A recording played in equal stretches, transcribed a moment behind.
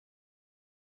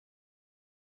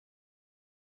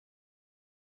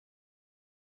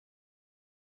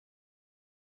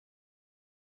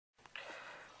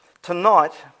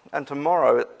tonight and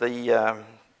tomorrow at the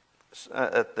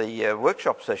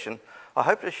workshop session, I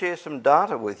hope to share some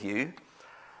data with you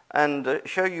and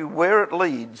show you where it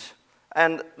leads.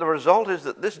 And the result is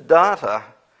that this data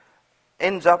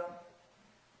ends up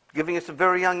giving us a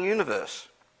very young universe,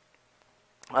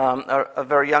 a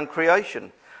very young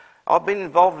creation. I've been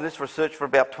involved in this research for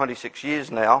about 26 years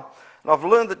now, and I've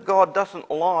learned that God doesn't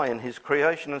lie in his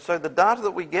creation, and so the data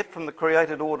that we get from the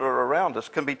created order around us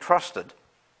can be trusted.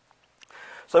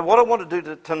 So what I want to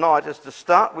do tonight is to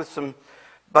start with some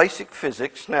basic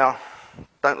physics. Now,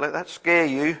 don't let that scare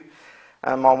you.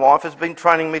 My wife has been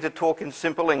training me to talk in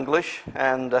simple English,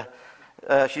 and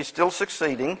she's still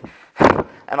succeeding,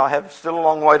 and I have still a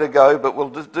long way to go, but we'll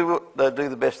just do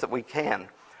the best that we can.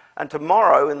 And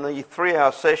tomorrow, in the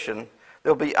 3-hour session,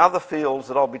 there'll be other fields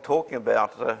that I'll be talking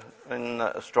about in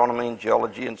astronomy and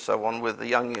geology and so on, with the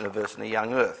young universe and the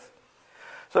young Earth.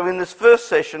 So in this first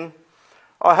session,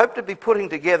 I hope to be putting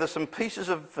together some pieces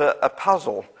of a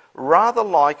puzzle, rather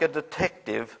like a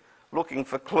detective looking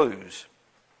for clues.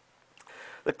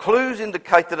 The clues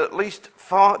indicate that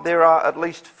there are at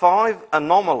least 5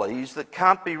 anomalies that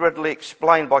can't be readily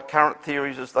explained by current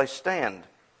theories as they stand.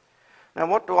 Now,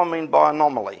 what do I mean by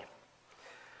anomaly?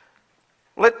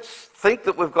 Let's think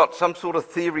that we've got some sort of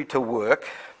theory to work,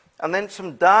 and then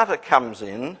some data comes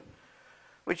in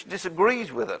which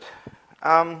disagrees with it.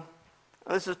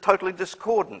 This is totally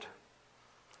discordant.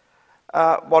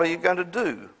 What are you going to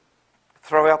do?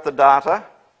 Throw out the data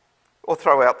or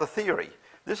throw out the theory?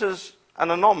 This is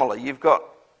an anomaly. You've got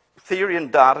theory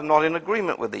and data not in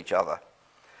agreement with each other.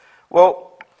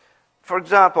 Well, for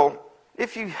example,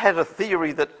 if you had a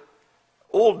theory that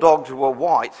all dogs were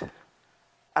white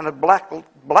and a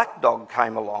black dog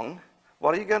came along,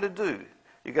 what are you going to do?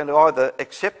 You're going to either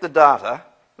accept the data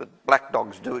that black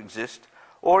dogs do exist,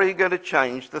 or are you going to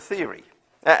change the theory?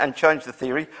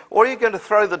 Or are you going to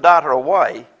throw the data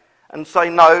away and say,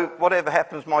 no, whatever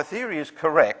happens, my theory is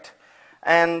correct,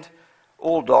 and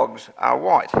all dogs are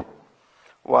white?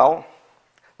 Well,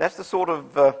 that's the sort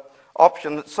of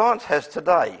option that science has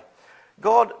today.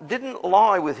 God didn't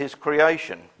lie with his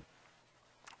creation.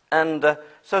 And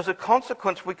so as a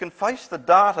consequence, we can face the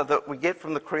data that we get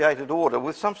from the created order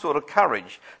with some sort of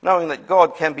courage, knowing that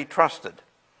God can be trusted.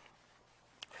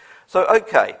 So,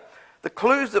 okay, the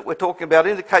clues that we're talking about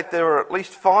indicate there are at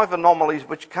least 5 anomalies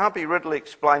which can't be readily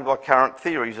explained by current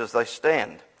theories as they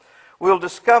stand. We'll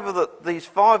discover that these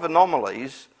 5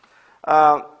 anomalies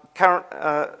that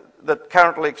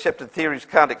currently accepted theories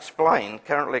can't explain,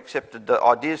 currently accepted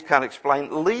ideas can't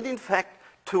explain, lead in fact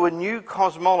to a new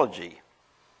cosmology.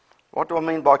 What do I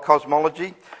mean by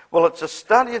cosmology? Well, it's a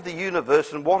study of the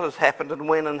universe and what has happened and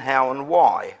when and how and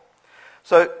why.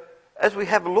 So, as we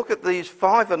have a look at these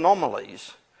 5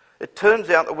 anomalies, it turns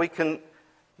out that we can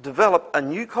develop a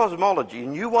new cosmology, a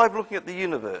new way of looking at the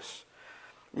universe,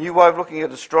 a new way of looking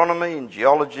at astronomy and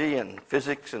geology and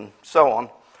physics and so on.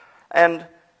 And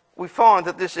we find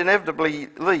that this inevitably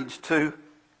leads to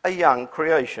a young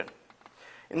creation.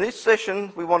 In this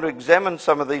session, we want to examine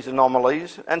some of these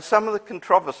anomalies and some of the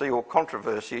controversy, or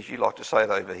controversy, as you like to say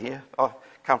it over here. I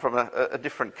come from a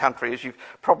different country, as you've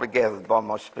probably gathered by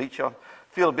my speech. I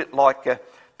feel a bit like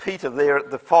Peter there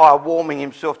at the fire warming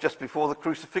himself just before the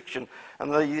crucifixion.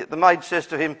 And the maid says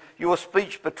to him, "Your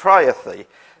speech betrayeth thee."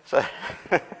 So,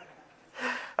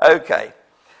 okay.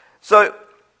 So,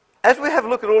 as we have a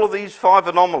look at all of these 5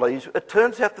 anomalies, it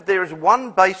turns out that there is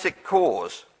one basic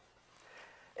cause.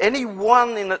 Any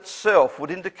one in itself would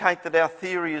indicate that our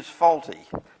theory is faulty,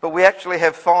 but we actually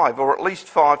have 5, or at least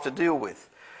 5, to deal with.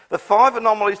 The 5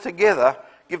 anomalies together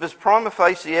give us prima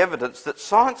facie evidence that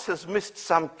science has missed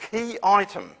some key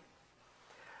item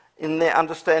in their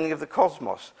understanding of the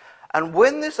cosmos. And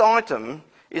when this item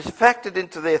is factored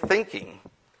into their thinking,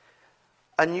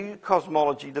 a new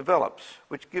cosmology develops,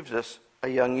 which gives us a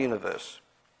young universe.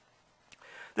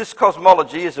 This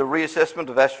cosmology is a reassessment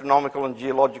of astronomical and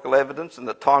geological evidence and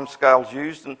the timescales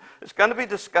used, and it's going to be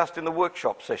discussed in the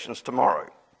workshop sessions tomorrow.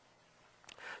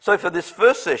 So for this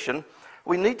first session,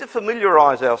 we need to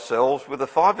familiarise ourselves with the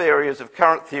 5 areas of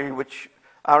current theory which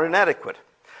are inadequate.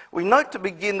 We note to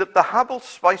begin that the Hubble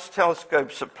Space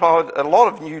Telescope supplied a lot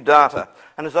of new data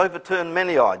and has overturned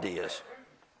many ideas.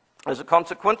 As a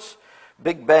consequence,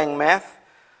 Big Bang math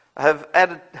have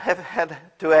had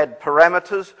to add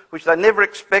parameters which they never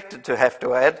expected to have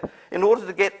to add in order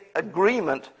to get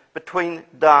agreement between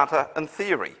data and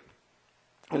theory.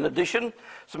 In addition,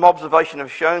 some observation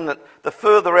have shown that the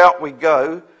further out we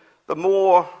go, the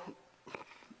more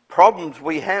problems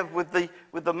we have with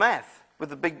the math, with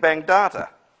the Big Bang data.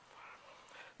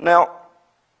 Now,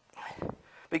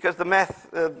 because the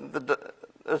math,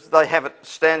 as they have it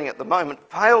standing at the moment,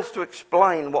 fails to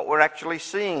explain what we're actually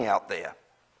seeing out there.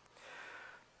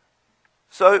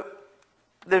 So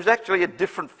there's actually a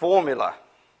different formula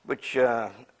which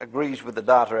agrees with the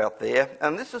data out there,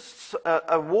 and this is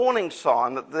a warning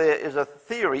sign that there is a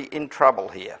theory in trouble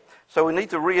here. So we need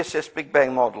to reassess Big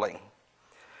Bang modelling.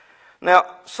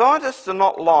 Now, scientists are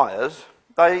not liars.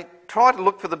 They try to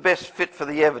look for the best fit for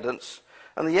the evidence,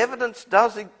 and the evidence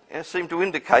does seem to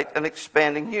indicate an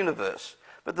expanding universe.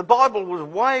 But the Bible was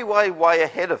way, way, way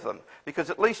ahead of them, because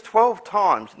at least 12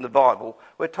 times in the Bible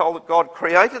we're told that God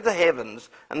created the heavens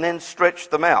and then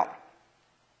stretched them out.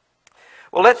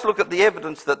 Well, let's look at the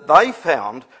evidence that they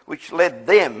found which led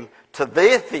them to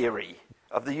their theory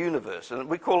of the universe. And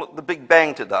we call it the Big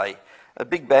Bang today, a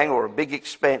Big Bang or a big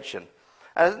expansion.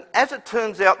 And as it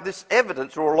turns out, this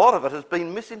evidence, or a lot of it, has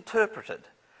been misinterpreted.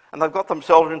 And they've got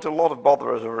themselves into a lot of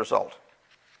bother as a result.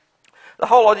 The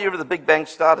whole idea of the Big Bang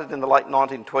started in the late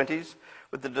 1920s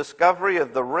with the discovery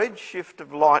of the redshift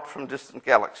of light from distant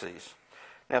galaxies.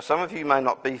 Now, some of you may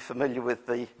not be familiar with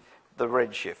the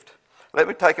redshift. Let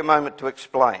me take a moment to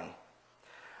explain.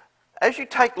 As you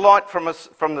take light from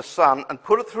the sun and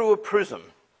put it through a prism,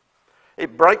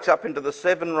 it breaks up into the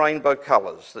 7 rainbow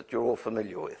colours that you're all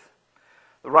familiar with.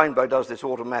 The rainbow does this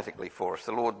automatically for us.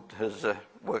 The Lord has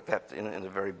worked that in a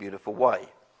very beautiful way.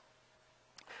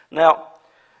 Now,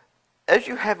 as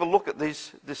you have a look at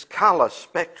this colour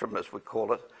spectrum, as we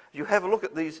call it, you have a look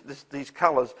at these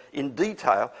colours in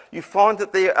detail, you find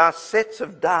that there are sets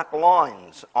of dark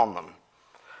lines on them.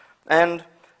 And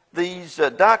these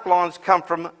dark lines come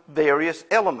from various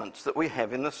elements that we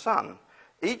have in the sun.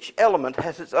 Each element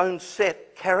has its own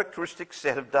characteristic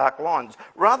set of dark lines,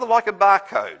 rather like a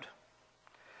barcode.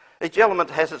 Each element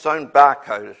has its own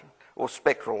barcode, or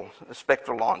spectral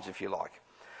lines, if you like.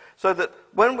 So that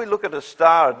when we look at a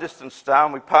star, a distant star,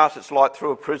 and we pass its light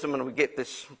through a prism and we get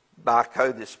this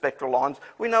barcode, these spectral lines,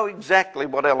 we know exactly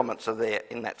what elements are there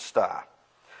in that star.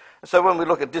 So when we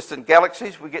look at distant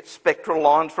galaxies, we get spectral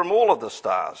lines from all of the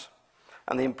stars.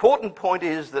 And the important point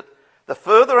is that the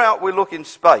further out we look in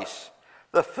space,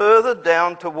 the further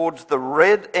down towards the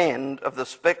red end of the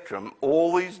spectrum,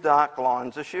 all these dark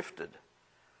lines are shifted.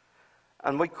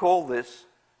 And we call this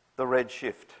the red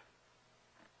shift.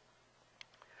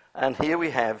 And here we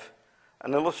have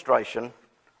an illustration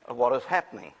of what is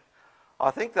happening. I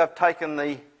think they've taken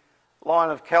the line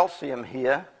of calcium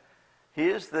here.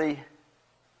 Here's the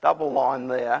double line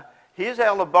there. Here's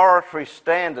our laboratory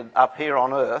standard up here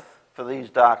on Earth for these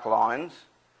dark lines.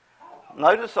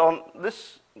 Notice on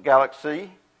this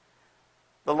galaxy,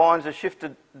 the lines are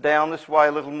shifted down this way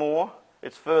a little more.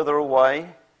 It's further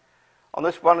away. On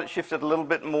this one, it's shifted a little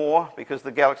bit more because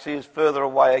the galaxy is further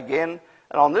away again.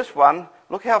 And on this one,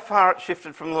 look how far it's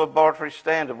shifted from the laboratory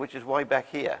standard, which is way back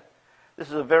here. This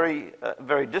is a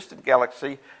very distant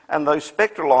galaxy, and those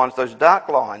spectral lines, those dark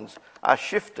lines, are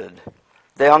shifted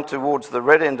down towards the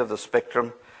red end of the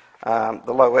spectrum,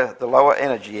 the lower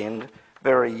energy end,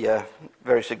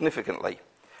 very significantly.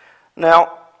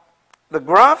 Now, the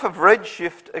graph of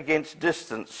redshift against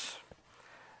distance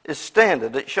is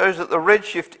standard. It shows that the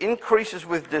redshift increases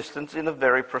with distance in a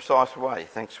very precise way.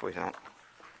 Thanks, sweetheart.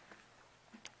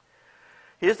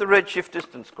 Here's the redshift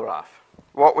distance graph.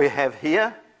 What we have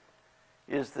here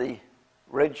is the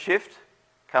redshift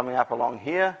coming up along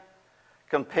here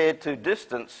compared to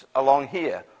distance along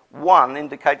here. 1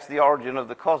 indicates the origin of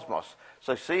the cosmos.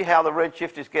 So see how the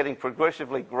redshift is getting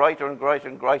progressively greater and greater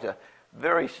and greater,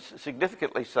 very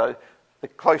significantly so, the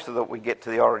closer that we get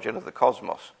to the origin of the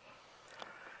cosmos.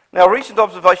 Now, recent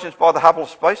observations by the Hubble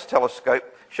Space Telescope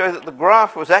show that the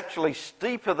graph was actually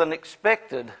steeper than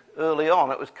expected early on.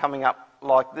 It was coming up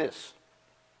like this.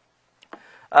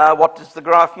 What does the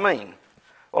graph mean?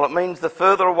 Well, it means the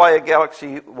further away a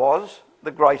galaxy was,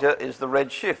 the greater is the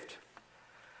red shift.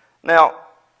 Now,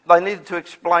 they needed to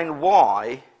explain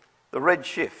why the red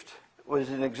shift was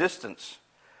in existence.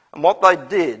 And what they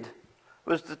did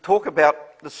was to talk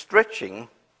about the stretching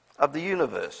of the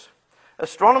universe.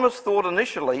 Astronomers thought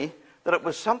initially that it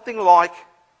was something like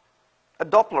a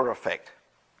Doppler effect.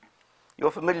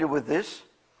 You're familiar with this.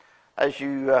 As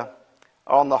you are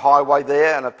on the highway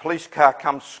there and a police car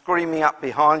comes screaming up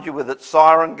behind you with its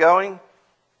siren going,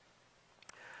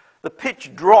 the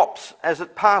pitch drops as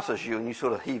it passes you and you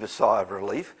sort of heave a sigh of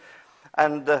relief.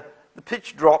 And the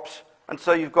pitch drops, and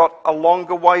so you've got a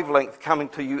longer wavelength coming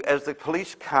to you as the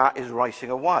police car is racing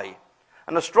away.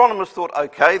 And astronomers thought,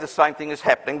 okay, the same thing is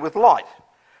happening with light.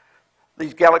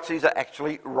 These galaxies are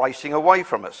actually racing away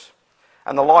from us,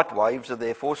 and the light waves are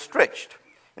therefore stretched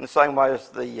in the same way as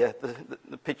the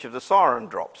pitch of the siren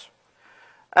drops.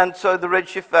 And so the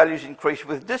redshift values increased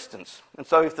with distance. And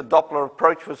so if the Doppler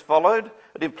approach was followed,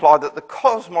 it implied that the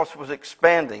cosmos was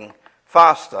expanding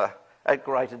faster at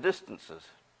greater distances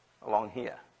along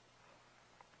here.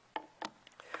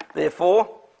 Therefore,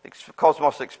 the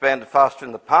cosmos expanded faster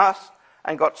in the past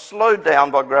and got slowed down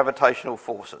by gravitational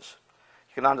forces.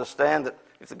 You can understand that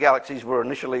if the galaxies were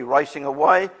initially racing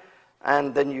away,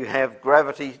 and then you have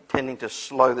gravity tending to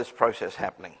slow this process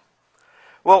happening.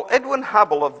 Well, Edwin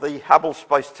Hubble of the Hubble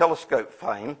Space Telescope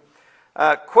fame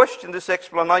questioned this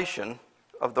explanation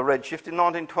of the redshift in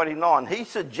 1929. He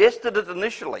suggested it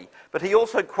initially, but he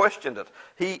also questioned it.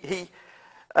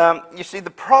 You see, the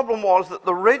problem was that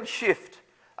the redshift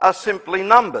are simply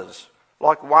numbers,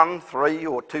 like 1, 3,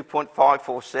 or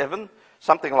 2.547,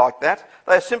 something like that.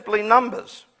 They are simply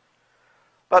numbers.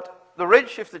 But the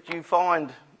redshift that you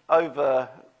find over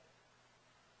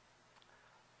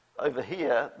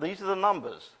here, these are the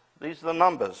numbers. These are the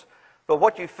numbers. But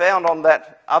what you found on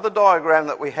that other diagram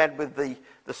that we had with the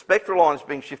spectral lines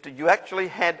being shifted, you actually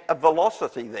had a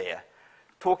velocity there,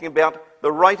 talking about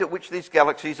the rate at which these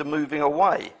galaxies are moving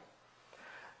away.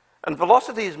 And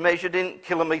velocity is measured in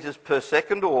kilometres per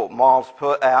second or miles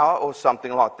per hour or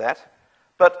something like that.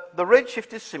 But the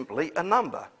redshift is simply a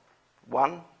number.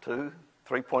 1, 2,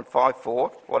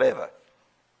 3.54, whatever.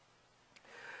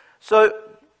 So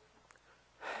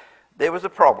there was a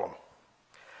problem.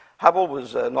 Hubble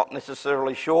was not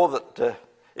necessarily sure that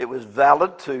it was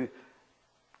valid to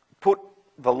put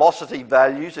velocity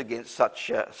values against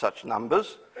such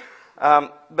numbers,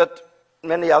 but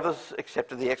many others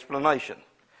accepted the explanation.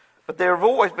 But there have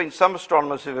always been some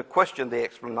astronomers who have questioned the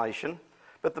explanation,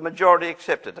 but the majority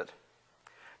accepted it.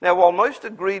 Now, while most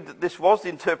agreed that this was the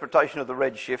interpretation of the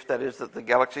redshift, that is, that the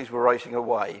galaxies were racing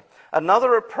away,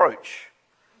 another approach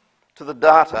to the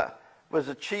data was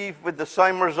achieved with the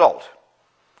same result.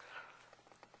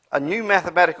 A new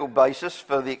mathematical basis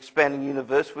for the expanding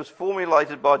universe was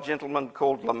formulated by a gentleman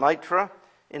called Lemaitre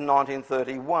in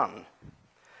 1931.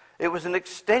 It was an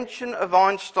extension of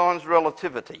Einstein's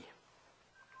relativity.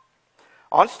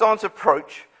 Einstein's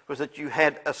approach was that you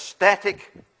had a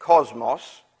static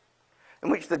cosmos in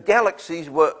which the galaxies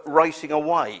were racing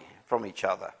away from each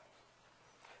other,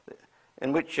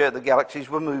 in which the galaxies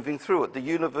were moving through it. The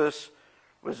universe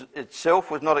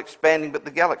itself was not expanding, but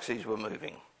the galaxies were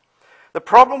moving. The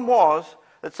problem was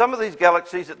that some of these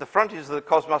galaxies at the frontiers of the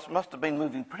cosmos must have been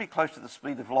moving pretty close to the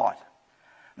speed of light.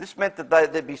 This meant that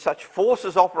there'd be such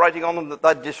forces operating on them that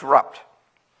they'd disrupt.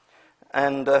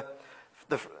 And the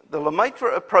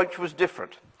Lemaitre approach was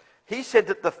different. He said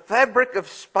that the fabric of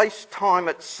space-time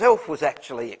itself was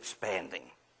actually expanding.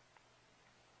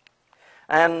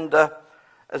 And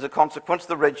as a consequence,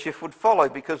 the redshift would follow,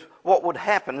 because what would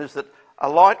happen is that a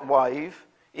light wave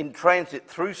in transit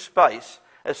through space,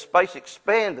 as space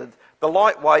expanded, the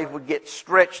light wave would get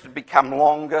stretched and become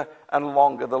longer and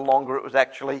longer the longer it was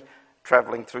actually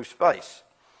travelling through space.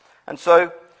 And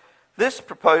so this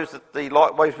proposed that the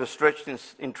light waves were stretched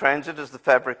in transit as the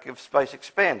fabric of space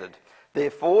expanded.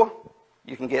 Therefore,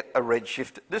 you can get a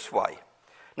redshift this way.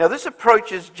 Now, this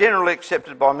approach is generally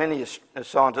accepted by many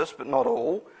scientists, but not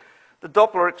all. The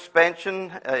Doppler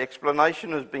expansion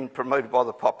explanation has been promoted by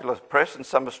the popular press, and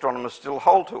some astronomers still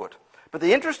hold to it. But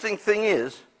the interesting thing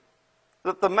is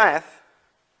that the math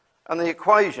and the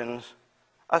equations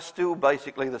are still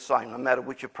basically the same, no matter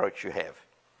which approach you have.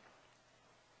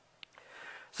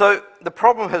 So the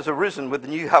problem has arisen with the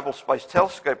new Hubble Space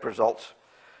Telescope results,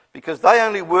 because they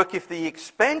only work if the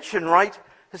expansion rate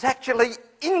has actually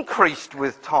increased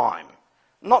with time,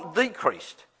 not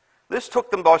decreased. This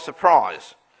took them by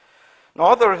surprise.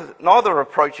 Neither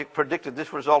approach predicted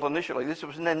this result initially. This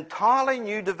was an entirely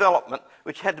new development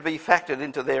which had to be factored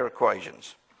into their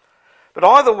equations. But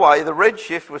either way, the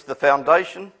redshift was the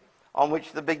foundation on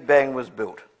which the Big Bang was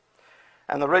built.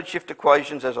 And the redshift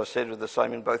equations, as I said, were the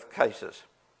same in both cases.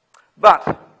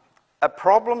 But a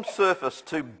problem surfaced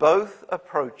to both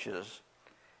approaches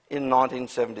in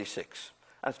 1976,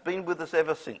 and it's been with us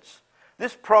ever since.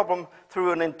 This problem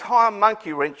threw an entire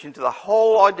monkey wrench into the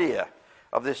whole idea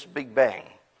of this Big Bang.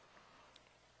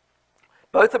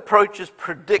 Both approaches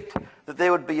predict that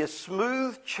there would be a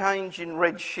smooth change in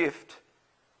redshift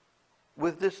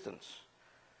with distance.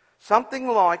 Something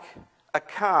like a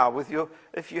car with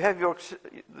if you have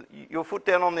your foot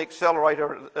down on the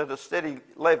accelerator at a steady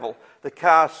level, the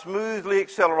car smoothly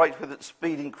accelerates with its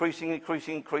speed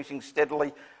increasing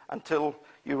steadily until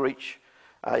you reach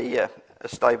a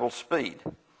stable speed.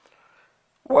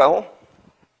 Well,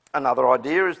 another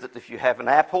idea is that if you have an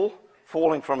apple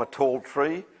falling from a tall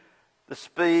tree, the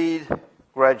speed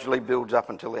gradually builds up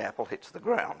until the apple hits the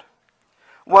ground.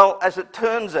 Well, as it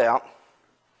turns out,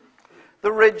 The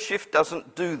redshift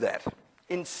doesn't do that.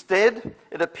 Instead,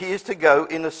 it appears to go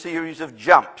in a series of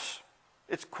jumps.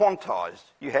 It's quantized.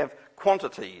 You have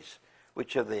quantities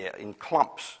which are there in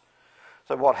clumps.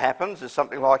 So what happens is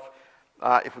something like,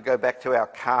 if we go back to our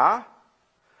car,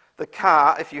 the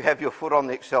car, if you have your foot on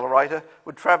the accelerator,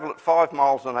 would travel at 5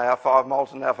 miles an hour, 5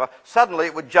 miles an hour. Suddenly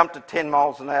it would jump to 10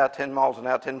 miles an hour, 10 miles an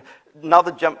hour,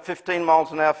 another jump 15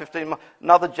 miles an hour, 15 miles,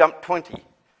 another jump 20.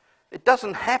 It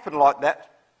doesn't happen like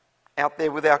that out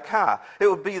there with our car. It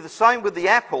would be the same with the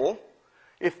apple.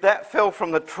 If that fell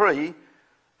from the tree,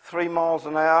 3 miles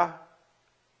an hour,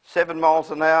 7 miles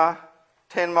an hour,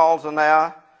 10 miles an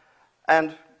hour,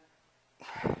 and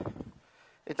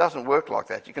it doesn't work like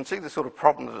that. You can see the sort of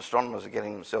problem that astronomers are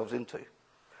getting themselves into.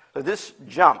 So this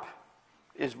jump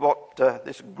is what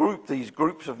these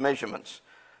groups of measurements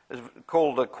is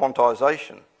called a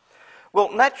quantization.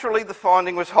 Well, naturally the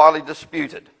finding was highly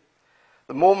disputed.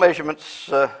 The more measurements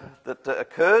that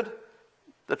occurred,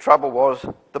 the trouble was,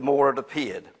 the more it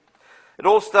appeared. It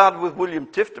all started with William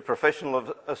Tift, a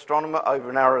professional astronomer over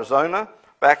in Arizona,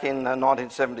 back in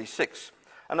 1976.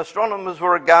 And astronomers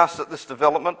were aghast at this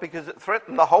development because it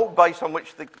threatened the whole base on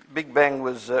which the Big Bang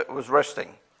was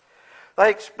resting. They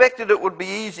expected it would be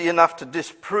easy enough to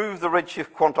disprove the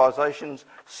redshift quantizations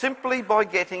simply by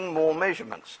getting more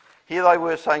measurements. Here they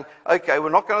were saying, okay, we're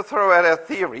not going to throw out our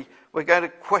theory, we're going to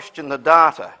question the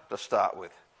data to start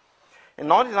with. In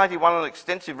 1981, an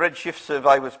extensive redshift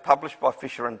survey was published by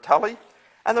Fisher and Tully,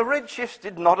 and the redshifts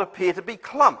did not appear to be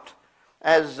clumped,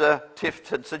 as Tift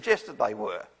had suggested they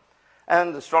were.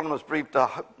 And astronomers breathed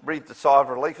a sigh of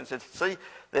relief and said, see,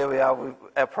 there we are,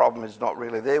 our problem is not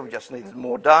really there, we just needed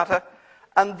more data.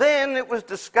 And then it was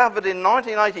discovered in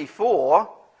 1984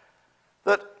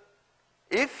 that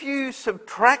if you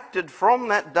subtracted from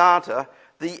that data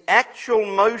the actual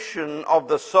motion of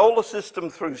the solar system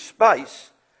through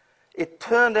space, it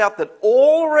turned out that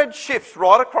all redshifts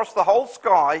right across the whole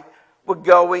sky were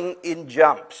going in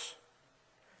jumps.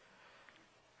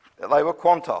 They were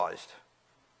quantized.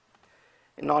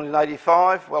 In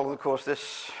 1985, well, of course,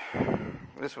 this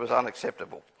was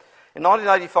unacceptable. In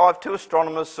 1985, two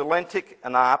astronomers, Salentic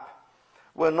and Arp,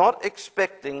 were not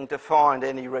expecting to find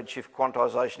any redshift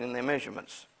quantization in their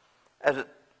measurements.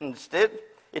 Instead,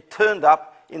 it turned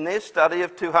up in their study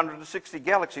of 260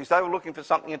 galaxies. They were looking for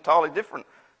something entirely different,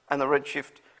 and the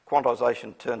redshift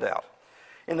quantization turned out.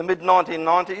 In the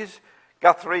mid-1990s,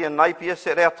 Guthrie and Napier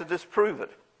set out to disprove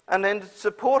it, and ended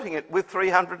supporting it with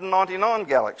 399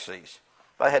 galaxies.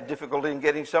 They had difficulty in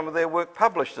getting some of their work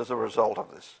published as a result of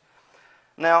this.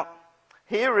 Now,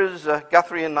 here is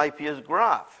Guthrie and Napier's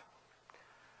graph.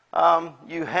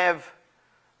 You have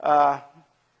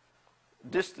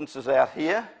distances out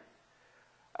here,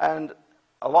 and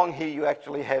along here you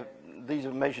actually have, these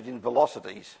are measured in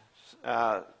velocities,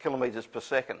 kilometres per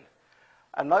second.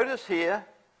 And notice here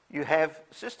you have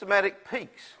systematic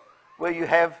peaks where you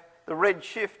have the red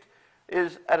shift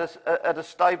is at a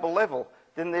stable level.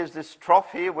 Then there's this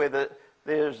trough here where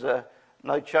there's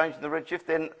no change in the redshift,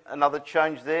 then another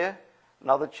change there,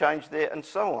 and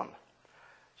so on.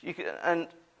 And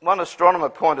one astronomer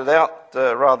pointed out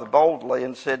rather boldly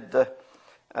and said,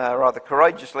 rather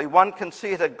courageously, one can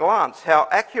see at a glance how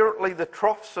accurately the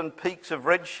troughs and peaks of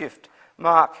redshift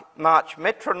march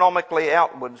metronomically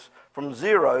outwards from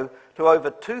 0 to over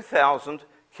 2,000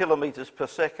 kilometres per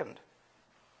second.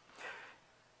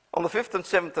 On the 5th and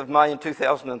 7th of May in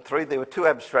 2003, there were two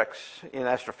abstracts in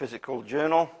Astrophysical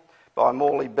Journal by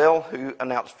Morley Bell, who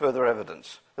announced further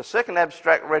evidence. The second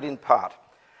abstract read in part,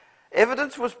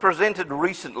 evidence was presented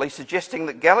recently suggesting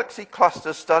that galaxy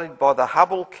clusters studied by the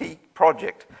Hubble Key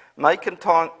project may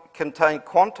contain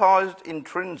quantized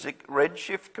intrinsic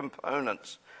redshift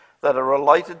components that are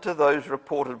related to those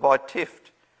reported by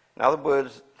Tift. In other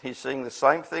words, he's seeing the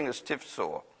same thing as Tift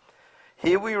saw.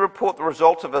 Here we report the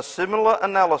results of a similar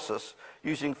analysis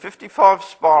using 55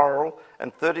 spiral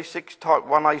and 36 type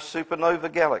 1a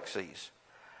supernova galaxies.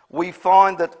 We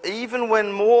find that even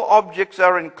when more objects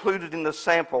are included in the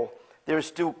sample, there is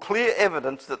still clear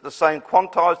evidence that the same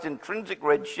quantized intrinsic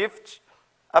redshifts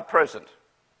are present.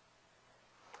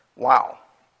 Wow.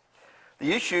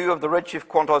 The issue of the redshift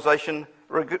quantization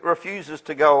refuses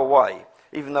to go away,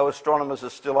 even though astronomers are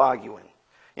still arguing.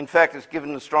 In fact, it's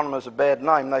given astronomers a bad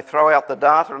name. They throw out the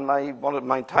data and they want to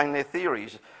maintain their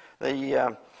theories.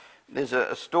 There's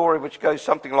a story which goes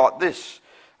something like this.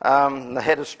 The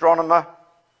head astronomer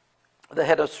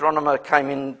came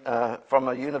in from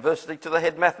a university to the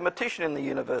head mathematician in the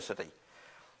university.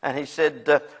 And he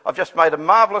said, I've just made a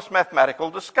marvellous mathematical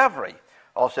discovery.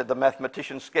 Oh, said the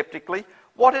mathematician sceptically,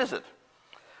 what is it?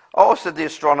 Oh, said the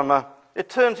astronomer, it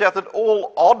turns out that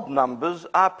all odd numbers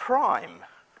are prime.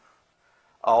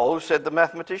 Oh, said the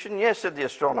mathematician. Yes, said the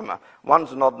astronomer.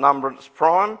 1's an odd number and it's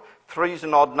prime. 3's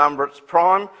an odd number, it's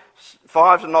prime.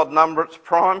 5's an odd number, it's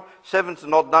prime. 7's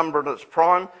an odd number and it's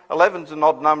prime. 11's an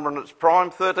odd number and it's prime.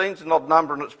 13's an odd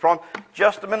number and it's prime.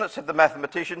 Just a minute, said the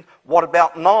mathematician. What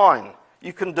about 9?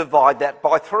 You can divide that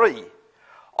by 3.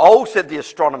 Oh, said the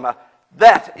astronomer.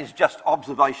 That is just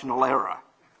observational error.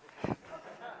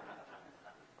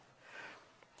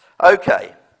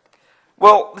 Okay.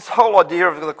 Well, this whole idea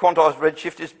of the quantized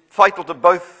redshift is fatal to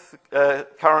both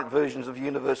current versions of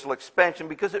universal expansion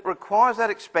because it requires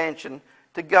that expansion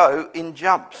to go in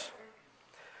jumps.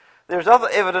 There's other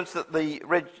evidence that the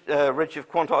redshift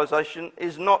quantization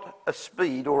is not a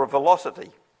speed or a velocity.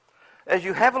 As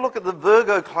you have a look at the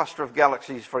Virgo cluster of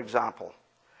galaxies, for example,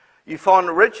 you find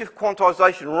redshift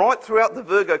quantization right throughout the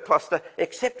Virgo cluster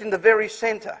except in the very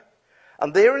centre.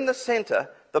 And there in the centre,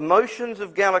 the motions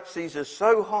of galaxies are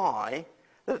so high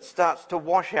that it starts to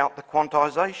wash out the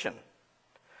quantization.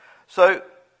 So,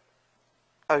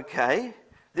 okay,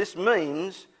 this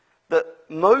means that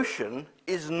motion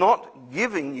is not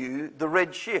giving you the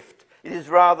redshift. It is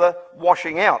rather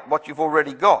washing out what you've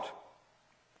already got.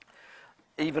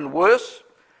 Even worse,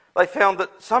 they found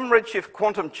that some redshift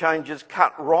quantum changes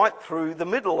cut right through the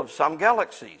middle of some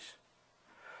galaxies.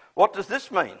 What does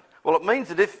this mean? Well, it means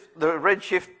that if the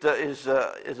redshift is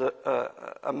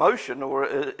a motion or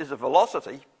is a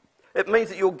velocity, it means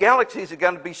that your galaxies are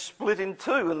going to be split in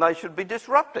two and they should be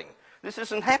disrupting. This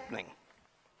isn't happening.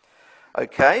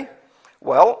 Okay,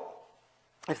 well,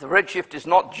 if the redshift is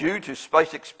not due to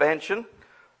space expansion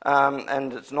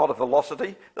and it's not a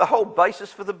velocity, the whole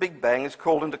basis for the Big Bang is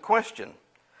called into question.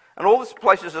 And all this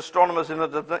places astronomers in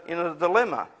a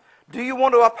dilemma. Do you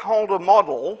want to uphold a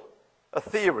model, a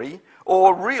theory,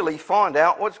 or really find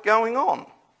out what's going on?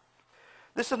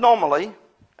 This anomaly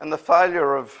and the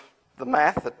failure of the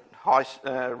math at high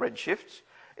redshifts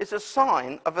is a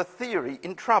sign of a theory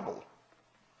in trouble.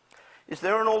 Is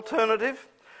there an alternative?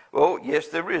 Well, yes,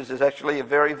 there is. There's actually a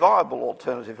very viable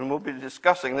alternative, and we'll be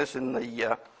discussing this in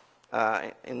the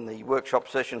workshop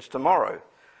sessions tomorrow.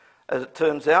 As it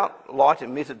turns out, light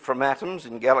emitted from atoms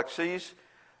in galaxies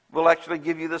will actually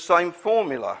give you the same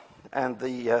formula, and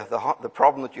the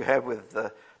problem that you have with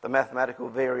the mathematical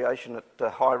variation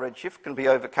at high redshift can be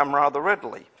overcome rather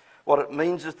readily. What it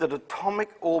means is that atomic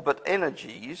orbit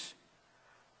energies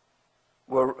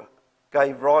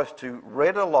gave rise to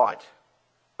redder light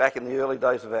back in the early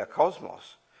days of our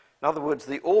cosmos. In other words,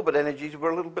 the orbit energies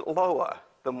were a little bit lower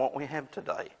than what we have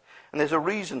today. And there's a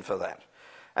reason for that.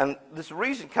 And this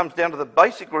reason comes down to the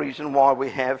basic reason why we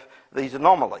have these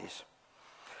anomalies.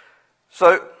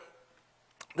 So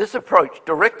this approach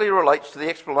directly relates to the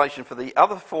explanation for the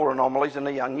other 4 anomalies in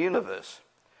the young universe.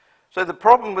 So the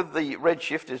problem with the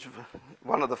redshift is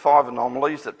one of the 5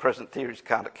 anomalies that present theories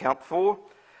can't account for,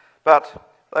 but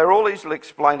they're all easily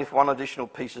explained if one additional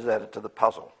piece is added to the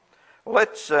puzzle. Well,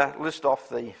 let's list off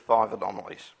the 5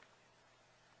 anomalies.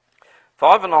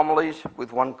 5 anomalies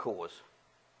with one cause.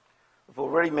 I've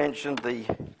already mentioned the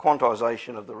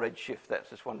quantization of the redshift. That's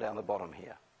this one down the bottom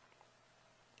here.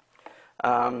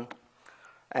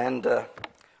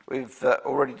 We've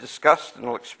already discussed, and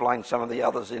I'll explain some of the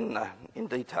others in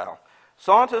detail.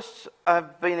 Scientists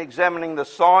have been examining the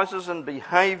sizes and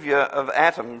behaviour of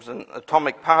atoms and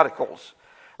atomic particles,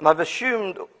 and they've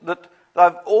assumed that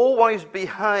they've always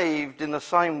behaved in the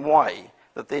same way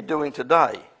that they're doing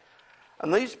today.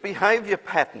 And these behaviour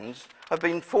patterns have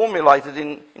been formulated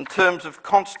in terms of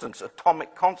constants,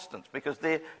 atomic constants, because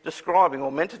they're describing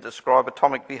or meant to describe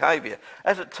atomic behaviour.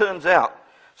 As it turns out,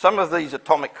 some of these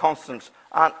atomic constants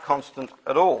aren't constant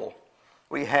at all.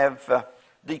 We have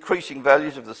decreasing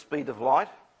values of the speed of light.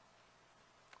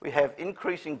 We have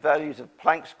increasing values of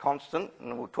Planck's constant,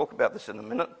 and we'll talk about this in a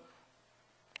minute.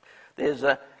 There's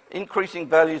increasing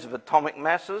values of atomic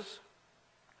masses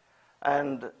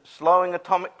and slowing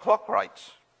atomic clock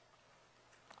rates.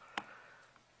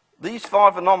 These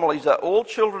 5 anomalies are all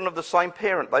children of the same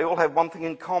parent. They all have one thing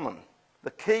in common. The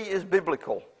key is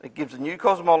biblical. It gives a new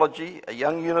cosmology, a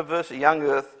young universe, a young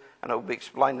earth, and it will be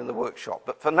explained in the workshop.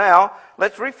 But for now,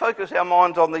 let's refocus our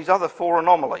minds on these other 4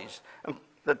 anomalies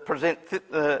that present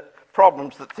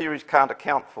problems that theories can't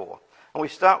account for. And we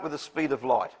start with the speed of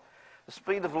light. The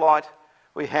speed of light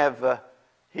we have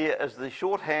here as the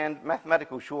shorthand,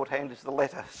 mathematical shorthand, is the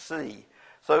letter c.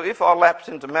 So if I lapse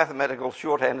into mathematical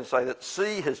shorthand and say that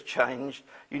c has changed,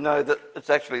 you know that it's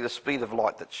actually the speed of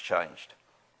light that's changed.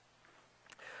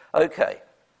 Okay.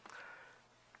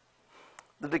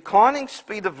 The declining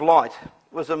speed of light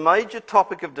was a major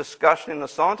topic of discussion in the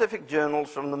scientific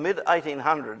journals from the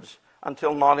mid-1800s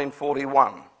until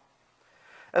 1941.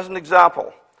 As an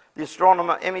example, the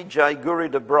astronomer Emi-J.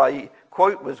 Guri-de-Bray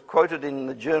was quoted in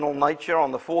the journal Nature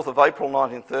on the 4th of April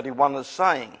 1931 as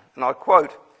saying, and I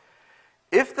quote,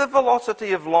 "If the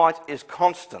velocity of light is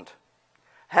constant,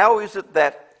 how is it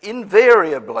that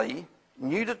invariably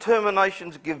new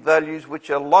determinations give values which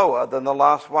are lower than the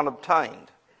last one obtained?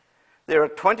 There are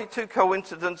 22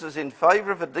 coincidences in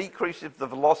favour of a decrease of the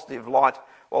velocity of light,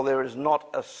 while there is not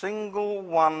a single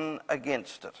one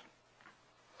against it."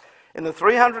 In the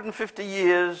 350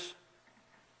 years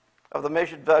of the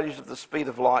measured values of the speed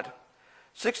of light,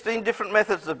 16 different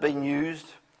methods have been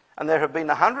used, and there have been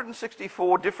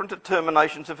 164 different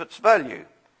determinations of its value.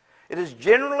 It is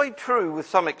generally true, with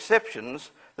some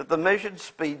exceptions, that the measured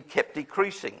speed kept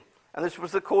decreasing, and this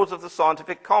was the cause of the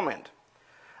scientific comment.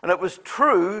 And it was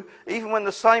true even when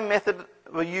the same method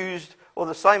were used, or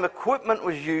the same equipment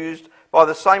was used by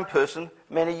the same person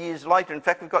many years later. In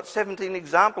fact, we've got 17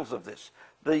 examples of this.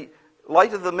 The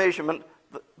later the measurement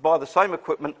by the same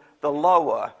equipment, the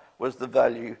lower was the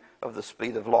value of the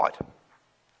speed of light.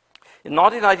 In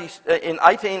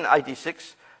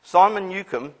 1886, Simon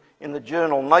Newcomb, in the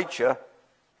journal Nature,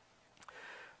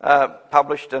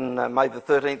 published on May the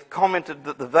 13th, commented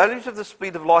that the values of the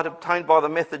speed of light obtained by the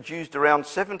methods used around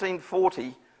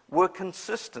 1740 were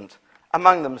consistent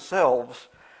among themselves,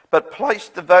 but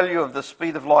placed the value of the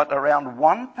speed of light around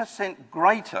 1%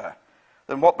 greater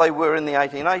than what they were in the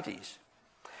 1880s.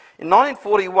 In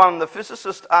 1941, the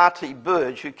physicist R.T.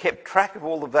 Burge, who kept track of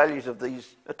all the values of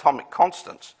these atomic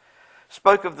constants,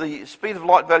 spoke of the speed of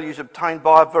light values obtained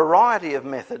by a variety of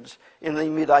methods in the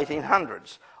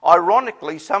mid-1800s.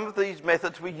 Ironically, some of these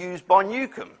methods were used by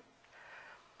Newcomb.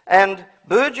 And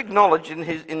Burge acknowledged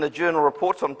in the journal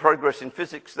Reports on Progress in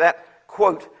Physics that,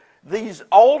 quote, "These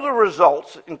older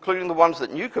results," including the ones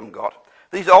that Newcomb got,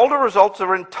 "these older results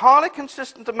are entirely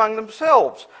consistent among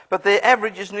themselves, but their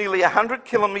average is nearly 100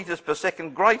 kilometres per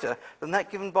second greater than that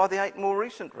given by the 8 more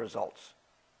recent results."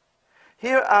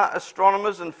 Here are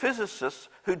astronomers and physicists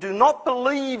who do not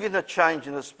believe in a change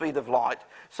in the speed of light,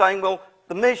 saying, well,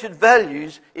 the measured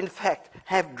values, in fact,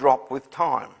 have dropped with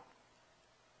time.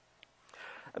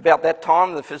 About that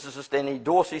time, the physicist N.E.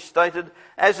 Dorsey stated,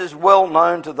 "As is well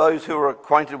known to those who are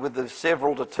acquainted with the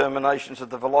several determinations of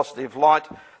the velocity of light,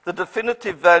 the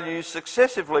definitive values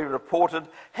successively reported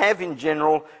have, in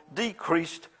general,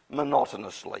 decreased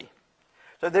monotonously."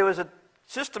 So there was a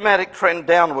systematic trend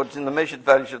downwards in the measured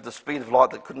values of the speed of light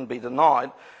that couldn't be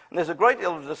denied, and there's a great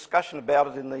deal of discussion about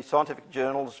it in the scientific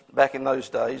journals back in those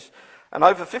days, and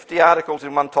over 50 articles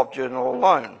in one top journal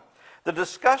alone. The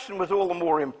discussion was all the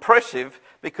more impressive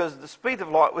because the speed of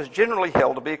light was generally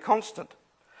held to be a constant.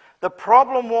 The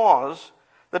problem was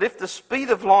that if the speed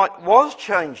of light was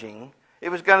changing, it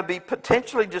was going to be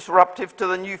potentially disruptive to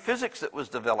the new physics that was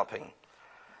developing.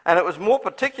 And it was more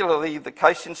particularly the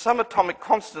case since some atomic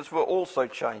constants were also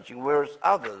changing, whereas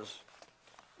others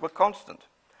were constant.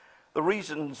 The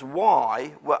reasons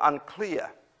why were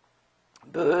unclear.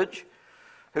 Burge,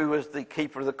 who was the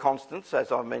keeper of the constants,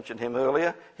 as I mentioned him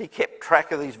earlier, he kept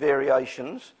track of these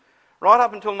variations right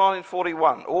up until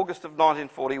 1941, August of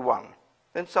 1941.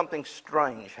 Then something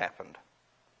strange happened.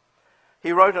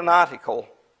 He wrote an article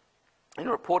in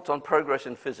Reports on Progress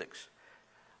in Physics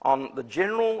on the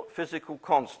general physical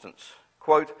constants,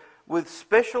 quote, "with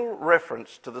special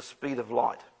reference to the speed of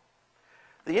light."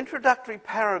 The introductory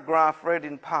paragraph read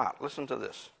in part, listen to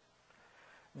this: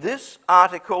 "This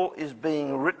article is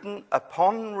being written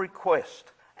upon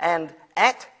request and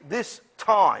at this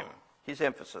time," his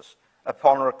emphasis,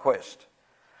 upon request.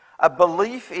 "A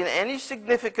belief in any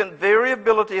significant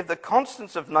variability of the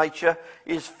constants of nature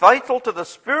is fatal to the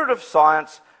spirit of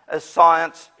science as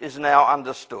science is now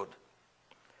understood."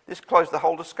 This closed the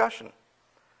whole discussion.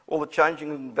 All the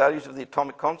changing values of the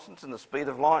atomic constants and the speed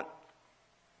of light,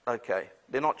 okay,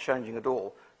 they're not changing at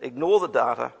all. Ignore the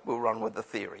data, we'll run with the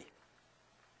theory.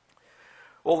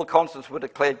 All the constants were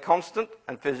declared constant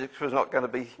and physics was not going to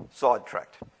be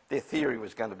sidetracked. Their theory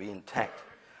was going to be intact.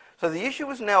 So the issue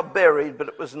was now buried, but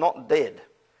it was not dead.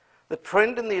 The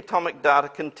trend in the atomic data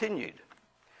continued.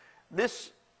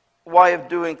 This way of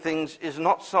doing things is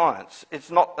not science.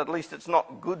 It's not, at least it's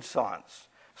not good science.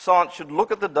 Science should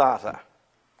look at the data.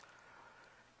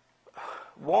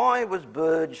 Why was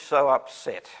Burge so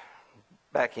upset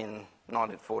back in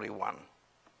 1941?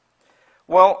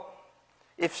 Well,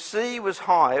 if c was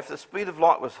high, if the speed of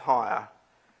light was higher,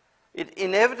 it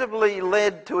inevitably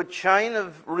led to a chain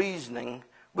of reasoning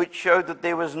which showed that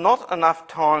there was not enough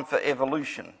time for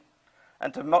evolution.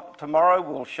 And tomorrow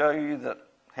we'll show you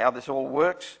how this all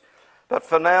works. But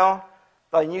for now,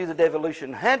 they knew that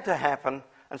evolution had to happen,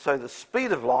 and so the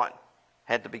speed of light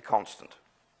had to be constant.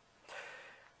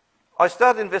 I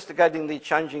started investigating the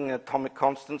changing atomic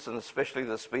constants and especially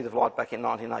the speed of light back in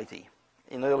 1980.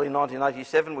 In early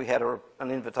 1987, we had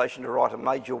an invitation to write a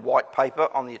major white paper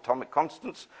on the atomic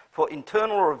constants for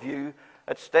internal review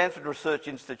at Stanford Research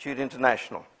Institute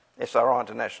International, SRI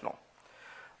International.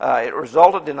 It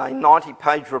resulted in a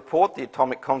 90-page report, The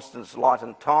Atomic Constants, Light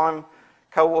and Time,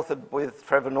 co-authored with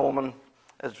Trevor Norman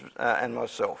and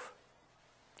myself.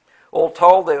 All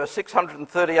told, there were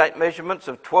 638 measurements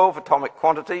of 12 atomic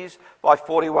quantities by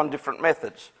 41 different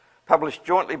methods, published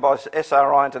jointly by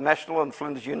SRI International and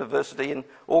Flinders University in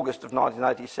August of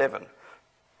 1987.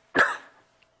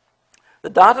 The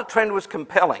data trend was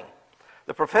compelling.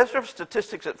 The Professor of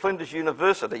Statistics at Flinders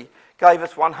University gave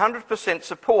us 100%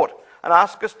 support and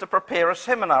asked us to prepare a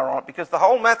seminar on it because the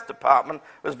whole math department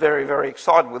was very, very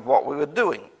excited with what we were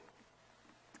doing.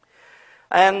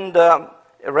 And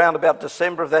around about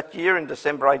December of that year, in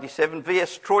December 87,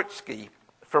 V.S. Troitsky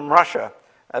from Russia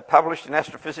published in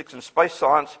Astrophysics and Space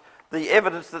Science the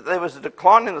evidence that there was a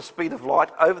decline in the speed of light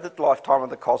over the lifetime of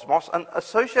the cosmos, and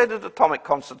associated atomic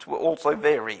constants were also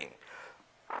varying.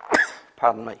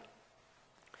 Pardon me.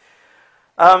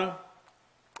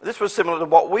 This was similar to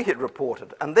what we had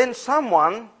reported. And then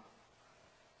someone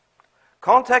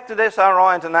contacted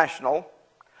SRI International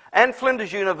and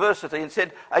Flinders University and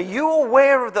said, "Are you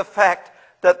aware of the fact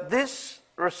that this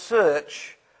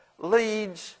research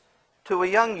leads to a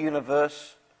young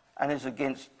universe and is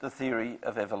against the theory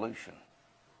of evolution?"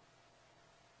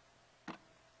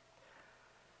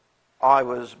 I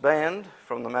was banned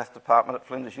from the math department at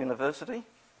Flinders University.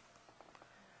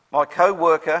 My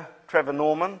co-worker, Trevor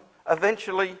Norman,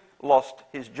 eventually lost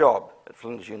his job at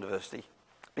Flinders University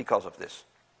because of this.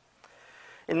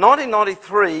 In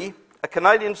 1993, a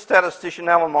Canadian statistician,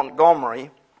 Alan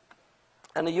Montgomery,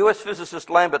 and a US physicist,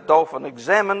 Lambert Dolphin,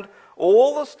 examined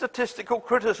all the statistical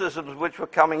criticisms which were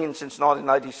coming in since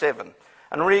 1987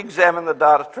 and re-examined the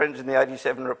data trends in the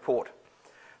 87 report.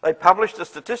 They published a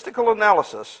statistical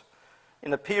analysis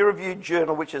in a peer-reviewed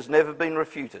journal which has never been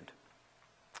refuted.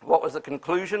 What was the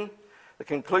conclusion? The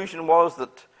conclusion was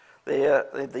that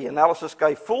the analysis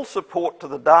gave full support to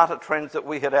the data trends that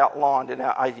we had outlined in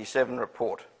our 87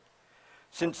 report.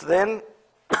 Since then,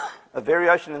 a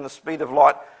variation in the speed of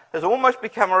light has almost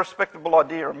become a respectable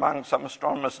idea among some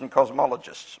astronomers and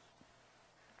cosmologists.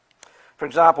 For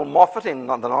example, Moffat in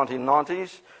the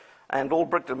 1990s, and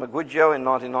Ulbricht and Meguijo in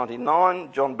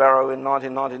 1999, John Barrow in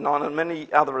 1999, and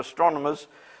many other astronomers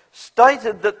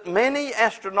stated that many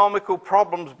astronomical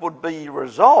problems would be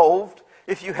resolved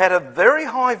if you had a very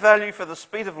high value for the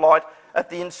speed of light at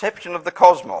the inception of the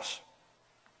cosmos.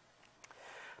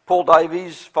 Paul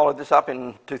Davies followed this up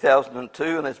in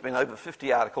 2002, and there's been over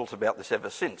 50 articles about this ever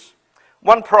since.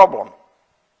 One problem: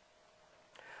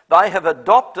 they have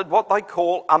adopted what they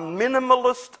call a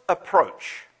minimalist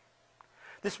approach.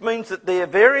 This means that they're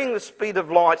varying the speed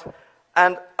of light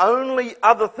and only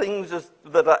other things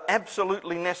that are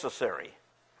absolutely necessary.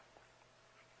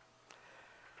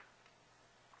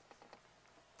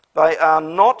 They are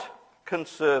not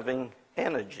conserving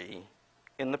energy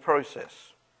in the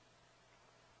process.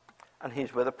 And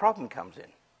here's where the problem comes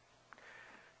in.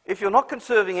 If you're not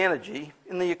conserving energy,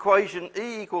 in the equation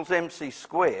E equals mc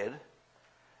squared,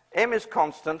 m is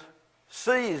constant,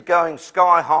 c is going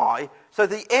sky high, so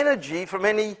the energy from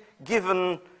any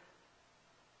given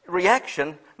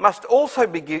reaction must also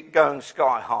be going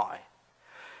sky high.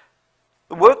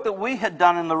 The work that we had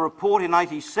done in the report in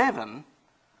 87,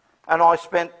 and I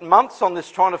spent months on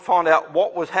this trying to find out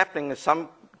what was happening as some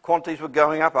quantities were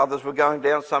going up, others were going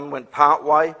down, some went part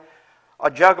way. I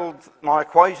juggled my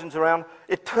equations around.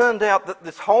 It turned out that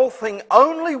this whole thing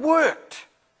only worked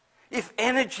if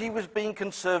energy was being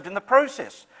conserved in the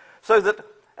process, so that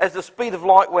as the speed of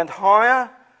light went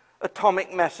higher,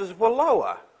 atomic masses were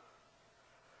lower.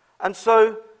 And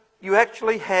so you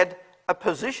actually had a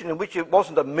position in which it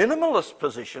wasn't a minimalist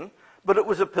position, but it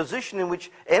was a position in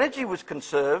which energy was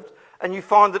conserved, and you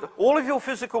find that all of your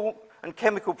physical and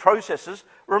chemical processes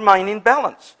remain in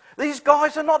balance. These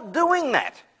guys are not doing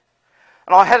that.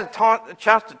 And I had a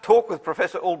chance to talk with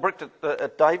Professor Ulbricht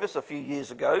at Davis a few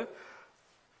years ago,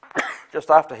 just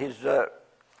after his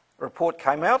report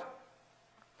came out.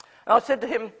 And I said to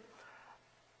him,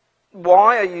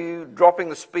 "Why are you dropping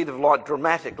the speed of light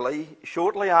dramatically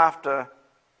shortly after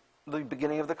the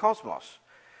beginning of the cosmos?"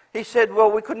 He said,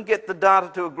 "Well, we couldn't get the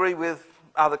data to agree with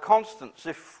other constants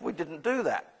if we didn't do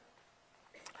that."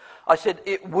 I said,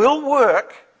 "It will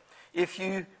work if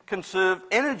you conserve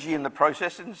energy in the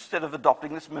process instead of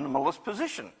adopting this minimalist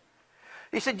position."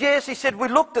 He said, "Yes," he said, "we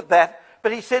looked at that,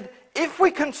 but he said, if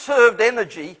we conserved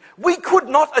energy, we could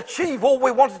not achieve all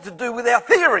we wanted to do with our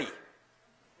theory.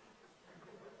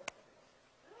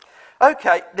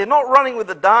 Okay, they're not running with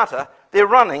the data, they're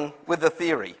running with the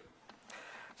theory.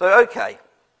 So, okay.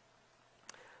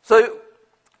 So,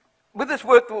 with this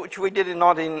work which we did in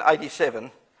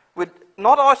 1987, we'd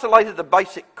not isolated the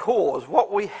basic cause.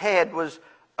 What we had was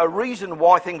a reason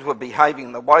why things were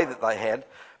behaving the way that they had,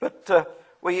 but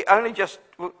we'd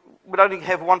only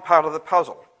have one part of the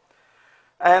puzzle.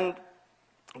 And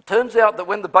it turns out that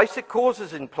when the basic cause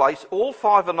is in place, all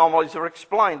 5 anomalies are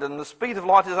explained, and the speed of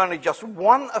light is only just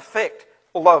one effect,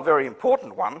 although a very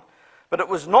important one, but it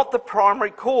was not the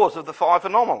primary cause of the 5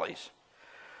 anomalies.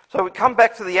 So we come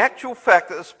back to the actual fact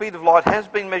that the speed of light has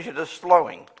been measured as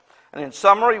slowing. And in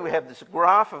summary, we have this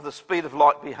graph of the speed of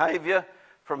light behaviour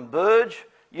from Burge.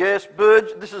 Yes,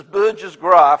 Burge, this is Burge's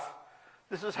graph.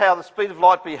 This is how the speed of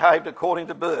light behaved according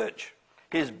to Burge,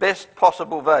 his best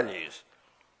possible values.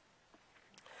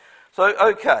 So,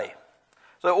 okay.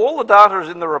 So all the data is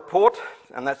in the report,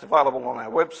 and that's available on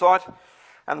our website.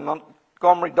 And the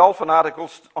Montgomery Dolphin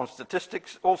articles on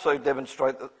statistics also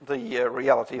demonstrate the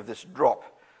reality of this drop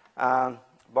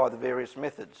by the various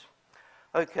methods.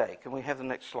 Okay, can we have the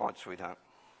next slide, sweetheart?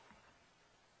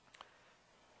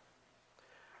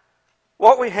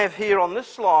 What we have here on this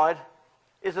slide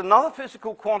is another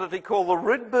physical quantity called the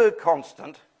Rydberg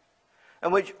constant,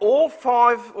 in which all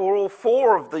 5 or all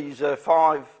 4 of these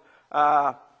 5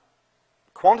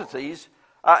 quantities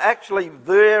are actually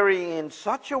varying in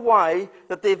such a way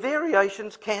that their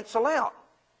variations cancel out.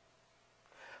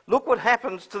 Look what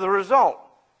happens to the result.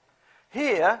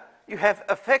 Here you have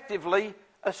effectively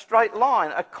a straight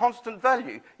line, a constant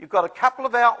value. You've got a couple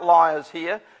of outliers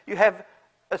here. You have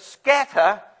a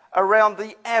scatter around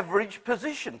the average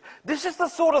position. This is the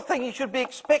sort of thing you should be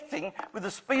expecting with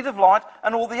the speed of light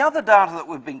and all the other data that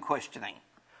we've been questioning.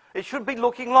 It should be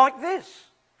looking like this.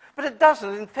 But it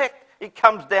doesn't. In fact, it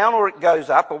comes down or it goes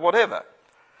up or whatever.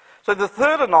 So the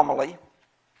third anomaly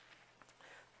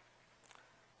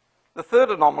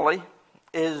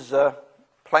is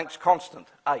Planck's constant,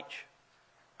 H.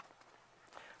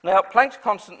 Now, Planck's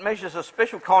constant measures a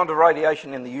special kind of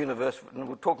radiation in the universe, and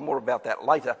we'll talk more about that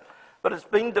later, but it's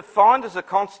been defined as a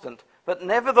constant. But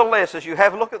nevertheless, as you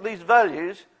have a look at these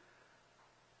values,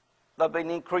 they've been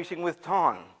increasing with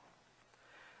time.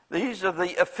 These are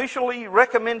the officially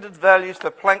recommended values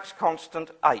for Planck's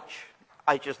constant H.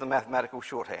 H is the mathematical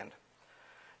shorthand.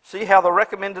 See how the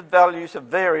recommended values have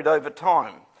varied over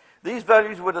time. These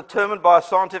values were determined by a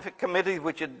scientific committee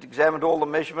which had examined all the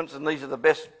measurements, and these are the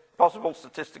best possible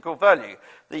statistical value.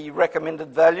 The recommended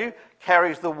value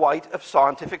carries the weight of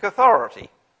scientific authority.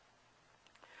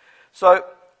 So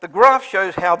the graph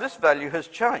shows how this value has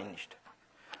changed.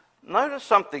 Notice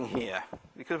something here,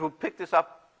 because we'll pick this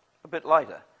up a bit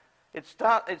later. It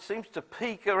seems to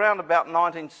peak around about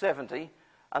 1970,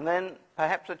 and then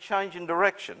perhaps a change in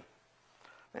direction.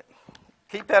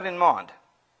 Keep that in mind.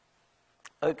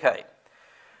 Okay.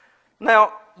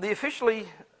 Now,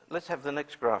 let's have the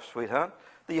next graph, sweetheart.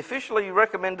 The officially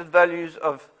recommended values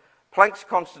of Planck's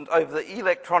constant over the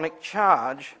electronic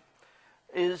charge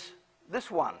is this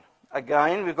one.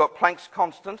 Again, we've got Planck's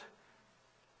constant.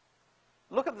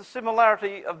 Look at the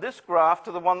similarity of this graph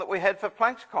to the one that we had for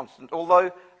Planck's constant,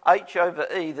 although H over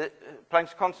E,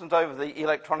 Planck's constant over the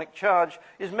electronic charge,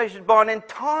 is measured by an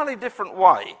entirely different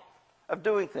way of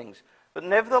doing things. But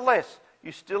nevertheless,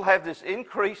 you still have this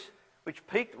increase which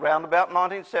peaked around about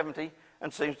 1970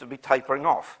 and seems to be tapering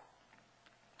off.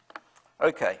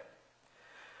 Okay.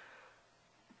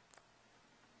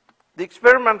 The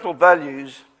experimental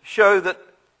values show that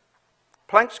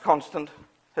Planck's constant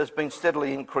has been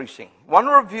steadily increasing. One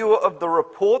reviewer of the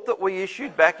report that we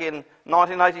issued back in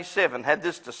 1987 had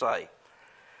this to say.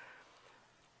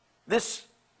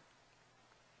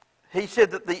 He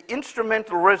said that the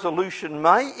instrumental resolution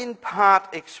may in part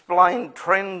explain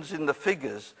trends in the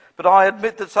figures, but I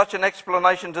admit that such an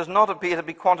explanation does not appear to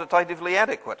be quantitatively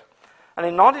adequate. And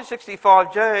in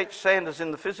 1965, J.H. Sanders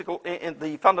in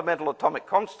the Fundamental Atomic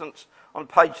Constants on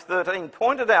page 13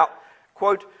 pointed out,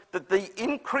 quote, that the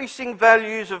increasing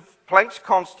values of Planck's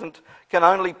constant can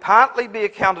only partly be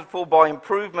accounted for by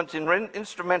improvements in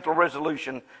instrumental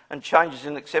resolution and changes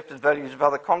in accepted values of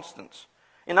other constants.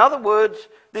 In other words,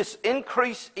 this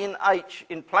increase in H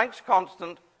in Planck's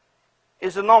constant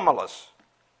is anomalous.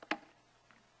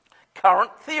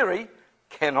 Current theory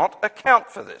cannot account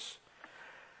for this.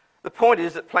 The point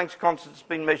is that Planck's constant has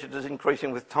been measured as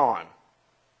increasing with time.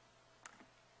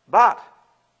 But,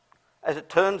 as it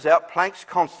turns out, Planck's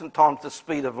constant times the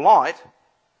speed of light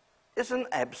is an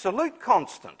absolute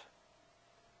constant.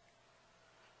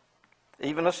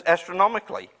 even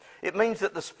astronomically. It means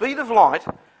that the speed of light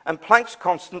and Planck's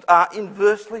constant are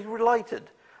inversely related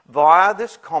via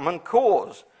this common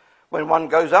cause. When one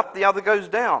goes up, the other goes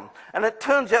down. And it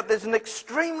turns out there's an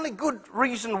extremely good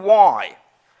reason why.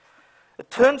 It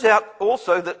turns out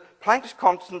also that Planck's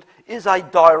constant is a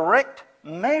direct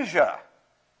measure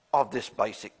of this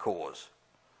basic cause.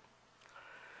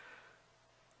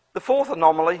 The fourth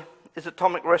anomaly is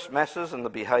atomic rest masses and the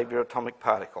behaviour of atomic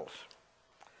particles.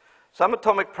 Some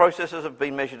atomic processes have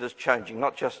been measured as changing,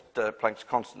 not just Planck's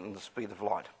constant and the speed of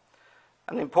light.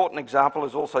 An important example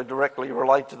is also directly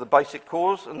related to the basic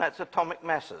cause, and that's atomic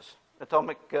masses,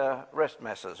 atomic rest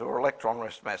masses or electron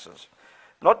rest masses.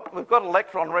 We've got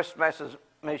electron rest masses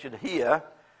measured here,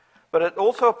 but it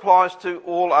also applies to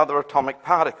all other atomic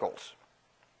particles.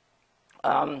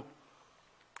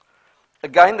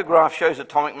 Again, the graph shows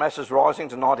atomic masses rising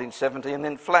to 1970 and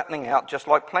then flattening out just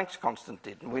like Planck's constant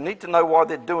did. And we need to know why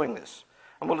they're doing this.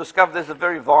 And we'll discover there's a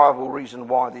very viable reason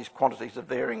why these quantities are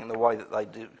varying in the way that they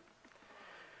do.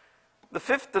 The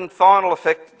fifth and final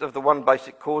effect of the one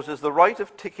basic cause is the rate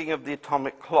of ticking of the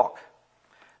atomic clock.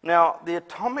 Now, the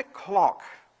atomic clock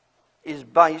is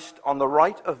based on the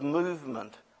rate of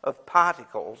movement of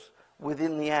particles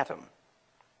within the atom.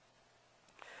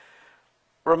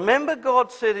 Remember,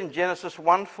 God said in Genesis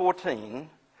 1:14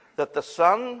 that the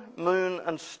sun, moon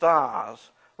and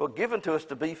stars were given to us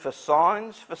to be for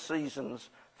signs, for seasons,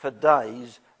 for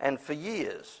days and for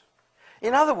years.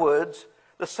 In other words,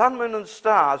 the sun, moon and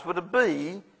stars were to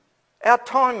be our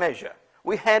time measure.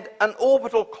 We had an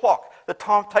orbital clock. The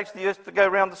time it takes the Earth to go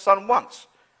around the sun once.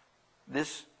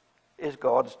 This is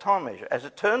God's time measure. As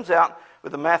it turns out,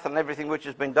 with the math and everything which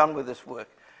has been done with this work,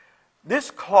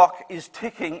 this clock is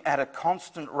ticking at a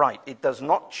constant rate. It does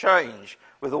not change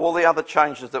with all the other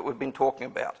changes that we've been talking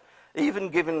about, even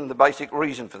given the basic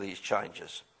reason for these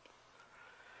changes.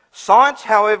 Science,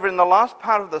 however, in the last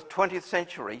part of the 20th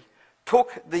century,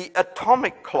 took the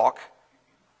atomic clock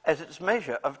as its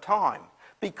measure of time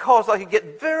because they could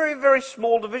get very, very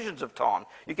small divisions of time.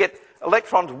 You get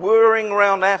electrons whirring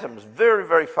around atoms very,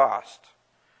 very fast.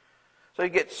 So you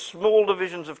get small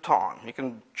divisions of time. You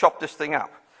can chop this thing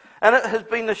up. And it has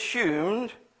been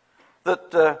assumed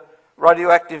that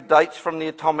radioactive dates from the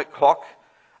atomic clock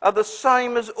are the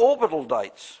same as orbital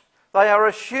dates. They are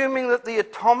assuming that the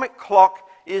atomic clock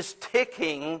is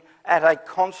ticking at a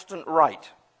constant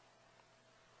rate.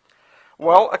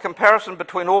 Well, a comparison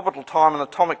between orbital time and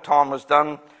atomic time was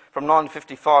done from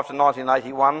 1955 to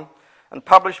 1981 and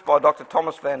published by Dr.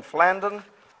 Thomas Van Flandern,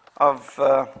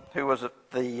 who was at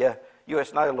the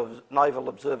US Naval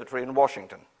Observatory in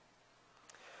Washington.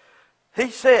 He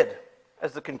said,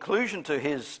 as the conclusion to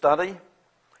his study,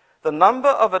 the number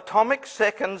of atomic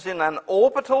seconds in an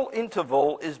orbital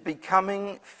interval is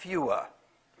becoming fewer.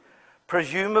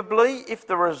 Presumably, if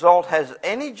the result has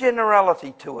any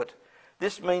generality to it,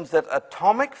 this means that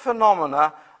atomic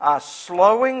phenomena are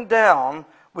slowing down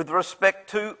with respect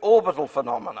to orbital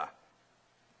phenomena.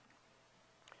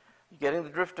 You getting the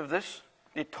drift of this?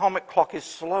 The atomic clock is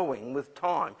slowing with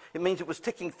time. It means it was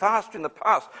ticking faster in the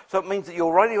past, so it means that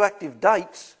your radioactive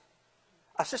dates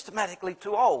are systematically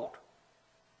too old.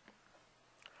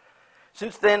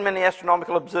 Since then, many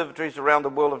astronomical observatories around the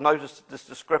world have noticed this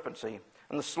discrepancy,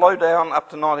 and the slowdown up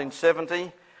to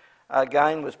 1970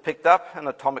 again was picked up, and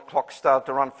atomic clocks started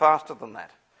to run faster than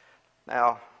that.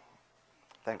 Now,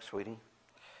 thanks, sweetie.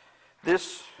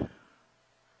 This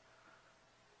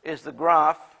is the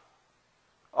graph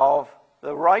of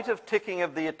the rate of ticking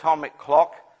of the atomic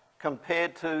clock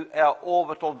compared to our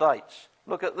orbital dates.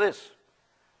 Look at this.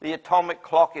 The atomic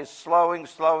clock is slowing,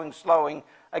 slowing, slowing,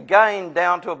 again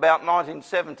down to about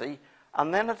 1970,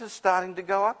 and then it is starting to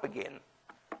go up again.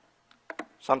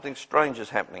 Something strange is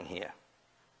happening here.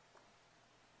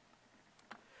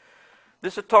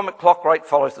 This atomic clock rate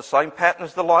follows the same pattern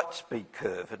as the light speed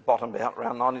curve. It bottomed out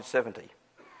around 1970.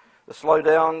 The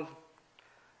slowdown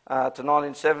to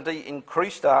 1970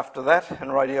 increased after that,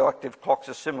 and radioactive clocks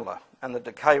are similar, and the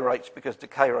decay rates, because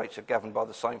decay rates are governed by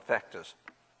the same factors.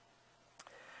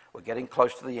 We're getting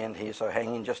close to the end here, so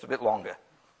hang in just a bit longer.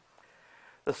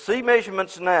 The C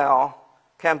measurements now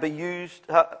can be used,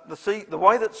 the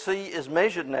way that C is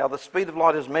measured now, the speed of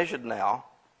light is measured now,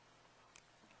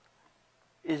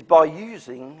 is by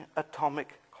using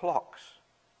atomic clocks.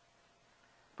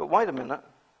 But wait a minute,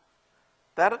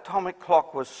 that atomic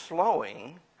clock was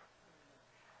slowing.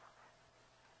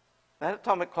 That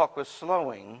atomic clock was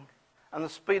slowing, and the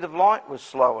speed of light was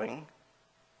slowing.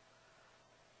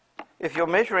 If you're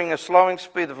measuring a slowing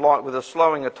speed of light with a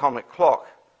slowing atomic clock,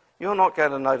 you're not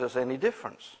going to notice any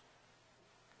difference.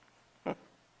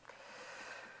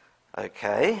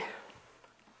 Okay.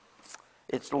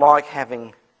 It's like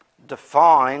having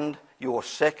defined your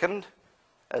second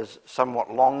as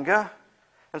somewhat longer,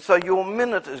 and so your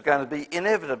minute is going to be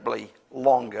inevitably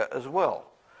longer as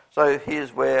well. So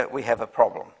here's where we have a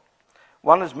problem.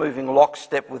 One is moving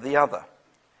lockstep with the other.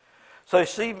 So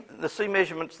the C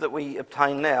measurements that we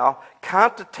obtain now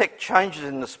can't detect changes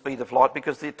in the speed of light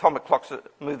because the atomic clocks are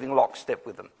moving lockstep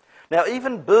with them. Now,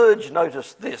 even Burge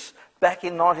noticed this back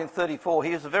in 1934.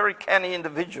 He was a very canny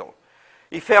individual.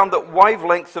 He found that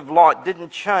wavelengths of light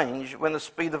didn't change when the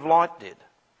speed of light did.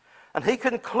 And he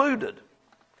concluded,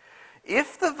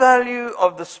 if the value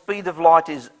of the speed of light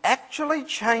is actually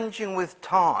changing with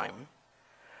time,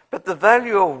 but the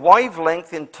value of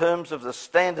wavelength in terms of the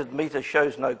standard meter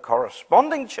shows no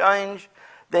corresponding change,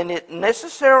 then it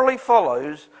necessarily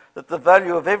follows that the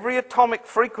value of every atomic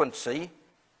frequency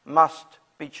must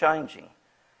be changing.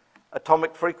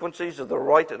 Atomic frequencies are the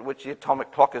rate at which the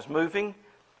atomic clock is moving,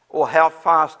 or how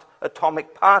fast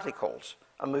atomic particles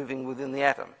are moving within the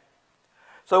atom.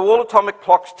 So all atomic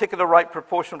clocks tick at a rate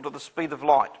proportional to the speed of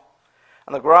light.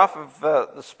 And the graph of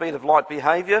the speed of light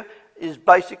behaviour is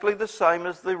basically the same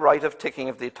as the rate of ticking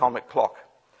of the atomic clock.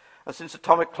 And since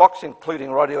atomic clocks,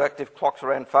 including radioactive clocks,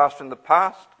 ran faster in the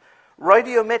past,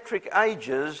 radiometric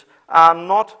ages are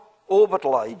not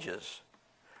orbital ages.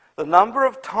 The number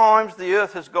of times the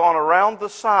Earth has gone around the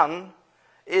Sun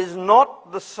is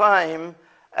not the same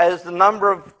as the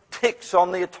number of ticks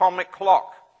on the atomic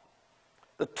clock.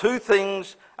 The two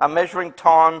things are measuring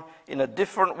time in a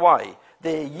different way.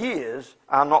 Their years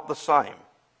are not the same.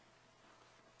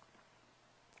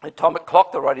 The atomic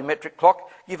clock, the radiometric clock,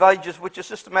 give ages which are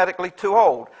systematically too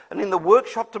old. And in the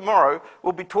workshop tomorrow,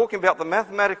 we'll be talking about the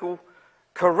mathematical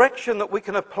correction that we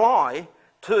can apply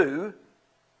to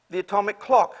the atomic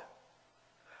clock.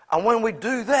 And when we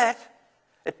do that,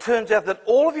 it turns out that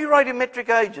all of your radiometric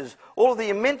ages, all of the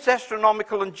immense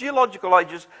astronomical and geological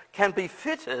ages, can be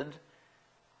fitted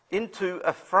into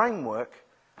a framework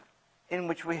in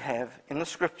which we have in the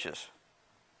scriptures.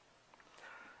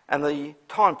 And the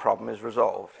time problem is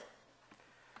resolved.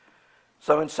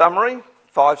 So in summary,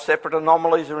 5 separate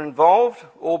anomalies are involved,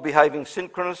 all behaving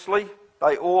synchronously.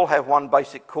 They all have one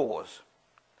basic cause.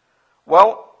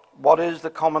 Well, what is the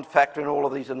common factor in all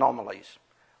of these anomalies?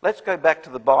 Let's go back to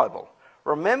the Bible.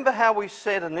 Remember how we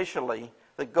said initially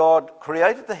that God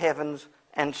created the heavens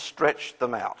and stretched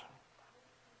them out.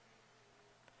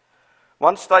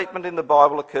 One statement in the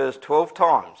Bible occurs 12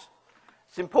 times.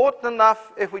 It's important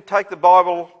enough if we take the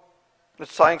Bible as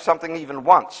saying something even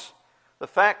once. The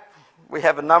fact, we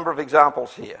have a number of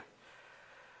examples here.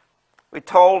 We're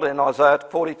told in Isaiah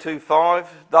 42:5,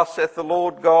 "Thus saith the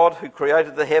Lord God, who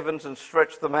created the heavens and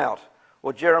stretched them out."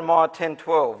 Or Jeremiah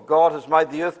 10:12, "God has made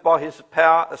the earth by his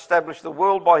power, established the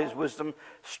world by his wisdom,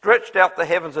 stretched out the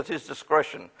heavens at his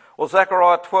discretion." Or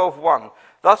Zechariah 12:1,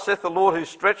 "Thus saith the Lord, who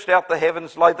stretched out the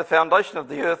heavens, laid the foundation of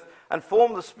the earth, and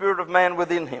formed the spirit of man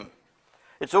within him."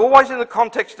 It's always in the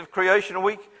context of creation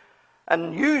week,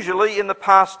 and usually in the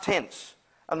past tense.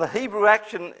 And the Hebrew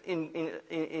action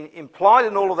implied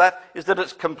in all of that is that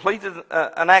it's completed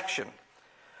an action.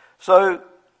 So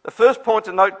the first point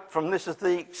to note from this is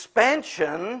the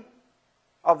expansion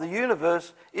of the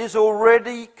universe is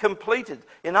already completed.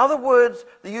 In other words,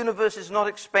 the universe is not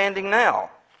expanding now.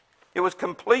 It was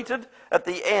completed at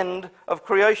the end of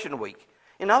creation week.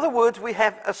 In other words, we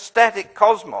have a static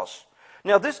cosmos.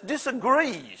 Now, this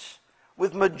disagrees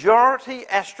with majority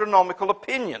astronomical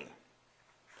opinion.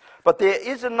 But there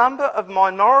is a number of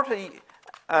minority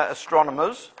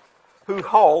astronomers who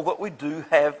hold that we do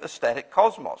have a static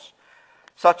cosmos,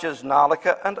 such as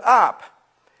Nalika and Arp.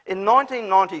 In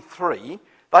 1993,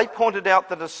 they pointed out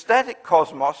that a static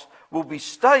cosmos will be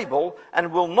stable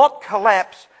and will not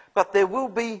collapse, but there will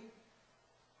be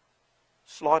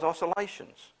slight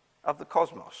oscillations of the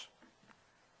cosmos.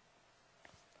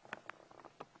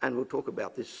 And we'll talk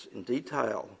about this in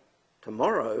detail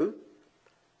tomorrow,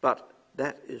 but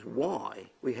that is why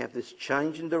we have this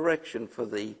change in direction for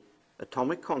the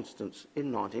atomic constants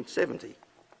in 1970.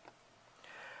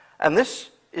 And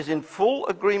this is in full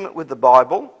agreement with the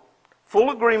Bible, full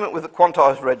agreement with the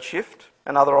quantized redshift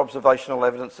and other observational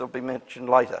evidence that will be mentioned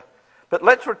later. But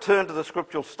let's return to the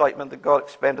scriptural statement that God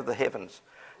expanded the heavens.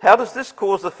 How does this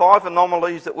cause the 5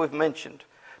 anomalies that we've mentioned?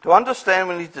 To understand,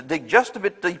 we need to dig just a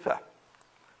bit deeper.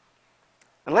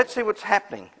 And let's see what's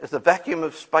happening as the vacuum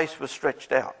of space was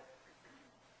stretched out.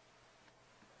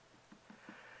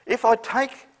 If I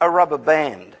take a rubber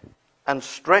band and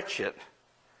stretch it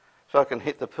so I can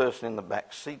hit the person in the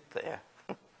back seat there,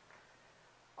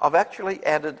 I've actually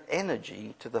added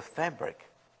energy to the fabric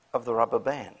of the rubber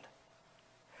band.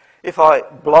 If I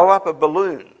blow up a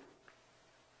balloon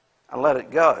and let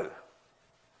it go,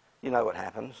 you know what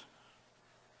happens.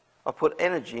 I put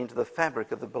energy into the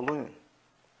fabric of the balloon.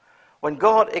 When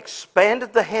God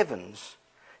expanded the heavens,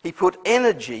 he put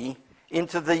energy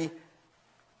into the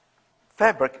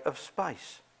fabric of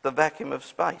space, the vacuum of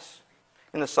space,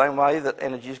 in the same way that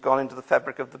energy has gone into the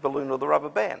fabric of the balloon or the rubber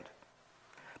band.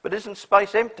 But isn't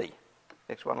space empty?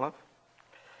 Next one, love.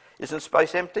 Isn't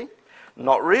space empty?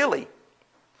 Not really.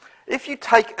 If you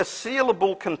take a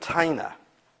sealable container,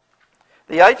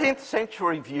 the 18th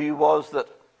century view was that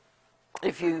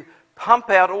if you pump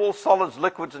out all solids,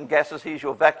 liquids and gases, here's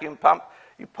your vacuum pump,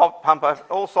 you pump out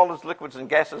all solids, liquids and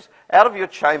gases out of your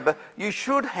chamber, you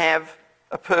should have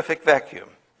a perfect vacuum.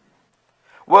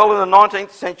 Well, in the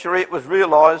 19th century it was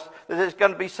realised that there's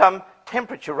going to be some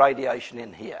temperature radiation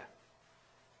in here.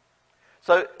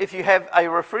 So if you have a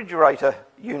refrigerator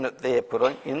unit there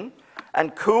put in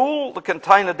and cool the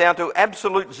container down to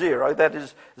absolute zero, that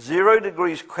is 0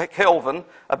 degrees Kelvin,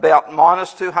 about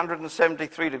minus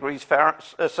 273 degrees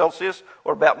Celsius,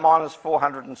 or about minus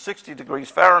 460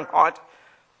 degrees Fahrenheit,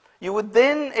 you would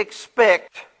then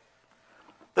expect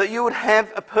that you would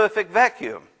have a perfect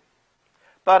vacuum.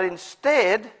 But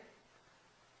instead,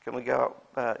 can we go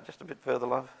up just a bit further,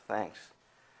 love? Thanks.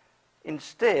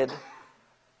 Instead,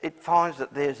 it finds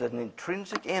that there's an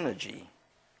intrinsic energy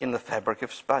in the fabric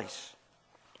of space.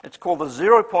 It's called the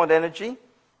zero-point energy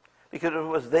because it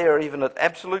was there even at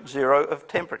absolute zero of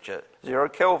temperature, 0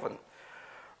 Kelvin.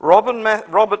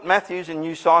 Robert Matthews in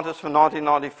New Scientist from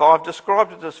 1995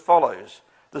 described it as follows.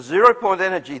 The zero-point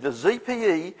energy, the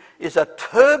ZPE, is a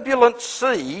turbulent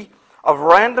sea of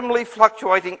randomly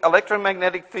fluctuating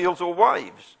electromagnetic fields or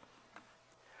waves.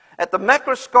 At the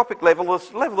macroscopic level,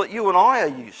 this level that you and I are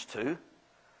used to,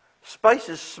 space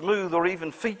is smooth or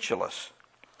even featureless.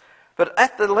 But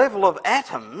at the level of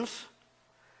atoms,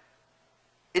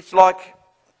 it's like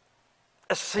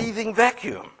a seething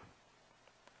vacuum,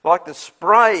 like the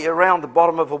spray around the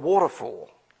bottom of a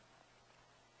waterfall.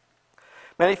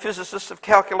 Many physicists have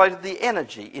calculated the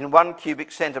energy in 1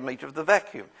 cubic centimetre of the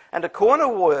vacuum. And to coin a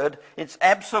word, it's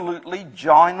absolutely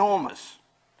ginormous.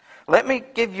 Let me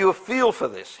give you a feel for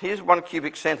this. Here's 1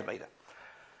 cubic centimetre.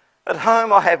 At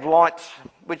home I have lights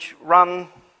which run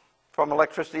from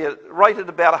electricity rated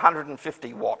about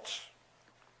 150 watts.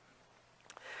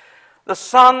 The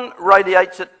sun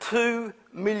radiates at 2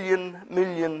 million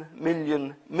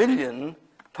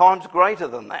times greater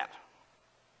than that.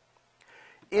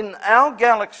 In our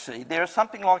galaxy there are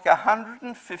something like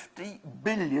 150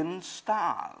 billion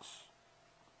stars,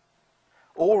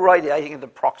 all radiating at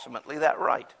approximately that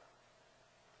rate.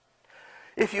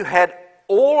 If you had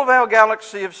all of our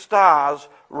galaxy of stars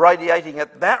radiating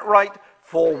at that rate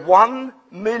for 1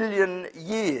 million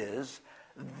years,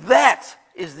 that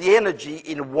is the energy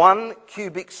in 1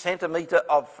 cubic centimetre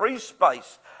of free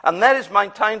space. And that is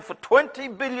maintained for 20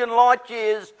 billion light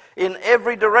years in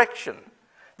every direction.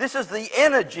 This is the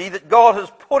energy that God has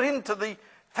put into the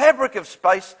fabric of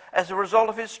space as a result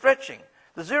of his stretching.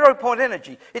 The zero-point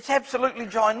energy. It's absolutely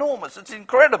ginormous. It's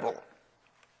incredible.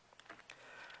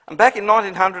 And back in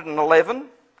 1911,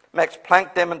 Max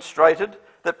Planck demonstrated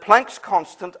that Planck's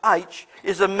constant, H,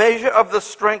 is a measure of the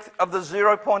strength of the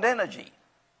zero-point energy.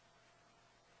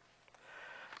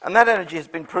 And that energy has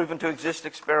been proven to exist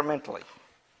experimentally.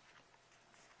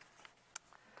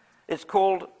 It's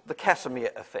called the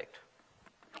Casimir effect.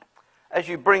 As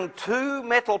you bring two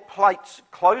metal plates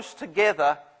close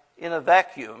together in a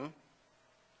vacuum,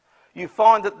 you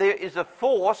find that there is a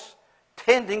force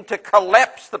tending to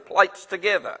collapse the plates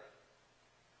together.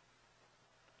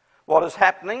 What is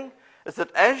happening is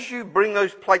that as you bring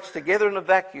those plates together in a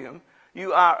vacuum,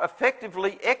 you are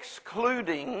effectively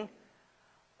excluding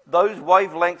those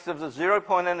wavelengths of the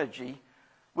zero-point energy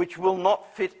which will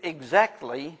not fit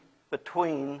exactly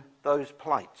between those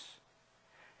plates.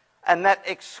 And that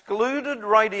excluded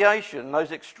radiation,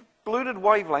 those excluded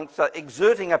wavelengths, are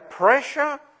exerting a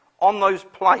pressure on those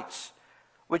plates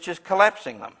which is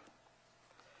collapsing them.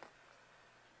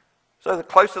 So the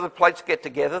closer the plates get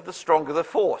together, the stronger the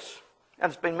force.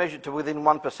 And it's been measured to within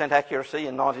 1% accuracy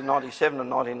in 1997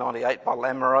 and 1998 by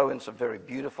Lamoureux in some very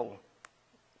beautiful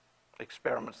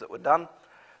experiments that were done.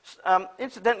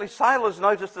 Incidentally, sailors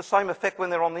notice the same effect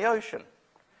when they're on the ocean.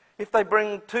 If they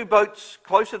bring two boats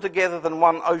closer together than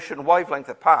one ocean wavelength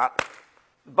apart,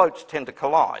 the boats tend to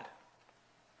collide.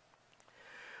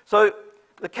 So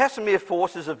the Casimir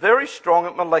force is very strong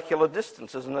at molecular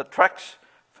distances and attracts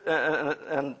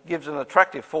and gives an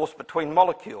attractive force between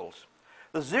molecules.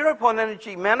 The zero-point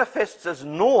energy manifests as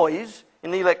noise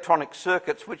in the electronic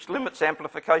circuits, which limits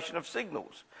amplification of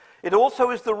signals. It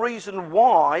also is the reason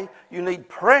why you need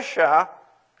pressure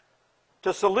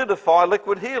to solidify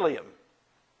liquid helium.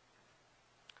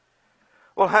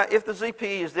 Well, if the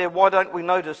ZPE is there, why don't we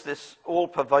notice this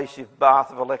all-pervasive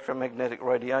bath of electromagnetic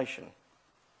radiation?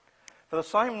 For the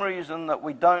same reason that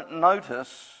we don't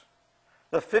notice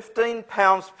the 15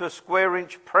 pounds per square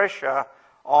inch pressure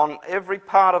on every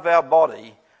part of our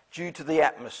body due to the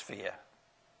atmosphere.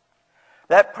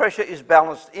 That pressure is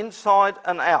balanced inside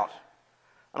and out.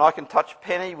 And I can touch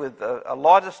Penny with a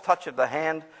lightest touch of the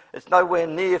hand. It's nowhere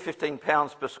near 15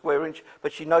 pounds per square inch,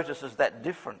 but she notices that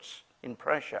difference in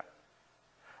pressure.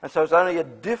 And so it's only a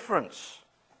difference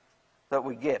that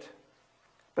we get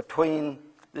between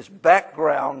this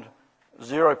background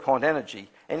 0-point energy.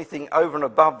 Anything over and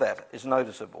above that is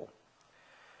noticeable.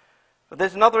 But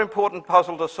there's another important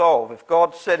puzzle to solve. If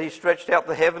God said he stretched out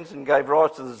the heavens and gave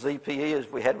rise to the ZPE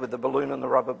as we had with the balloon and the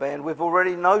rubber band, we've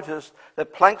already noticed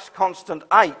that Planck's constant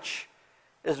H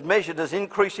is measured as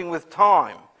increasing with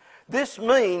time. This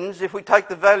means, if we take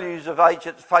the values of H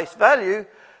at face value,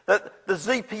 that the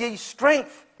ZPE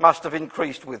strength must have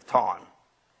increased with time.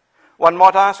 One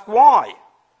might ask why.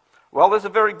 Well, there's a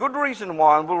very good reason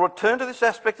why, and we'll return to this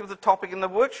aspect of the topic in the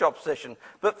workshop session.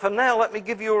 But for now, let me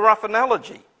give you a rough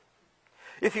analogy.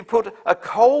 If you put a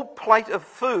cold plate of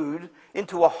food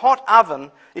into a hot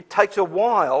oven, it takes a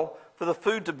while for the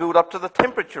food to build up to the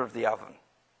temperature of the oven.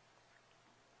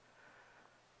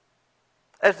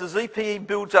 As the ZPE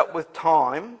builds up with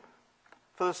time,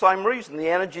 for the same reason, the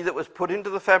energy that was put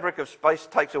into the fabric of space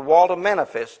takes a while to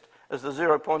manifest as the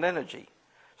 0-point energy.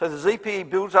 So the ZPE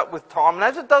builds up with time, and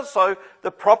as it does so, the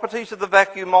properties of the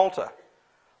vacuum alter.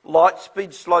 Light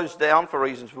speed slows down for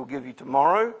reasons we'll give you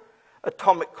tomorrow.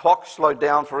 Atomic clocks slow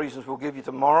down for reasons we'll give you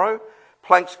tomorrow.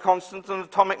 Planck's constant and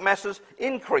atomic masses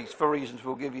increase for reasons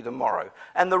we'll give you tomorrow.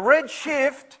 And the red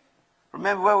shift,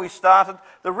 remember where we started,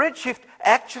 the red shift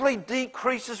actually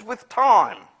decreases with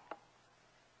time.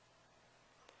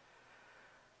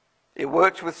 It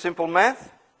works with simple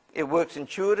math, it works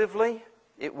intuitively,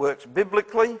 it works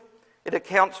biblically, it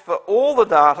accounts for all the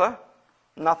data,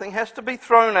 nothing has to be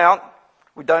thrown out.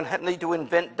 We don't need to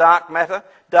invent dark matter,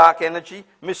 dark energy,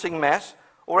 missing mass,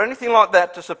 or anything like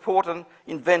that to support an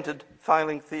invented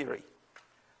failing theory.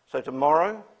 So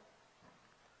tomorrow,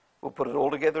 we'll put it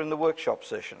all together in the workshop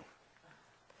session.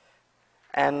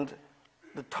 And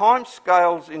the time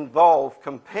scales involved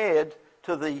compared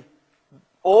to the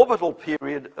orbital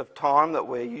period of time that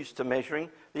we're used to measuring,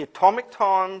 the atomic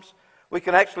times, we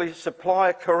can actually supply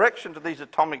a correction to these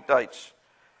atomic dates.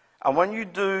 And when you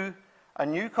do, a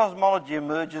new cosmology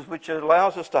emerges which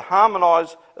allows us to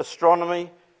harmonise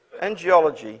astronomy and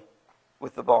geology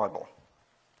with the Bible.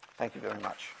 Thank you very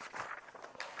much.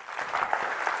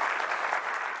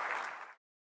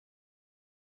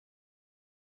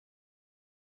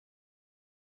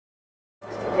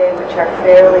 Today, which are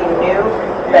fairly new,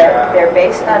 but they're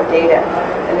based on data.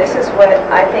 And this is what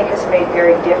I think is made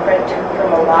very different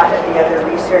from a lot of the other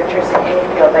researchers in any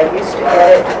field. I used to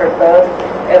edit for both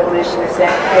evolutionists and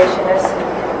creationists.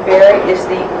 Barry is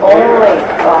the only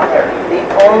author, the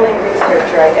only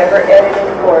researcher I ever edited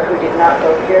for who did not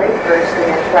go very first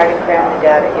and then try to cram the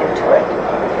data into it.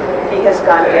 He has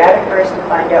gone data first to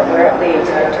find out where it leads,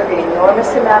 and it took an enormous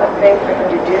amount of faith for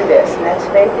him to do this, and that's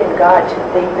faith in God, to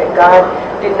think that God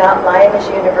did not lie in his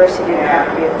universe. He didn't have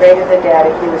to be afraid of the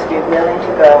data. He was willing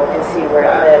to go and see where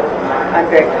it led. I'm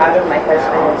very proud of my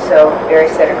husband, and so Barry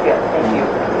Setterfield. Thank you.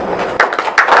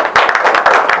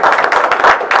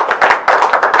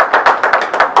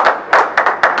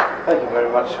 Thank you very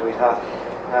much, sweetheart.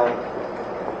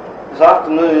 This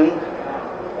afternoon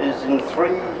is in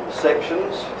three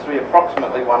sections, three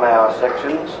approximately 1 hour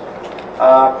sections.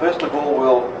 First of all,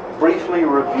 we'll briefly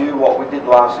review what we did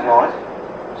last night.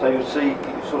 So you'll see,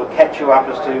 sort of catch you up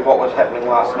as to what was happening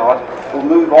last night. We'll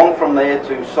move on from there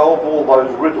to solve all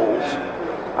those riddles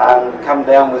and come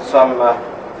down with some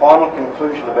final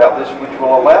conclusion about this, which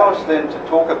will allow us then to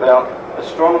talk about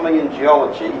astronomy and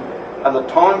geology and the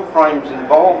time frames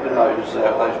involved in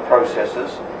those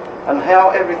processes, and how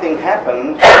everything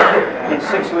happened in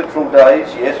 6 literal days.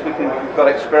 Yes, we've got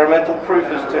experimental proof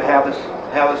as to how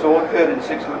this all occurred in 6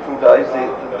 literal days,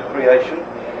 the creation,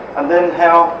 and then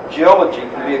how geology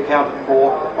can be accounted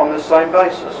for on the same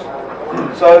basis.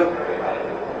 So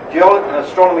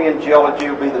astronomy and geology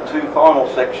will be the two final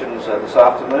sections this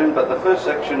afternoon, but the first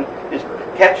section is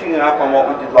catching up on what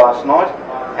we did last night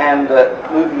and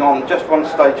moving on just one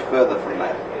stage further from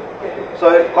that. So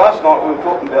last night we were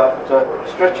talking about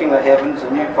stretching the heavens,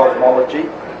 a new cosmology,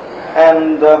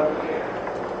 and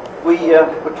we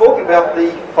were talking about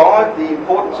the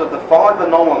importance of the 5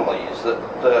 anomalies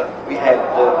that we had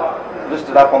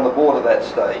listed up on the board at that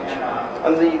stage.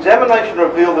 And the examination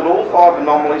revealed that all 5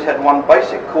 anomalies had one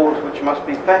basic cause which must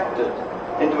be factored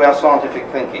into our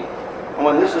scientific thinking. And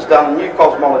when this is done, a new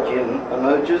cosmology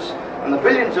emerges, and the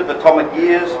billions of atomic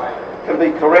years can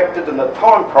be corrected and the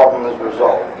time problem is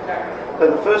resolved. So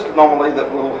the first anomaly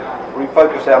that we'll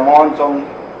refocus our minds on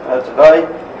today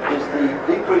is the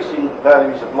decreasing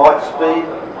values of light speed.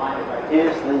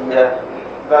 Here's the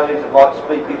values of light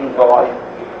speed given by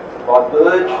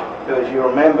Burge, who, as you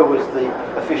remember, was the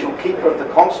official keeper of the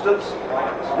constants.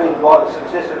 Speed of light has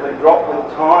successively dropped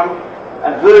with time,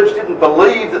 and Burge didn't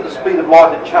believe that the speed of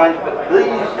light had changed, but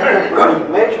these were the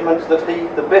measurements that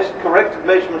the best corrected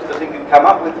measurements that he could come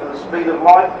up with for the speed of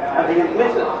light, and he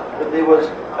admitted that there was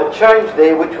a change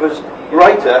there which was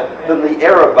greater than the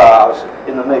error bars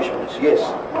in the measurements. Yes?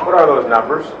 What are those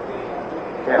numbers?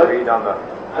 Can't read on the...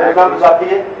 Those numbers up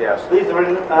here? Yes. These are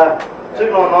in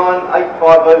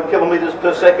 299,850 kilometres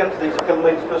per second. These are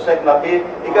kilometres per second up here.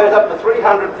 It goes up to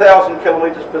 300,000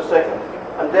 kilometres per second,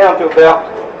 and down to about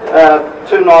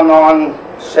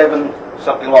 2997,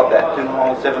 something like that,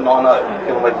 299790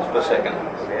 kilometres per second.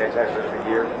 Yeah, exactly per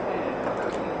year.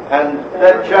 And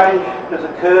that change has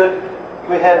occurred.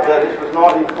 We had, this was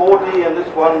 1940 and this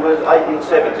one was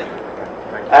 1870.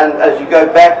 And as you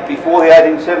go back before the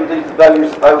 1870s, the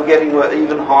values that they were getting were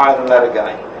even higher than that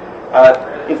again.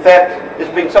 In fact,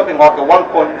 there's been something like a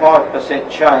 1.5%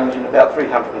 change in about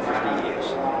 350 years.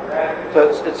 So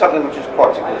it's something which is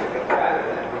quite significant.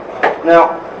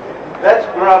 Now, that's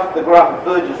the graph of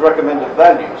Burge's recommended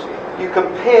values. You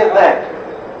compare that,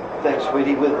 thanks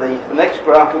sweetie, with the next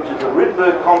graph, which is the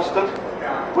Rydberg constant,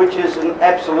 which is an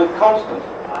absolute constant.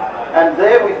 And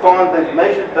there we find that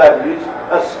measured values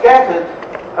are scattered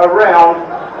around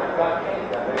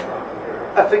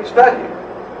a fixed value.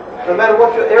 No matter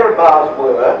what your error bars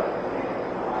were,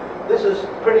 this is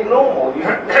pretty normal. This is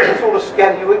the sort of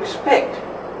scatter you expect.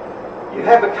 You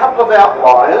have a couple of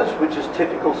outliers, which is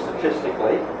typical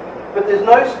statistically, but there's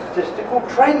no statistical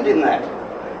trend in that.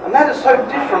 And that is so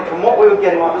different from what we were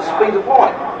getting with the speed of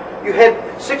light. You had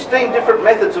 16 different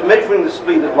methods of measuring the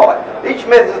speed of light. Each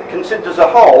method considered as a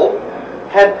whole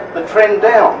had the trend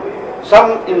down.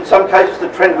 In some cases the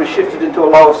trend was shifted into a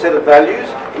lower set of values,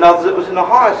 in others it was in a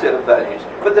higher set of values.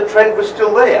 But the trend was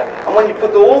still there. And when you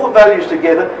put all the values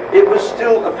together, it was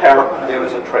still apparent that there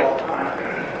was a trend.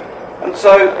 And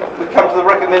so we come to the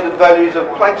recommended values of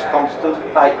Planck's constant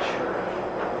H.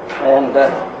 And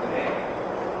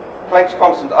Planck's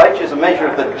constant H is a measure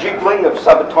of the jiggling of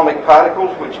subatomic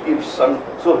particles, which gives some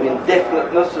sort of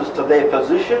indefiniteness as to their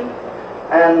position.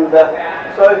 And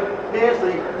so here's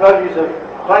the values of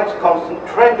Planck's constant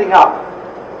trending up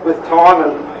with time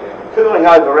and cooling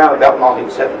over around about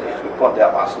 1970, as we pointed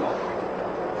out last night.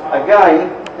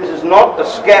 Again, this is not a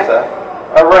scatter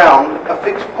around a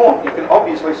fixed point. You can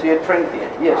obviously see a trend here.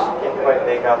 Yes? I can't quite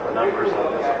make out the numbers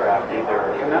on this graph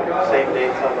either. Same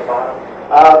dates on the bottom?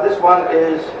 This one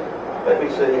is, let me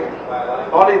see,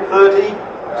 1930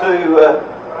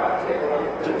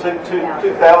 to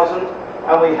 2000,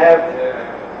 and we have,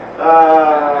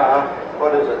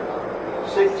 what is it?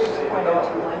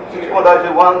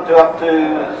 6.021 to up to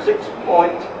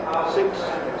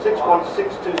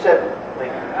 6.627.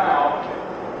 Thank you.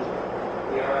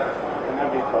 Can that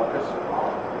be focused?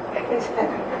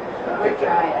 We're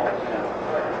trying.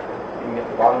 You can get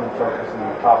the bottom in focus and the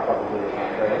top probably is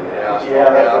not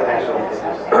there.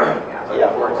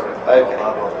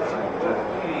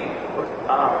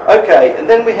 Okay, and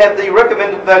then we have the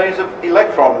recommended values of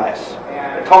electron mass.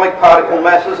 Atomic particle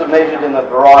masses are measured in a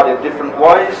variety of different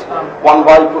ways. One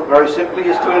way, put very simply,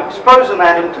 is to expose an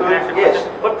atom to it. Yes?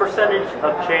 What percentage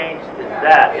of change is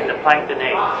that in the Planck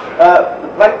H? The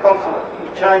Planck constant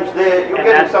change there, you're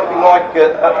getting something like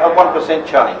a 1%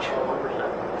 change. 1%.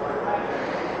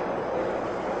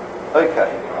 Okay,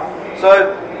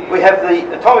 so we have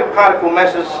the atomic particle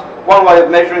masses. One way of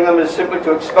measuring them is simply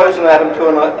to expose an atom to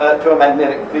a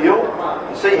magnetic field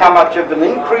and see how much of an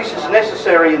increase is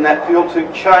necessary in that field to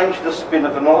change the spin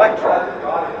of an electron.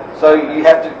 So you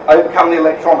have to overcome the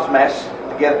electron's mass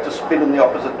to get it to spin in the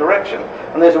opposite direction.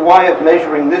 And there's a way of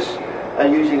measuring this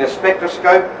using a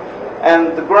spectroscope.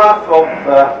 And the graph of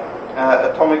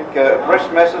atomic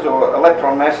rest masses or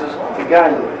electron masses,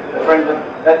 again,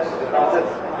 that's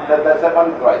that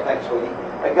one. Great, thanks, Willie.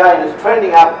 Again, is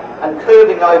trending up and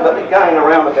curving over again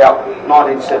around about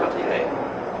 1970 there.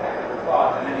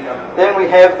 Then we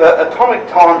have atomic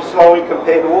time slowing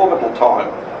compared to orbital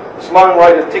time. The slowing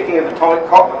rate of ticking of atomic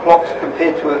clocks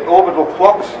compared to orbital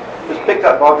clocks was picked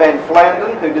up by Van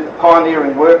Flandern, who did the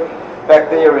pioneering work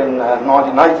back there in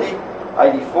 1980,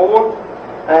 84.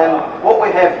 And what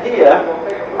we have here,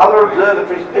 other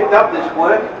observatories picked up this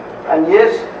work, and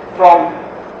yes, from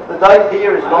the date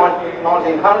here is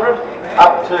 1900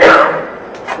 up to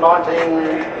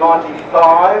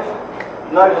 1995,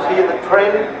 notice here the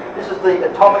trend. This is the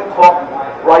atomic clock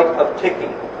rate of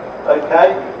ticking.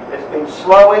 Okay, it's been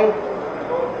slowing,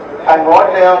 came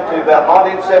right down to about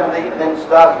 1970, and then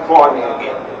started climbing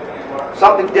again.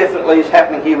 Something definitely is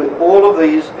happening here with all of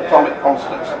these atomic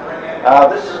constants.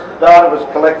 This data was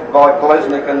collected by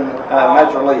Kolesnik and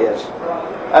Mazraliev.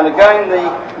 And again,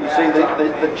 you see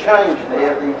the change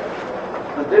there,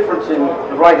 the difference in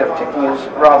the rate of ticking is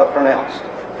rather pronounced.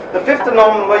 The fifth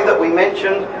anomaly that we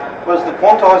mentioned was the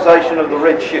quantization of the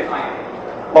red shift.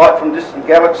 Light from distant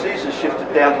galaxies is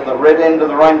shifted down to the red end of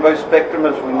the rainbow spectrum,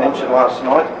 as we mentioned last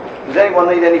night. Does anyone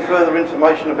need any further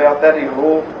information about that? You're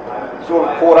all sort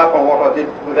of caught up on what I did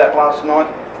with that last night?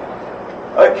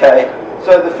 Okay,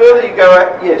 so the further you go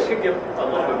out, yes? Could give a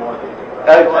little bit more.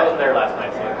 Okay. I wasn't there last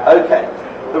night, so. Okay.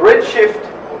 The red shift,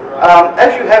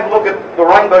 as you have a look at the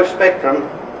rainbow spectrum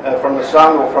from the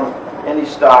sun or from any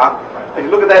star, if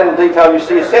you look at that in detail, you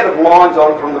see a set of lines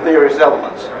on it from the various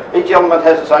elements. Each element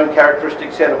has its own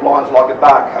characteristic set of lines like a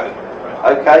barcode.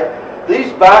 Okay?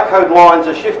 These barcode lines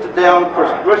are shifted down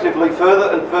progressively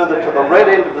further and further to the red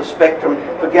end of the spectrum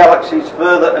for galaxies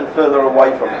further and further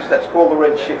away from us. That's called the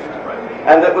red shift.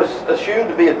 And it was assumed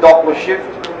to be a Doppler shift.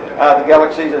 The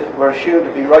galaxies were assumed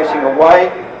to be racing away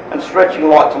and stretching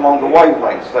light to longer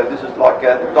wavelengths. So this is like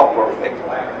the Doppler effect.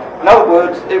 In other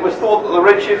words, it was thought that the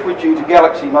red shift was due to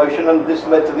galaxy motion, and this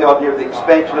led to the idea of the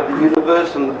expansion of the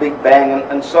universe and the Big Bang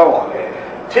and so on.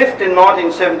 Tift in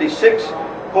 1976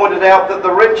 pointed out that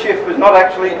the red shift was not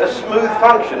actually a smooth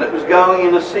function. It was going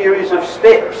in a series of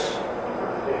steps.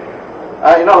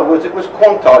 In other words, it was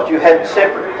quantized. You had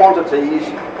separate quantities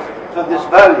for this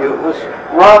value. It was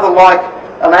rather like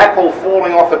an apple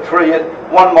falling off a tree at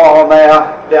 1 mile an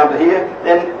hour down to here,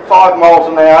 then 5 miles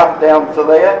an hour down to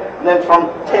there, and then from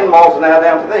 10 miles an hour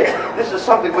down to there. This is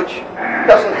something which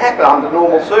doesn't happen under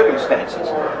normal circumstances.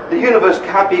 The universe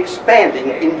can't be expanding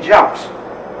in jumps.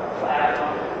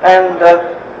 And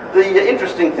the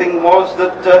interesting thing was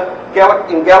that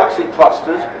in galaxy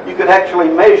clusters, you could actually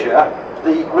measure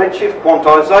the redshift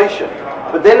quantization.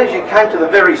 But then as you came to the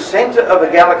very center of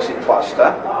a galaxy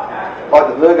cluster, like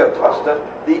the Virgo cluster,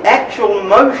 the actual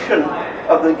motion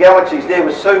of the galaxies there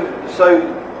was so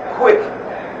quick,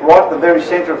 right at the very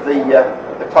center of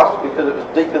the cluster, because it was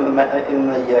deep in the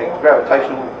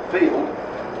gravitational field,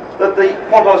 that the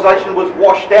quantization was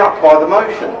washed out by the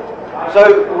motion.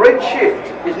 So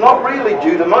redshift is not really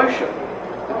due to motion.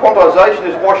 The quantization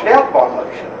is washed out by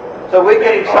motion. So we're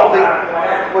getting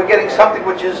something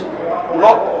which is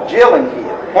not gelling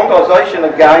here.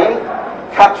 Quantization again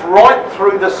cuts right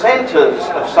through the centers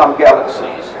of some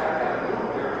galaxies.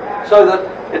 So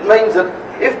that it means that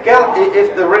if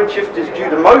the redshift is due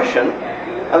to motion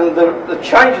and the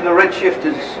change in the redshift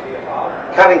is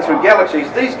cutting through galaxies,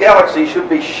 these galaxies should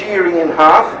be shearing in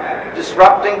half,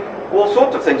 disrupting, all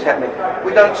sorts of things happening.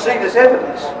 We don't see this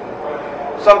evidence.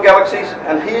 Some galaxies,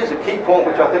 and here's a key point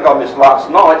which I think I missed last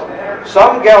night,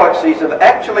 some galaxies have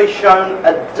actually shown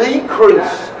a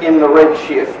decrease in the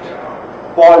redshift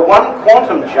by 1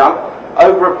 quantum jump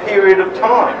over a period of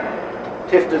time.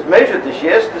 Tift has measured this,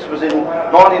 yes, this was in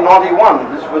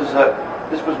 1991.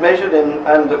 This was measured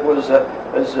and it was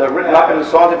written up in a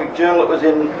scientific journal. It was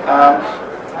in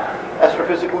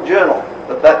Astrophysical Journal.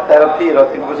 That appeared, I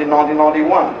think it was in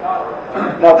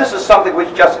 1991. Now this is something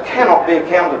which just cannot be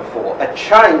accounted for, a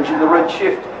change in the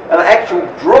redshift, an actual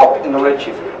drop in the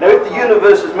redshift. Now if the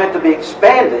universe is meant to be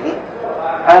expanding,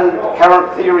 and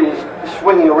current theory is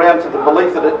swinging around to the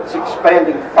belief that it's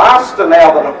expanding faster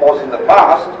now than it was in the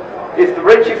past, if the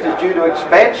redshift is due to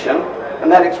expansion, and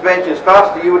that expansion is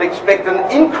faster, you would expect an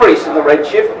increase in the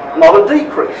redshift, not a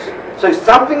decrease. So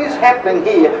something is happening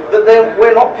here that then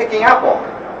we're not picking up on.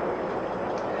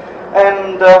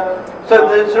 And so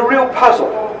there's a real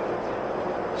puzzle.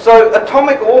 So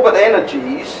atomic orbit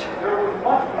energies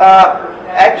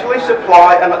actually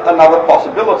supply another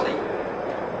possibility.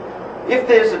 If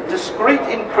there's a discrete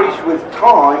increase with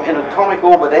time in atomic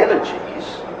orbit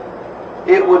energies,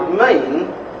 it would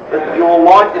mean that your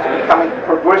light is becoming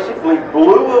progressively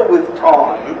bluer with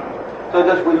time, so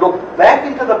that as we look back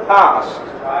into the past,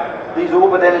 these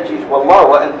orbit energies were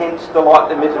lower and hence the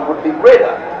light emitted would be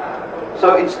redder.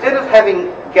 So instead of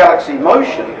having galaxy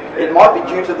motion, it might be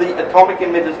due to the atomic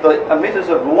emitters, the emitters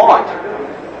of light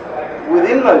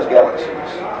within those galaxies.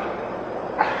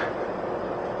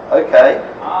 Okay.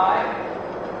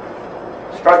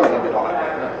 Struggling a bit on it.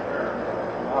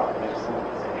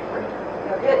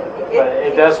 But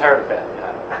it does hurt a bit.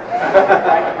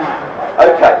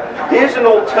 Okay. Here's an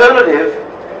alternative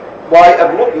way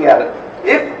of looking at it.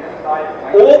 If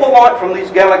all the light from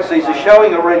these galaxies is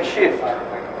showing a red shift,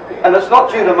 and it's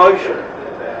not due to motion,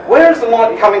 where is the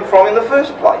light coming from in the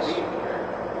first place?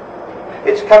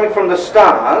 It's coming from the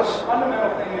stars,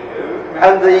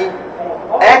 and the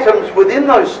atoms within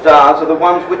those stars are the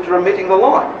ones which are emitting the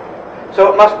light.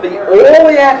 So it must be all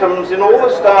the atoms in all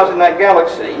the stars in that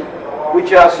galaxy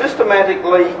which are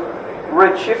systematically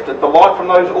redshifted. The light from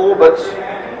those orbits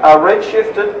are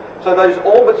redshifted, so those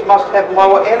orbits must have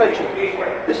lower energy.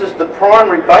 This is the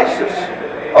primary basis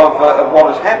of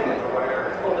what is happening.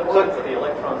 Well, the orbits of the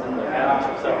electrons in the atoms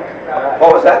themselves.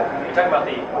 What was that? You're talking about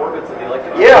the orbits of the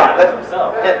electrons in Yeah, the atoms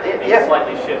themselves. Being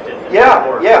slightly shifted.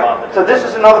 Yeah. So this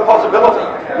is another possibility.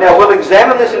 Now we'll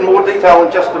examine this in more detail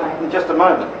in just a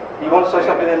moment. You want to say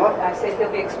something there, Mike? I said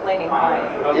he'll be explaining why.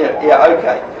 Yeah,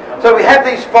 okay. So we have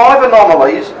these 5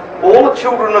 anomalies, all the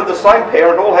children of the same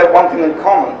parent, all have one thing in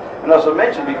common. And as I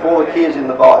mentioned before, the key is in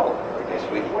the Bible.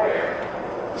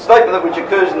 The statement which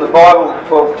occurs in the Bible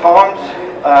 12 times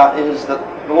is that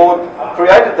the Lord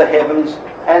created the heavens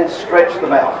and stretched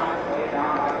them out.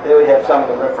 There we have some of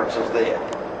the references there.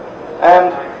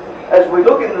 And as we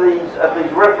look at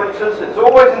these references, it's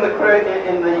always in the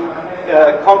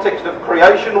context of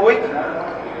Creation Week,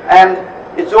 and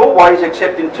it's always,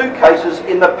 except in 2 cases,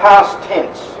 in the past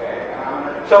tense.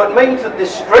 So it means that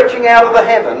this stretching out of the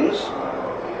heavens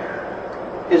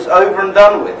is over and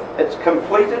done with. It's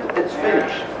completed, it's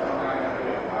finished.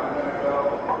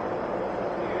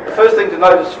 The first thing to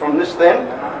notice from this then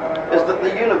is that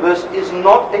the universe is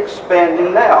not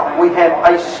expanding now. We have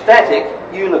a static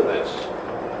universe.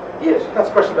 Yes? That's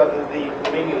a question about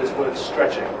the meaning of this word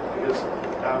stretching, because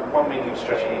one meaning of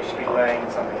stretching would just be laying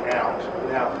something out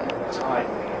without time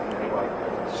in any way.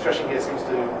 Stretching here seems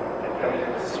to,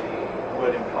 this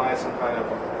word implies some kind of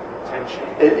tension.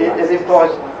 It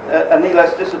implies an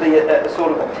elasticity, a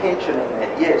sort of a tension in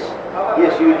there. Yes,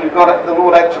 yes. You've got the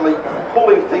Lord actually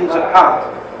pulling things apart.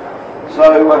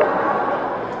 So,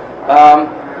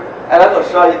 and as I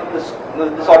say,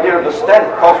 this idea of a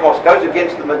static cosmos goes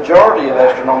against the majority of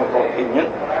astronomical opinion.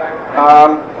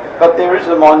 But there is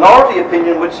a minority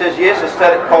opinion which says yes, a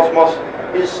static cosmos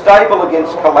is stable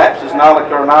against collapse, as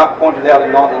Nalika and Arp pointed out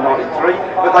in 1993.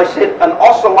 But they said an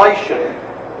oscillation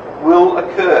will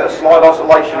occur, a slight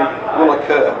oscillation will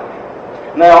occur.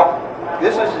 Now,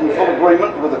 this is in full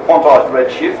agreement with the quantized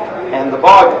redshift and the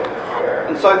Bible.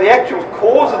 And so the actual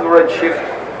cause of the redshift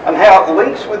and how it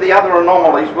links with the other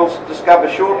anomalies we'll discover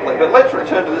shortly. But let's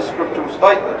return to this scriptural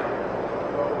statement.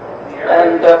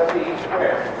 And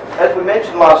as we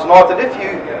mentioned last night, that if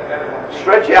you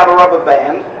stretch out a rubber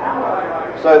band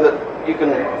so that you can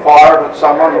fire it at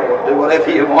someone or do whatever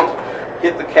you want,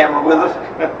 hit the camera with it,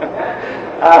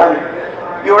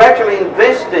 you're actually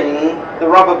investing the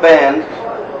rubber band,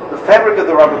 the fabric of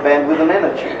the rubber band, with an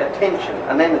energy, a tension,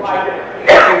 an energy.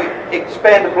 If you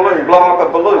expand a balloon, blow up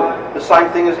a balloon, the same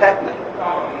thing is happening.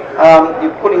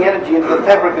 You're putting energy into the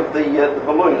fabric of the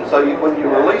balloon. So when you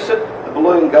release it, the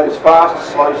balloon goes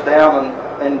fast, slows down, and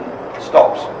then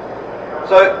stops.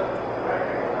 So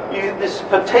this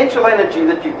potential energy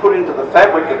that you put into the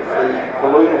fabric of the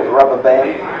balloon or the rubber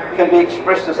band can be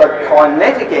expressed as a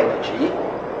kinetic energy,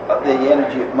 the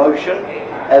energy of motion,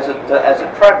 as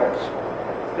it travels.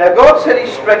 Now God said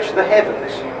He stretched the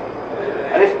heavens.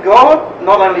 And if God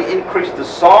not only increased the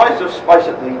size of space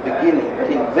at the beginning,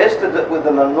 but invested it with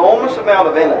an enormous amount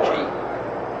of energy,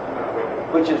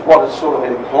 which is what is sort of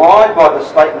implied by the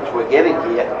statements we're getting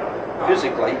here,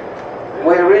 physically,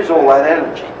 where is all that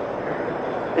energy?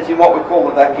 It's in what we call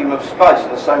the vacuum of space, in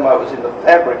the same way it was in the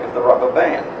fabric of the rubber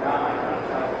band.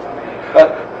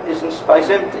 But isn't space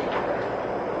empty?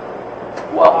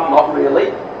 Well, not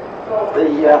really.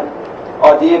 The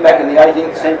idea back in the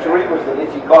 18th century was that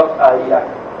if you got a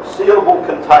sealable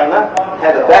container,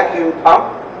 had a vacuum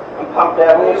pump, and pumped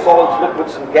out all solids,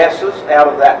 liquids and gases out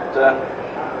of that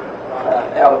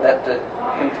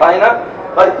container,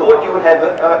 they thought you would have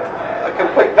a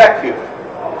complete vacuum.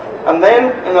 And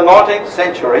then in the 19th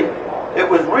century it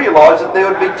was realised that there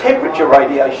would be temperature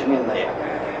radiation in there.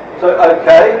 So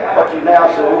okay, what you now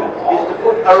do is to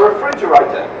put a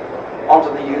refrigerator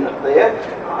onto the unit there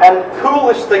and cool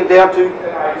this thing down to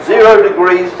 0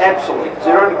 degrees absolute,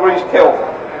 0 degrees Kelvin,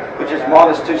 which is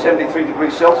minus 273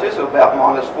 degrees Celsius, or about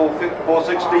minus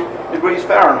 460 degrees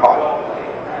Fahrenheit.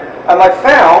 And they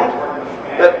found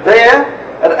that there,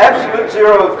 at absolute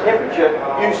zero of temperature,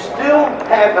 you still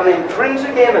have an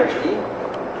intrinsic energy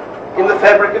in the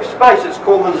fabric of space. It's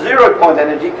called the 0 point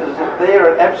energy because it's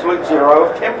there at absolute zero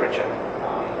of temperature.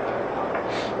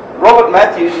 Robert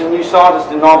Matthews, a New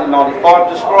Scientist in 1995,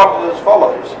 described it as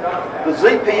follows. The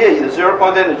ZPE, the 0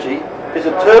 point energy, is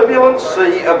a turbulent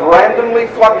sea of randomly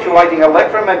fluctuating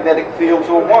electromagnetic fields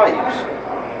or waves.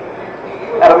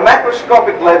 at a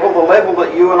macroscopic level, the level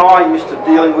that you and I are used to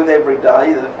dealing with every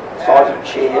day, the size of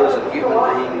chairs and human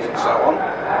beings and so on,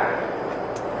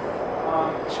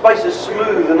 space is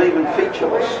smooth and even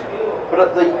featureless. But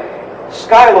at the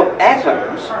scale of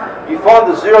atoms, you find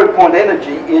the zero-point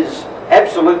energy is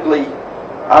absolutely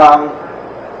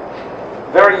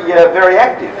very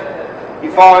active.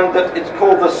 You find that it's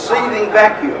called the seething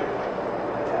vacuum.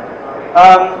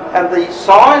 And the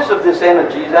size of this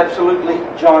energy is absolutely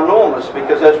ginormous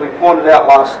because, as we pointed out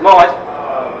last night,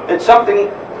 it's something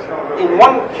in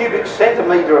 1 cubic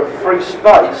centimetre of free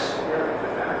space.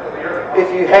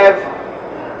 If you have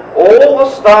all the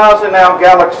stars in our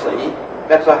galaxy,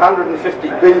 that's 150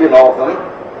 billion of them,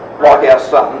 like our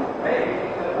sun,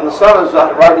 and the sun is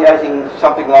radiating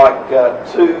something like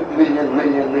 2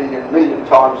 million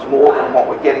times more than what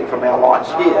we're getting from our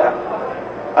lights here.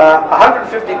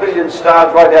 150 billion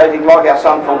stars radiating like our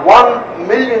sun for 1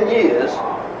 million years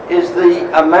is the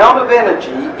amount of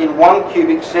energy in 1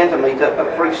 cubic centimetre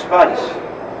of free space.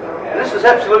 And this is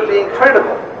absolutely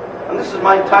incredible. And this is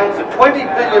maintained for 20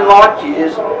 billion light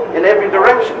years in every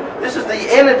direction. This is the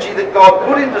energy that God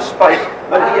put into space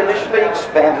when he initially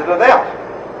expanded it out.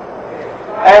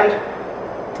 And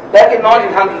back in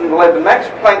 1911, Max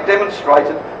Planck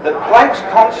demonstrated that Planck's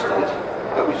constant,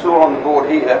 that we saw on the board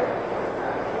here,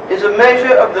 is a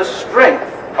measure of the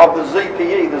strength of the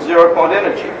ZPE, the zero-point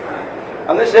energy.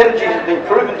 And this energy has been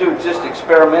proven to exist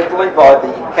experimentally by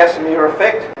the Casimir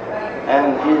effect.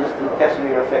 And here's the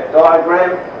Casimir effect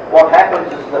diagram. What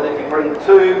happens is that if you bring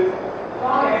two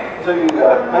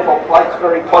metal plates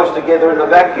very close together in the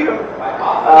vacuum,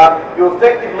 you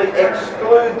effectively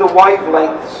exclude the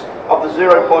wavelengths of the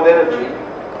zero-point energy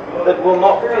that will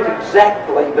not fit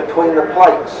exactly between the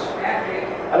plates.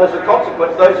 And as a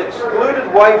consequence, those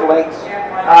excluded wavelengths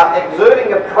are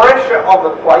exerting a pressure on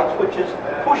the plates which is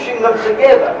pushing them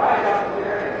together.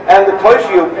 And the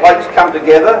closer your plates come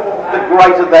together, the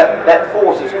greater that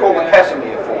force is called the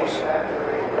Casimir force.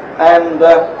 And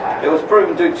it was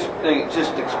proven to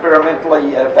exist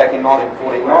experimentally back in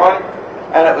 1949,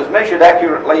 and it was measured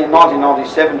accurately in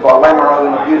 1997 by Lamoureux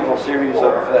in a beautiful series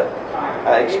of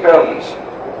experiments.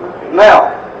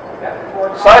 Now,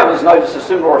 sailors notice a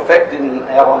similar effect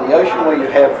out on the ocean where you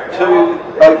have two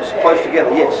boats close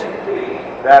together. Yes?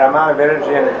 That amount of energy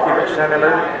in a cubic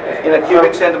centimetre? In a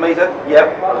cubic centimetre,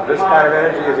 yep. This kind of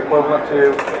energy is equivalent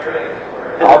to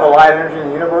all the light energy in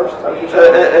the universe?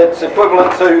 It's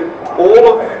equivalent to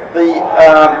all of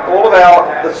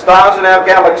the stars in our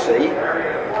galaxy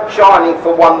shining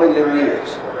for 1 million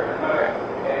years.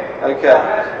 Okay.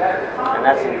 And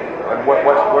that's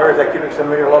where is that cubic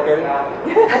centimetre located?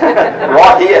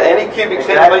 Right here, any cubic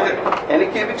centimetre.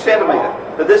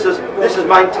 But this is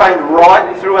maintained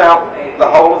right throughout the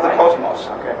whole of the cosmos.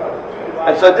 Okay.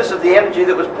 And so this is the energy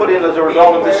that was put in as a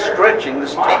result of this stretching,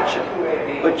 this tension,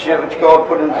 which God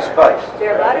put into space.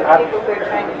 There are a lot of people who are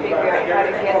trying to figure out how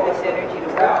to get this energy to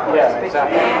work for us, but you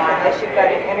can't unless you've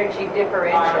got an energy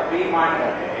differential.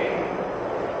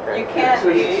 You can't. So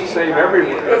it's the same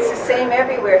everywhere. It's the same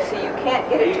everywhere, so you can't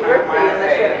get it to work for you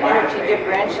unless you have an energy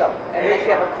differential, unless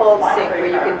you have a cold sink where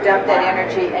you can dump that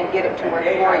energy and get it to work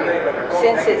for you.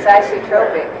 Since it's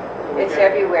isotropic, it's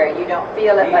everywhere. You don't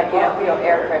feel it like you don't feel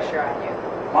air pressure on you.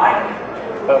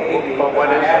 But what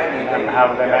is it and how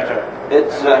do they measure it?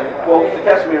 It's, well, the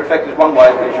Casimir effect is one way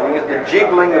of measuring it. The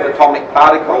jiggling of atomic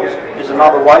particles is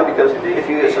another way, because if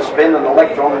you suspend an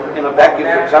electron in a vacuum,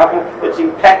 for example, it's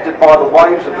impacted by the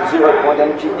waves of the zero-point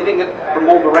energy, hitting it from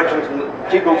all directions, and it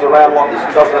jiggles around like this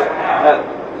and does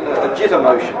a jitter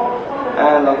motion.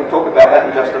 And we'll talk about that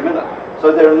in just a minute.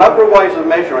 So there are a number of ways of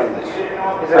measuring this.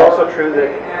 Is it also true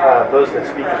that those that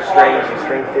speak of strings and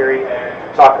string theory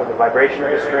talk of the vibration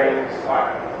of the strings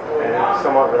and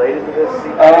somewhat related to this?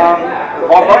 The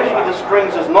vibration of the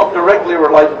strings is not directly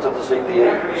related to the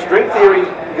ZPE. String theory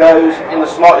goes in a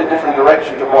slightly different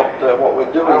direction to what we're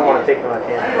doing. I don't want to take them on a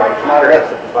tangent.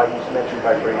 You mentioned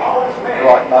vibration.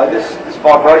 Right, no, this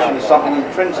vibration is something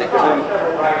intrinsic to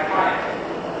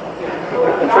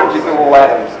all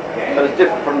atoms. But it's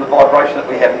different from the vibration that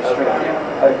we have in string theory.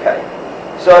 Okay.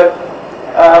 So,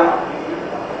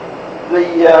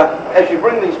 as you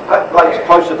bring these plates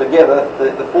closer together,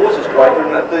 the force is greater,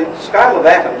 and at the scale of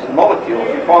atoms and molecules,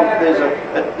 you find that there's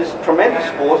this tremendous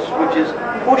force which is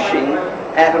pushing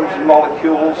atoms and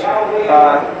molecules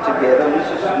together, and this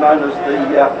is known as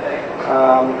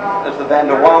the van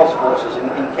der Waals forces in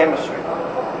chemistry.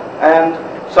 And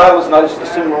sailors notice a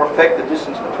similar effect. The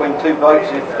distance between two boats,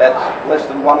 if that's less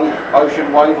than one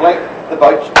ocean wavelength, the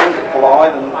boats tend to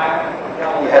collide, and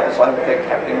you have the same effect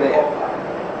happening there.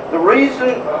 The reason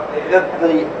that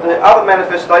the other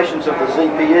manifestations of the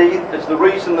ZPE is the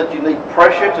reason that you need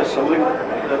pressure to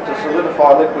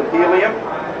solidify liquid helium,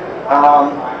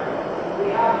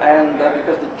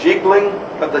 because the jiggling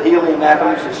of the helium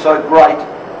atoms is so great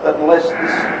that unless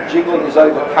this jiggling is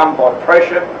overcome by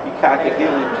pressure, you can't get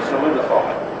helium to solidify.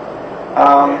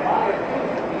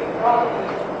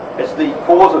 It's the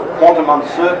cause of quantum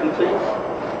uncertainty.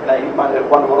 Now you may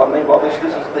wonder what I mean by this.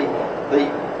 This is the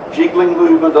jiggling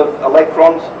movement of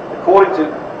electrons. According to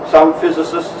some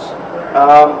physicists,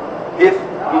 if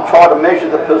you try to measure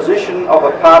the position of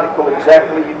a particle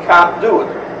exactly, you can't do it.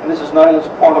 And this is known as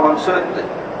quantum uncertainty.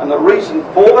 And the reason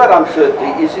for that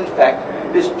uncertainty is in fact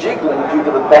this jiggling due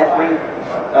to the battering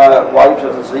waves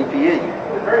of the ZPE.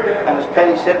 And as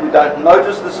Penny said, we don't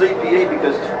notice the ZPE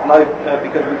because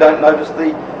we don't notice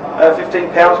the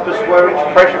 15 pounds per square inch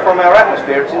pressure from our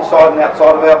atmosphere. It's inside and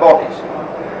outside of our bodies.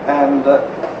 And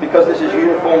because this is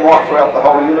uniform right throughout the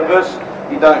whole universe,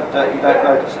 you don't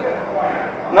notice it.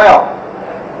 Now,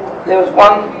 there was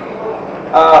one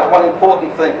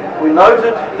important thing. We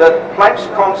noted that Planck's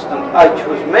constant h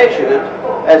was measured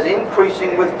as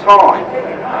increasing with time.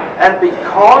 And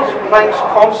because Planck's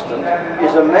constant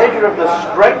is a measure of the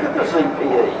strength of the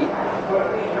ZPE,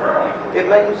 it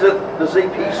means that the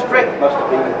ZPE strength must have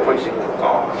been increasing with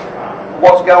time.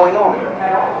 What's going on?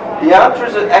 The answer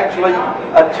is actually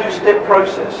a two-step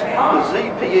process. The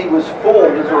ZPE was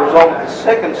formed as a result of the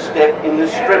second step in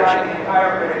this stretching.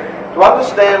 To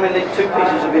understand, we need two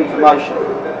pieces of information.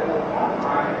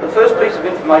 The first piece of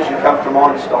information comes from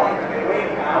Einstein.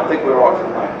 I think we're right for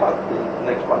the moment, but the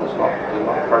next one is not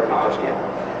appropriate just yet.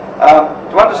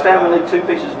 To understand, we need two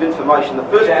pieces of information. The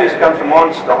first piece comes from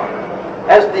Einstein.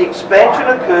 As the expansion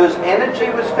occurs, energy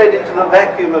was fed into the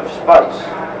vacuum of space.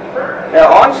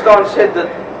 Now, Einstein said that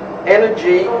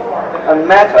energy and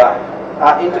matter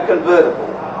are interconvertible.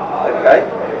 Okay?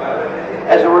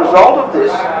 As a result of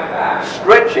this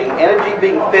stretching, energy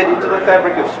being fed into the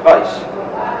fabric of space,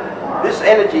 this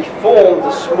energy formed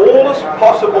the smallest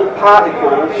possible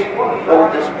particles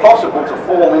that it is possible to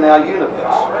form in our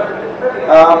universe.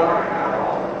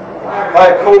 They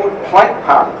are called Planck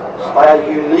particles. They are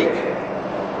unique.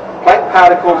 Planck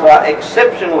particles are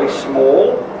exceptionally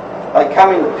small. They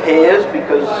come in pairs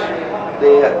because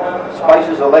their space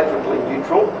is electrically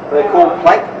neutral. They're called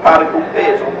Planck particle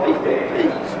pairs, or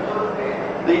PPPs.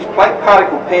 These Planck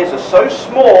particle pairs are so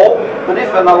small that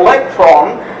if an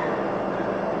electron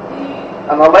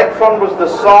was the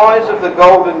size of the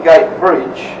Golden Gate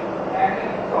Bridge,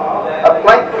 a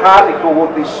Planck particle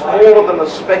would be smaller than a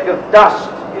speck of dust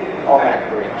on that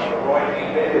bridge.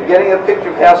 You're getting a picture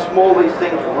of how small these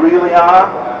things really are?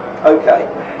 Okay,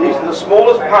 these are the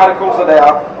smallest particles that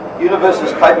our universe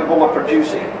is capable of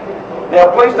producing. Now,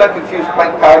 please don't confuse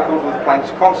Planck particles with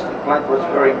Planck's constant. Planck was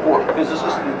a very important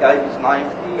physicist and gave his name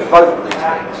to both of these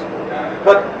things.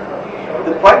 But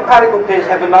the Planck particle pairs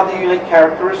have another unique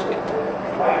characteristic.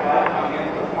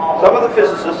 Some of the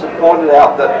physicists have pointed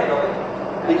out that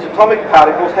these atomic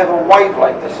particles have a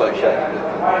wavelength associated with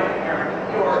them.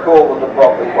 It's called the de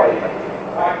Broglie wavelength.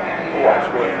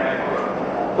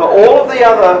 For all of the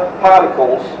other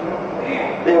particles,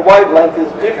 their wavelength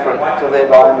is different to their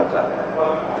diameter.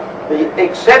 The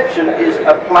exception is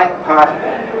a Planck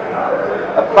particle.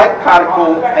 A Planck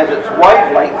particle has its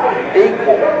wavelength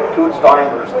equal to its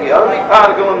diameter. It's the only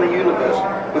particle in the universe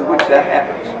with which that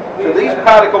happens. So these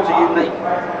particles are unique.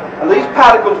 And these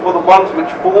particles were the ones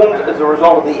which formed as a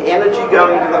result of the energy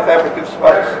going into the fabric of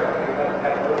space.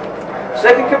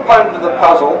 Second component of the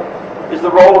puzzle is the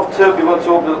role of turbulence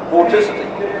or vorticity.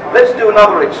 Let's do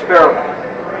another experiment.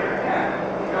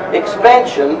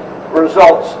 Expansion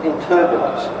results in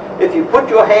turbulence. If you put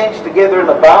your hands together in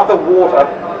a bath of water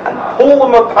and pull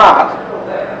them apart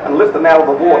and lift them out of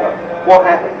the water, what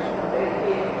happens?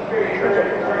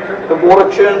 The water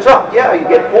churns up. Yeah, you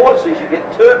get vortices, you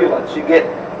get turbulence, you get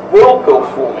whirlpools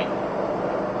forming.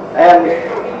 And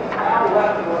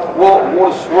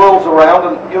water swirls around,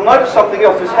 and you'll notice something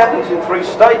else. This happens in three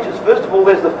stages. First of all,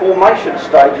 there's the formation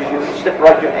stage as you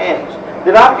separate your hands.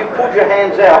 Then after you've pulled your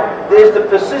hands out, there's the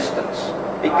persistence.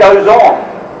 It goes on.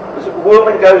 The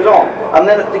whirling goes on, and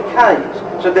then it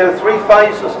decays. So there are three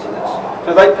phases to this.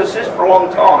 So they persist for a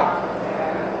long time.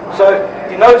 So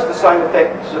you notice the same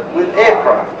effect with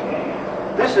aircraft.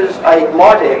 This is a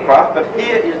light aircraft, but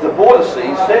here is the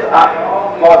vortices set up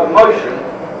by the motion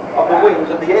of the wings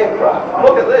of the aircraft.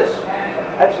 Look at this.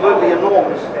 Absolutely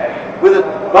enormous. With a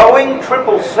Boeing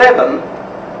 777,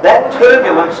 that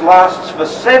turbulence lasts for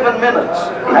 7 minutes,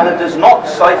 and it is not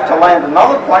safe to land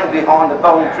another plane behind a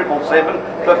Boeing 777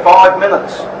 for 5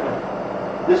 minutes.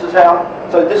 This is how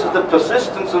So this is the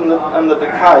persistence and the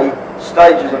decay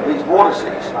stages of these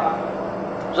vortices.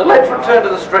 So let's return to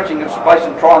the stretching of space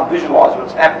and try and visualize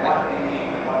what's happening.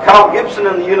 Carl Gibson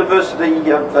in the University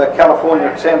of California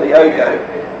at San Diego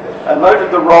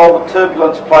noted the role that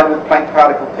turbulence played with Planck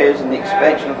particle pairs in the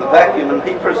expansion of the vacuum, and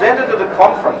he presented at a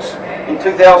conference in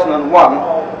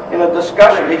 2001 in a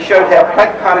discussion. He showed how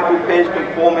Planck particle pairs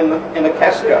can form in a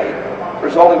cascade,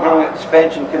 resulting from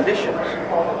expansion conditions.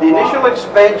 The initial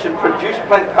expansion produced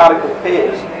Planck particle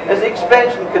pairs. As the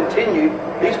expansion continued,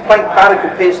 these Planck particle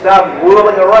pairs started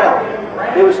whirling around.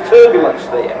 There was turbulence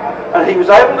there. And he was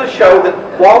able to show that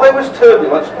while there was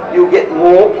turbulence, you'll get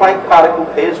more Planck particle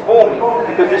pairs forming,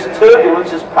 because this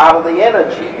turbulence is part of the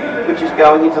energy which is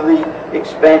going into the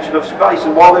expansion of space.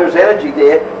 And while there's energy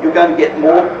there, you're going to get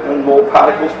more and more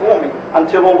particles forming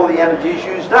until all of the energy is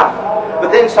used up. But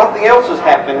then something else is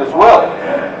happening as well.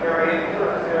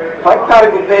 Planck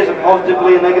particle pairs are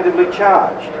positively and negatively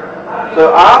charged.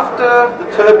 So after the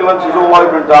turbulence is all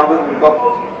over and done with, we've got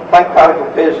Planck particle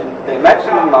pairs in their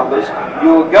maximum numbers,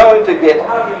 you're going to get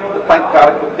the Planck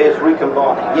particle pairs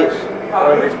recombining. Yes?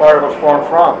 Where are these particles formed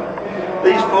from?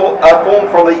 These are formed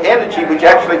from the energy which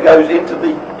actually goes into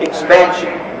the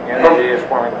expansion. The energy is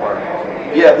forming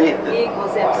particles. Yeah, E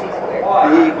equals mc squared.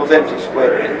 the E equals mc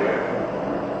squared.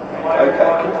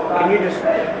 Okay. Can you just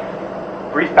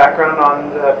brief background on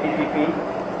the PPP?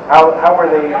 How were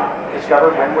they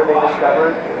discovered? When were they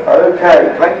discovered?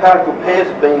 Okay, Planck particle pairs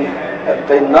have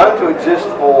been known to exist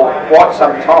for quite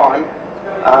some time.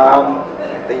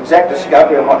 The exact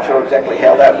discovery, I'm not sure exactly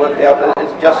how that worked out.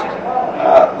 It's just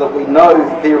that we know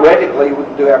theoretically we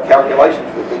can do our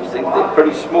calculations with these things. They're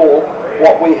pretty small.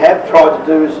 What we have tried to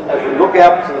do is, as we look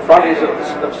out to the frontiers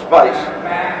of space,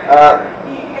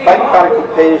 Planck particle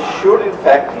pairs should in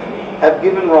fact have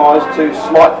given rise to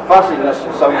slight fuzziness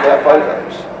in some of our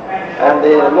photos. And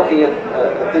they're looking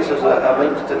at this as a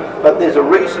means to, but there's a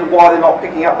reason why they're not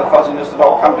picking up the fuzziness that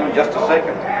I'll come to in just a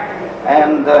second.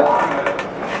 And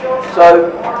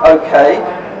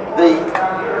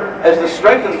as the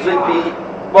strength of the ZP,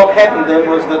 what happened then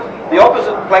was that the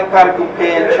opposite Planck particle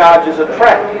pair charges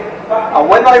attract. And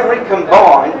when they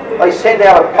recombine, they send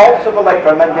out a pulse of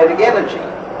electromagnetic energy.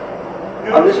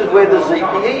 And this is where the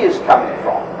ZPE is coming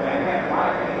from.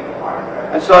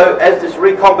 And so as this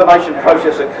recombination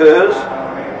process occurs,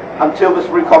 until this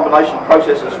recombination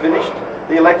process is finished,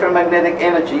 the electromagnetic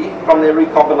energy from their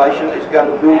recombination is going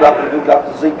to build up and build up.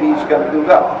 The ZPE is going to build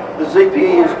up. The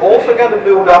ZPE is also going to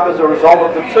build up as a result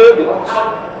of the turbulence.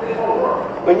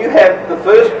 When you have the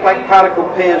first Planck particle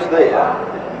pairs there,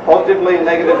 positively and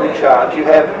negatively charged, you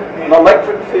have an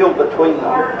electric field between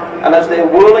them, and as they're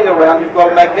whirling around, you've got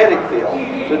a magnetic field.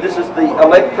 So this is the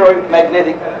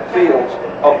electromagnetic fields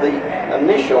of the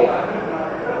initial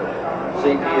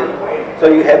ZPE.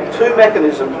 So you have two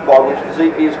mechanisms by which the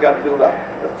ZPE is going to build up.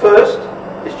 The first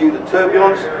is due to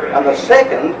turbulence, and the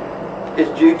second is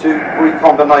due to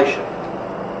recombination.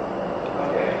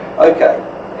 Okay.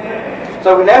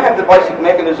 So we now have the basic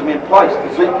mechanism in place.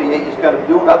 The ZPE is going to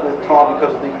build up with time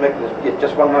because of these mechanisms. Yeah,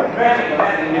 just one moment.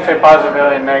 When you say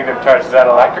positively and negative charge, is that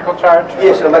electrical charge?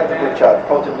 Yes, electrically charged.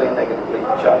 Positively and negatively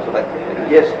charged electrically.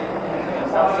 Yes.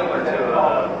 Similar to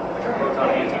proton,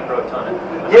 anti-proton.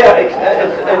 Yeah,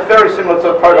 it's very similar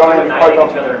to a proton and proton.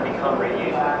 Each other and become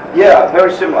radiation. Yeah,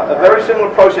 very similar. A very similar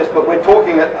process, but we're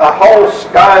talking a whole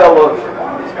scale of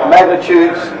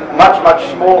magnitudes much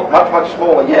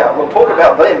smaller. Yeah, we'll talk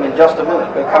about them in just a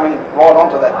minute. We're coming right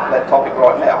onto that topic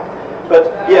right now.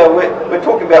 But yeah, we're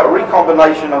talking about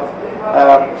recombination of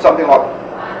something like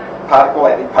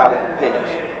particle-antiparticle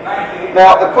pairs.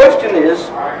 Now the question is,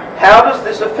 how does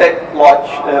this affect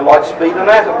light speed and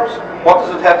atoms? What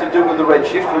does it have to do with the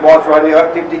redshift, and why is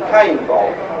radioactive decay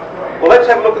involved? Well, let's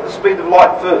have a look at the speed of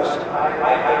light first.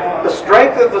 The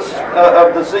strength of the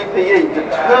ZPE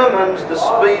determines the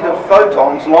speed of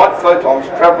photons, light photons,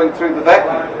 travelling through the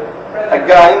vacuum.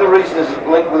 Again, the reason is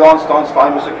linked with Einstein's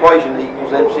famous equation, E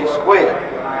equals mc squared.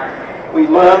 We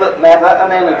learn that matter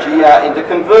and energy are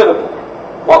interconvertible.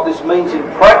 What this means in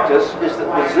practice is that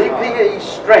the ZPE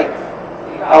strength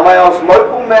allows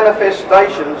local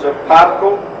manifestations of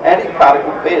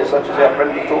particle-antiparticle pairs, such as our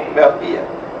friend we talked about here.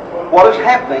 What is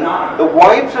happening, the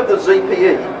waves of the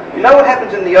ZPE, you know what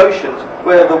happens in the oceans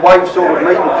where the waves sort of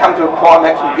meet and come to a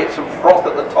climax and you get some froth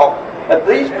at the top? At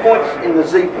these points in the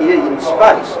ZPE in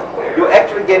space, you're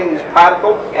actually getting these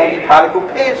particle-antiparticle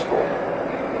pairs formed.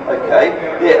 Okay,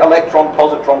 they're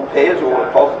electron-positron pairs or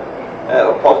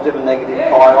positive and negative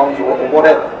pions or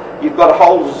whatever. You've got a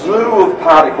whole zoo of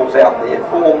particles out there,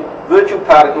 virtual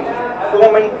particles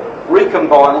forming,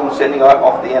 recombining, and sending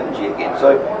off the energy again.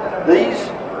 So these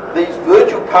these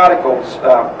virtual particles,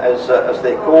 as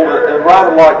they're called, are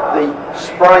rather like the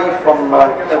spray from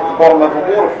at the bottom of a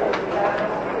waterfall.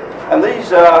 And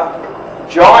these are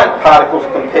giant particles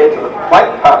compared to the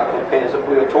Planck particle pairs that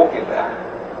we were talking about.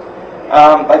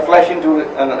 They flash into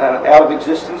and out of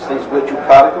existence, these virtual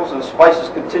particles, and space is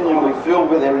continually filled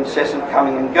with their incessant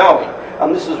coming and going.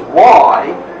 And this is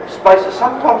why space is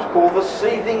sometimes called the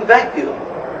seething vacuum.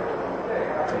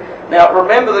 Now,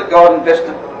 remember that God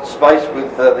invested space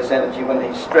with this energy when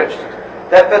He stretched it.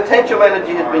 That potential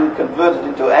energy has been converted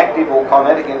into active or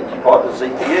kinetic energy by the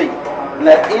ZPE. And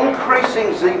that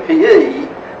increasing ZPE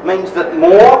means that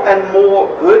more and more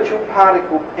virtual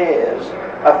particle pairs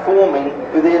are forming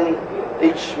within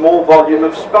each small volume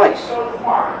of space,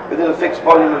 within a fixed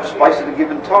volume of space at a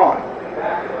given time.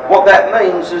 What that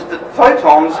means is that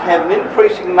photons have an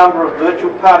increasing number of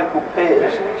virtual particle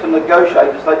pairs to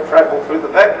negotiate as they travel through the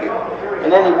vacuum.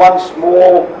 In any one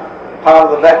small part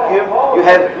of the vacuum, you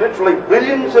have literally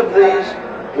billions of these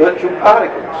virtual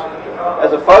particles.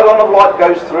 As a photon of light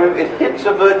goes through, it hits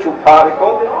a virtual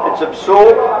particle, it's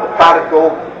absorbed, the particle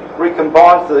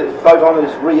recombines, the photon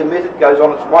is re-emitted, goes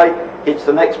on its way, hits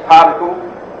the next particle,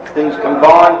 things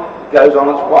combine, goes on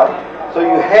its way. So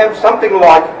you have something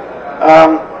like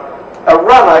a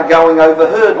runner going over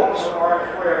hurdles.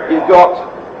 You've got,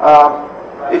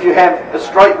 if you have a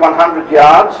straight 100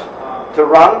 yards to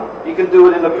run, you can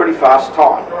do it in a pretty fast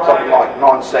time, something like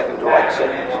 9 seconds or 8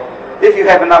 seconds. If you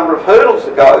have a number of hurdles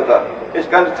to go over, it's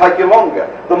going to take you longer.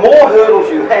 The more hurdles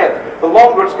you have, the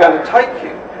longer it's going to take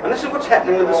you. And this is what's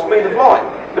happening with the speed of light.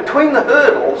 Between the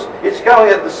hurdles, it's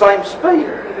going at the same speed.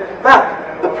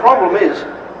 But the problem is,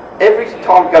 every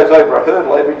time it goes over a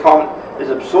hurdle, every time it is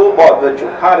absorbed by a virtual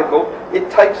particle, it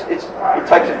takes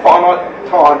a finite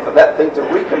time for that thing to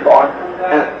recombine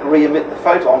and re-emit the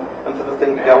photon and for the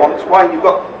thing to go on its way. And you've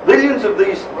got billions of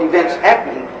these events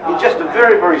happening in just a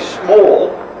very, very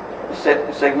small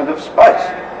segment of space.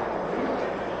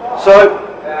 So,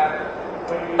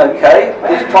 okay,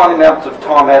 these tiny amounts of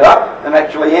time add up and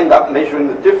actually end up measuring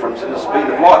the difference in the speed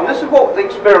of light. And this is what the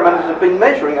experimenters have been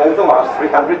measuring over the last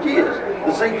 300 years.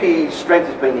 The ZPE strength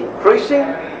has been increasing,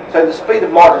 so the speed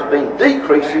of light has been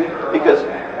decreasing because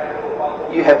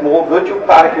you have more virtual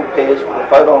particle pairs for the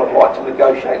photon of light to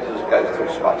negotiate as it goes through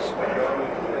space.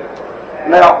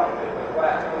 Now,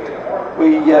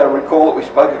 we recall that we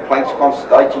spoke of Planck's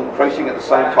constant H increasing at the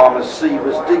same time as C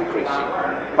was decreasing.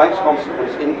 Planck's constant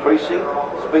was increasing,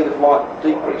 speed of light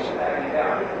decreasing.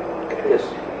 Yes?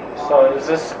 So is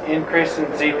this increase in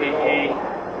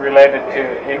ZPE related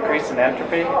to increase in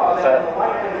entropy? Is that...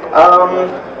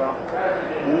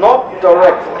 Not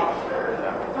directly.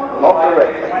 Not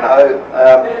directly, no.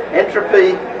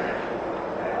 Entropy,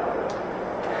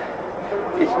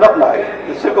 it's not no.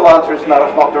 The simple answer is no,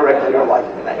 it's not directly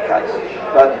related in that case.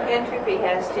 But entropy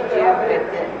has to do with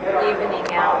the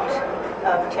evening out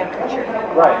of temperature.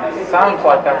 Right, it sounds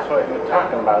like that's what you're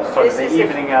talking about, sort of the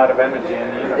evening out of energy in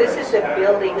the universe. This is a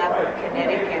building up of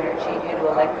kinetic energy due to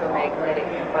electromagnetic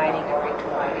combining and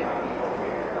recombining.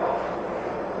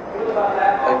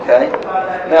 okay.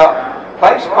 Now,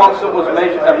 Planck's constant was a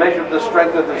measure of the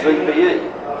strength of the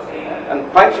ZPE. And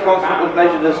Planck's constant was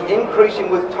measured as increasing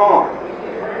with time.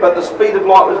 But the speed of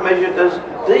light was measured as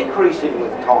decreasing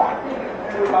with time.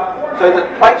 So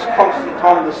that Planck's constant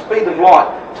time, the speed of light,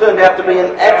 turned out to be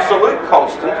an absolute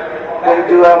constant when we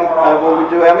do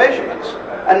our measurements.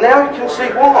 And now you can see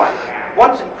why.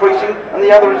 One's increasing and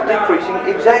the other is decreasing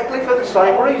exactly for the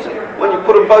same reason. When you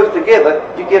put them both together,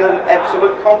 you get an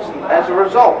absolute constant as a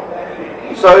result.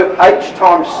 So H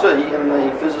times C in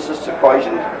the physicist's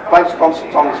equation, Planck's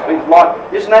constant time the speed of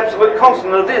light, is an absolute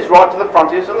constant, and it is right to the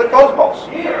frontiers of the cosmos.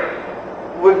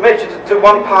 We've measured it to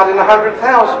 1 part in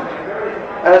 100,000,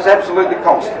 and it's absolutely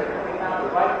constant.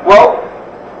 Well,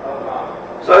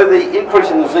 so the increase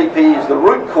in the ZPE is the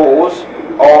root cause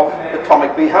of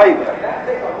atomic behaviour,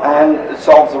 and it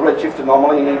solves the redshift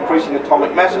anomaly in increasing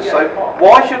atomic masses. So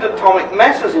why should atomic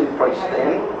masses increase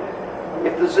then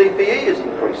if the ZPE is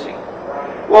increasing?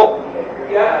 Well,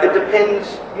 it depends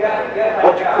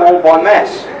what you call by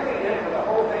mass.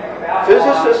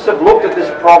 Physicists have looked at this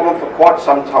problem for quite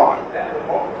some time.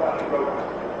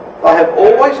 They have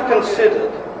always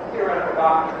considered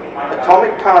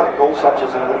atomic particles such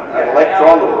as an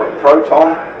electron or a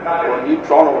proton or a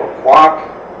neutron or a quark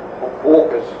or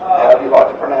quark, however you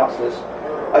like to pronounce this.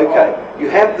 Okay, you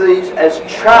have these as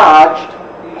charged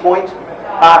point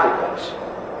particles.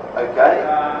 Okay,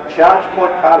 charged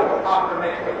point particles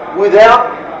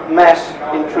without mass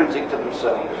intrinsic to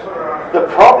themselves. The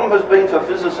problem has been for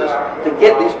physicists to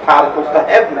get these particles to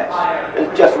have mass.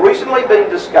 It's just recently been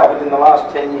discovered in the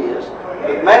last 10 years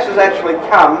that masses actually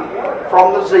come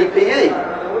from the ZPE.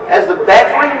 As the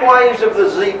battering waves of the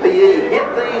ZPE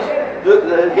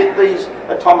hit these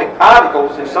atomic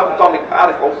particles, these subatomic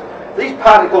particles, these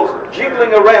particles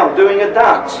jiggling around doing a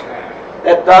dance.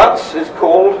 That dance is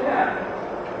called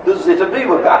the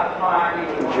Zitterbewegung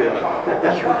in German.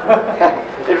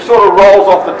 It sort of rolls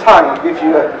off the tongue and gives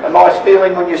you a nice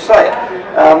feeling when you say it.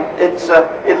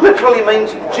 It literally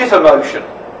means jitter motion.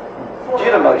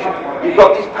 Jitter motion. You've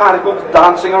got these particles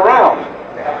dancing around.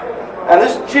 And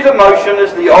this jitter motion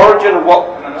is the origin of what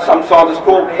some scientists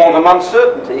call quantum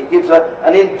uncertainty. It gives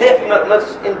an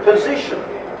indefiniteness in position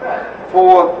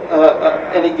for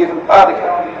any given particle.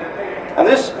 And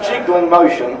this jiggling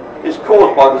motion is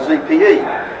caused by the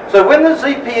ZPE. So when the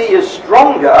ZPE is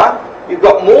stronger, you've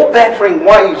got more battering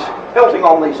waves pelting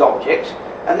on these objects,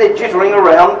 and they're jittering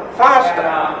around faster.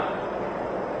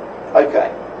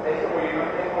 Okay.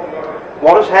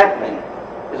 What is happening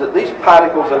is that these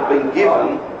particles have been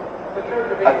given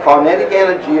a kinetic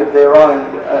energy of their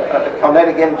own, a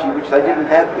kinetic energy which they didn't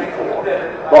have before,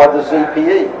 by the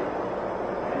ZPE.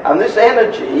 And this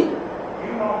energy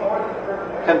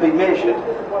can be measured,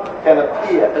 can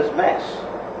appear as mass.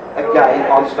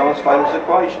 Again, Einstein's famous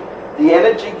equation. The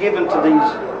energy given to these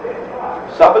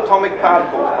subatomic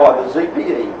particles by the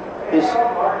ZPE, this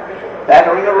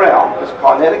battering around, this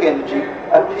kinetic energy,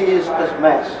 appears as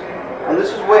mass. And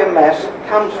this is where mass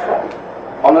comes from,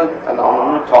 on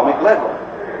an atomic level.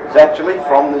 It's actually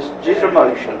from this jitter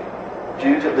motion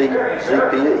due to the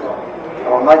ZPE.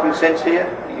 Am I making sense here?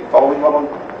 Are you following what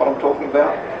I'm talking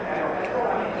about?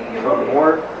 So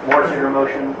more jitter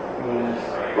motion means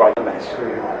Right, mass.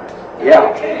 Yeah.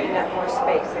 They're taking up more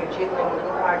space. They're jiggling a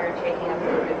little harder, taking up a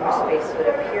little bit more space, so it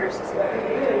appears as if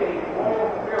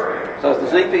So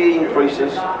as the ZPE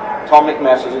increases, atomic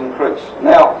masses increase.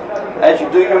 Now, as you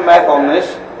do your math on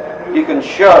this, you can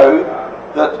show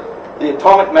that the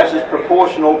atomic mass is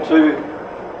proportional to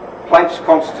Planck's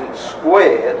constant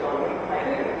squared,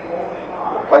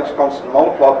 or Planck's constant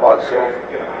multiplied by itself,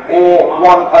 or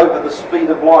 1 over the speed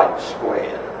of light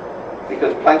squared,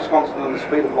 because Planck's constant and the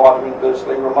speed of light are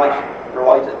inversely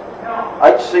related.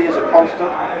 Hc is a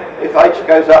constant. If h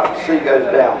goes up, c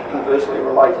goes down, inversely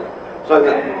related. So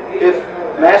that if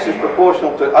mass is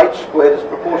proportional to h squared, it's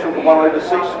proportional to 1 over c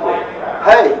squared.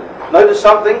 Hey, notice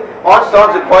something?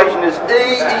 Einstein's equation is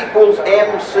E equals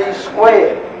mc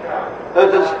squared. So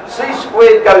as c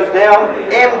squared goes down,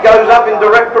 m goes up in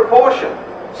direct proportion.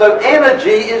 So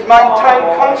energy is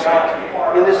maintained constant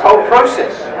in this whole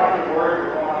process.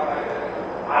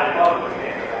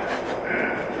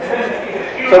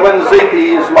 So when the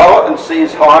ZPE is lower and C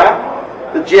is higher,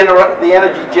 the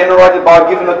energy generated by a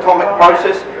given atomic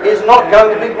process is not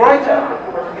going to be greater.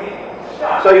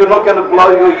 So you're not going to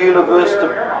blow your universe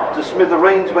to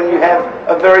smithereens when you have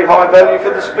a very high value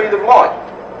for the speed of light.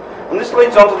 And this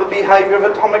leads on to the behaviour of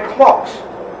atomic clocks.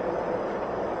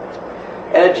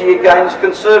 Energy again is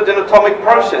conserved in atomic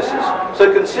processes.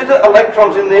 So consider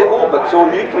electrons in their orbits or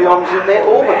nucleons in their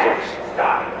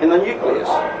orbitals in the nucleus.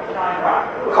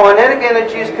 Kinetic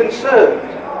energy is conserved,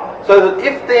 so that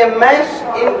if their mass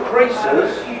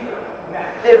increases,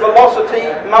 their velocity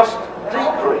must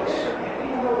decrease.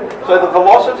 So the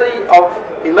velocity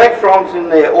of electrons in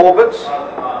their orbits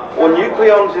or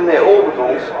nucleons in their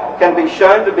orbitals can be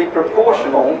shown to be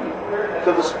proportional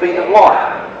to the speed of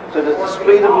light. So as the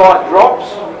speed of light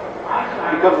drops,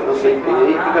 because of the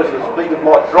ZPE, because the speed of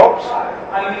light drops,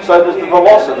 so does the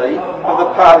velocity of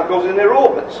the particles in their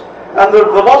orbits. And the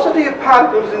velocity of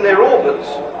particles in their orbits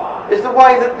is the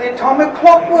way that the atomic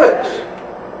clock works.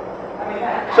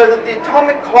 So that the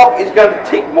atomic clock is going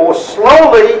to tick more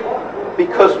slowly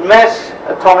because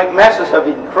atomic masses have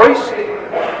increased,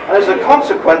 and as a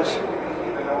consequence,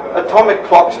 atomic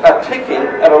clocks are ticking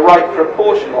at a rate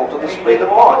proportional to the speed of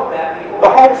light. The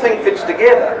whole thing fits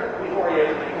together.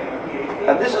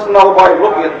 And this is another way of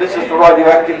looking at this, is the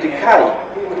radioactive decay.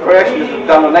 Creationists have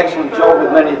done an excellent job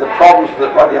with many of the problems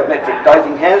that radiometric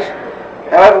dating has.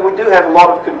 However, we do have a lot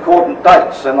of concordant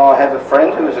dates, and I have a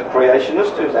friend who is a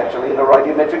creationist who's actually in a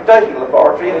radiometric dating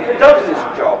laboratory, and he does this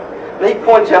job. And he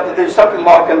points out that there's something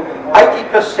like an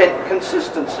 80%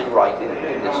 consistency rate in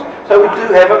this. So we do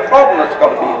have a problem that's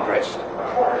got to be addressed.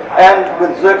 And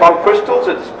with zircon crystals,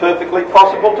 it's perfectly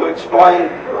possible to explain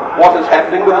what is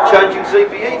happening with the changing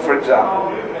ZPE, for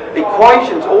example.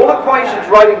 All equations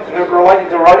relating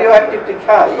to radioactive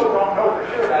decay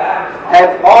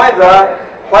have either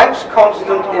Planck's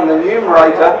constant in the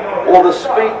numerator or the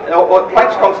speed, or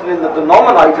Planck's constant in the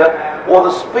denominator, or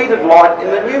the speed of light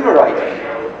in the numerator.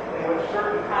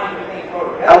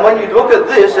 And when you look at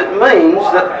this, it means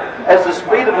that as the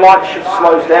speed of light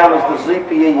slows down as the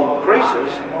ZPE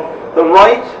increases, the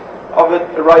rate of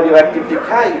radioactive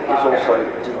decay is also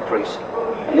decreasing.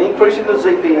 An increase in the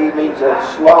ZPE means a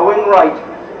slowing rate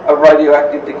of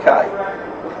radioactive decay.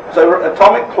 So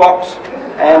atomic clocks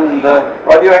and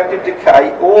radioactive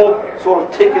decay all sort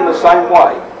of tick in the same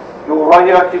way. Your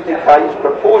radioactive decay is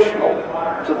proportional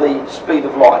to the speed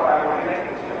of light.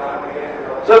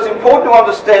 So it's important to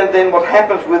understand then what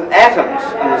happens with atoms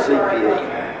in the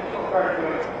ZPE.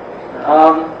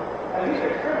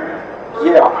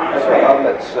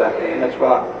 That's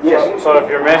right. Yes. So if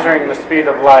you're measuring the speed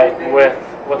of light with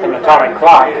an atomic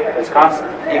clock, it's constant.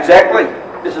 Exactly.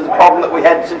 This is the problem that we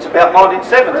had since about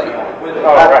 1970.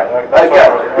 Oh, right.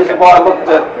 This is why I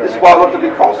looked to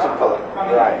be constant for them.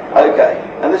 Right. Okay.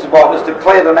 And this is why it was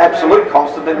declared an absolute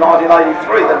constant in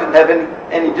 1983. They didn't have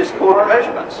any discordant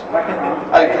measurements.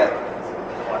 Okay.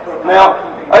 Now,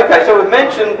 okay, so we've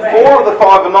mentioned 4 of the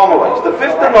 5 anomalies. The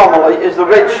 5th anomaly is the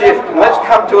red shift, and let's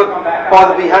come to it by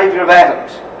the behaviour of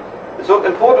atoms. It's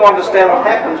important to understand what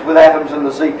happens with atoms in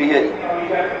the ZPE.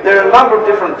 There are a number of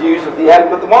different views of the atom,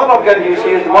 but the one that I'm going to use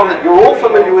here is the one that you're all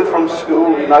familiar with from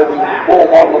school, you know, the Bohr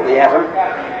model of the atom.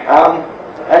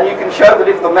 And you can show that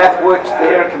if the math works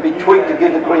there, it can be tweaked to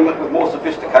get agreement with more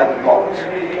sophisticated models.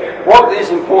 What is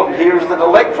important here is that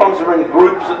electrons are in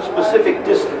groups at specific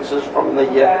distances from the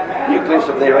nucleus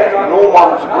of their atom, and all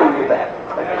models agree with that.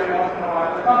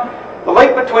 The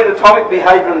link between atomic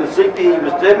behaviour and the ZPE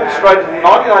was demonstrated in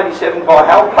 1987 by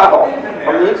Hal Puthoff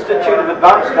from the Institute of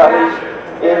Advanced Studies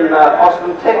in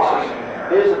Austin, Texas.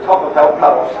 Here's the top of Hal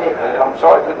Puthoff's head. I'm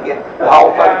sorry I couldn't get the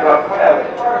whole photograph out.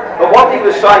 But what he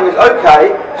was saying is,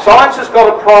 okay, science has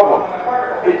got a problem,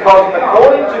 because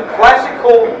according to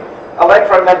classical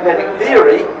electromagnetic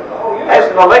theory, as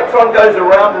an electron goes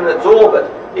around in its orbit,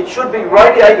 it should be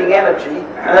radiating energy,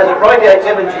 and as it radiates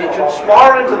energy, it should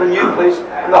spiral into the nucleus,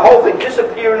 and the whole thing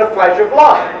disappear in a flash of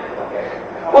light.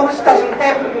 Well, this doesn't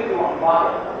happen.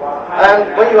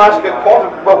 And when you ask a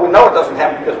quantum, well, we know it doesn't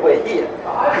happen because we're here.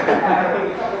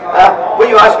 When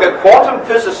you ask a quantum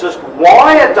physicist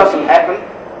why it doesn't happen,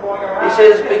 he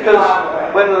says because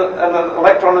when an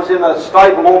electron is in a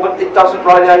stable orbit, it doesn't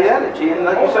radiate energy. And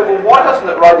you say, well, why doesn't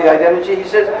it radiate energy? He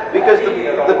says, because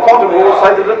the quantum laws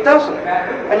say that it doesn't.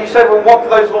 And you say, well, what do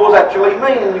those laws actually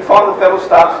mean? And you find the fellow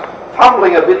starts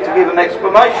fumbling a bit to give an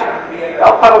explanation.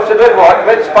 Al Puthoff said, right,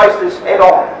 let's face this head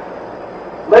on.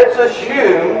 Let's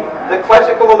assume that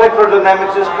classical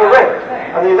electrodynamics is correct,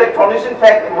 and the electron is in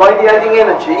fact radiating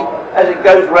energy as it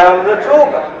goes round in its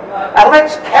orbit. And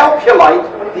let's calculate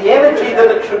the energy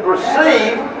that it should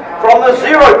receive from the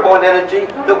 0-point energy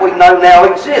that we know now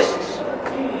exists.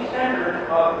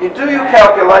 You do your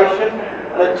calculation,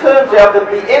 and it turns out that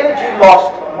the energy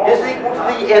lost is equal to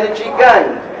the energy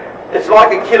gained. It's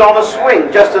like a kid on a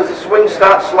swing. Just as the swing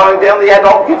starts slowing down, the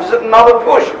adult gives it another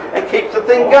push and keeps the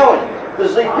thing going. The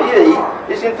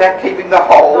ZPE is in fact keeping the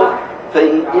whole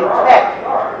thing intact.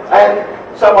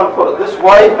 And someone put it this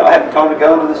way, I haven't time to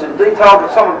go into this in detail,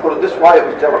 but someone put it this way, it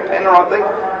was Della Penna, I think.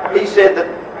 He said that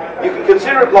you can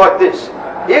consider it like this.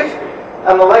 If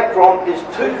an electron is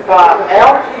too far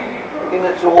out in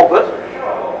its orbit,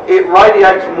 it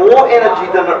radiates more energy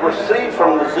than it receives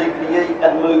from the ZPE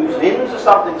and moves into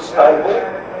something stable.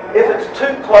 If it's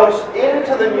too close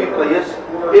into the nucleus,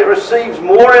 it receives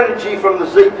more energy from the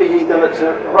ZPE than it's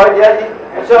radiating,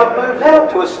 and so it moves out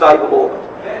to a stable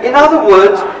orbit. In other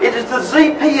words, it is the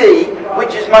ZPE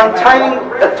which is maintaining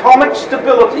atomic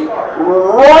stability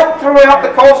right throughout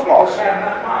the cosmos.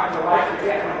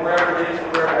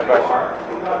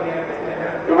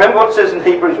 Remember what it says in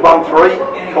Hebrews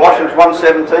 1:3, Colossians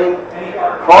 1:17?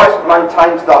 Christ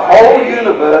maintains the whole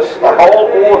universe, the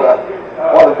whole order,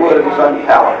 by the word of his own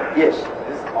power. Yes?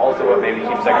 This is also what maybe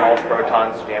keeps like all the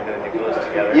protons jammed in the nucleus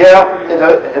together.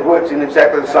 Yeah, it works in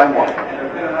exactly the same way.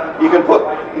 You can put,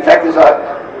 in fact, there's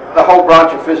the whole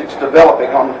branch of physics developing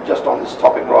just on this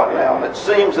topic right now, and it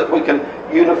seems that we can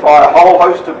unify a whole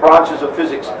host of branches of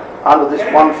physics under this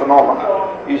one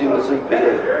phenomenon using the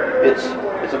ZPE.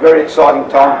 It's a very exciting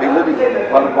time to be living in.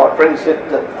 One of my friends said,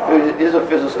 who is a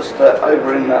physicist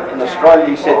over in Australia,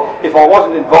 he said, if I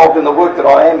wasn't involved in the work that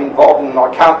I am involved in and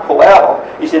I can't pull out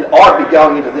of, he said, I'd be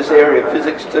going into this area of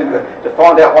physics to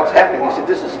find out what's happening. He said,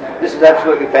 this is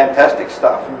absolutely fantastic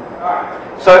stuff.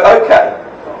 So, okay.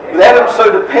 With atoms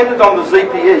so dependent on the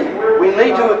ZPE, we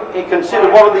need to consider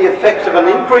what are the effects of an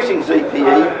increasing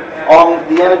ZPE on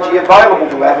the energy available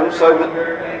to atoms, so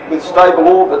that with stable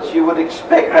orbits you would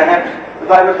expect perhaps that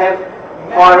they would have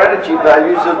higher energy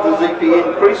values as the ZPE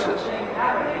increases.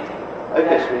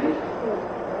 Okay, sweetie.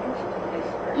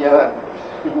 Yeah.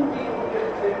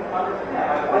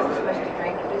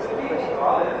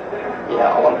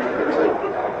 Yeah, I want to trick it too.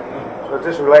 So is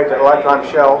this related to electron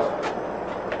shells?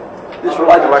 This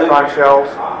related Electron to shells?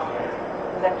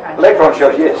 electron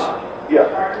shells, yes. Yeah.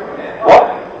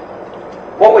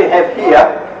 What we have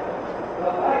here,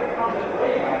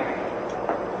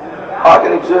 I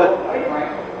can exert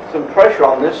some pressure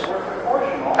on this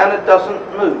and it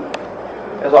doesn't move.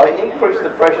 As I increase the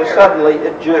pressure, suddenly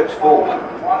it jerks forward.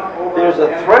 There's a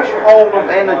threshold of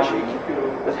energy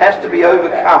that has to be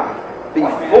overcome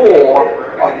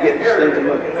before I can get this thing to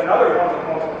move.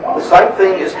 The same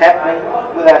thing is happening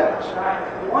with atoms.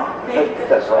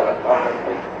 That's all right.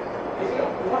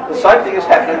 The same thing is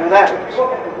happening with atoms.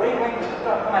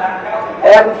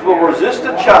 Atoms will resist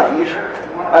a change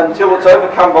until it's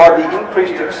overcome by the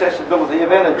increased accessibility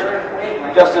of energy.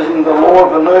 Just as in the law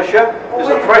of inertia, there's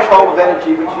a threshold of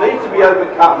energy which needs to be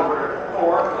overcome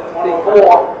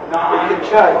before it can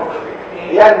change.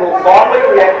 The atom will finally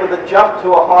react with a jump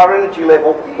to a higher energy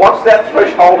level once that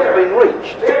threshold has been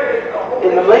reached.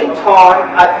 In the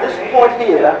meantime, at this point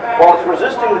here, while it's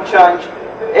resisting the change,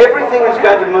 everything is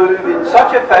going to move in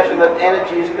such a fashion that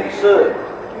energy is conserved.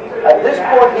 At this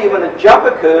point here, when a jump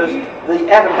occurs, the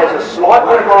atom has a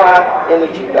slightly higher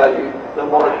energy value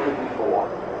than what it did before.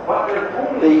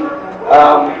 The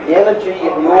energy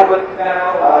in the orbit,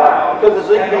 because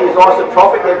the ZP is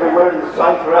isotropic everywhere and the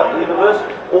same throughout the universe,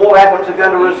 all atoms are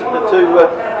going to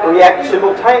react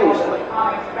simultaneously.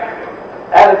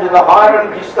 Atoms in a higher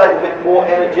energy state, a bit more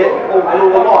energetic, or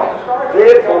blue or light.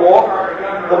 Therefore,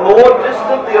 the more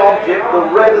distant the object, the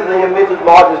redder the emitted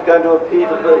light is going to appear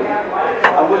to be.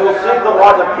 And we will see the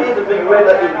light appear to be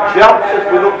redder in jumps as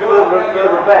we look further and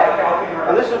further back.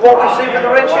 And this is what we see with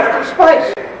the redshift in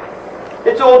space.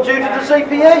 It's all due to the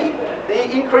ZPE,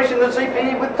 the increase in the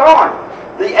ZPE with time.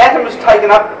 The atom has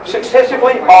taken up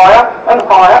successively higher and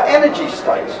higher energy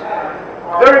states.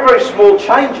 Very, very small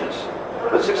changes,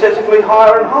 but successively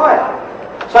higher and higher.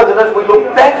 So that as we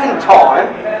look back in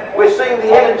time, we're seeing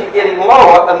the energy getting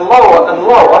lower and lower and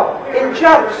lower in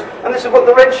jumps. And this is what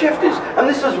the redshift is. And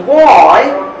this is why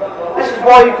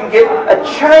you can get a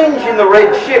change in the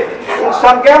redshift in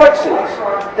some galaxies.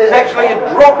 There's actually a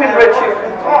drop in redshift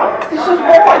in time. This is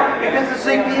why, because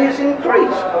the ZPE is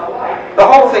increased. The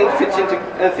whole thing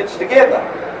fits together.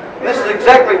 This is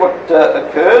exactly what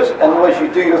occurs, and as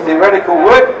you do your theoretical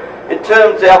work, it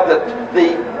turns out that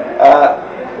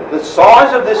the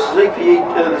size of this ZPE,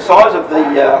 the size of the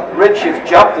redshift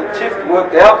jump that Tift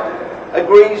worked out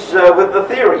agrees with the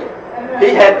theory.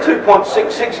 He had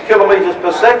 2.66 kilometres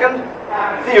per second.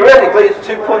 Theoretically, it's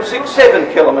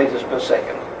 2.67 kilometres per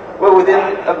second. We're within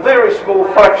a very small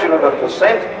fraction of a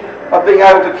percent of being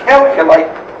able to calculate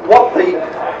what the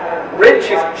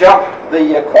redshift jump,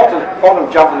 the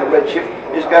quantum jump in the redshift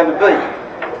is going to be.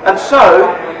 And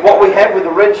so, what we have with the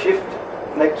redshift,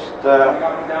 next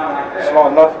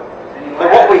slide, no. So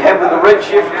what we have with the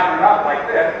redshift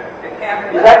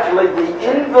is actually the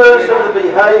inverse of the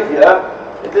behaviour.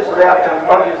 If this is out to the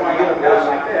frontiers of the universe,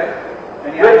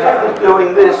 redshift is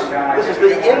doing this. This is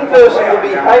the inverse of the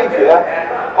behaviour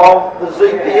of the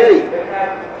ZPE.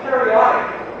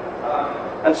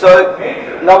 And so,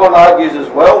 no one argues as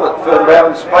well that further out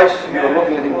in space you're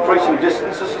looking at increasing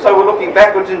distances, so we're looking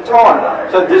backwards in time.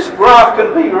 So this graph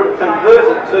can be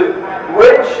converted to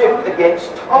redshift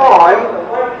against time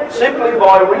simply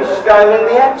by rescaling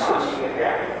the axis,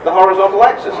 the horizontal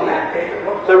axis here.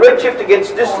 So redshift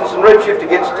against distance and redshift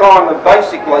against time are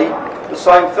basically the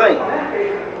same thing.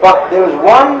 But there is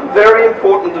one very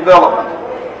important development.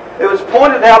 It was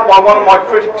pointed out by one of my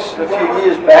critics a few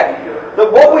years back that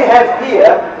what we have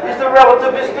here is the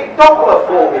relativistic Doppler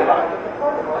formula,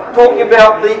 talking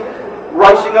about the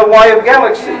racing away of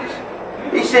galaxies.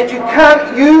 He said you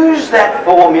can't use that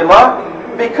formula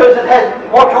because it has,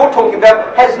 what you're talking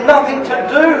about has nothing to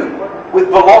do with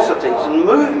velocities and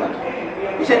movement.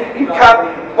 He said you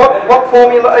can't, what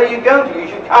formula are you going to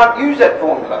use? You can't use that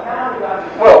formula.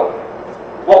 Well,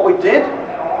 what we did,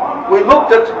 we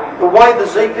looked at the way the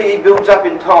ZPE builds up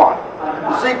in time.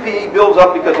 The ZPE builds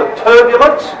up because of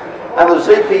turbulence, and the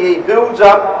ZPE builds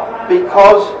up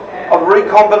because of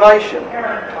recombination.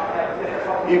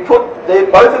 You put there,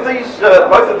 both of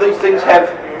these things have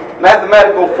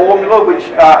mathematical formula which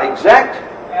are exact.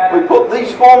 We put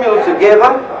these formulas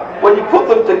together. When you put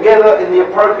them together in the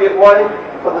appropriate way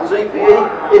for the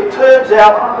ZPE, it turns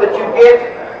out that you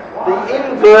get the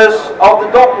inverse of the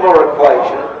Doppler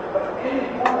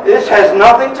equation. This has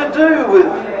nothing to do with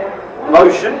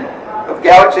motion of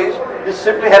galaxies. This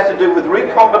simply has to do with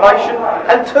recombination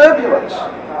and turbulence.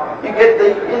 You get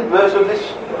the inverse of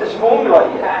this formula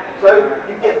here. So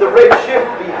you get the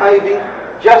redshift behaving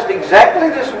just exactly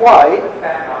this way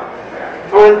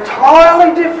for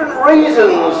entirely different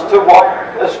reasons to what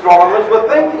astronomers were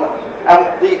thinking.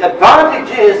 And the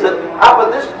advantage is that up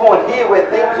at this point here where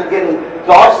things are getting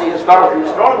dicey as far as the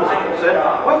astronomers are concerned,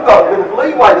 we've got a bit of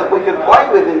leeway that we can play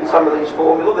with in some of these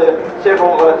formula. There are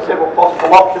several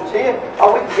possible options here. And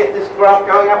we can get this graph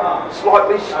going up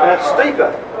slightly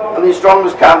steeper. And the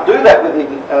astronomers can't do that with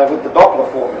the Doppler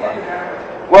formula.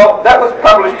 Well, that was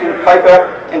published in a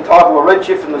paper entitled A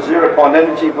Redshift and the Zero-Point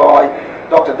Energy by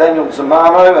Dr. Daniel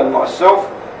Zamano and myself.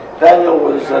 Daniel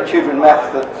was a tutor in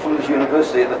maths at Flinders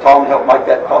University at the time and helped make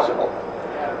that possible.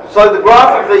 So the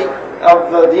graph of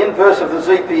the inverse of the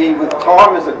ZPE with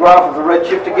time is the graph of the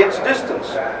redshift against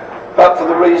distance, but for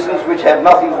the reasons which have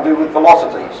nothing to do with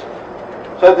velocities.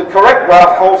 So the correct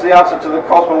graph holds the answer to the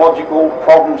cosmological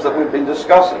problems that we've been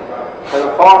discussing. So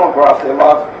the final graph there,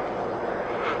 love.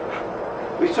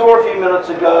 We saw a few minutes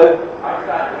ago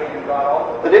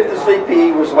that if the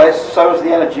ZPE was less, so was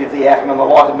the energy of the atom and the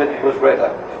light emitted was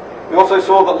redder. We also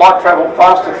saw that light travelled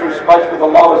faster through space with a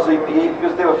lower ZPE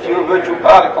because there were fewer virtual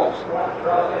particles.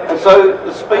 And so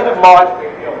the speed of light,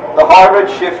 the high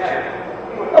redshift,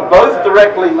 are both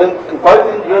directly linked and both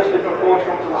inversely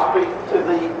proportional to the speed to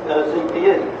the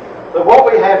ZPE. So what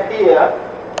we have here,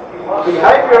 the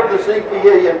behaviour of the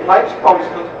ZPE and Planck's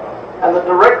constant, and the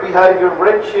direct behaviour of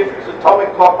redshifts,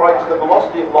 atomic clock rates, the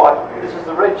velocity of light. This is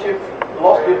the redshift,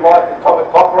 velocity of light, atomic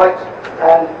clock rates,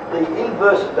 and the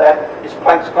inverse of that is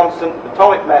Planck's constant,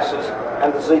 atomic masses,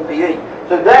 and the ZPE.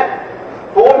 So that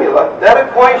formula, that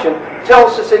equation,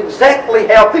 tells us exactly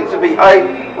how things have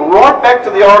behaved right back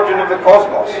to the origin of the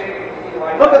cosmos.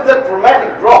 Look at that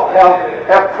dramatic drop,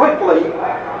 how quickly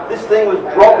this thing was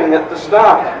dropping at the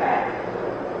start.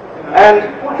 And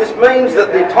this means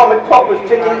that the atomic clock was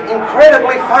ticking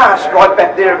incredibly fast right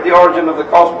back there at the origin of the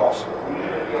cosmos.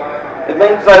 It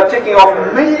means they're ticking off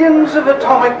millions of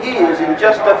atomic years in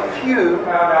just a few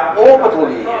orbital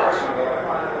years.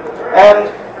 And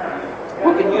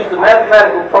we can use the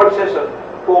mathematical process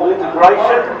called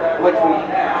integration, which we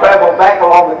travel back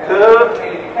along the curve.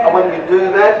 And when you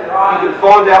do that, you can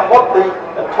find out what the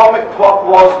atomic clock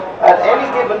was at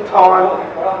any given time,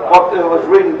 what it was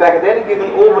reading back at any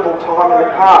given orbital time in the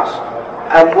past.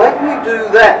 And when we do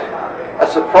that, a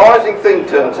surprising thing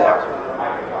turns out.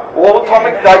 All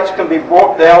atomic dates can be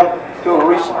brought down to a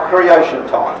recent creation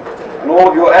time. And all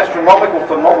of your astronomical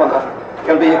phenomena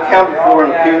can be accounted for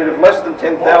in a period of less than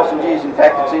 10,000 years. In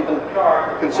fact, it's even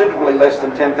considerably less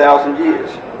than 10,000 years.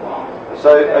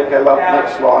 So, okay, love,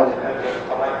 next slide.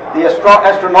 The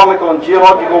astronomical and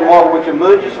geological model which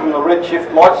emerges from the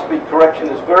redshift light speed correction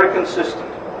is very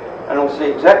consistent, and we'll see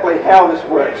exactly how this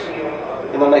works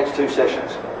in the next two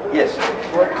sessions. Yes?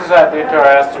 What does that do to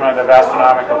our estimate of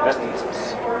astronomical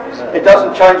distances? It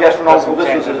doesn't change astronomical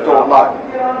distances at all, no.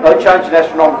 No change in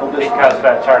astronomical distance. Because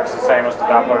that chart's the same as the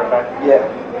Doppler effect? Yeah,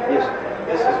 yes.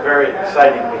 This is very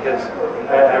exciting because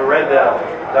I read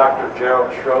Dr.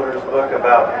 Gerald Schroeder's book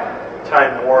about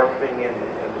time warping and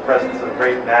the presence of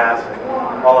great mass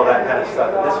and all of that kind of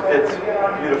stuff. This fits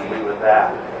beautifully with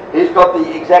that. He's got the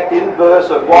exact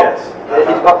inverse of what. Yes.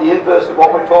 He's got the inverse of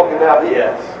what we're talking about here.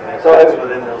 Yes. So it's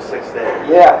within those 6 days.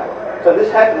 Yeah. So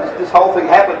this happens. This whole thing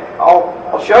happened.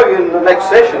 I'll show you in the next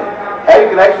session how you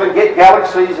can actually get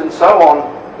galaxies and so on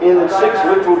in 6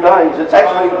 literal days. It's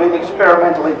actually been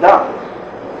experimentally done.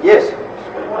 Yes.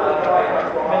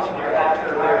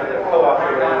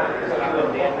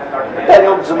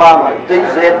 Daniel Zamano,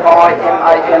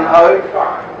 D-Z-I-M-A-N-O.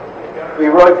 We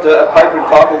wrote a paper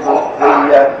entitled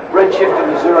The Redshift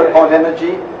and the Zero-Point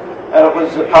Energy, and it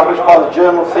was published by the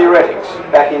Journal of Theoretics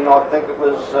back in, I think it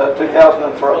was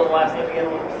 2003.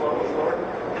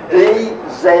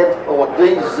 D-Z or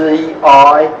D-Z-I-M-A-N-O.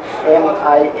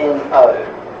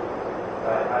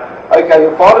 Okay,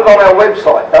 you'll find it on our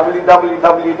website,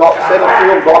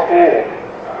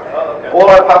 www.setterfield.org. All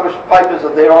our published papers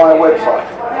are there on our website.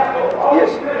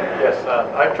 Yes? Yes,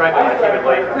 I'm trying to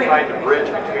bridge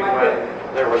between when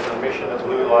there was an emission of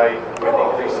blue light with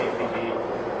increased CPE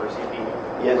or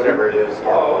CPE, yes, whatever it is,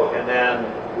 and then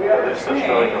this is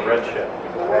showing a redshift.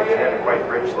 I can't quite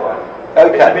bridge that. Okay.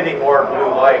 If it's emitting more blue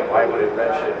light, why would it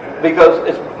redshift? Because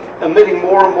it's emitting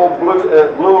more and more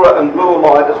bluer and bluer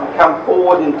light as we come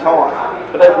forward in time.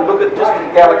 But as we look at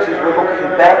distant galaxies, we're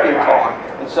looking back in time.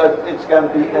 And so it's going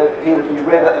to be here to be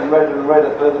redder and redder and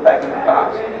redder further back in the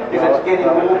past. If it's getting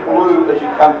more blue as you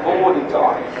come forward in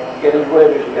time, getting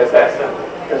redder as you go back.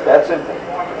 It's that simple.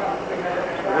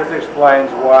 This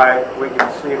explains why we can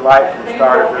see light from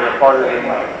stars that are farther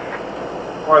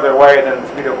away than the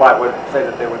speed of light would say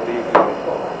that they would be.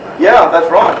 Yeah,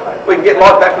 that's right. We can get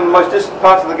light back from the most distant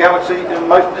parts of the galaxy and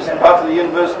most distant parts of the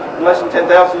universe in less than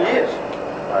 10,000 years.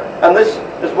 And this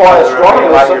is why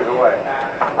astronomers... Light years away.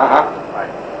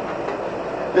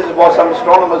 This is why some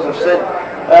astronomers have said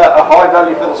a high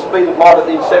value for the speed of light at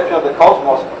the inception of the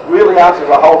cosmos really answers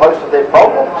a whole host of their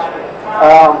problems.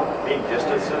 Mean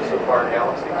distances of our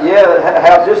galaxy? Yeah,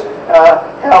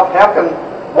 how can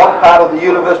one part of the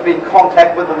universe be in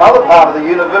contact with another part of the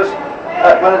universe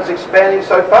when it's expanding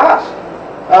so fast?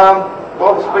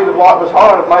 Well, the speed of light was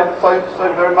higher and it made it so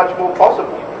very much more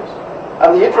possible.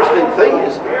 And the interesting thing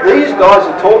is, these guys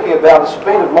are talking about a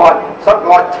speed of light, something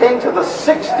like 10 to the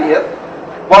 60th,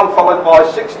 one followed by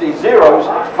 60 zeros,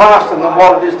 faster than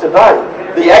what it is today.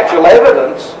 The actual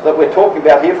evidence that we're talking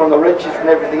about here from the redshift and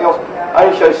everything else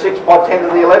only shows 6 by 10 to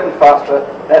the 11 faster.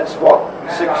 That's what,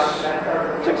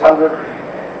 600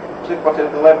 by 10 to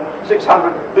the 11,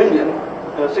 600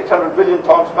 billion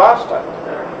times faster.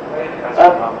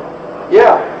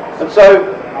 Yeah, and so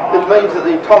it means that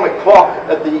the atomic clock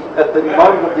at the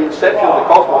moment of the inception of the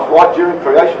cosmos, right during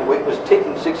creation week, was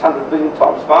ticking 600 billion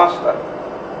times faster.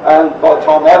 And by the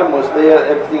time Adam was there,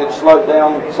 everything had slowed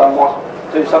down somewhat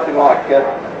to something like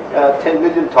 10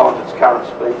 million times its current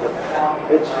speed.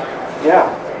 It's, yeah.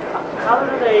 How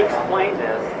do they explain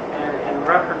this in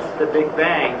reference to the Big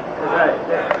Bang? Because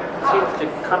that seems to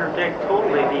contradict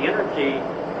totally the energy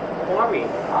forming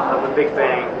of the Big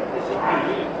Bang, the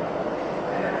ZPE.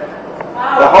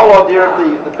 The whole idea of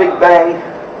the Big Bang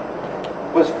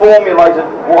was formulated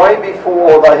way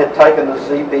before they had taken the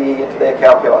ZPE into their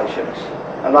calculations.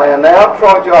 And they are now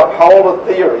trying to uphold a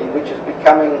theory which is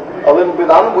becoming a little bit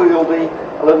unwieldy,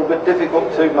 a little bit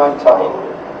difficult to maintain.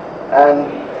 And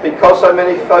because so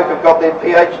many folk have got their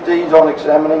PhDs on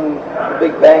examining the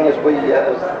Big Bang as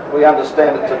we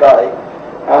understand it today,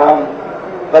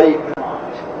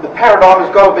 the paradigm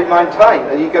has got to be maintained.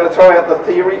 Are you going to throw out the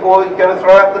theory or are you going to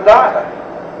throw out the data?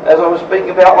 As I was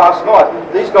speaking about last night,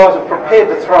 these guys are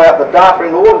prepared to throw out the data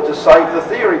in order to save the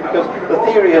theory, because the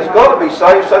theory has got to be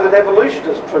saved so that evolution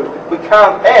is true. We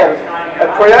can't have a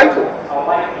creator.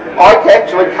 I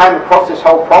actually came across this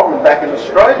whole problem back in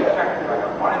Australia.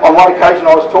 On one occasion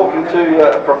I was talking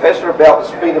to a professor about the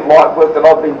speed of light work that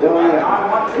I've been doing, and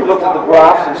he looked at the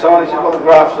graphs and so on. He said, well, the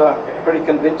graphs are pretty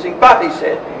convincing, but he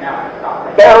said,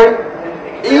 Barry,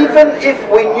 even if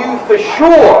we knew for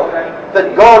sure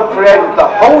that God created the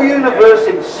whole universe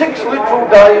in 6 literal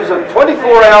days of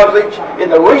 24 hours each in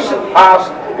the recent past,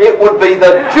 it would be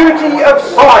the duty of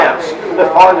science to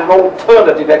find an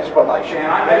alternative explanation.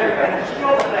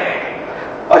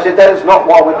 I said, that is not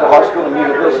why I went to high school and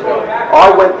university. I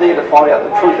went there to find out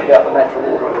the truth about the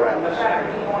natural order around us.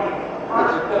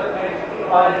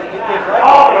 If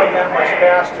light was going that much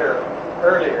faster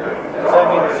earlier, does that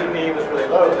mean the ZPE was really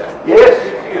low then? Yes,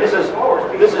 this is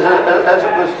as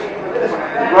it was. The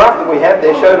graph that we had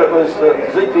there showed it was the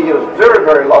ZPE was very,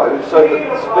 very low, so that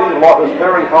the speed of light was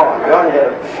very high. We only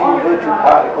had a few virtual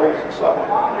particles and so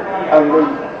on. And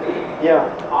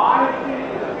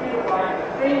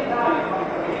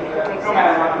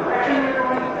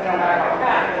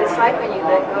It's like when you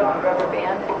let go of a rubber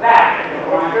band.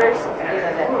 At first,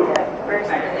 that first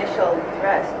initial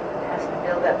thrust has to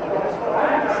build up even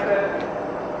faster,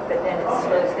 but then it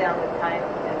slows down with time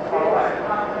and falls.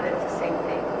 It's the same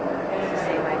thing. It's the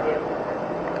same idea.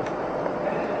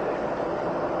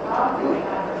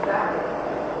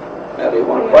 Now, do you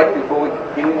want to break before we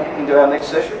get into our next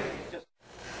session?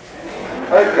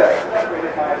 Okay.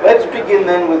 Let's begin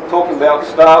then with talking about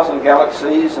stars and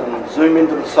galaxies and zoom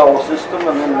into the solar system,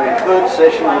 and then the third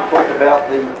session we'll talk about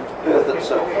the Earth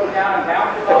itself.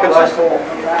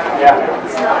 Yeah.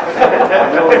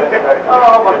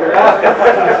 Oh my goodness.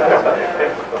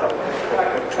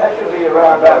 That should be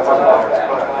around that one.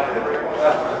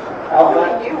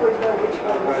 Only you would know which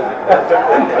one was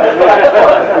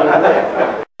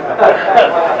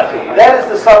That is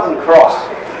the Southern Cross.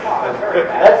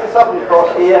 That's the Southern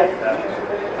Cross here,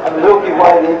 and the Milky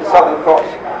Way and the Southern Cross.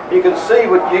 You can see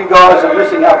what you guys are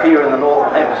missing up here in the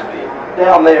Northern Hemisphere.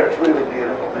 Down there it's really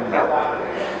beautiful.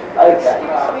 Okay.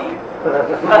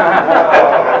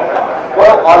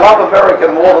 Well, I love America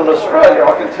more than Australia,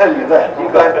 I can tell you that.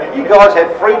 You guys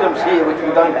have freedoms here which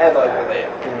we don't have over there.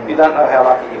 You don't know how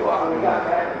lucky you are.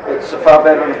 It's a far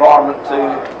better environment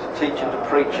to teach and to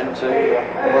preach and to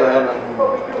learn.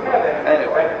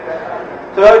 Anyway.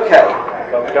 So, okay.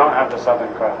 But we don't have the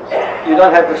Southern Cross. You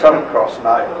don't have the Southern Cross,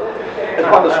 no. As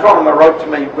one astronomer wrote to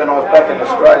me when I was back in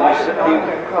Australia, he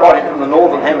writing from the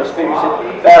Northern Hemisphere, he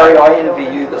said, Barry, I envy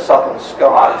you the southern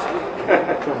skies.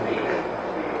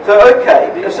 So,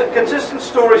 okay, a consistent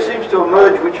story seems to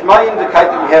emerge which may indicate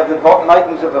that we have the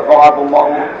makings of a viable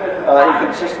model in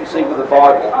consistency with the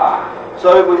Bible.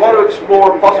 So we want to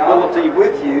explore a possibility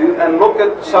with you and look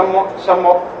at a somewhat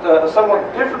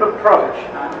different approach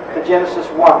to Genesis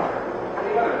 1.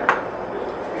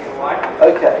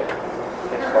 Okay.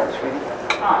 Next slide, sweetie.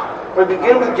 We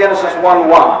begin with Genesis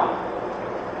 1:1.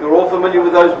 You're all familiar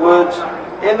with those words.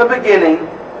 In the beginning,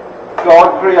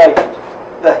 God created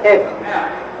the heavens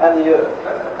and the earth.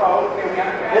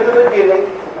 In the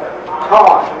beginning,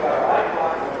 time.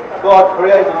 God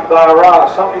created bara,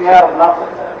 something out of nothing.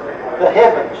 The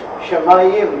heavens,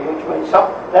 shemayim, which means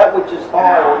that which is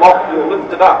high or lofty or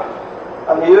lifted up.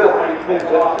 And the earth, which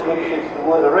is the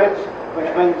word eretz,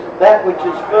 which means that which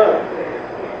is firm.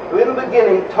 So in the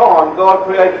beginning, time, God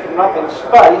created from nothing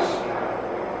space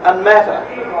and matter.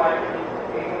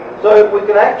 So we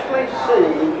can actually see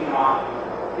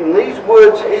in these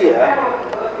words here,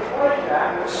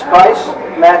 space,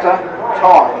 matter,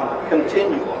 time,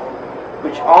 continuum,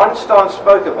 which Einstein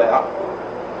spoke about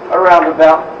around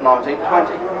about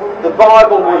 1920. The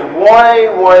Bible was way,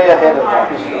 way ahead of us.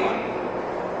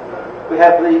 We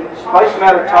have the space,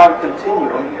 matter, time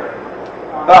continuum,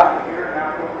 but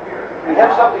we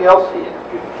have something else here.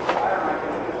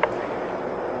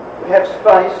 We have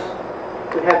space,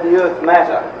 we have the earth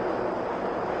matter.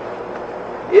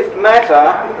 If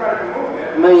matter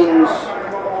means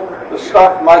the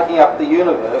stuff making up the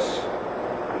universe,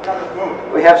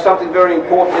 we have something very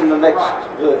important in the next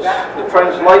verse. The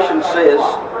translation says,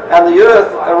 and the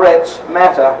earth, eretz,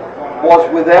 matter, was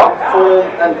without form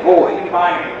and void.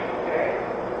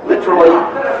 Literally,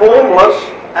 formless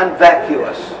and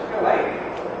vacuous.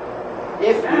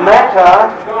 If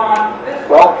matter,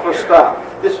 well, for a start,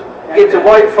 this gets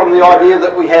away from the idea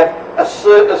that we have a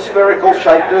spherical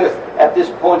shaped earth at this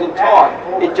point in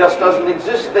time. It just doesn't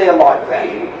exist there like that.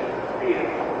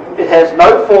 It has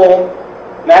no form,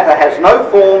 matter has no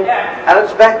form, and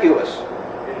it's vacuous.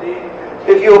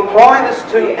 If you apply this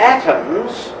to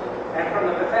atoms,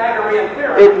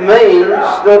 it means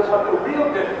that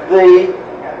the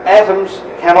atoms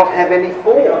cannot have any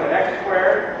form,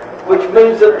 which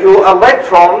means that your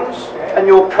electrons and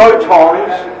your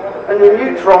protons and your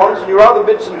neutrons and your other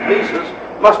bits and pieces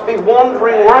must be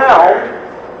wandering around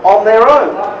on their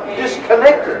own,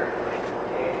 disconnected.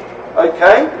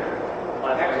 Okay?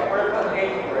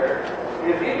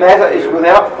 Matter is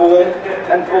without form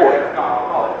and void,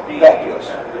 vacuous.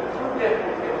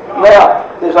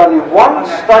 Now, there's only one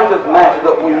state of matter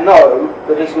that we know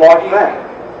that is like that.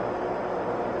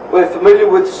 We're familiar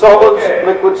with solids,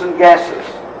 liquids and gases,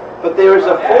 but there is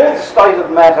a fourth state of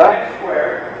matter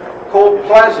called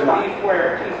plasma,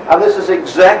 and this is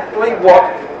exactly what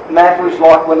matter is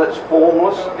like when it's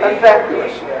formless and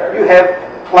vacuous. You have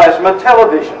plasma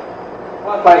television,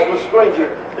 plasma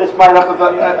screens. It's made up of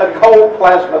a cold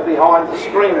plasma behind the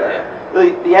screen there.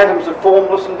 The atoms are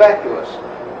formless and vacuous.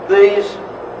 These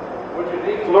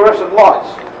fluorescent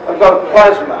lights have got a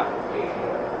plasma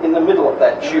in the middle of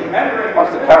that tube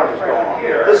once the current is gone on.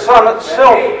 The sun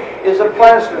itself is a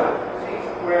plasma.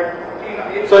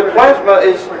 So plasma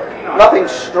is nothing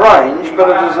strange, but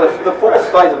it is the fourth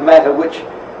state of matter which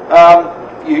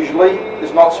usually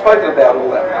is not spoken about all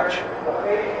that much.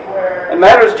 And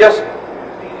matter is just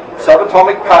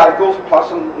subatomic particles,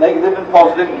 plus and negative and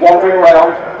positive, wandering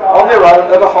around on their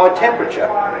own at a high temperature.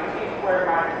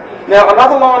 Now,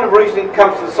 another line of reasoning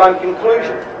comes to the same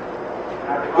conclusion.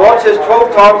 God says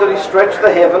 12 times that He stretched the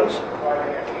heavens.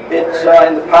 It's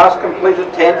in the past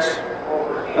completed tense.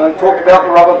 And we talked about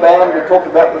the rubber band. We talked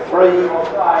about the three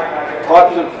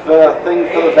types of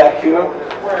things for the vacuum.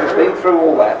 We've been through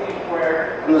all that.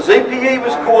 And the ZPE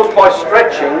was caused by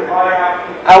stretching,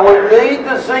 and we need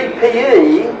the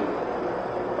ZPE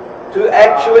to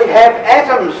actually have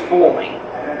atoms forming,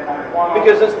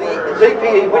 because it's the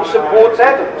ZPE which supports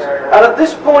atoms. And at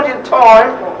this point in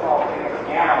time,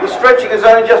 the stretching is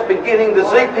only just beginning, the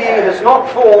ZPE has not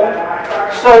formed,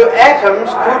 so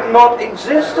atoms could not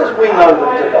exist as we know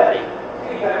them today.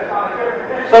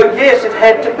 So yes, it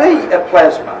had to be a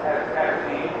plasma.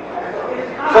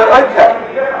 So okay,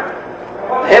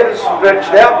 the heavens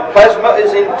stretched out, plasma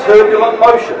is in turbulent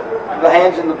motion, the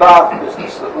hands in the bath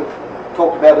business that we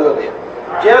talked about earlier.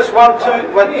 Genesis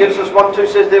 1:2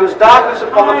 says there was darkness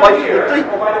upon the face of the deep.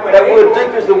 That word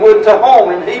deep is the word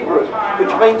tahom in Hebrew,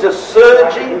 which means a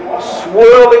surging,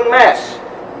 swirling mass.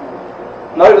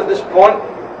 Note at this point,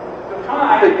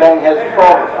 the Big Bang has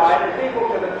problems.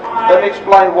 Let me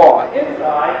explain why.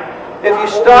 If you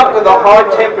start with a high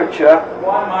temperature,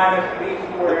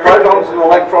 the protons and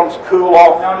electrons cool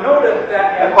off,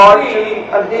 and hydrogen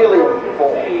and helium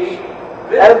forms.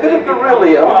 And a bit of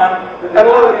beryllium and a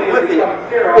little lithium.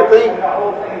 But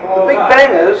the big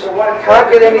bangers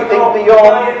can't get anything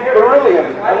beyond beryllium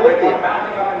and lithium.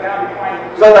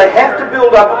 So they have to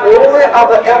build up all their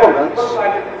other elements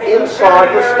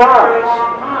inside the stars.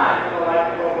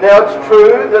 Now it's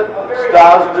true that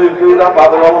stars do build up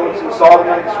other elements inside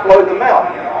them and explode them out.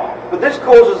 But this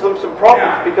causes them some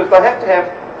problems because they have to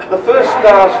have the first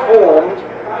stars formed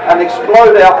and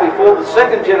explode out before the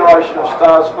second generation of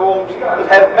stars forms that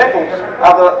have metals,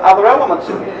 other elements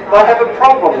in them. They have a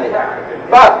problem there.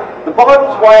 But the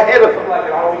Bible's way ahead of them.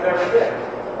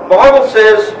 The Bible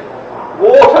says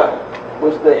water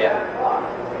was there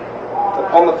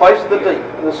upon the face of the deep,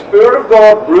 and the Spirit of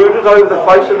God brooded over the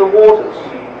face of the waters.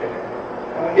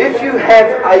 If you have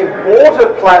a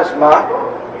water plasma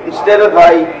instead of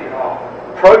a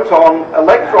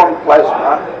proton-electron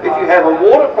plasma, if you have a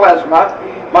water plasma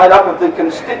made up of the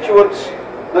constituents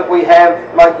that we have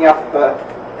making up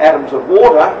atoms of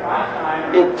water,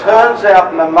 it turns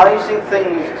out an amazing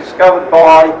thing is discovered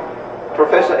by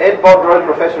Professor Ed Bodrow,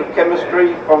 Professor of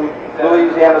Chemistry from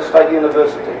Louisiana State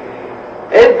University.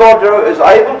 Ed Bodrow is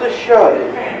able to show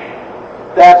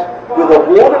that with a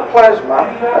water plasma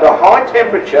at a high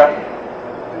temperature,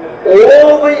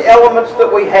 all the elements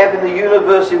that we have in the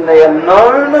universe in their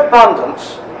known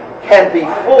abundance can be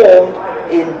formed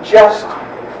in just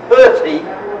 30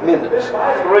 minutes.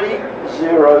 30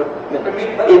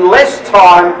 minutes. In less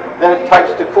time than it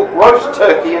takes to cook roast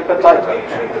turkey and potatoes.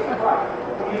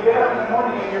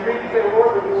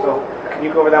 So, can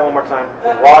you go over that one more time?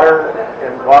 Water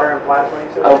and plasma, you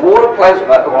said? A water plasma.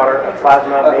 A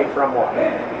plasma made from what?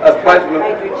 A plasma,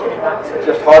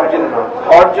 just hydrogen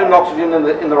and oxygen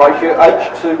in the ratio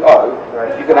H2O.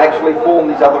 Right. You can actually form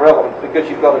these other elements because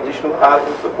you've got additional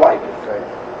particles to play with. Right.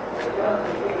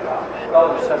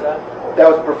 That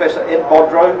was Professor Ed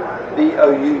Bodrow,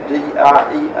 Boudreaux.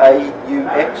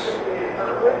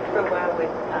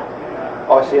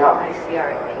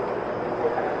 ICR.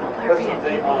 Wasn't the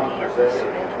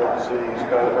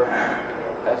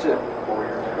That's it. 4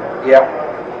 years ago.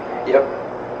 Yep.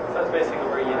 So that's basically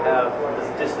where you have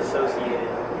this disassociated,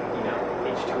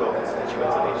 H2O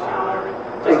constituents of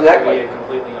H2O. Exactly.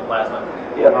 Completely in a plasma.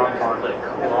 Yep. Let it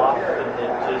cool off, and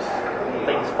it just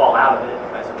things fall out of it,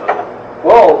 I suppose.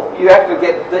 Well, you actually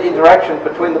get the interaction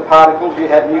between the particles. You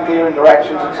have nuclear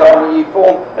interactions and so on. And you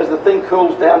form, as the thing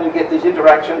cools down, you get these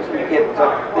interactions, and you get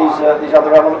these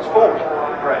other elements forming.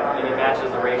 Right, and it matches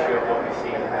the ratio of what we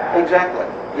see. Exactly.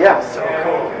 Yeah. So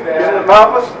cool. Isn't it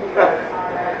marvelous?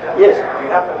 Yes. Do you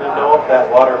happen to know if that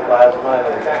water plasma,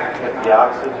 if the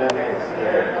oxygen is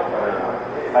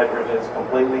hydrogen is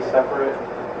completely separate,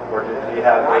 or do you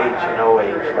have H and OH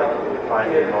like you would find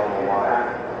in normal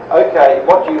water? Okay,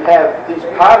 what you have, these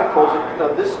particles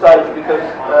at this stage, because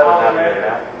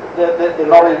they're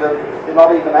not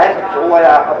even atoms. All they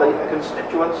are the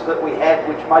constituents that we have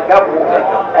which make up water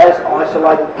as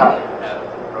isolated particles.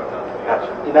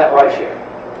 Gotcha. In that ratio.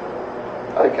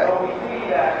 Okay.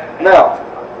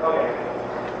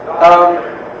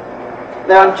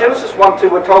 Now in Genesis 1:2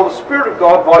 we're told the Spirit of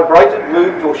God vibrated,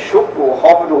 moved or shook or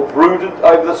hovered or brooded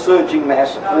over the surging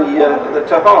mass of the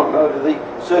tahon, over the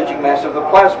surging mass of the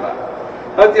plasma.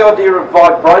 Note the idea of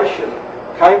vibration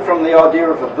came from the idea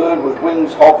of a bird with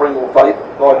wings hovering or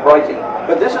vibrating,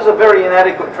 but this is a very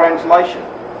inadequate translation.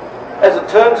 As it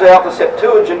turns out, the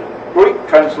Septuagint Greek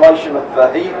translation of the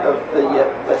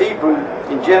Hebrew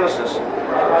in Genesis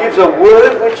gives a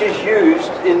word which is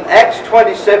used in Acts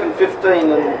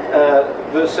 27:15 and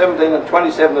verse 17 and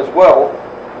 27 as well,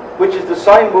 which is the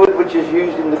same word which is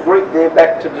used in the Greek there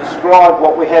back to describe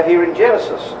what we have here in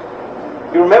Genesis.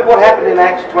 You remember what happened in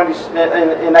Acts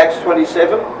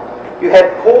 27? You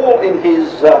had Paul in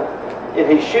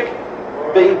his ship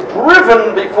being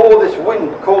driven before this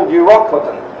wind called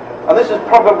Euroclydon. And this is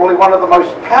probably one of the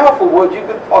most powerful words you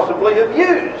could possibly have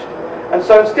used. And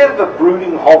so instead of a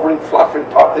brooding, hovering, fluttering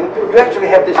type thing, you actually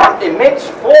have this immense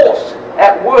force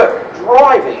at work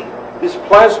driving this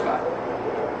plasma.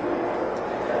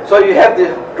 So you have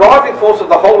the driving force of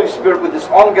the Holy Spirit with this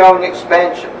ongoing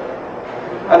expansion.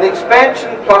 And the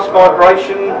expansion plus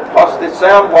vibration plus the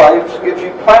sound waves gives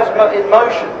you plasma in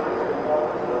motion.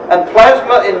 And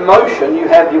plasma in motion, you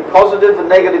have your positive and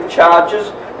negative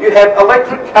charges, you have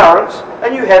electric currents,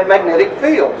 and you have magnetic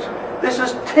fields. This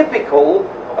is typical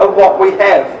of what we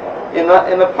have in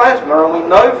a plasma, and we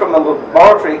know from a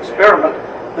laboratory experiment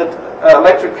that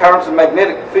electric currents and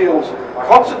magnetic fields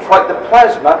concentrate the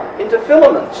plasma into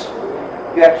filaments.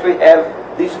 You actually have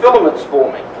these filaments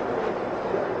forming.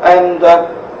 And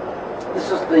this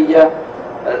is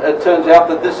it turns out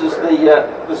that this is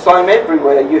the same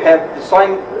everywhere. You have the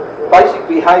same basic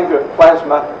behaviour of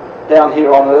plasma down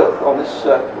here on Earth, on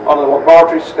a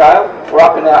laboratory scale, or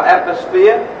up in our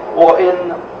atmosphere, or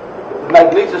in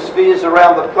magnetospheres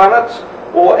around the planets,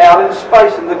 or out in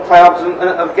space in the clouds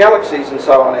of galaxies and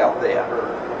so on out there.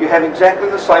 You have exactly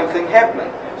the same thing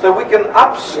happening. So we can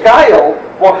upscale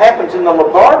what happens in the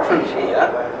laboratories here.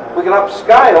 We can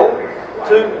upscale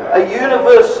to a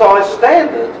universe-size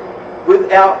standard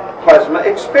with our plasma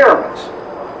experiments.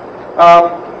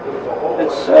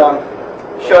 It's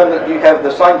shown that you have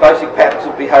the same basic patterns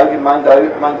of behaviour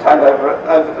maintained over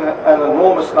an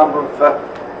enormous number of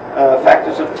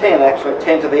factors of 10, actually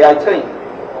 10 to the 18.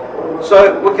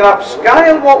 So we can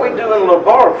upscale what we do in the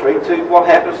laboratory to what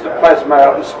happens to plasma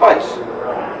out in space.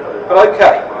 But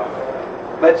okay,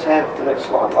 let's have the next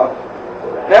slide, love.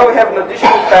 Now we have an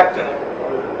additional factor.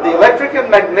 The electric and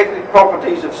magnetic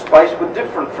properties of space were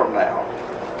different from now.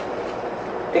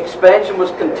 Expansion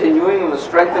was continuing and the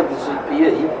strength of the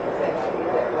ZPE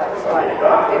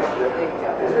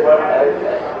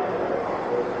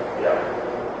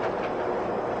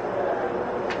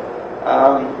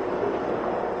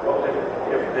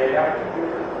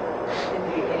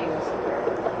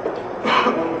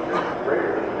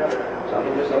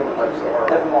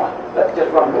never mind, let's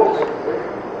just run this.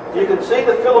 You can see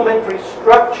the filamentary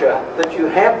structure that you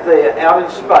have there out in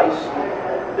space.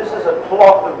 This is a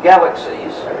plot of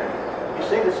galaxies. You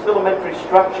see this filamentary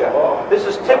structure. This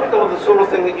is typical of the sort of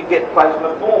thing that you get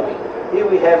plasma forming. Here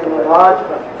we have an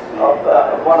enlargement of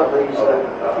one of these.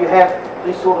 You have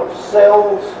these sort of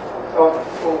cells of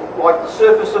like the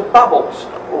surface of bubbles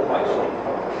almost.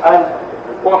 And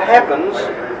what happens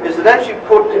is that as you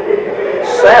put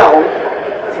sound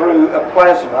through a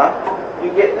plasma,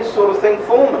 you get this sort of thing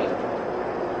forming.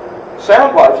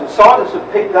 Sound waves, and scientists have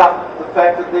picked up the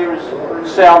fact that there is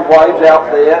sound waves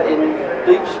out there in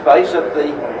deep space at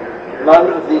the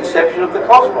moment of the inception of the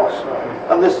cosmos.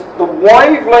 And the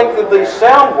wavelength of these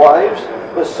sound waves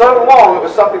was so long, it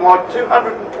was something like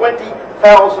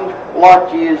 220,000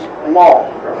 light years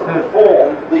long to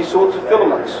form these sorts of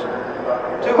filaments.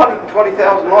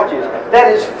 220,000 light years.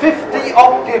 That is 50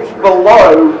 octaves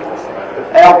below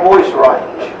our voice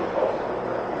range.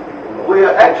 We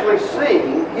are actually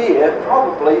seeing here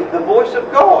probably the voice of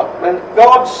God. When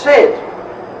God said,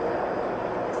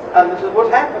 and this is what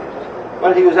happened,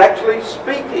 when he was actually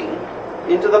speaking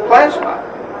into the plasma.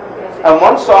 And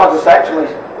one scientist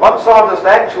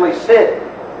actually said,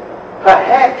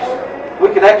 perhaps we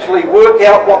can actually work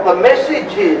out what the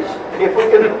message is if we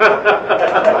can.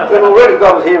 We've already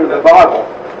got it here in the Bible.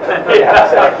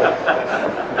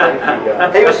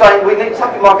 He was saying we need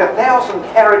something like 1,000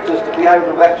 characters to be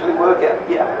able to actually work out.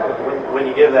 Yeah. When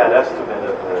you give that estimate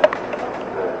of the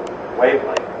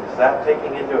wavelength, is that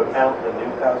taking into account the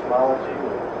new cosmology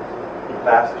with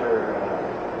faster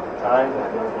time?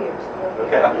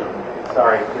 Okay.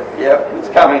 Sorry. Yep, it's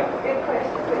coming.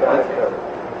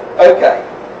 Okay.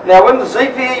 Now, when the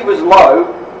ZPE was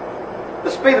low,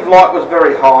 the speed of light was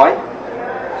very high.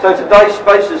 So today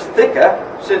space is thicker,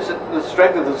 since the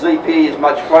strength of the ZPE is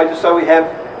much greater, so we have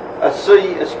a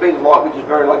speed of light which is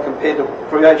very low compared to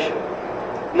creation.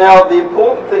 Now the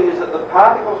important thing is that the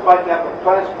particles making up the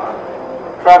plasma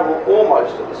travel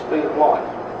almost at the speed of light.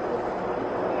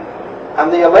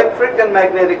 And the electric and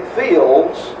magnetic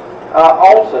fields are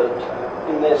altered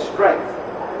in their strength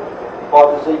by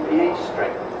the ZPE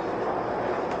strength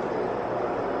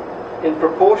in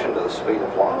proportion to the speed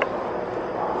of light.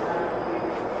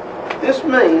 This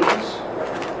means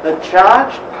that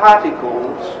charged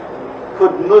particles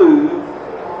could move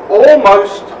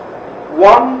almost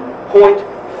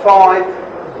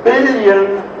 1.5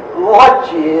 billion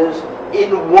light years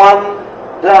in one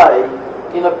day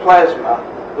in a plasma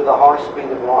with a high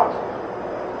speed of light.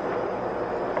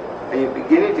 Are you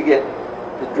beginning to get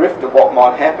the drift of what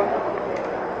might happen?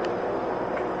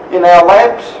 In our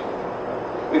labs,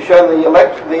 we've shown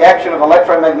the action of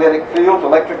electromagnetic fields,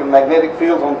 electric and magnetic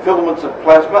fields on filaments of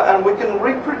plasma, and we can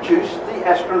reproduce the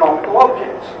astronomical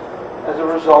objects as a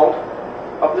result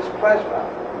of this plasma,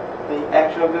 the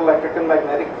action of the electric and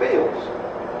magnetic fields.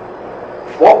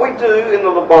 What we do in the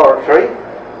laboratory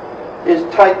is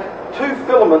take two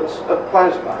filaments of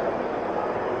plasma.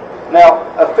 Now,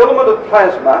 a filament of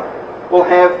plasma will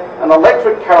have an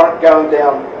electric current going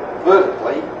down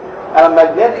vertically and a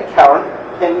magnetic current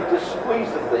tending to squeeze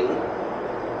the thing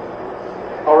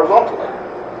horizontally.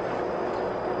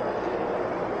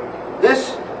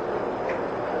 This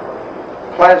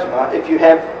plasma, if you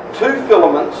have two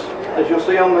filaments, as you'll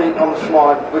see on the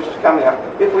slide which is coming up,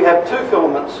 if we have two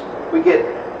filaments, we get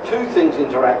two things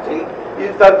interacting.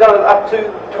 They've done it up to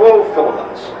 12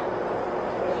 filaments.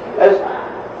 As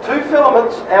two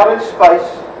filaments out in space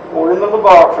or in the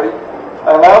laboratory,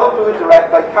 allow them to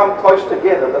interact, they come close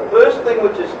together. The first thing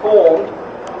which is formed,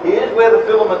 here's where the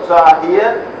filaments are,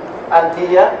 here and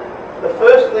here, the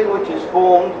first thing which is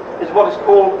formed is what is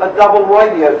called a double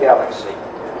radio galaxy.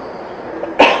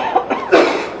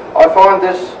 I find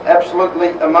this absolutely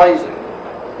amazing.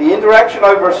 The interaction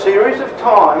over a series of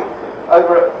time,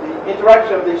 over the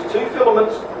interaction of these two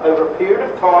filaments over a period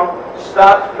of time,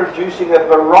 starts producing a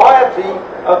variety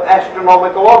of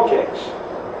astronomical objects.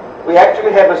 We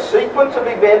actually have a sequence of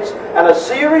events and a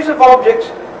series of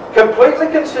objects completely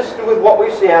consistent with what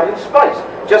we see out in space,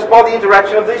 just by the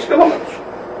interaction of these filaments.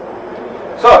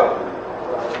 So,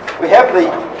 we have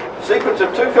the sequence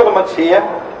of two filaments here,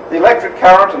 the electric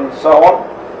current and so on.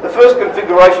 The first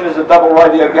configuration is a double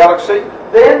radio galaxy.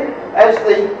 Then, as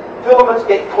the filaments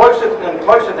get closer and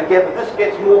closer together, this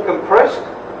gets more compressed,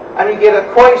 and you get a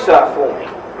quasar forming.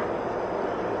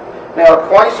 Now, a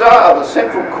quasar are the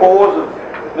central cores of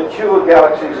mature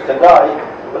galaxies today,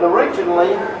 but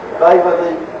originally they were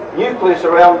the nucleus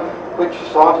around which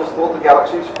scientists thought the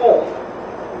galaxies formed.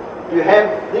 You have,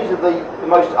 these are the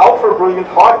most ultra-brilliant,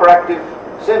 hyperactive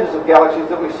centres of galaxies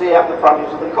that we see out in the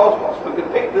frontiers of the cosmos. We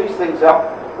can pick these things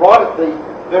up right at the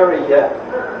very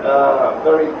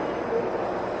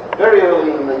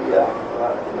early in the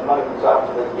moments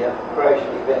after the creation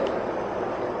event.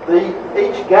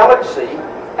 Each galaxy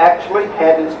actually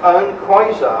had its own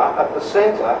quasar at the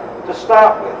centre to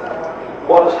start with.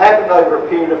 What has happened over a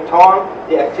period of time,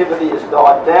 the activity has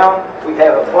died down. We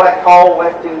have a black hole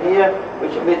left in here,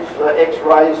 which emits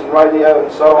X-rays and radio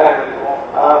and so on.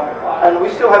 And we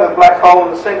still have a black hole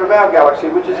in the centre of our galaxy,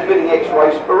 which is emitting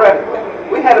X-rays sporadically.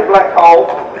 We had a black hole,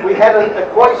 we had a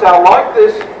quasar like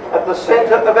this at the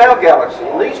centre of our galaxy.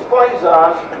 And these quasars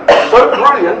are so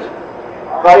brilliant,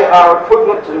 they are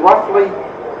equivalent to roughly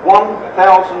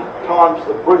 1,000 times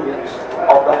the brilliance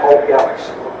of the whole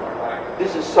galaxy.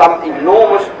 This is some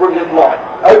enormous brilliant light.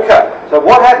 Okay, so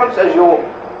what happens as your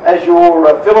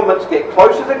filaments get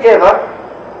closer together,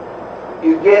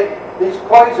 you get these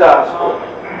quasars forming.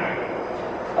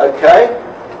 Okay?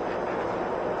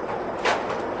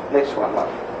 Next one, love.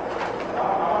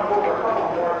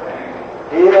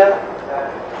 Here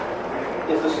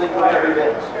is the sequence of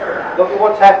events. Look at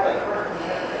what's happening.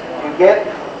 You get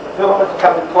the filaments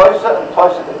coming closer and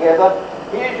closer together.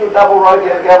 Here's your double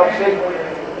radio galaxy.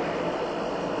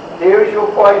 Here is your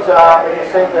quasar in the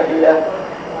centre here.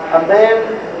 And then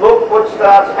look what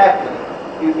starts happening.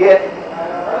 You get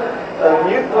a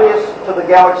nucleus to the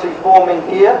galaxy forming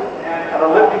here, an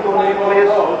elliptical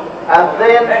nucleus, and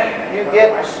then you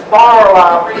get spiral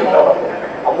arms developing.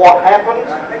 And what happens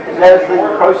is as the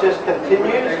process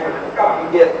continues, you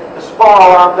get the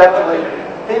spiral arms actually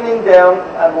thinning down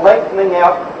and lengthening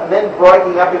out and then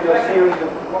breaking up into a series of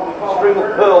string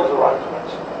of pearls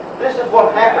arrangements. This is what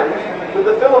happens with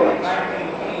the filaments.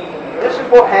 This is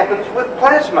what happens with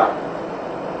plasma.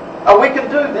 And we can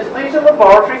do this. These are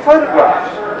laboratory photographs.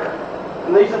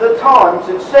 And these are the times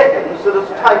in seconds that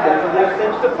it's taken for these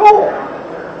things to form.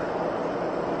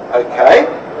 Okay.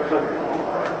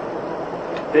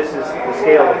 This is the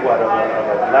scale of what? Of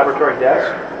a laboratory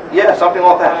desk? Yeah, something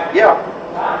like that. Yeah.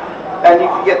 And you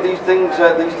can get these things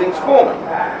forming.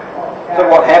 So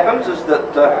what happens is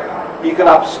that you can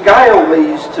upscale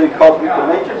these to cosmic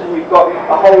dimensions, and you've got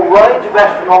a whole range of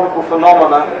astronomical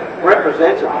phenomena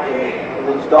represented in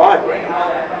these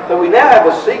diagrams. So we now have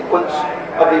a sequence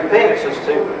of events as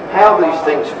to how these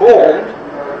things formed.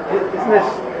 Isn't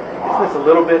this a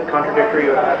little bit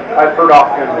contradictory? I've heard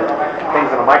often that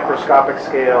things on a microscopic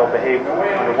scale behave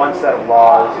under one set of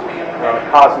laws, and on a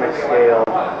cosmic scale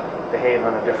behave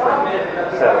on a different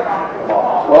set of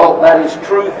laws. Well, that is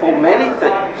true for many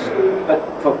things, but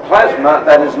for plasma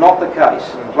that is not the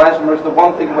case. Plasma is the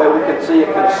one thing where we can see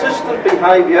a consistent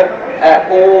behaviour at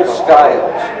all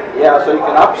scales. Yeah, so you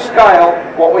can upscale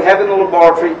what we have in the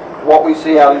laboratory, what we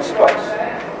see out in space.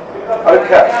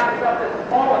 Okay.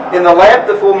 In the lab,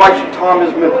 the formation time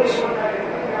is minutes.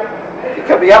 It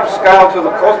can be upscaled to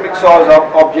the cosmic size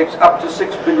of objects up to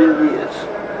 6 billion years.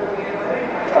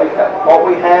 Okay, what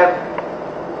we have,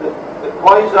 the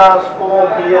quasars form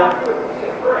here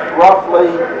roughly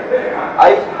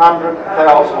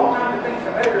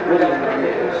 800,000 million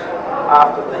years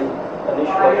after the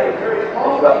initial event as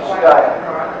you upscale.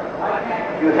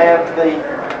 You have the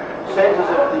centres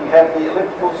the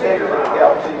elliptical centres of the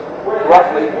galaxies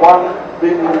roughly 1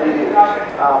 billion years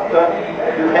after.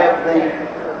 You have the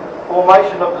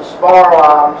formation of the spiral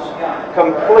arms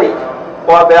complete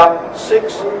by about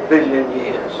 6 billion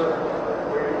years.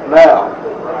 Now,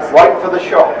 wait for the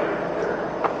shock.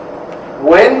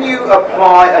 When you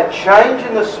apply a change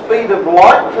in the speed of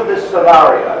light to this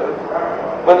scenario,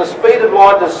 when the speed of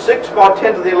light is 6 by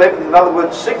 10 to the 11th, in other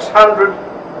words 600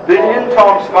 billion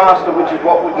times faster, which is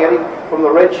what we're getting from the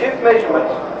redshift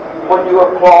measurements, when you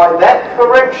apply that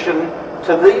correction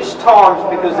to these times,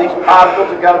 because these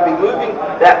particles are going to be moving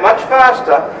that much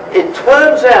faster, it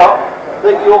turns out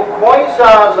that your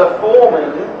quasars are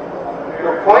forming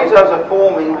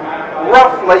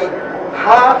roughly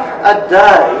half a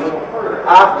day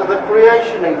after the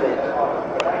creation event.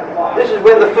 This is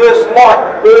when the first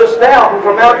light burst out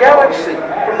from our galaxy,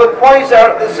 from the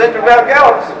quasar at the centre of our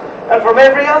galaxy, and from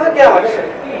every other galaxy.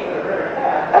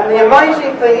 And the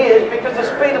amazing thing is, because the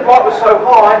speed of light was so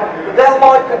high, that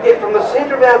light could get from the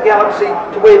centre of our galaxy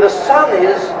to where the sun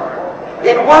is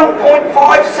in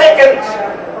 1.5 seconds.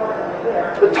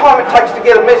 The time it takes to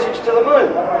get a message to the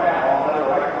moon.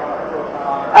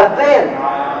 And then,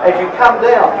 as you come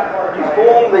down, you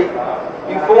form the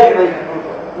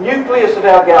nucleus of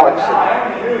our galaxy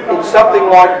in something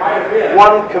like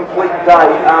one complete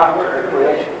day after the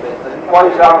creation event. The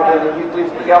quasar and the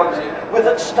nucleus of the galaxy with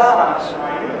its stars.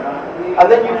 And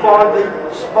then you find the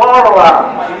spiral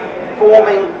arms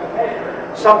forming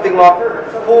something like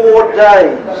 4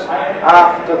 days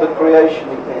after the creation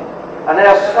event. And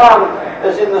our sun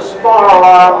is in the spiral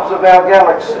arms of our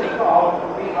galaxy.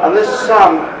 And this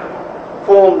sun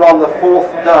formed on the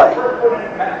 4th day.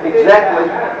 Exactly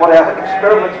what our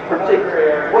experiments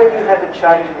predict when you have a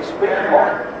change in the speed of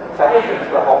light. Factors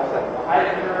into the whole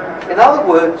thing. In other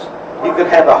words, you could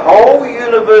have a whole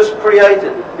universe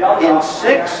created in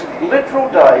 6 literal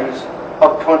days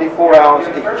of 24 hours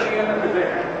each.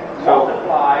 So,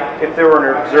 if there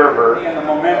were an observer,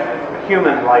 a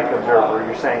human-like observer,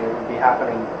 you're saying it would be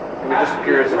happening, it would just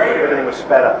appear as if everything was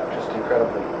sped up, just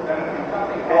incredibly.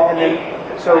 And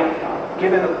then, so,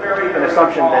 given an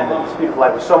assumption then that the speed of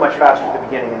light was so much faster at the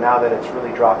beginning, and now that it's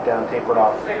really dropped down, tapered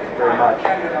off very much,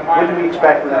 wouldn't we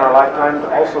expect within our lifetime to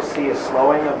also see a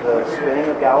slowing of the spinning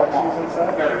of galaxies and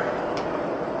such?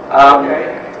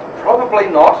 Probably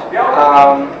not,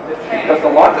 because the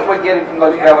light that we're getting from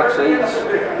those galaxies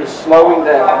is slowing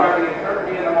down,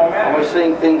 and we're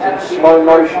seeing things in slow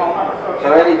motion.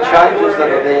 So any changes that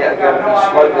are there are going to be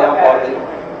slowed down by the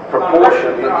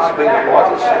proportion that the speed of light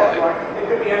is slowed.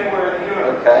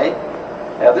 Okay,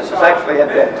 now this is actually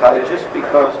advantageous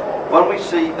because when we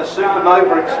see a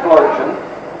supernova explosion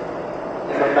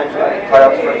in the magnetic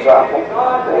clouds, for example,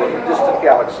 or in a distant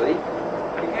galaxy,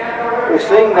 we're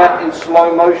seeing that in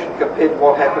slow motion compared to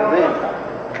what happened then.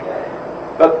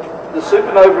 But the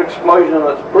supernova explosion and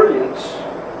its brilliance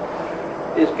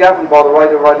is governed by the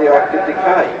rate of radioactive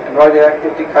decay, and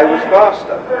radioactive decay was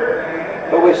faster.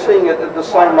 But we're seeing it at the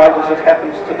same rate as it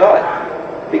happens today,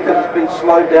 because it's been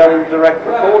slowed down in direct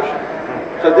proportion.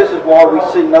 So this is why we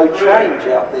see no change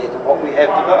out there to what we have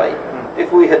today.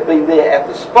 If we had been there at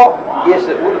the spot, yes,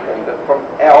 it would have been, but from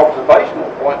our observational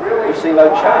point, we see no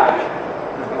change.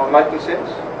 Am I making sense?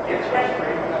 Yes.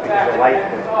 Because the light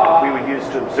that we would use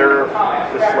to observe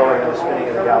the slowing and the spinning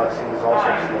of the galaxy is also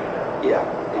slowed down. Yeah,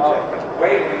 exactly.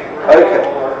 Okay.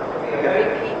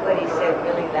 Repeat what he said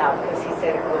really loud, because he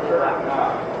said it really loud.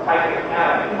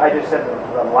 I just said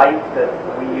the light that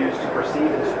we use to perceive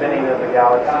the spinning of the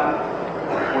galaxy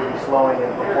would be slowing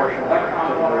in proportion to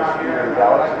the speed of the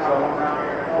galaxy slowing.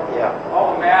 Yeah.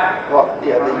 Well,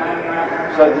 yeah.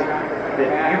 That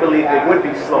you believe they would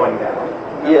be slowing down.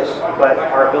 Yes. But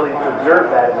our ability to observe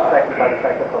that is affected by the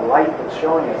fact that the light that's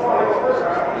showing us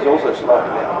is also slowing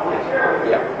down. Yes.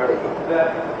 Yeah. Very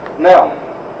good. Now,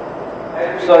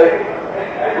 so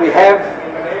we have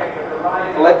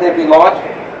let there be light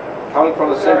coming from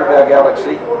the centre of our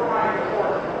galaxy.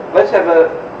 Let's have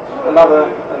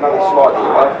another slide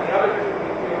here.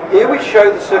 Here we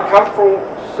show the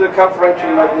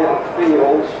circumferential magnetic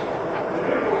fields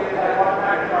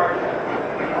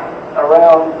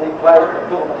around the plasma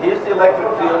filament. Here's the electric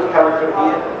field coming through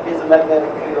here. Here's the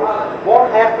magnetic field. What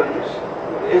happens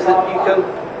is that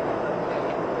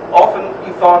often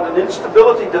you find an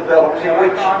instability develops in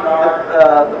which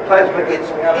the plasma gets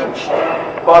pinched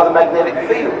by the magnetic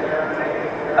field.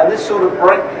 And this sort of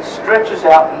stretches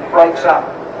out and breaks up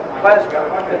plasma.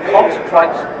 It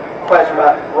concentrates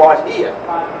plasma right here.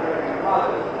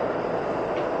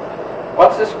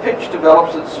 Once this pinch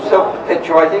develops, it's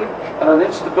self-perpetuating and an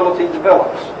instability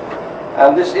develops.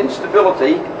 And this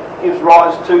instability gives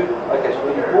rise to, okay, so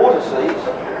the vortices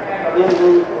in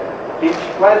the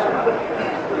pinched plasma.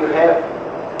 You have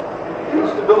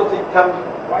instability comes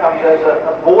as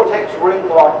a vortex ring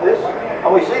like this,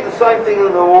 and we see the same thing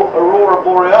in the aurora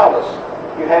borealis.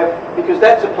 You have, because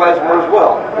that's a plasma as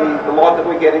well. The light that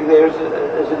we're getting there is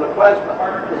in the plasma.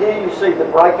 And here you see the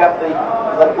breakup, they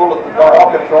call it the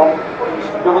diocatron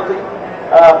instability.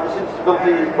 This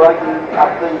instability is breaking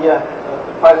up the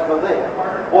plasma there.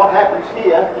 What happens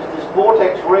here is this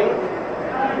vortex ring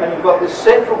and you've got this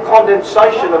central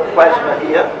condensation of plasma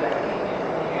here,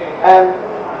 and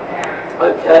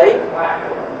okay,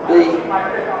 the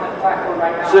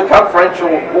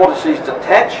circumferential vortices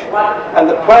detach, and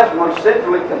the plasma is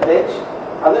centrally condensed,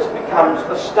 and this becomes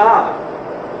a star,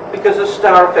 because a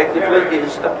star effectively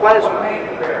is a plasma.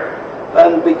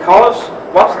 And because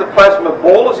once the plasma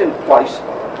ball is in place,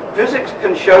 physics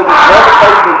can show the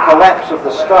gravitational collapse of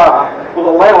the star will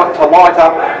allow it to light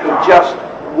up in just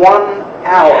 1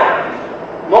 hour.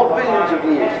 Not billions of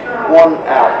years, 1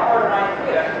 hour.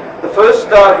 The first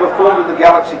stars were formed in the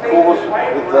galaxy cores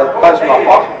with the plasma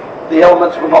hot. The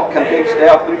elements were not condensed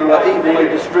out, but they were evenly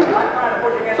distributed.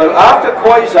 So after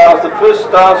quasars, the first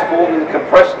stars formed in the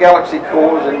compressed galaxy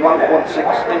cores in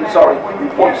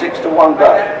 0.6 to 1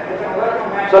 day.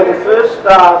 So the first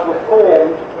stars were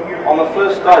formed on the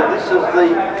first day. This is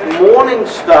the morning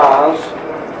stars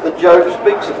that Job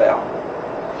speaks about.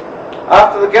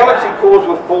 After the galaxy cores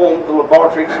were formed, the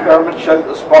laboratory experiment showed that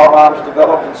the spiral arms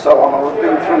developed and so on, and we've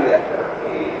been through that.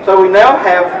 So we now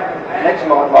have, next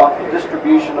line, the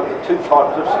distribution of the two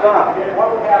types of star. There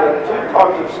are two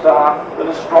types of star that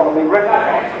astronomy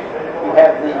recognises. You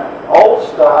have the old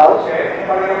stars here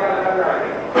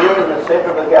in the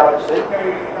centre of the galaxy,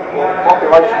 or a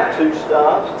population of 2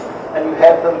 stars, and you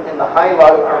have them in the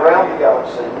halo around the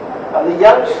galaxy. And the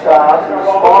young stars in the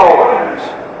spiral arms,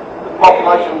 the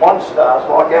population 1 stars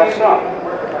like our sun.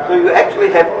 So you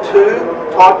actually have 2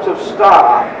 types of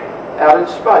star out in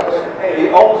space,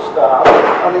 the old stars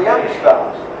and the young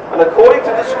stars. And according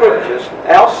to the scriptures,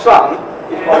 our sun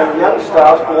is one of the young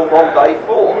stars formed on day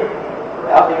 4,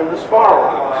 out here in the spiral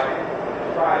arms.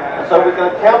 And so we can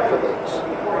account for these.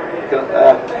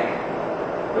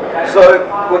 So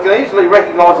we can easily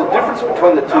recognise the difference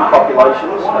between the 2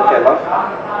 populations. Okay, love.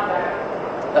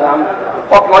 The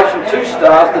population 2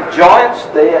 stars, the giants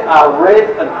there are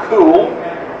red and cool,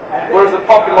 whereas the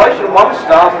population 1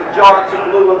 stars, the giants are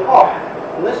blue and hot.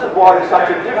 And this is why there's such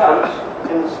a difference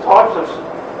in the types of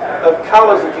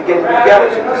colours that you get in the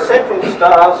galaxy. The central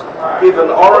stars give an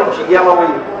orangey,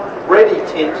 yellowy, reddy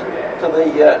tint to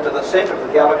the centre of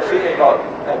the galaxy, like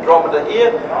Andromeda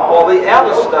here, while the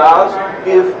outer stars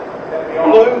give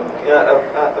blue,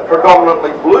 a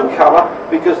predominantly blue colour,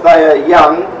 because they are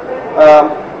young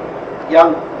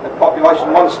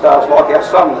population 1 stars like our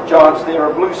sun. The giants there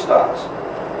are blue stars.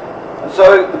 And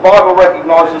so the Bible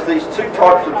recognises these 2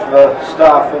 types of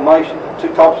star formation, 2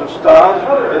 types of stars.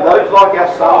 They're those like our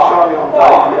sun shining on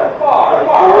day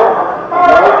 4, and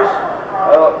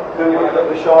those that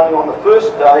were shining on the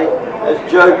first day, as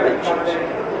Job mentions.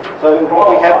 So what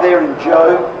we have there in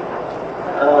Job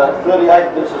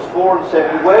 38 verses 4 and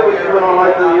 7, where were you when I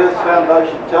laid the earth's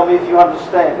foundation? Tell me if you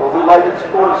understand, or who laid its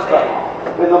cornerstone?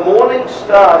 When the morning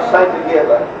stars sang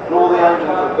together, and all the angels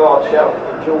of God shouted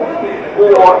for joy.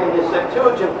 Or in the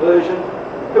Septuagint version,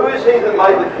 who is he that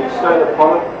laid the keystone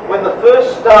upon it? When the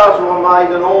first stars were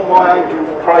made, and all my angels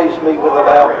praised me with a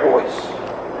loud voice.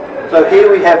 So here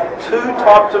we have 2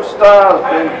 types of stars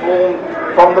being formed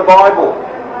from the Bible,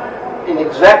 in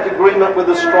exact agreement with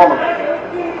astronomy.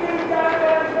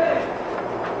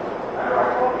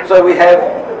 So we have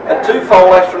a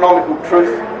 2-fold astronomical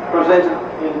truth presented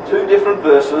in 2 different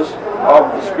verses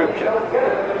of the scripture.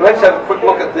 Let's have a quick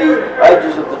look at the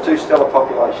ages of the 2 stellar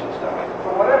populations, don't we?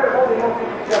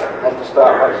 Have to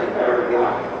start racing here again,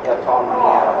 our time running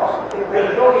out.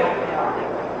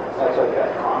 That's okay.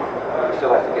 We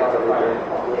still have to get to the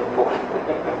important.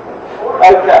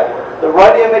 Okay, the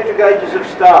radiometric ages of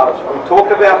stars. We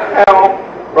talk about how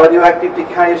radioactive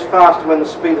decay is faster when the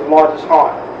speed of light is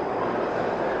high.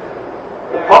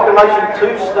 The population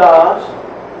 2 stars,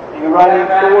 uranium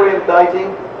thorium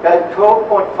dating, gave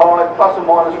 12.5 plus or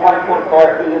minus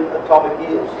 1.5 billion atomic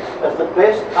years as the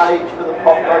best age for the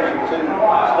population 2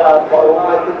 stars by all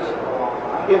methods,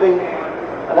 giving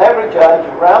an average age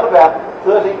of around about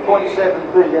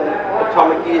 13.7 billion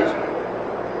atomic years.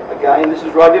 Again, this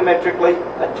is radiometrically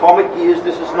atomic years,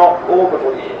 this is not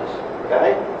orbital years.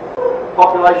 Okay?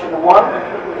 Population 1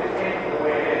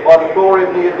 by the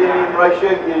thorium-neodymium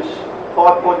ratio gives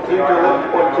 5.2 to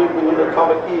 11.2 billion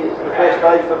atomic years. The best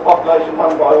age for population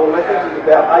 1 by all methods is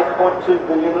about 8.2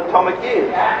 billion atomic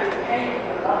years.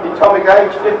 The atomic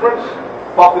age difference,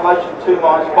 population 2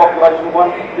 minus population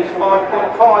 1, is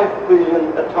 5.5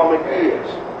 billion atomic years.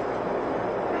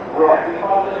 Right.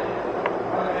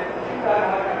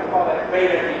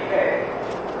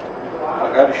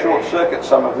 I'm going to short circuit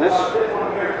some of this.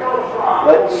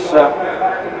 Let's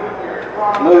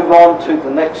move on to the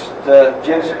next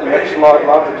next slide,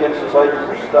 the Genesis ages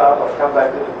of stars. I'll come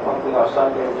back to one thing I was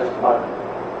saying there in just a moment.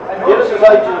 Genesis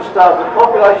aging of stars, the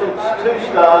population of 2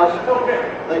 stars,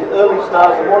 the early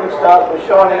stars, the morning stars were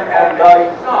shining on day,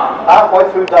 halfway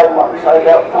through day 1, so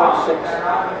about 0.6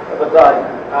 of a day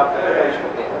after creation.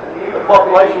 The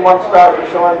population 1 stars were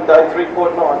shining day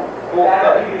 3.9, 4th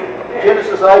day.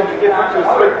 Genesis age difference is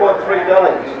 3.3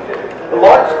 days. The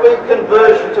light speed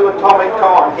conversion to atomic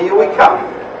time, here we come.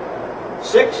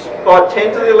 6 by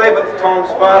 10 to the 11th times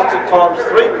faster times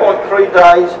 3.3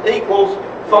 days equals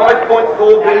 5.4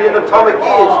 billion atomic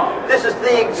years. This is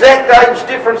the exact age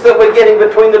difference that we're getting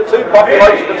between the 2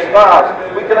 populations of stars.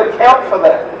 We can account for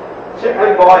that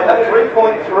simply by a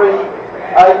 3.3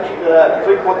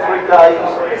 days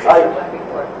age.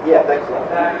 Yeah, that's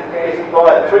right. This is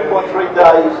by a 3.3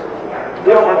 days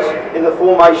difference in the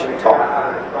formation time.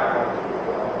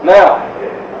 Now,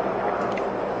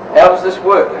 how does this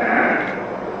work?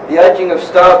 The aging of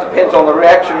stars depends on the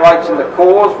reaction rates in the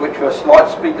cores, which were light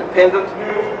speed dependent.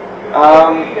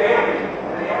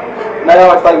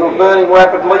 Now, if they were burning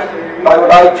rapidly, they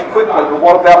would age quickly. But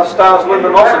what about a star's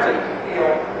luminosity?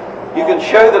 You can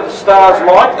show that a star's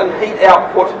light and heat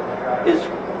output is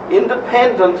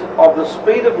independent of the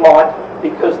speed of light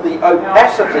because the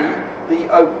opacity,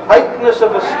 the opaqueness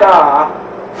of a star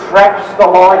traps the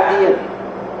light in.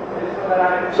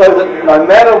 So that no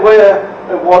matter where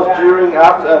it was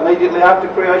immediately after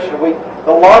creation,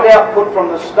 the light output from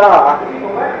the star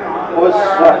was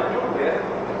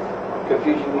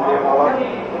confusing me there, my love.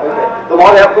 Okay. The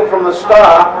light output from the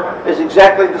star is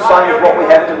exactly the same as what we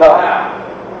have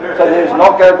today. So there's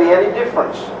not going to be any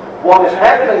difference. What is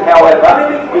happening,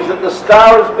 however, is that the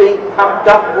star is being pumped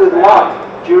up with light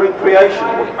during creation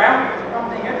week.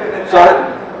 So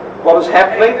what is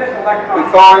happening? We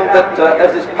find that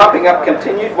as this pumping up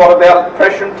continues, what about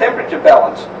pressure and temperature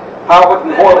balance? Harwood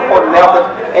and Hoyle pointed out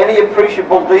that any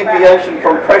appreciable deviation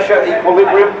from pressure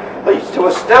equilibrium leads to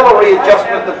a stellar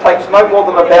readjustment that takes no more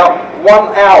than about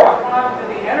 1 hour.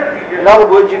 In other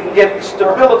words, you can get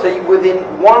stability within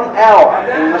 1 hour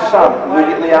in the sun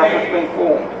immediately after it's been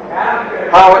formed.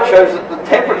 Harwood shows that the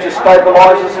temperature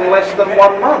stabilises in less than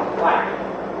 1 month.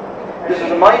 This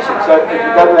is amazing. So if you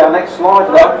go to our next slide,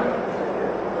 love,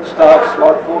 stars,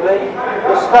 slide 14,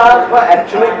 the stars were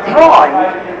actually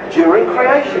primed during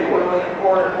creation week.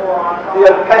 The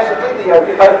opacity, the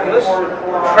opaqueness,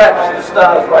 traps the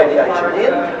star's radiation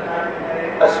in.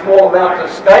 A small amount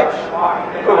escapes,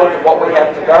 equivalent to what we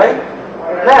have today.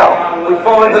 Now, we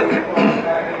find that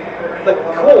the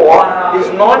core is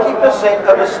 90%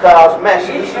 of a star's mass.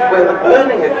 This is where the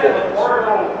burning occurs.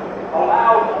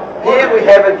 Here we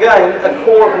have again a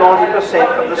core of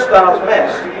 90% of the star's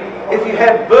mass. If you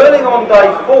have burning on day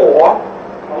 4,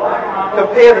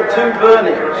 compare the 2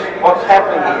 burnings. What's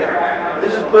happening here?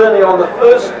 This is burning on the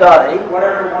first day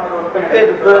compared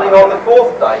to burning on the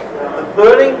 4th day. The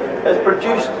burning has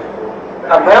produced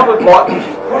a amount of light which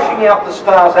is pushing out the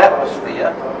star's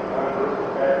atmosphere.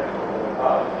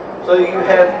 So you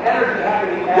have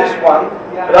this one,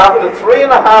 but after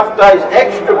 3.5 days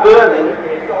extra burning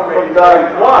from day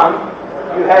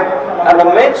 1, you have an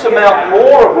immense amount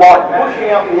more of light pushing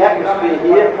out the atmosphere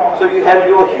here, so you have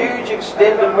your huge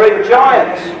extended red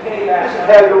giants. This is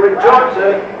how your red giants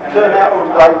turn out from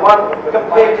day 1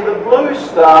 compared to the blue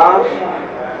stars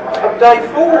of day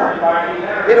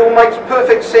 4. It all makes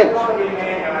perfect sense.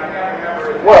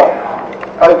 Well,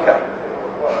 okay.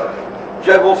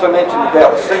 Job also mentioned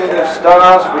about the singing of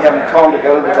stars. We haven't time to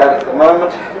go into that at the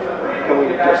moment. Can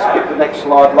we just skip the next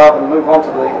slide, love, and move on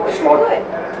to the slide?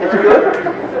 It's good?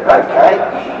 Okay,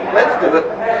 let's do it.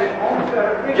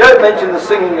 Job mentioned the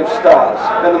singing of stars.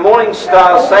 When the morning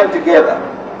stars sang together,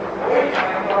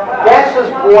 gases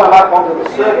boil up onto the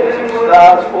surface of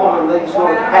stars, forming these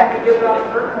sort of packets.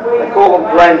 They call them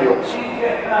granules.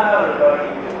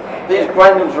 These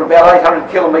granules are about 800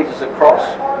 kilometres across.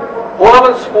 Boyle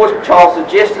and Schwarzschild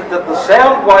suggested that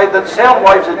sound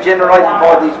waves are generated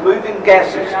by these moving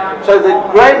gases, so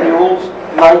that granules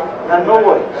make a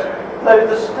noise. So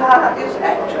the star is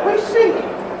actually singing.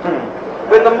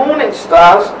 When the morning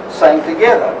stars sang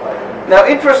together. Now,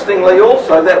 interestingly,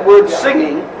 also that word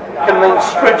 "singing" can mean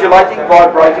stridulating,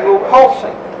 vibrating, or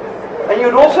pulsing. And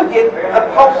you'd also get a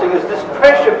pulsing as this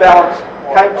pressure balance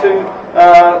came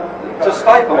to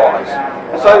stabilise.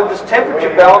 And so this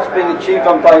temperature balance being achieved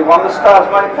on day 1, the stars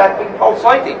may in fact be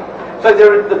pulsating. So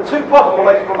there are the 2 possible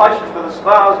explanations for the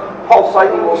stars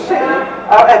pulsating or singing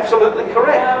are absolutely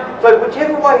correct. So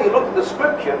whichever way you look at the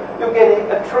scripture, you're getting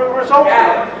a true result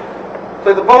here.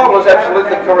 So the Bible is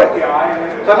absolutely correct.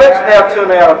 So let's now turn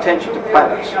our attention to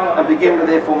planets and begin with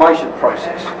their formation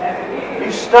process.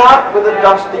 You start with a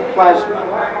dusty plasma.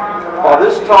 By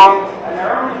this time,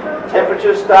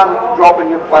 temperature started to drop in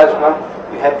your plasma.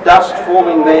 You have dust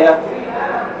forming there,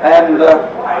 and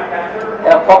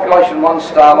our population 1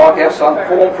 star, like our sun,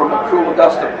 formed from a cooler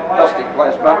dusty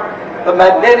plasma. The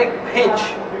magnetic pinch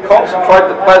concentrate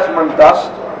the plasma and dust,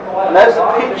 and as the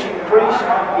pinch increased,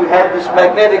 you had this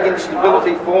magnetic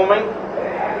instability forming,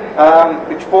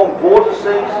 which formed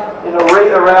vortices in a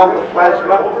ring around the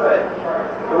plasma.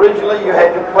 Originally you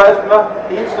had your plasma,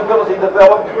 the instability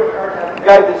developed,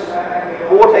 gave this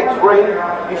vortex ring.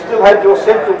 You still had your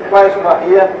central plasma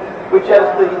here, which as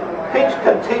the pinch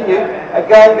continued,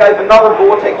 again gave another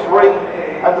vortex ring,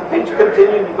 and the pinch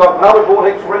continued, you've got another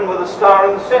vortex ring with a star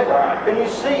in the centre. And you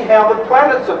see how the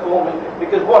planets are forming,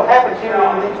 because what happens here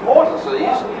in these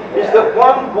vortices is that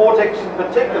one vortex in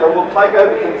particular will take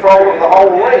over control of the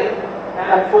whole ring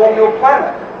and form your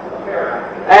planet.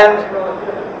 And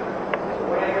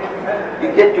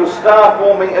you get your star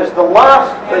forming as the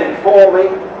last thing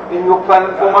forming in your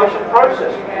planet formation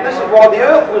process. This is why the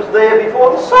Earth was there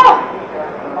before the Sun.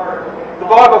 The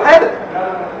Bible had it.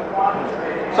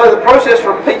 So the process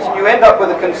repeats and you end up with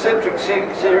a concentric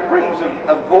rings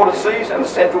of vortices and a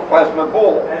central plasma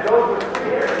ball.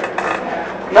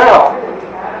 Now,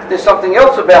 there's something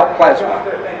else about plasma.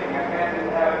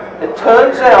 It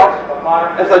turns out,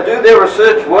 as they do their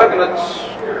research work, and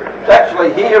it's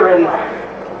actually here in...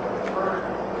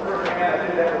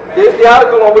 Here's the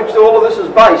article on which all of this is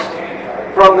based,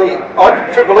 from the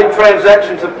IEEE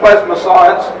Transactions of Plasma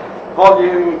Science,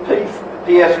 volume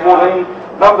PS 14,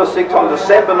 number 6 on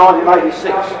December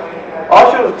 1986. I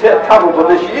should have tunneled to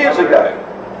this years ago,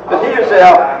 but here's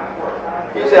our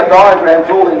diagrams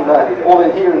all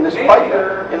in here in this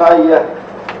paper. In a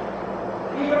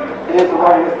here's the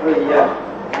one with the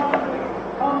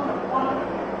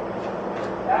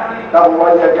double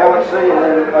radio galaxy, and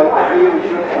then over here we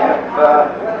should have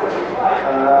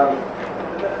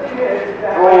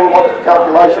lots of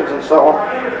calculations and so on.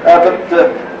 But the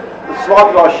slide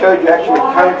that I showed you actually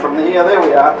came from here. There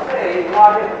we are.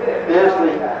 There's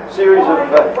the series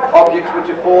of objects which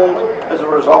are formed as a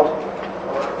result.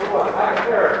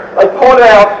 They point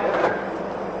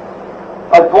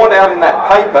out in that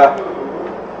paper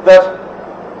that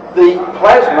the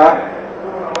plasma,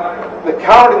 the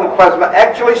current in the plasma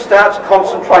actually starts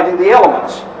concentrating the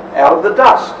elements out of the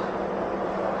dust.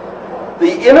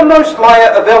 The innermost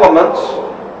layer of elements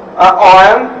are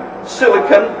iron,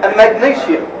 silicon and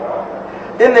magnesium.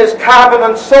 Then there's carbon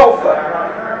and sulfur.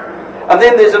 And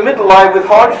then there's a middle layer with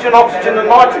hydrogen, oxygen and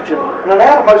nitrogen. And an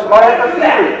outermost layer of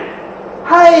helium.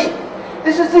 Hey!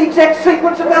 This is the exact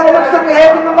sequence of elements that we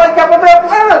have in the makeup of our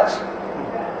planets.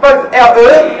 Both our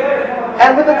Earth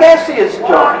and with the gaseous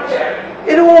giants.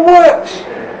 It all works.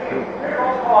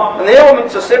 And the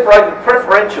elements are separated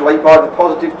preferentially by the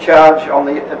positive charge on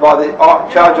the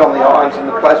ions and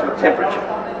the plasma temperature.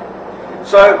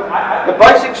 So the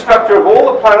basic structure of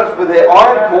all the planets with their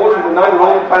iron cores, and we know that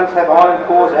all the planets have iron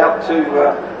cores out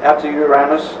to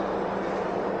Uranus,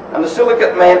 and the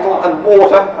silicate mantle and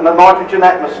water and a nitrogen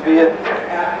atmosphere,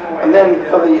 and then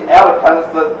for the outer planets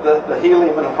the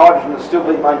helium and hydrogen is still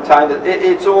being maintained.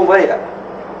 It's all there.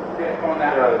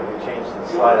 We changed the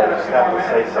slide. I just have to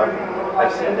say something.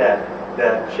 I've seen that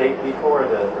shape before,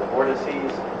 the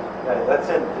vortices. That's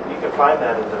in. You can find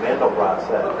that in the Mandelbrot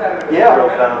set. Yeah.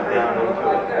 Drilled down into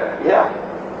it. Yeah.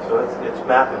 So it's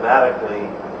mathematically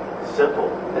simple.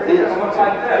 It is. To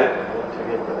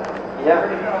get to that. Yeah.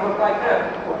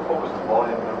 What was the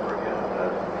volume number again of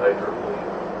that IEEE?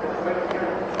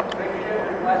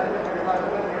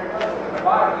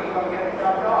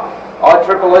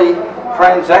 IEEE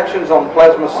Transactions on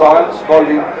Plasma Science,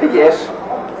 volume PS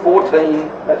 14,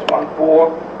 that's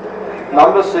 14,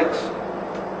 number 6,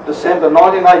 December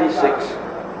 1986,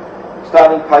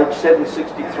 starting page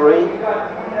 763.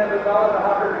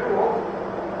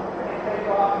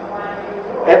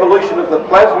 Evolution of the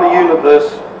Plasma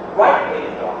Universe,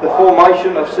 the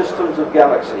Formation of Systems of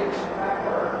Galaxies.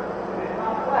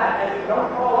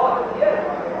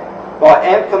 By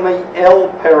Anthony L.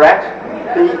 Peratt,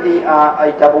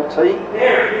 P-E-R-A-T-T,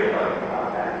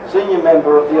 senior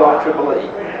member of the IEEE.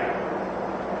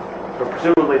 So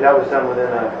presumably that was done within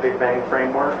a Big Bang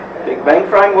framework? Big Bang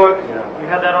framework. Yeah. You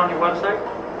have that on your website?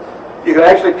 You can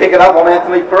actually pick it up on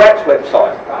Anthony Peratt's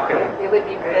website. It would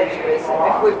be plagiarism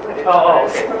if we put it Oh.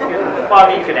 Well, I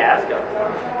mean, you can ask him.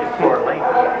 It's for a link.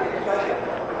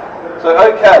 So,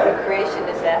 okay. The creation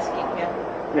is asking him.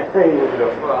 There you go.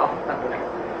 Well,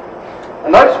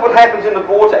 And notice what happens in the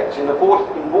vortex, in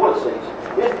vortices.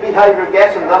 Here's the behaviour of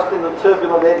gas and dust in the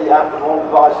turbulent eddy after the long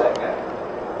Isaac.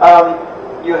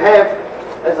 You have,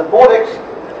 as the vortex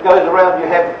goes around, you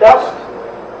have dust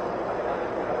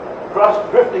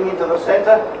crust drifting into the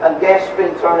centre and gas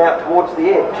being thrown out towards the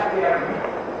edge.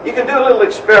 You can do a little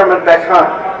experiment back home.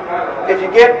 If you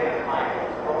get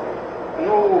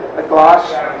a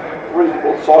glass,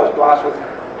 reasonable sized glass with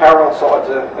parallel sides,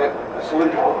 a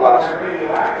cylindrical glass,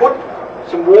 put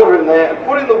some water in there and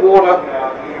put in the water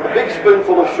a big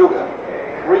spoonful of sugar,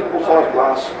 reasonable sized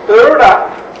glass, stir it up,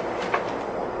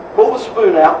 pull the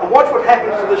spoon out and watch what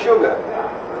happens to the sugar.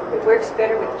 It works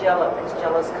better with Jell-O because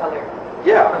Jell-O's color.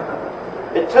 Yeah.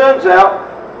 It turns out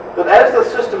that as the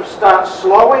system starts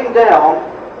slowing down,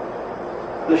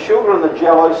 the sugar and the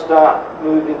Jell-O start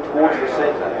moving towards the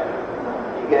centre.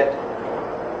 You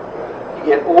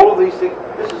get all of these things.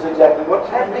 This is exactly what's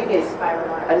happening here.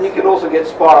 And you can also get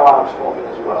spiral arms forming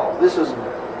as well.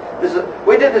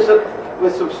 We did this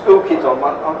with some school kids on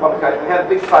one occasion. We had a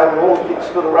big table and all the kids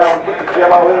stood around, put the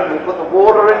Jell-O in, we put the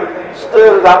water in,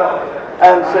 stirred it up,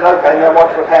 and said, okay, now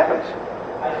watch what happens.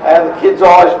 And the kids'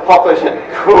 eyes pop and said,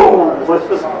 cool.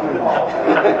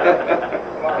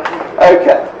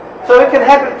 Okay. So it can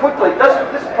happen quickly.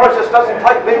 This process doesn't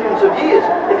take millions of years.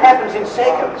 It happens in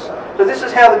seconds. So this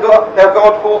is how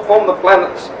God formed the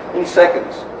planets in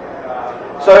seconds.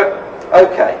 So,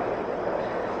 okay.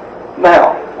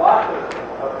 Now,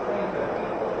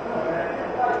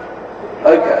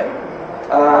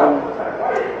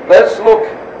 let's look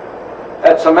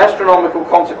at some astronomical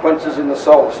consequences in the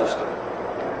solar system.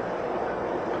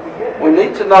 We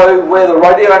need to know where the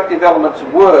radioactive elements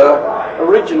were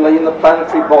originally in the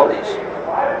planetary bodies.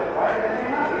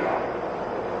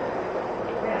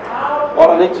 What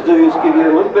I need to do is give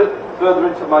you a little bit further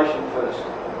information first.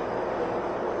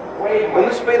 When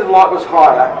the speed of light was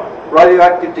higher,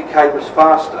 radioactive decay was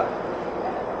faster.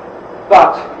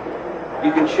 But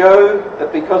you can show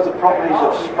that because the properties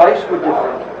of space were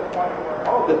different,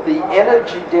 that the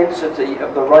energy density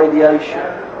of the radiation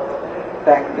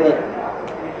back then,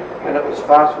 when it was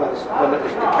fast, when it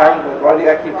was decaying, when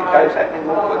radioactive decay was happening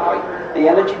more quickly, the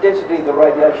energy density of the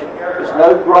radiation was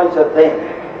no greater then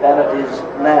than it is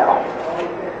now.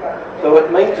 So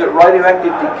it means that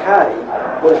radioactive decay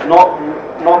was not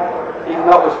even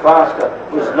though it was faster,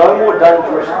 was no more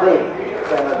dangerous then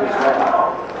than it is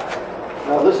now.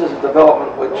 Now this is a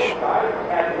development which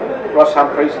Ross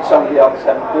Humphreys and some of the others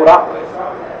haven't caught up with.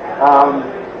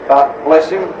 But bless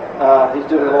him, he's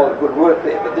doing a lot of good work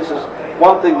there. But this is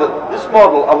one thing that this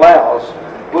model allows,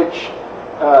 which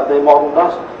their model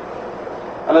doesn't.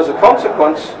 And as a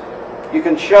consequence, you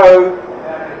can show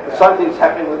the same thing's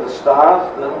happening with the stars,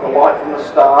 the light from the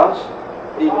stars,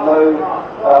 even though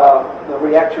the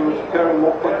reaction was occurring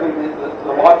more quickly,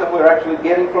 the light that we're actually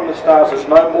getting from the stars is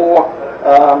no more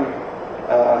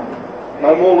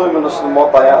luminous than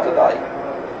what they are today.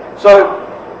 So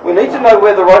we need to know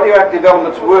where the radioactive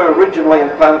elements were originally in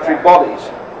planetary bodies.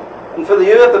 And for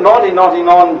the Earth, the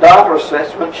 1999 data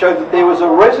assessment showed that there was a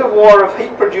reservoir of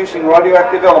heat-producing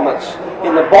radioactive elements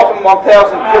in the bottom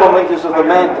 1,000 kilometres of the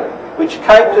mantle, which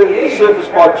came to the surface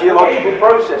by geological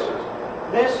processes.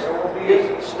 This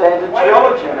is standard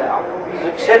geology now. It is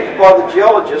accepted by the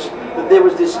geologists that there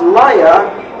was this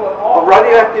layer of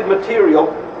radioactive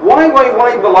material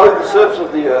way below the surface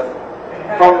of the Earth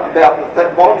from about the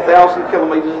bottom 1,000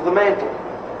 kilometres of the mantle.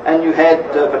 And you had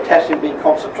potassium being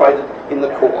concentrated in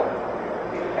the core.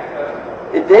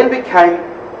 It then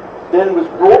was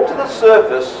brought to the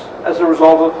surface as a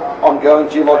result of ongoing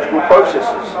geological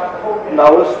processes.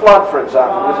 Noah's flood, for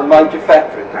example, was a major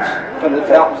factor in this, when the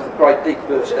fountains of the Great Deep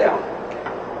burst out.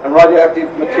 And radioactive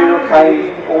material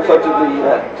came also to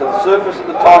the surface at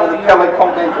the time of the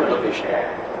Paleocontinental division.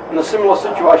 And a similar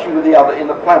situation with the other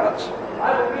inner planets.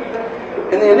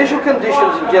 In the initial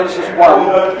conditions in Genesis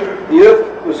 1, the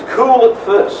Earth was cool at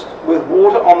first, with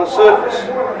water on the surface,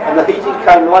 and the heating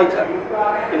came later,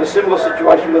 in a similar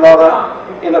situation with other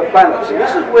inner planets. And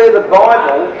this is where the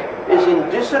Bible is in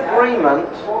disagreement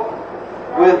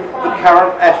with the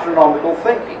current astronomical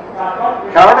thinking.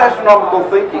 Current astronomical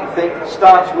thinking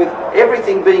starts with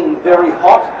everything being very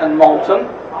hot and molten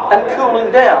and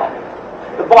cooling down.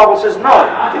 The Bible says no,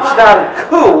 it started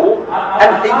cool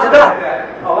and heated up.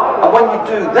 And when you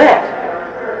do that,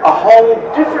 a whole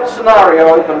different scenario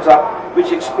opens up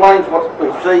which explains what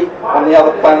we see on the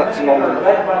other planets and on the Moon.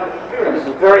 And this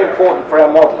is very important for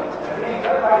our modelling.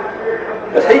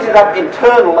 It heated up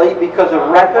internally because of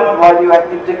rapid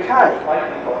radioactive decay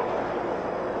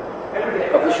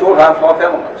of the short half-life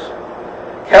elements.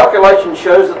 Calculation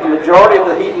shows that the majority of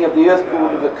the heating of the Earth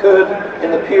would have occurred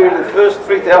in the period of the first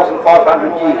 3,500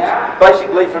 years,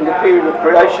 basically from the period of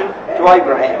creation to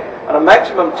Abraham. And a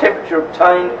maximum temperature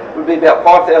obtained would be about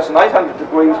 5,800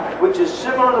 degrees, which is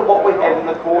similar to what we have in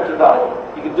the core today.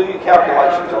 You can do your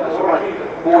calculations on this already.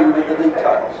 bore you with the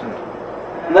details.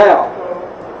 Now,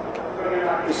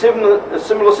 a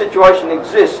similar situation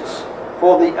exists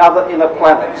for the other inner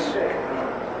planets.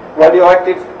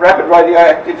 Rapid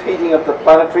radioactive heating of the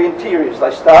planetary interiors.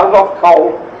 They started off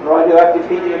cold and radioactive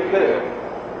heating occurred.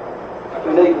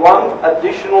 We need one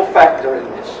additional factor in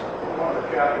this.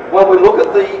 When we look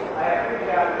at the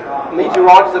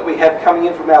meteorites that we have coming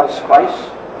in from outer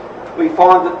space, we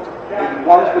find that the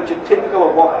ones which are typical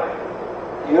of what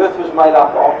the Earth was made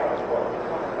up of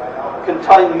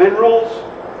contain minerals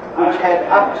which had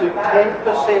up to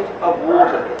 10% of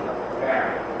water in them.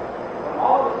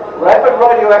 Rapid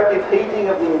radioactive heating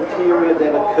of the interior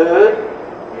then occurred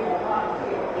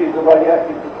due to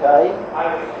radioactive decay.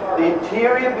 The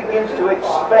interior begins to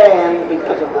expand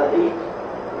because of the heat.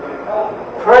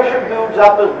 Pressure builds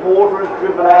up as water is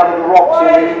driven out of the rocks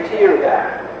in the interior.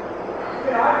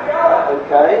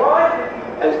 Okay?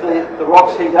 As the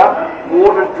rocks heat up,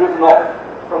 water is driven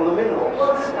off from the minerals.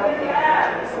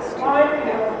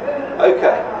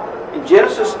 Okay. In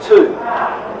Genesis 2,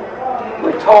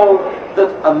 we're told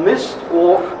that a mist,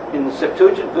 or in the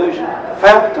Septuagint version,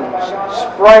 fountains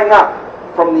sprang up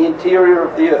from the interior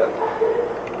of the earth,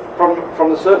 from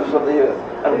the surface of the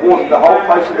earth, and watered the whole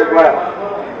face of the ground.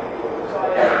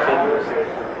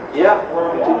 Yeah.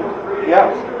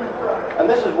 And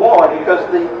this is why, because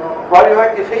the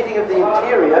radioactive heating of the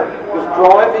interior was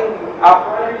driving up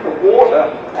the water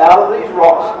out of these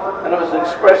rocks, and it was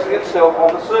expressing itself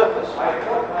on the surface.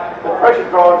 The pressure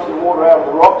drives the water out of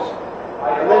the rocks,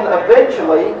 and then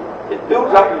eventually it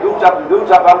builds up and builds up and builds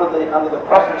up under the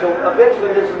crust until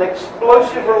eventually there's an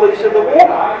explosive release of the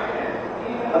water.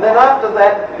 And then after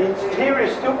that, the interior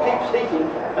still keeps heating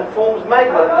and forms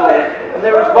magma, and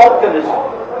there is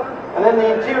volcanism. And then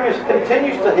the interior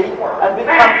continues to heat and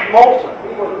becomes molten.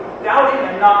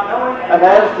 And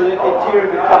as the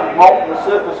interior becomes molten, the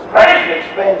surface cracks and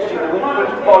expands due to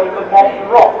increased volume of molten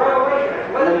rock.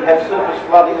 And then you have surface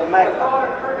flooding of magma.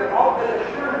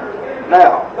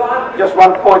 Now, just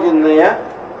one point in there.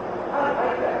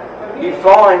 You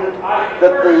find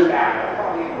that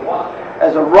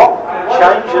as a rock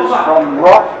changes from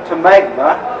rock to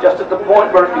magma, just at the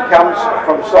point where it becomes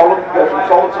goes from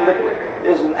solid to liquid,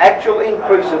 there's an actual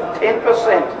increase of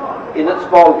 10% in its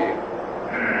volume.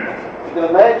 You can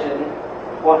imagine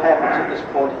what happens at this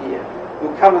point here.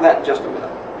 We'll come to that in just a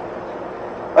minute.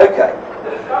 Okay.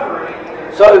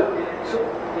 So,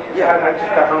 yeah, I just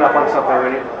got hung up on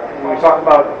something. When we talk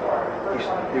about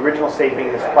the original state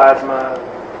being this plasma,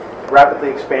 rapidly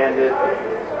expanded,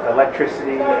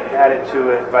 electricity added to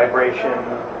it, vibration,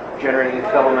 generating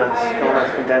filaments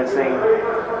condensing,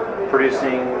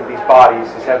 producing these bodies,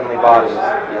 these heavenly bodies.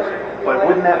 But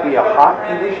wouldn't that be a hot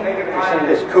condition? You're saying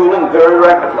it's cooling very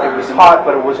rapidly. It was hot,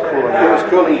 but it was cooling. It was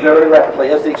cooling very rapidly.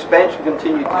 As the expansion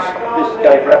continued, this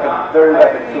gave very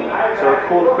rapid cooling. So it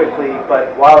cooled quickly,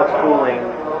 but while it's cooling,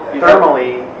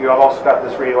 thermally, you have also got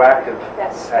this radioactive.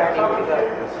 That's starting to go.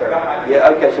 Yeah,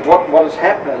 okay, so what is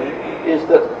happening is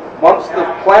that once the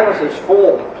planet is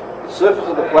formed, the surface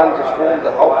of the planet is formed,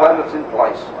 the whole planet's in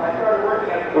place,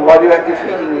 the radioactive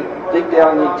heating deep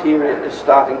down in the interior is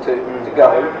starting to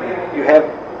go. You have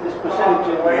this percentage,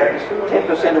 you have this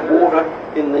 10% of water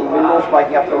in the minerals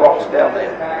making up the rocks down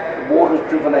there. The water is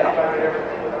driven out.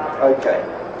 Okay.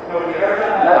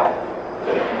 Now,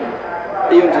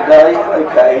 even today,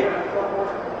 okay,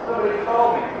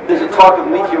 there's a type of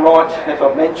meteorite, as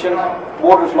I've mentioned,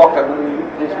 water is locked up in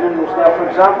these minerals. Now, for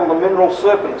example, the mineral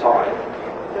serpentine.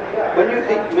 When you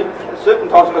heat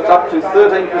serpentine, it's up to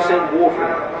 13% water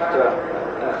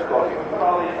in its volume.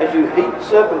 As you heat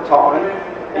serpentine,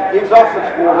 it gives off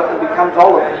its water and becomes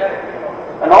olivine.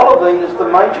 And olivine is the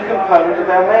major component of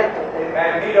our mantle.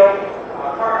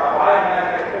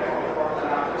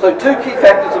 So two key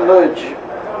factors emerge.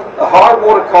 A high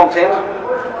water content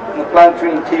in the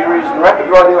planetary interiors and rapid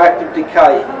radioactive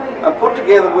decay are put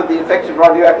together with the effects of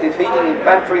radioactive heating in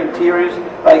planetary interiors.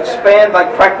 They expand, they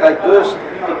crack, they burst,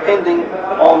 depending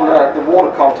on the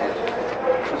water content.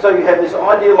 And so you have this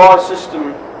idealized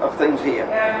system of things here.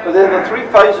 So there are the three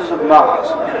phases of Mars.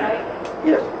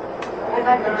 Yes? I'd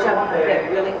like to jump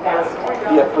ahead really fast.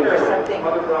 Yeah, please. For something.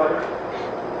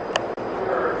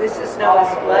 This is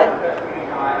Noah's flood.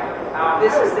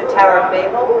 This is the Tower of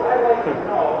Babel.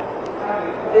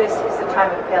 This is the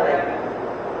time of Peleg.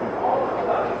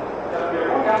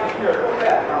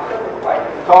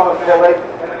 Time of Peleg.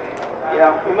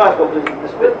 Yeah, we might as well do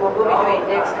this bit. We'll be doing it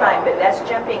next time, but that's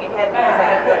jumping ahead because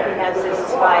I think he has this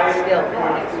slide still in the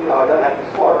next No, I don't have to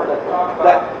slide.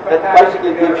 That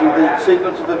basically gives you the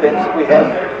sequence of events that we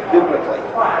have biblically.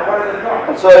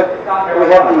 And so we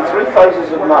have the three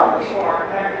phases of Mars.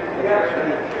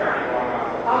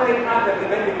 How many times have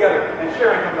they been together and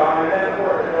sharing comes on, and then of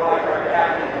course they're all starting to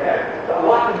happen together. So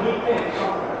what can he finish?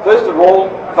 First of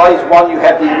all, phase one, you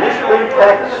have the initial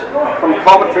impacts from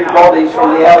cometary bodies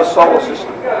from the outer solar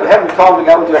system. We haven't time to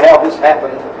go into how this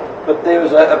happened, but there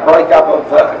was a breakup of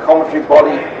a cometary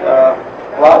body,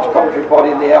 large cometary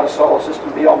body in the outer solar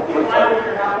system beyond Pluto,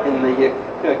 in the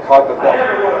Kuiper belt,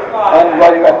 and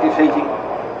radioactive heating.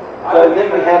 So then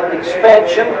we had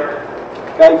expansion,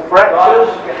 gave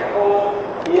fractures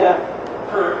here,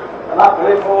 an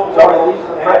uplift, sorry, these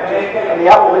are the fractures, and the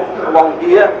uplift along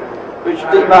here, which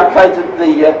demarcated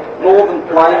the northern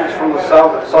plains from the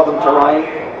southern terrain.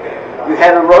 You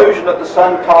had erosion at the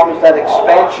same time as that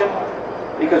expansion,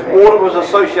 because water was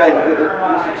associated with it,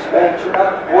 this expansion.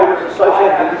 Water was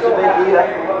associated with this event here.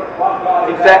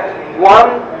 In fact,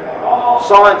 one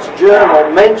science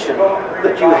journal mentioned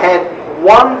that you had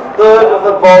 1/3 of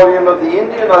the volume of the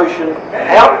Indian Ocean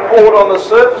outpoured on the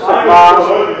surface of Mars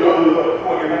in,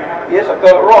 yes, I've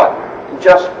got it right, in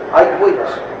just 8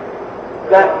 weeks.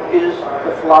 That is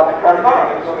the flood on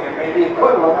Mars, the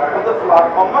equivalent of the flood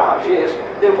on Mars. Yes,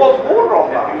 there was water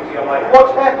on Mars.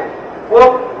 What's happened?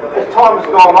 Well, as time has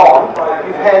gone on,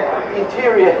 you've had the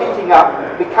interior heating up,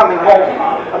 becoming molten,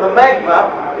 and the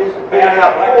magma is being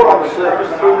outpoured on the surface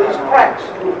through these cracks.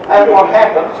 And what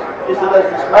happens is that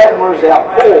as this magma is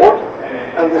outpoured,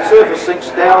 and the surface sinks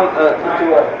down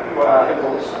into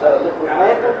this liquid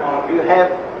mantle, you have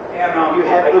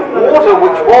the water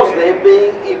which was there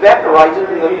being evaporated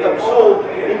and absorbed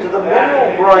into the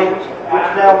mineral grains which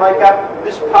now make up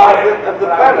this part of the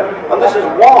planet. And this is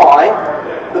why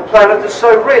the planet is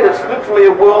so red. It's literally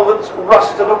a world that's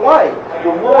rusted away. The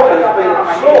water has been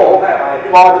absorbed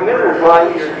by the mineral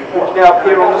grains which now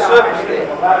appear on the surface there.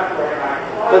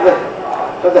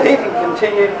 So the heating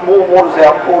continued, more water is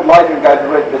outpoured later and gave the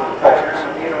red bed deposits.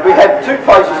 We had 2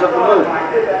 phases of the moon.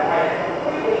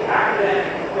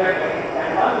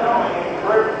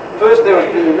 First there was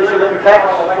the initial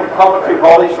impacts from cometary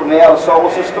bodies from the outer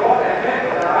solar system,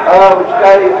 which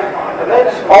gave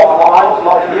immense fault lines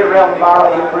like here around the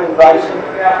Mara-Imbrium Basin.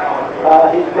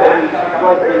 Here's where these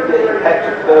great big impacts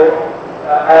occurred.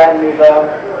 And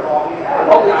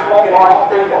on these fault lines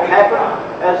then what happened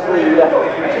as the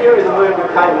interior of the moon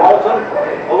became molten,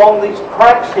 along these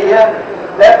cracks here,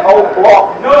 that whole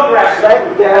block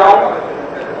sank down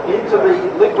into the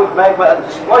liquid magma and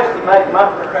displaced the magma,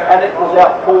 and it was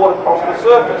outpoured across the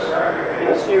surface in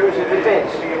a series of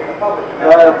events.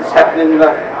 This happened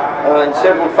in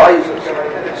several phases.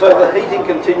 So the heating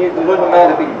continued, the lunar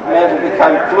mantle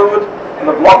became fluid, and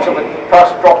the blocks of the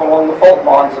crust drop along the fault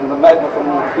lines, and the magma from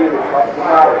the interior flooded the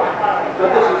area. So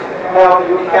this is how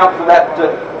you account for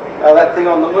that thing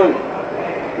on the moon.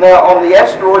 Now on the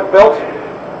asteroid belt,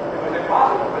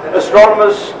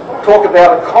 astronomers talk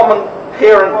about a common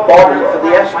parent body for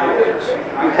the asteroids.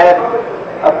 You had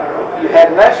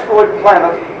an asteroid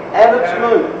planet and its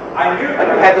moon, and you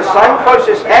had the same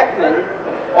process happening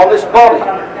on this body.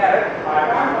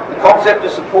 The concept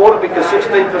is supported because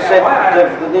 16%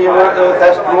 of the near-Earth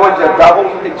asteroids are doubled,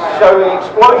 showing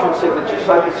explosion signatures.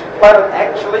 So this planet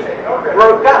actually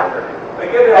broke up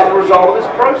as a result of this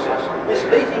process, this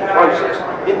heating process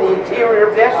in the interior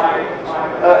of the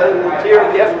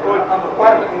asteroid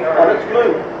planet on its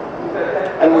moon.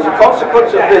 And as a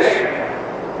consequence of this,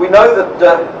 we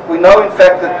know in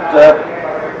fact that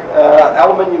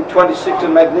aluminium 26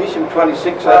 and magnesium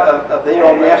 26 are there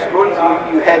on the asteroids.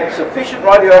 You had sufficient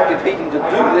radioactive heating to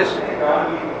do this,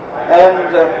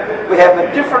 and we have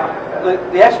a different.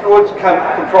 The asteroids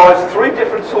comprise 3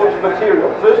 different sorts of material.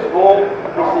 First of all, is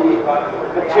the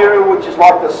material which is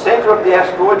like the centre of the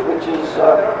asteroid, which is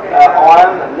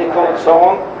iron and nickel and so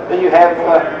on. Then you have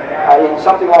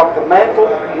something like the mantle,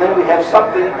 and then we have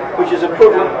something which is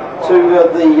equivalent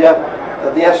to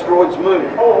the asteroid's moon.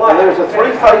 And there is a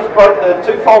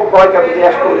twofold breakup of the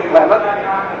asteroid planet.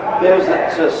 There is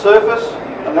its surface,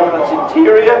 and then its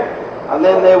interior, and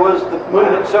then there was the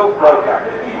moon itself broke up.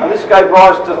 And this gave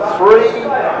rise to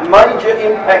 3 major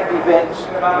impact events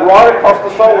right across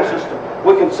the solar system.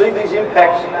 We can see these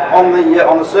impacts on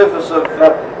the surface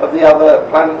of the other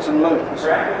planets and moons.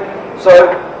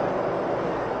 So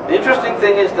the interesting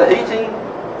thing is the heating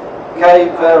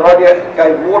gave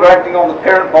water acting on the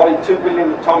parent body 2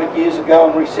 billion atomic years ago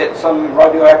and reset some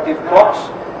radioactive clocks.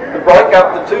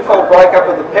 The twofold breakup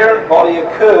of the parent body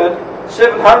occurred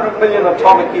 700 million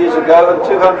atomic years ago and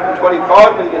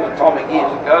 225 million atomic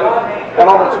years ago, and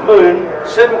on its moon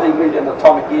 70 million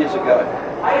atomic years ago.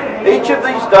 Each of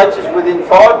these dates is within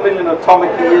 5 million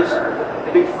atomic years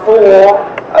before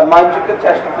a major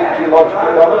catastrophe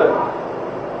geologically on Earth.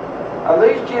 And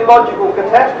these geological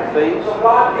catastrophes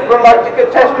relate to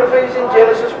catastrophes in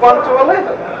Genesis 1 to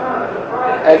 11,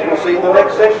 as we'll see in the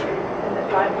next session.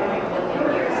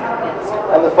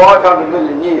 And the 500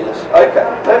 million years. Okay,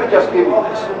 let me just give you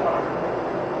this.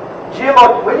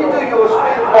 When you do your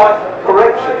speed of light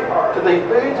correction to these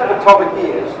billions of atomic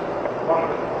years,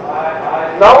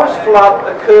 Noah's flood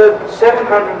occurred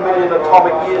 700 million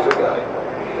atomic years ago,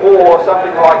 or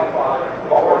something like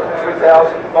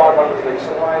 3,500 BC.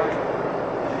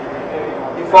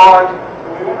 You find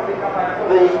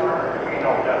the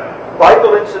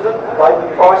Babel incident, the Babel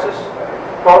crisis,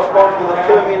 corresponds with the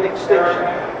Permian extinction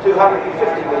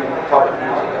 250 million atomic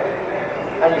years ago.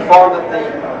 And you find that the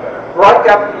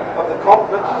breakup of the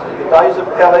continents in the days of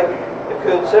Peleg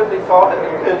occurred 65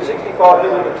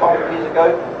 million atomic years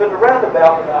ago, but around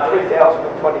about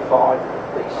 3025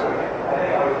 BC.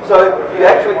 So you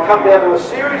actually come down to a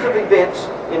series of events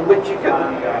in which you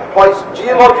can place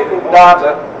geological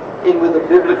data in with a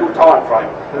biblical time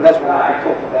frame, and that's what we'll be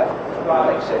talking about in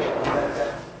the next session.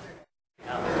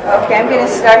 Okay, I'm going to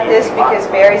start this because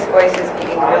Barry's voice is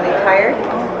getting really tired.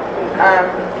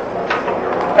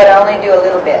 But I'll only do a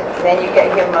little bit, then you get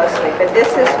him mostly. But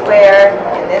this is where,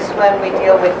 in this one, we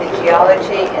deal with the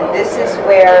geology, and this is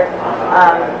where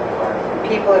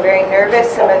people are very nervous,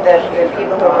 some of the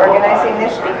people who are organizing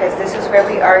this, because this is where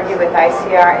we argue with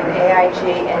ICR and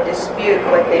AIG and dispute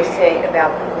what they say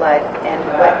about the flood and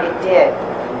what it did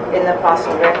in the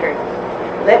fossil record.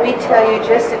 Let me tell you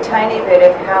just a tiny bit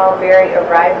of how Barry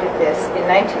arrived at this. In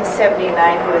 1979,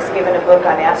 he was given a book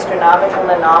on astronomical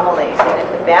anomalies, and at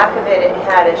the back of it, it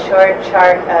had a short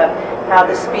chart of how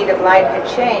the speed of light had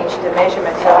changed, the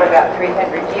measurements over about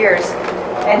 300 years.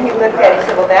 And he looked at it and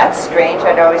said, well, that's strange.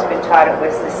 I'd always been taught it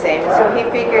was the same. So he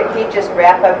figured he'd just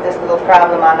wrap up this little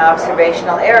problem on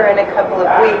observational error in a couple of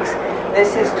weeks.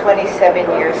 This is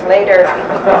 27 years later.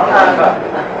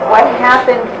 What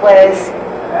happened was,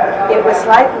 it was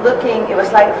like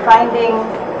finding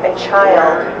a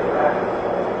child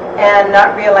and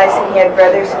not realizing he had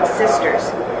brothers and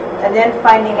sisters, and then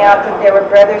finding out that there were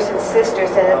brothers and sisters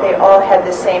and that they all had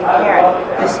the same parent.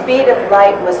 The speed of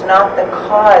light was not the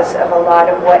cause of a lot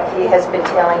of what he has been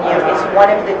telling you. It's one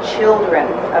of the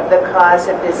children of the cause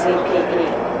of the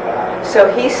ZPE. So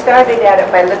he started at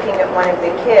it by looking at one of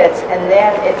the kids, and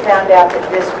then it found out that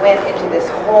this went into this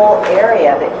whole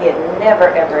area that he had never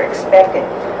ever expected.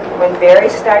 When Barry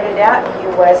started out, he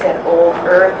was an old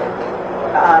earth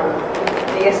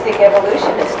theistic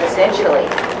evolutionist, essentially.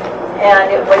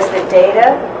 And it was the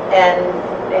data and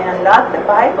not the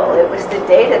Bible. It was the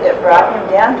data that brought him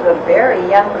down to a very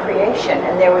young creation,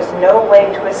 and there was no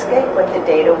way to escape what the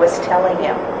data was telling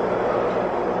him.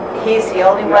 He's the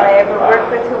only one I ever worked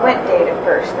with who went data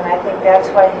first, and I think that's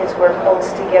why his work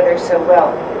holds together so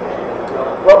well.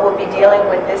 What we'll be dealing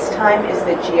with this time is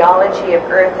the geology of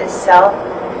Earth itself,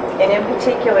 and in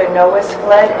particular Noah's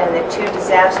flood and the two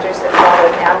disasters that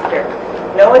followed after.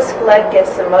 Noah's flood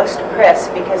gets the most press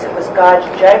because it was God's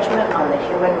judgment on the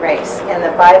human race, and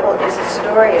the Bible is a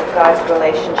story of God's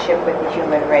relationship with the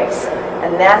human race,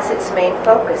 and that's its main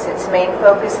focus. Its main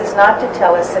focus is not to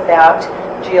tell us about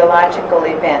geological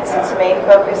events. Its main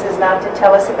focus is not to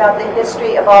tell us about the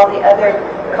history of all the other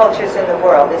cultures in the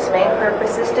world. Its main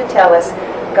purpose is to tell us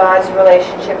God's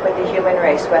relationship with the human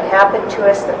race, what happened to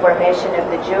us, the formation of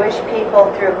the Jewish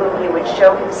people through whom he would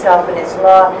show himself in his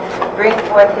law, bring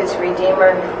forth his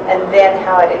Redeemer, and then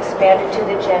how it expanded to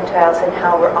the Gentiles and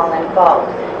how we're all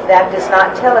involved. That does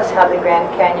not tell us how the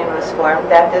Grand Canyon was formed.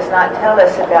 That does not tell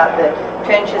us about the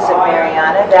trenches of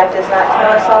Mariana. That does not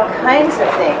tell us all kinds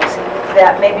of things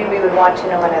that maybe we would want to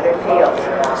know in other fields.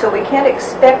 So we can't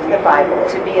expect the Bible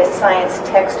to be a science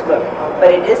textbook, but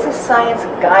it is a science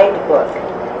guidebook.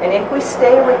 And if we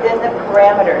stay within the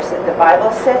parameters that the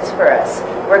Bible sets for us,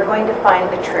 we're going to find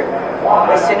the truth.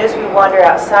 As soon as we wander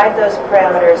outside those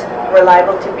parameters, we're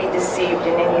liable to be deceived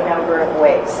in any number of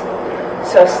ways.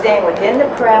 So staying within the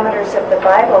parameters of the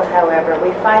Bible, however,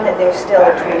 we find that there's still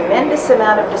a tremendous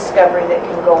amount of discovery that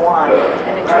can go on,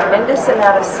 and a tremendous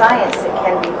amount of science that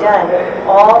can be done,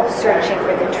 all searching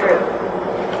for the truth.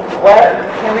 What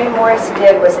Henry Morris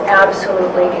did was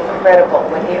absolutely incredible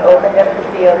when he opened up the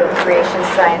field of creation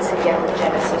science again with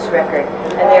Genesis record.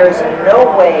 And there is no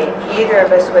way either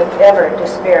of us would ever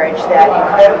disparage that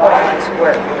incredible man's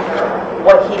work.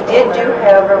 What he did do,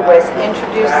 however, was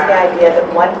introduce the idea that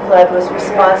one flood was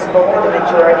responsible for the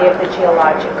majority of the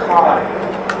geologic column.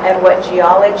 And what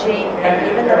geology and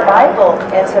even the Bible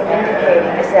ends up indicating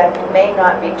is that it may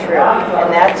not be true. And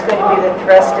that's going to be the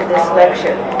thrust of this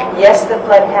lecture. Yes, the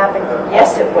flood happened.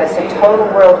 Yes, it was a total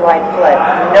worldwide flood.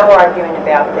 No arguing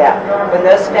about that. When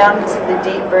those fountains of the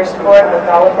deep burst forth with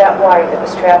all of that water that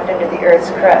was trapped under the earth's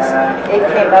crust, it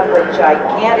came up with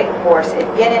gigantic force. It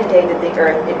inundated the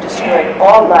earth. It destroyed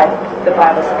all life. The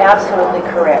Bible is absolutely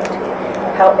correct.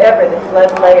 However, the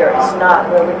flood layer is not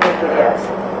where we think it is.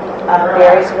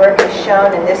 Barry's work is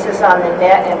shown, and this is on the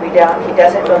net, and he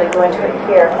doesn't really go into it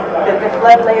here, that the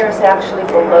flood layer is actually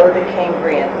below the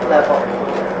Cambrian level,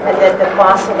 and that the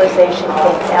fossilization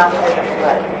came after the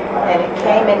flood. And it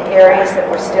came in areas that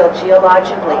were still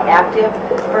geologically active.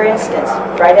 For instance,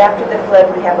 right after the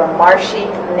flood, we have a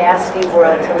marshy, nasty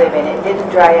world to live in. It didn't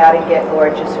dry out and get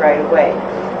gorgeous right away.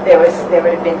 There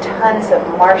would have been tons of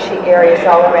marshy areas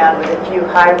all around with a few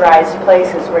high-rise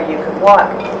places where you could walk.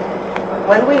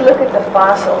 When we look at the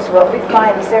fossils, what we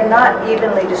find is they're not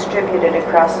evenly distributed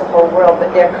across the whole world,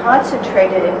 but they're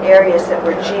concentrated in areas that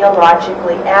were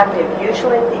geologically active,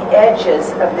 usually at the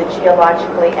edges of the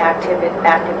geologically active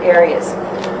areas.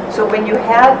 So when you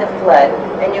had the flood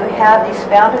and you had these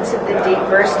fountains of the deep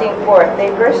bursting forth, they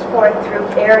burst forth through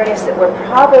areas that were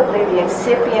probably the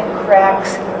incipient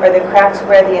cracks, or the cracks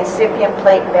where the incipient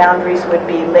plate boundaries would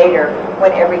be later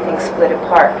when everything split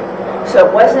apart. So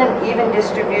it wasn't an even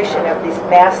distribution of these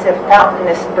massive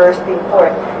fountainous bursting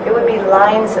forth. It would be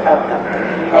lines of them.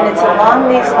 And it's along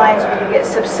these lines where you get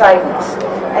subsidence.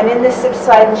 And in this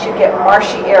subsidence you get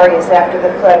marshy areas after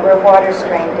the flood where water's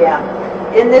drained down.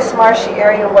 In this marshy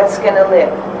area, what's going to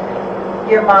live?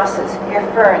 Your mosses, your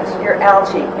ferns, your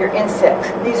algae, your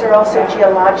insects. These are also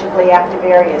geologically active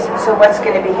areas. So what's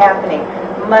going to be happening?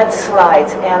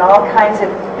 Mudslides and all kinds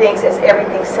of things as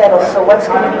everything settles. So what's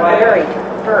going to be buried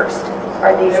first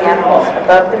are these animals.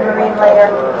 Above the marine layer,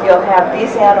 you'll have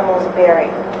these animals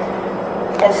buried.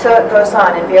 And so it goes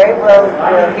on, and Barry will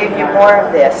give you more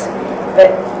of this.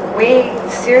 But we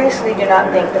seriously do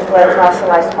not think the flood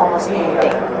fossilized almost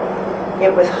anything. It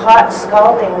was hot,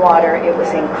 scalding water. It was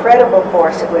incredible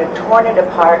force. It would have torn it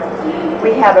apart.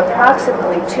 We have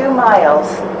approximately 2 miles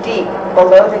deep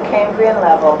below the Cambrian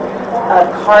level of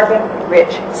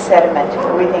carbon-rich sediment.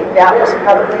 We think that was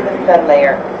probably the flood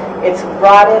layer. It's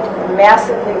rotted,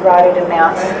 massively rotted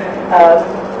amounts of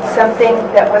something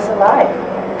that was alive,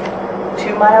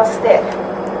 2 miles thick.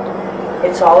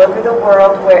 It's all over the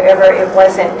world wherever it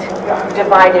wasn't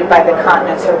divided by the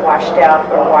continents or washed out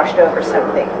or washed over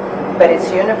something. But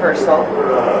it's universal.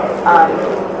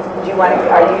 Do you want to?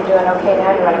 Are you doing okay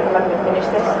now? Do you want to come up and finish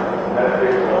this?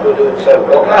 We're doing so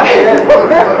well.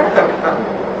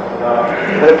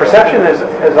 The perception has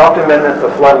often been that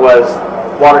the flood was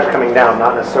water's coming down,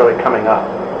 not necessarily coming up.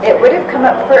 It would have come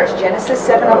up first. Genesis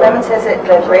 7:11 says that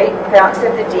the great fountains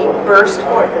of the deep burst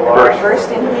forth. And the word burst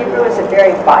in Hebrew is a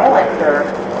very violent verb.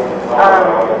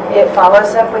 It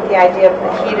follows up with the idea of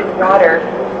the heated water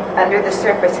under the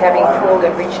surface having cooled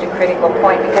and reached a critical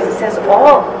point, because it says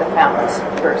all the fountains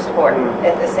burst forth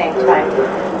at the same time.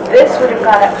 This would have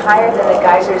gone up higher than the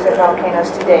geysers of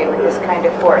volcanoes today with this kind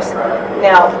of force.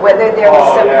 Now, whether there was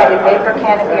some kind of vapor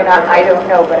canopy or not, I don't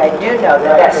know, but I do know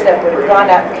that that stuff would have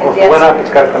gone up,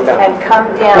 condensed, and come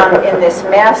down in this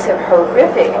massive,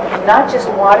 horrific, not just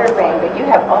water rain, but you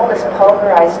have all this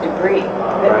pulverized debris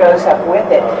that goes up with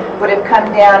it, would have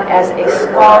come down as a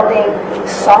scalding,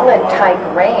 solid-type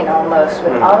rain almost,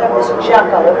 with all of this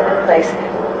junk all over the place.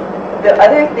 The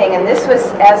other thing, and this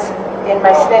was as in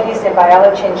my studies in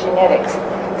biology and genetics,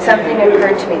 something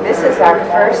occurred to me. This is our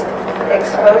first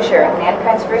exposure,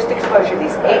 mankind's first exposure,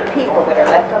 these 8 people that are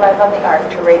left alive on the ark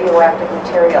to radioactive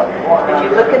material. If you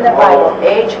look in the Bible,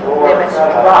 age limits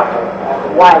drop.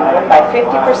 Why? By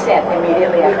 50%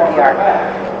 immediately after the ark.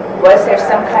 Was there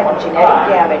some kind of genetic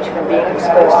damage from being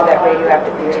exposed to that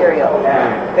radioactive material?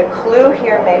 The clue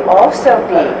here may also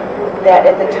be that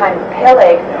at the time of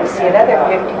Peleg, we see another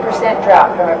 50%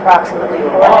 drop from approximately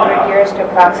 400 years to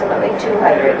approximately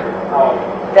 200.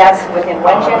 That's within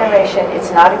one generation. It's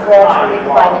not a gradual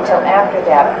decline until after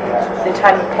that. The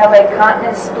time of Peleg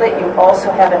continent split, you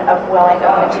also have an upwelling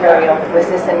of material. Was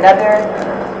this another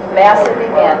massive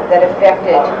event that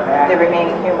affected the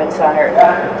remaining humans on Earth?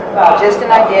 Just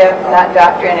an idea, not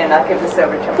doctrine, and I'll give this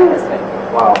over to my husband.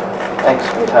 Wow. Thanks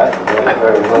for that. Very,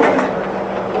 very well.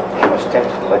 I was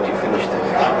tempted to let you finish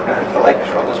the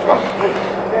lecture on this one.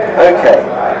 Okay.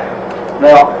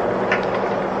 Now,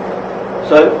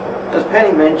 so, as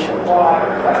Penny mentioned,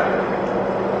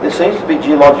 there seems to be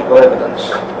geological evidence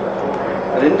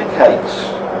that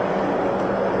indicates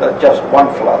that just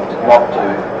one flood did not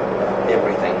do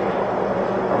everything.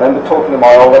 I remember talking to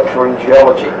my old lecturer in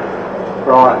geology,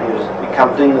 Brian, who's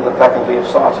become Dean of the Faculty of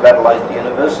Science at Adelaide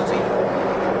University.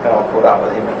 And I caught up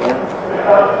with him again.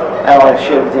 And I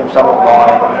shared with him some of my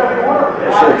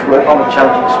research work on the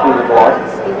changing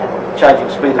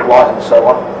speed of light and so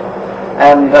on.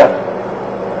 And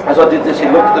as I did this, he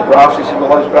looked at the graphs. He said, well,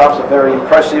 those graphs are very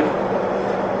impressive.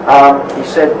 He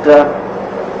said,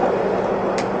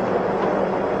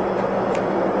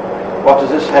 what does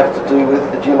this have to do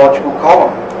with the geological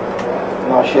column?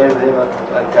 And I shared with him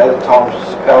that, okay, the time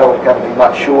scale was going to be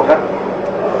much shorter.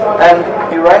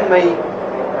 And he rang me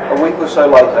a week or so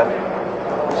later.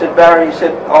 He said, Barry, he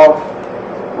said, I've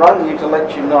rung you to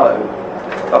let you know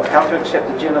I've come to accept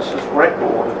the Genesis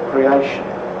record of creation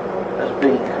as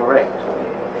being correct.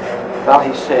 But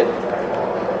he said,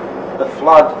 the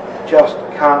flood just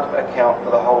can't account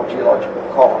for the whole geological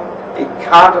column. It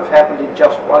can't have happened in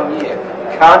just 1 year.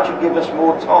 Can't you give us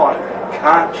more time?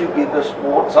 Can't you give us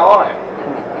more time?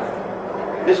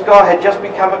 This guy had just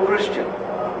become a Christian.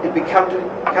 He'd come to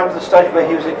the stage where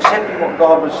he was accepting what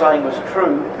God was saying was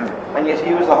true, and yet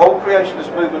he was the whole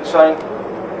creationist movement saying,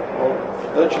 well,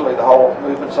 virtually the whole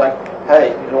movement saying,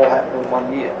 hey, it all happened in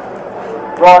 1 year.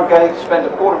 Brian Gay spent a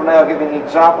quarter of an hour giving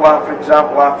example after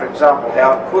example after example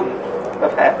how it couldn't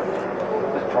have happened.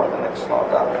 Let's try the next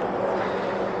slide up.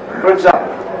 For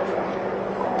example,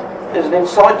 there's an in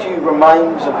situ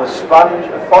remains of a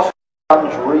fossil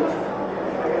sponge reef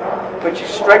which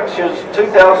stretches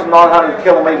 2,900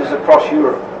 kilometres across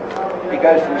Europe. It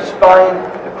goes from Spain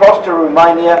across to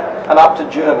Romania and up to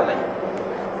Germany.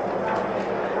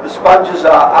 The sponges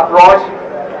are upright.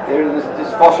 They're in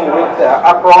this fossil reef. They are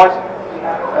upright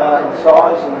in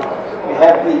size, and you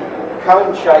have the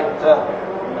cone-shaped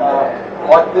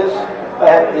like this. They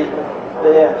have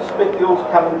their spicules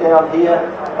coming down here.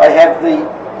 They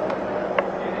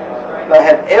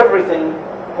have everything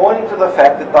pointing to the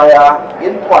fact that they are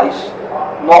in place,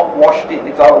 not washed in.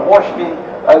 If they were washed in,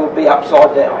 they would be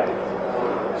upside down.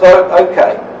 So,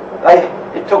 okay,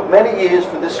 it took many years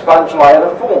for this sponge layer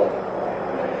to form.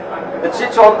 It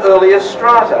sits on earlier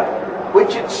strata,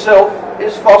 which itself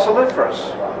is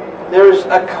fossiliferous. There is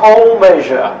a coal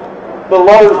measure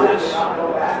below this.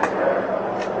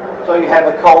 So you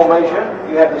have a coal measure,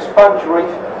 you have the sponge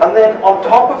reef, and then on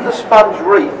top of the sponge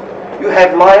reef, you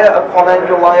have layer upon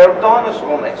layer of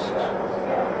dinosaur nests.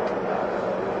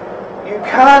 You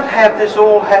can't have this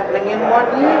all happening in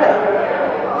 1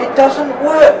 year. It doesn't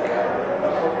work.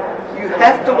 You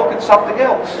have to look at something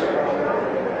else.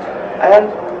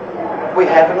 And we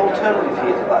have an alternative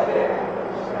here today.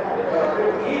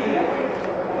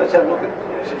 Let's have a look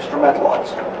at some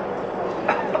stromatolites.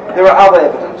 There are other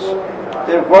evidence.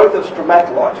 There are growth of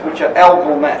stromatolites, which are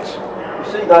algal mats. You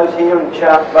see those here in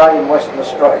Shark Bay in Western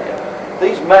Australia.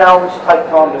 These mounds take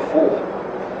time to form.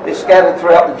 They're scattered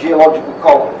throughout the geological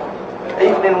column,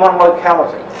 even in one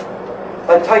locality.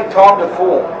 They take time to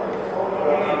form.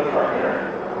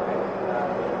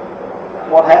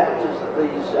 What happens is that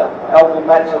these algal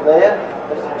mats are there.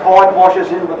 As the tide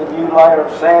washes in with a new layer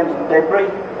of sand and debris,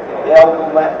 the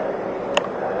algal mat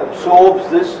absorbs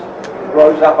this,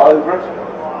 grows up over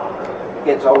it,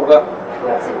 gets older.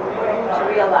 What's important to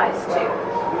realize too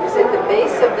is that the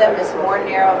base of them is more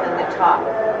narrow than the top.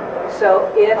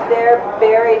 So if they're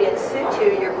buried in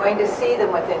situ, you're going to see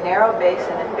them with a narrow base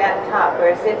and a fat top,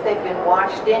 whereas if they've been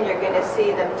washed in, you're going to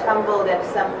see them tumbled and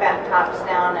some fat tops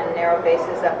down and narrow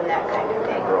bases up and that kind of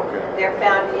thing. They're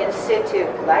found in situ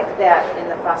like that in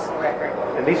the fossil record.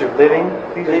 And these are living?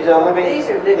 These are living? These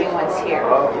are living ones here.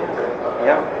 Oh.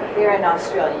 Yeah. Here in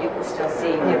Australia, you can still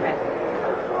see different,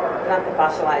 not the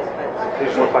fossilized, but... They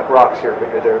just look like rocks here,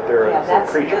 but they're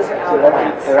creatures. Those are algal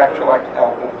mats. They're actual like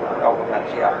algal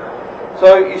mats, yeah.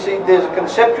 So you see, there's a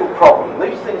conceptual problem.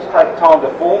 These things take time to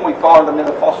form. We find them in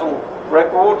the fossil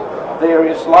record,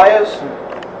 various layers,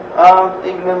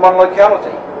 even in one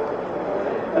locality.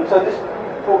 And so this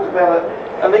talks about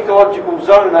an ecological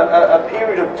zone, a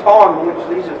period of time in which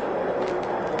these have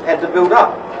had to build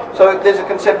up. So there's a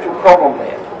conceptual problem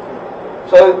there.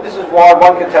 So this is why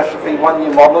one catastrophe, 1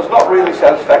 year model is not really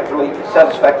satisfactory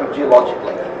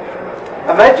geologically.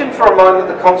 Imagine for a moment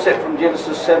the concept from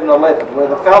Genesis 7:11, where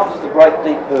the fountains of the great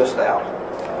deep burst out.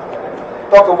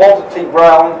 Dr. Walter T.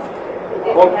 Brown...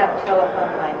 They didn't have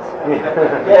telephone lines.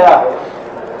 Yeah.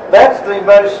 That's the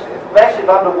most massive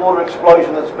underwater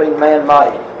explosion that's been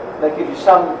man-made. That gives you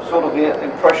some sort of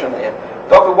impression there.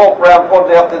 Dr. Walt Brown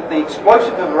pointed out that the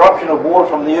explosive eruption of water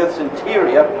from the Earth's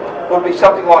interior would be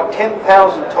something like 10,000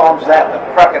 times that of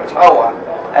Krakatoa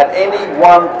at any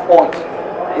one point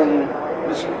in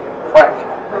this crack.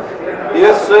 The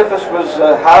Earth's surface was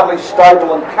hardly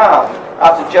stable and calm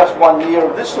after just 1 year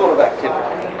of this sort of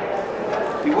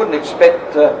activity. You wouldn't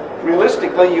expect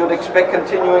Realistically, you'd expect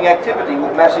continuing activity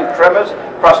with massive tremors,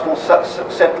 crustal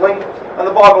settling, and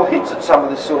the Bible hints at some of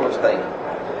this sort of thing.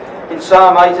 In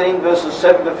Psalm 18, verses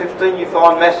 7 to 15, you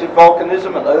find massive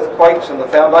volcanism and earthquakes and the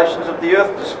foundations of the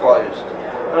earth disclosed.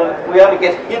 We only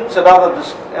get hints at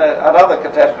other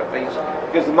catastrophes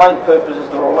because the main purpose is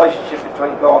the relationship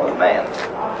between God and man.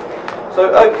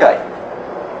 So, okay.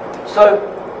 So,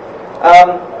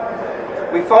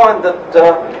 we find that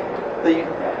the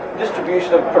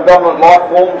distribution of predominant life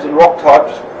forms and rock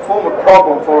types form a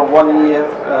problem for a one-year,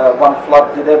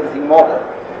 one-flood-did-everything model.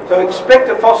 So expect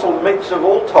a fossil mix of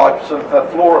all types of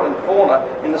flora and fauna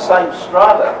in the same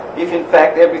strata if in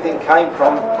fact everything came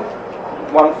from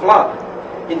one flood.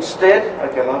 Instead,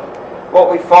 what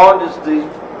we find is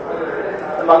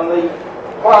among the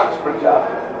plants, for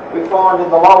example, we find in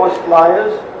the lowest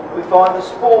layers, we find the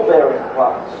spore-bearing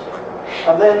plants.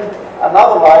 And then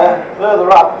another layer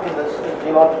further up in the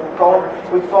geological column,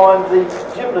 we find the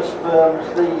gymnosperms,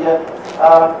 the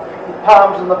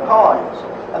palms and the pines.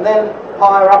 And then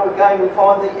higher up again we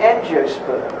find the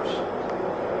angiosperms.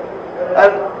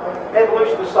 And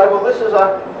evolutionists say, well, this is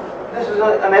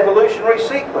an evolutionary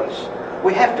sequence.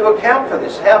 We have to account for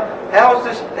this. How is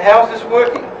this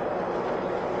working?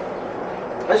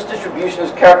 This distribution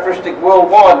is characteristic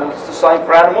worldwide, and it's the same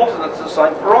for animals and it's the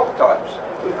same for rock types.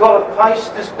 We've got to face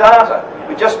this data.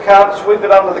 We just can't sweep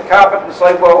it under the carpet and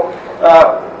say, well,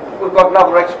 we've got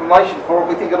another explanation for it.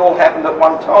 We think it all happened at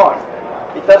one time.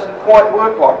 It doesn't quite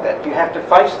work like that. You have to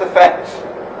face the facts.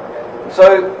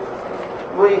 So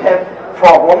we have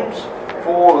problems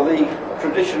for the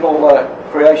traditional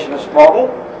creationist model.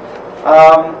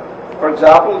 For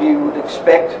example, you would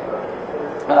expect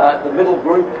the middle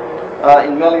group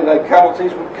in many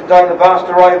localities would contain a vast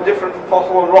array of different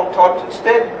fossil and rock types.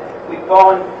 Instead, we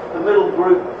find the middle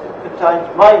group contains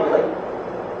mainly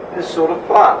this sort of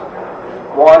plant.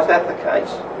 Why is that the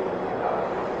case?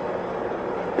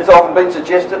 It's often been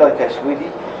suggested, sweetie,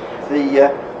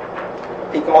 the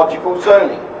ecological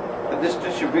zoning. That this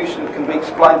distribution can be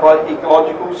explained by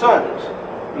ecological zones.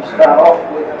 You start off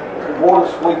with the water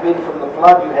sweep in from the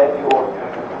flood, you have your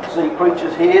sea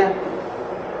creatures here,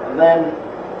 and then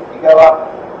you go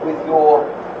up with your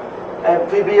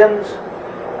amphibians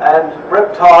and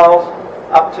reptiles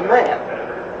up to man.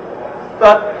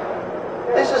 But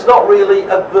this is not really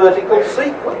a vertical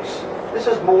sequence. This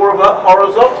is more of a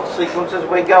horizontal sequence as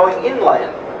we're going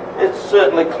inland. It's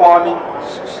certainly climbing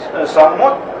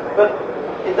somewhat, but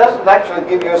it doesn't actually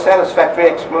give you a satisfactory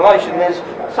explanation. There's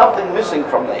something missing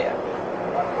from there.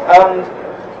 And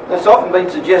it's often been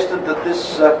suggested that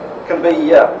this can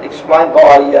be explained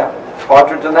by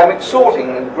hydrodynamic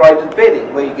sorting and graded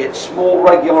bedding, where you get small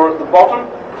regular at the bottom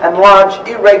and large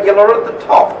irregular at the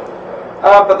top.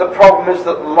 But the problem is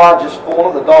that the largest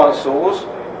fauna, the dinosaurs,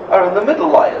 are in the middle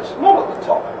layers, not at the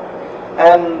top.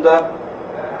 And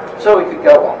so we could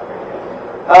go on.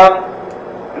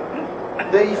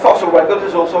 The fossil record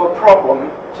is also a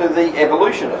problem to the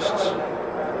evolutionists,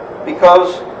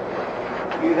 because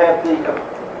you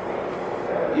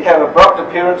have abrupt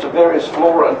appearance of various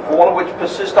flora and fauna which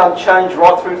persist unchanged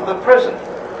right through to the present,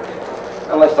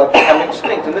 unless they become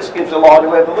extinct, and this gives a lie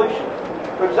to evolution.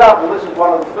 For example, this is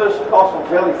one of the first fossil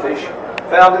jellyfish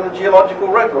found in the geological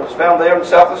record. It's found there in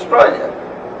South Australia.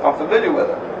 I'm familiar with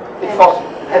it. It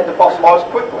had to fossilise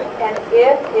quickly. And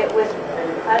if it was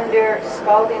under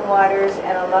scalding waters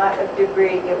and a lot of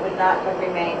debris, it would not have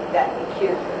remained that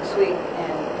cute and sweet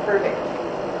and perfect.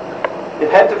 It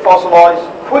had to fossilise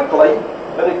quickly,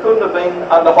 but it couldn't have been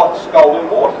under hot scalding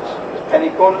waters, as Penny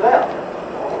pointed out.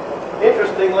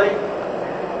 Interestingly,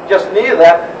 just near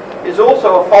that is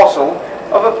also a fossil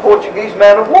of a Portuguese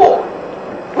man of war,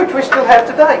 which we still have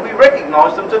today. We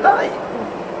recognise them today.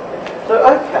 So,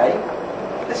 okay,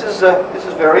 this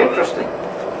is very interesting.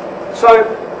 So,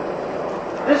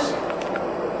 this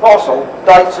fossil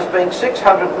dates as being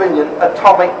 600 million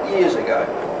atomic years ago.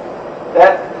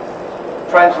 That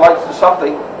translates to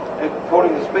something,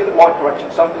 according to the speed of light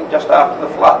correction, something just after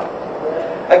the flood.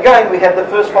 Again, we have the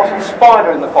first fossil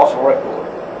spider in the fossil record,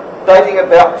 dating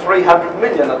about 300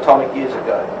 million atomic years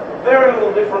ago. Very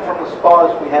little different from the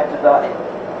spiders we have today.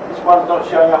 This one's not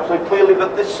showing up so clearly,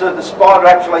 but this the spider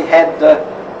actually had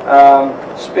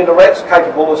spinnerets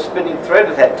capable of spinning thread.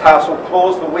 It had tarsal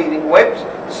claws for weaving webs,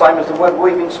 the same as the web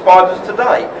weaving spiders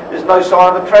today. There's no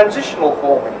sign of a transitional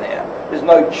form in there. There's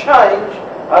no change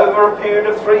over a period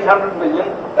of 300 million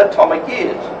atomic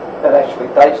years. That actually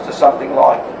dates to something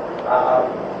like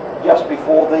just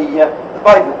before the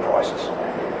Babel crisis.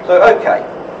 So, okay,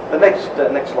 the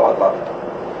next slide, love.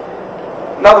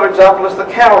 Another example is the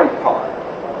kauri pine.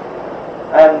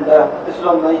 And this is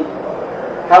on the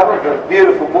cover of a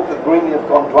beautiful book, The Greening of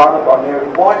Gondwana by Mary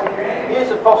White.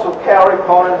 Here's a fossil kauri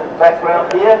pine in the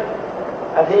background here,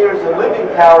 and here is a living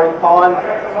kauri pine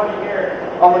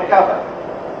on the cover.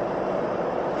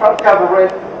 Front cover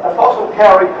read, a fossil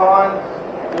kauri pine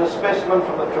is a specimen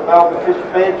from the Trafalgar fish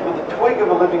beds with a twig of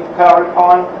a living kauri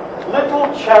pine. Little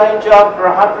change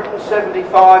after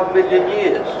 175 million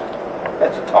years.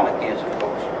 That's atomic years, of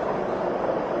course.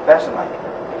 Fascinating.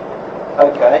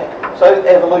 Okay, so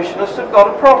evolutionists have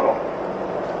got a problem.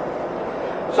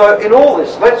 So in all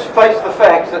this, let's face the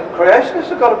facts that creationists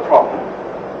have got a problem,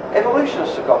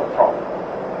 evolutionists have got a problem.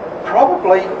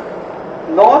 Probably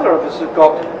neither of us have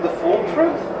got the full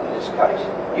truth in this case.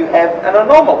 You have an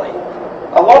anomaly,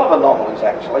 a lot of anomalies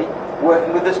actually,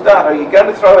 working with this data. Are you going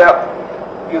to throw out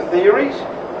your theories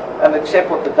and accept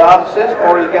what the data says,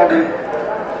 or are you going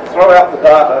to throw out the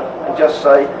data and just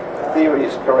say the theory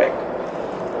is correct?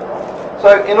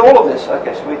 So in all of this,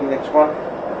 okay, so read the next one.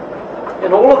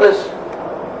 In all of this,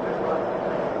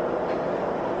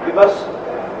 we must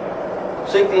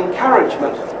seek the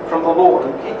encouragement from the Lord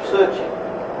and keep searching.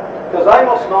 Because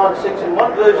Amos 9:6, in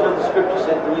one version of the scripture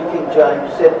said, the New King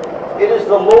James said, it is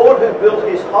the Lord who built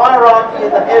his hierarchy in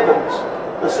the heavens,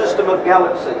 the system of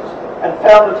galaxies, and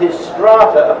founded his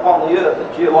strata upon the earth,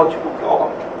 a geological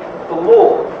column. The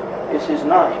Lord is his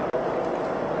name.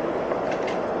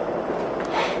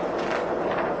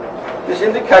 This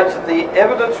indicates that the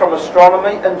evidence from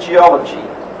astronomy and geology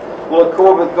will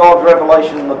accord with God's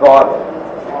revelation in the Bible.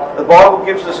 The Bible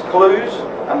gives us clues,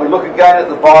 and we look again at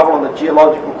the Bible and the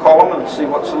geological column and see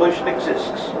what solution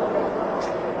exists.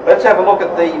 Let's have a look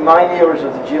at the main eras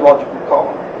of the geological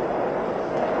column.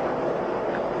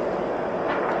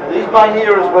 These main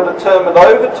eras were determined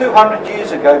over 200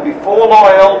 years ago, before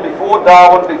Lyell, before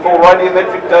Darwin, before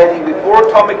radiometric dating, before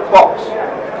atomic clocks.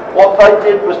 What they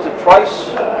did was to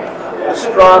trace the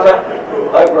strata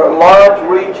over a large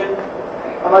region,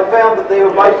 and they found that there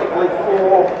were basically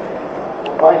four,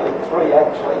 well, mainly three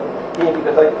actually, here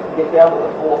because they couldn't get down to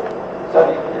the fourth. It's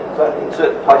only in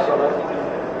certain places on Earth you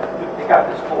can pick up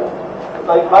this fourth.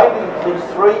 But they made these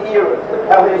three eras: the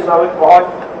Paleozoic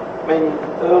life, meaning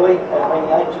early and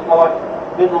meaning ancient life,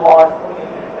 middle life,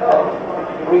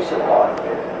 and recent life.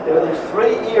 There were these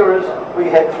three eras where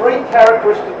you had three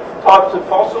characteristic types of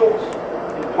fossils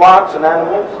in plants and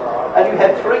animals, and you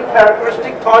had three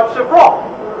characteristic types of rock.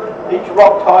 Each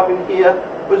rock type in here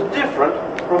was different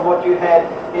from what you had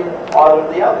in either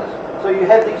of the others. So you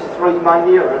had these three main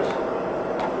eras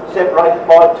separated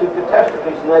by two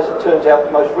catastrophes, and as it turns out,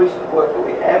 the most recent work that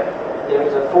we have, there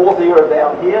is a fourth era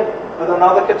down here with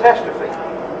another catastrophe.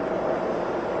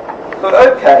 So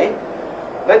okay,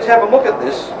 let's have a look at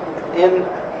this in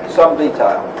some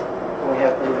detail. Can we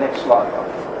have the next slide up?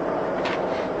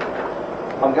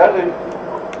 I'm going to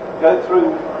go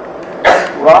through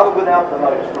rather without the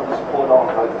notes from this point on,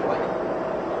 hopefully.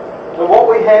 So what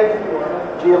we have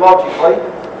geologically,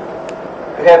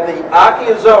 we have the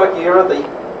Archaeozoic era, the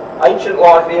ancient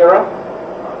life era,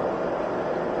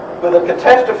 with a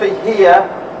catastrophe here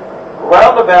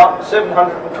around about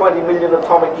 720 million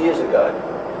atomic years ago.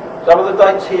 Some of the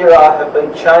dates here have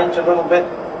been changed a little bit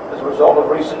as a result of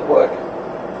recent work.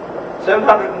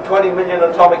 720 million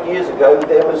atomic years ago,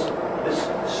 there was this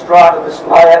strata, this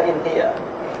layer in here,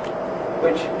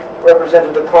 which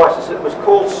represented a crisis. It was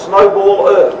called Snowball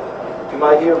Earth. You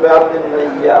may hear about it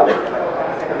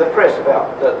in the press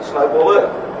about Snowball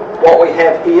Earth. What we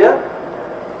have here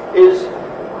is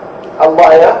a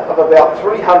layer of about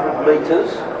 300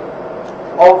 metres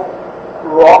of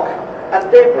rock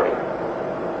and debris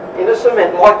in a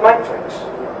cement-like matrix.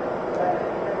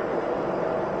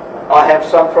 I have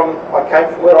some from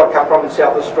where I come from in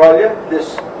South Australia.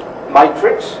 This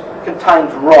matrix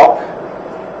contains rock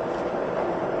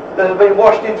that has been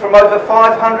washed in from over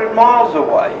 500 miles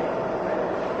away.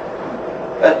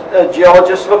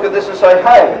 Geologists look at this and say,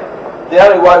 hey, the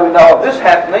only way we know of this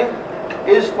happening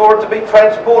is for it to be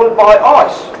transported by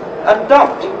ice and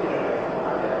dumped.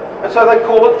 And so they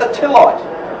call it a tillite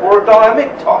or a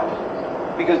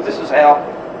diamictite, because this is how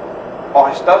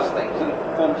ice does things and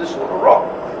it forms this sort of rock.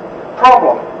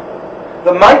 Problem: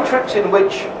 the matrix in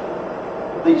which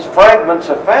these fragments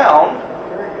are found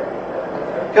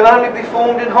can only be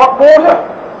formed in hot water.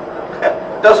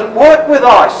 Doesn't work with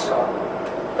ice.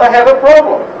 They have a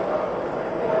problem.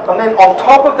 And then on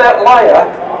top of that layer,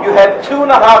 you have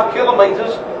 2.5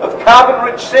 kilometres of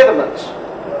carbon-rich sediments,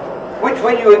 which,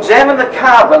 when you examine the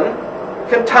carbon,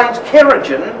 contains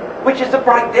kerogen, which is the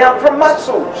breakdown from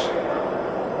mussels.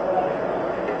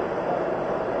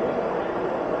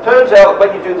 Turns out that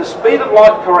when you do the speed of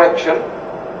light correction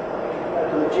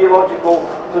to the geological,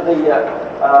 to the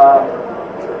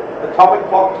atomic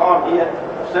clock time here,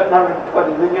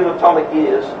 720 million atomic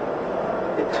years,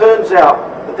 it turns out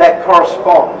that that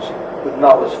corresponds with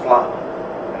Noah's flood.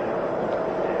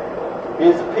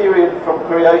 Here's the period from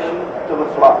creation to the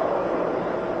flood.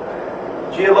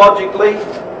 Geologically,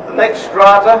 the next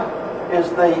strata is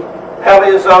the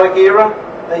Paleozoic era,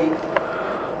 the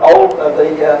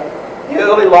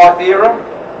early life era.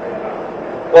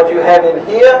 What you have in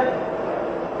here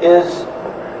is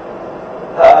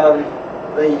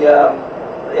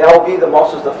the algae, the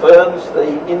mosses, the ferns,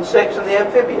 the insects and the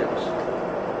amphibians.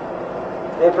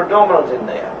 They're predominant in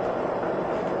there.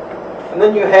 And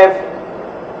then you have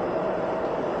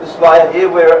this layer here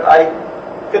where a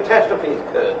catastrophe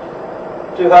occurred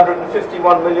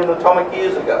 251 million atomic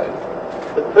years ago.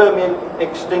 The Permian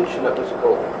extinction, it was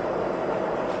called.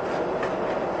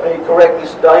 When you correct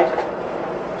this date,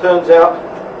 turns out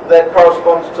that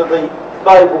corresponds to the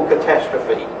Babel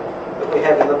catastrophe that we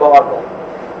have in the Bible.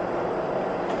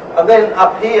 And then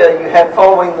up here you have,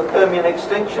 following the Permian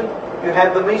extinction, you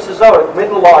have the Mesozoic,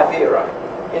 middle life era,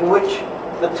 in which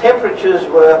the temperatures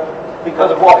were,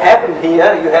 because of what happened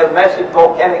here, you have massive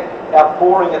volcanic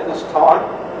outpouring at this time,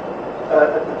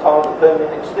 at the time of the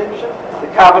Permian extinction. The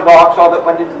carbon dioxide that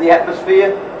went into the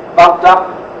atmosphere bumped up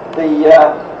the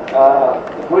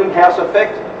greenhouse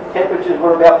effect. Temperatures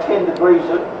were about 10 degrees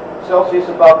Celsius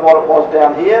above what it was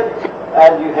down here,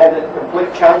 and you had a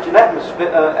complete change in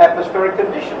atmospheric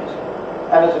conditions.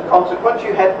 And as a consequence,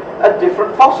 you had a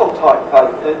different fossil type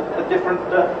fate, a different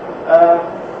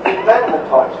animal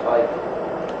types fate.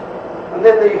 And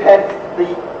then you had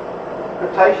the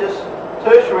Cretaceous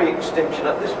tertiary extinction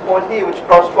at this point here, which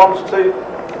corresponds to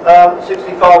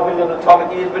 65 million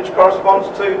atomic years, which corresponds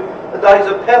to the days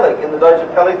of Peleg. In the days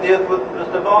of Peleg, the Earth was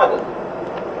divided.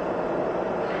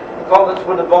 The continents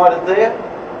were divided there,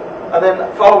 and then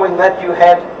following that you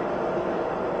had,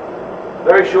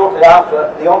 very shortly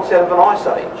after, the onset of an ice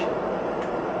age.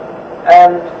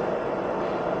 And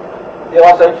the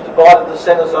ice age divided the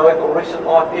Cenozoic or recent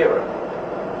life era.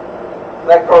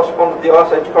 That corresponded, the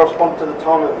ice age corresponded to the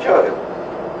time of Job.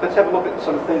 Let's have a look at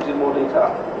some things in more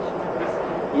detail.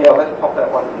 Yeah, let's pop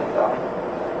that one in there.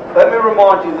 Let me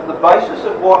remind you that the basis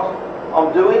of what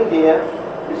I'm doing here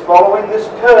is following this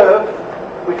curve,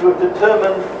 which we've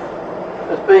determined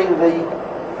as being the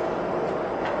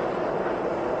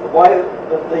way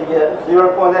that the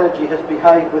zero-point energy has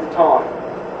behaved with time.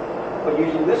 We're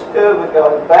using this curve, we're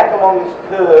going back along this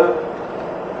curve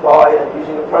by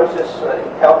using a process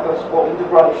in calculus called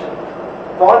integration,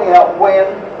 finding out when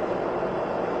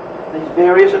these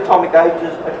various atomic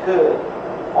ages occurred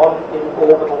in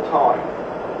orbital time.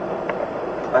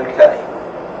 Okay.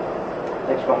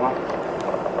 Next one, Mike.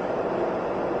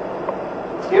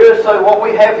 So what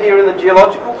we have here in the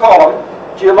geological column,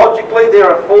 geologically there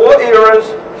are 4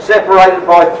 eras separated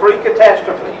by 3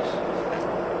 catastrophes.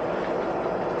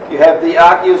 You have the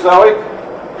Archaeozoic,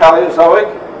 Paleozoic,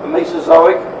 the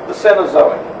Mesozoic, the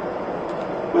Cenozoic,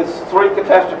 with 3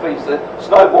 catastrophes: the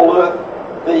snowball Earth,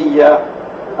 the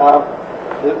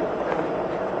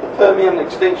Permian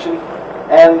extinction,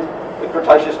 and the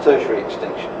Cretaceous tertiary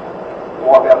extinction, the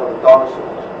wipeout of the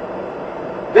dinosaurs.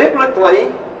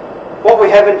 Biblically, what we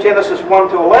have in Genesis 1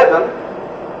 to 11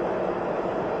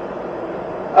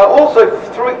 are also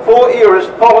 4 eras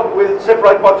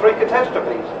separated by 3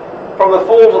 catastrophes. From the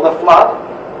fall to the flood,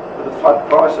 with the flood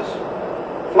crisis,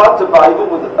 flood to Babel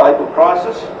with the Babel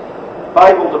crisis,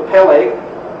 Babel to Peleg,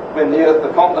 when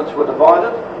the continents were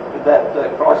divided, with that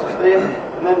crisis there,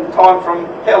 and then time from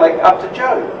Peleg up to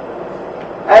Job.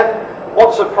 And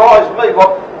what surprised me,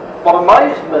 what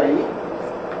amazed me,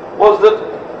 was that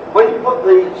when you put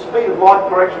the speed of light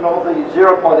correction or the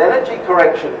zero-point energy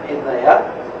correction in there,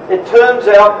 it turns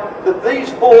out that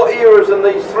these 4 eras and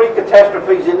these 3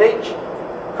 catastrophes in each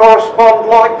correspond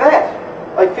like that.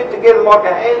 They fit together like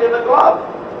a hand in a glove.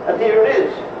 And here it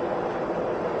is.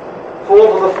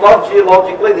 Fall to the flood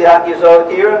geologically, the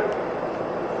Archaeozoic era,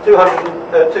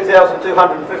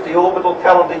 2,250 orbital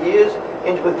calendar years,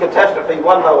 ends with catastrophe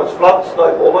 1, Noah's flood,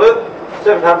 snowball Earth,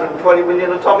 720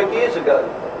 million atomic years ago.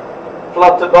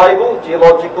 Flood to Babel,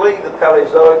 geologically, the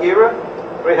Paleozoic era,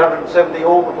 370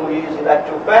 orbital years in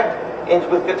actual fact, ends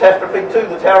with catastrophe 2,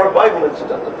 the Tower of Babel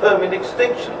incident, the Permian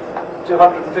extinction,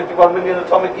 251 million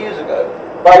atomic years ago.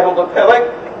 Babel to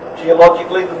Peleg,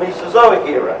 geologically the Mesozoic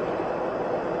era,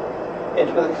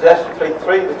 ends with catastrophe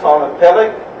 3, the time of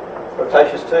Peleg,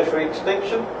 Cretaceous tertiary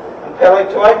extinction, and Peleg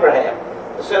to Abraham,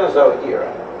 the Cenozoic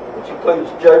era, which includes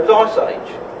Job's ice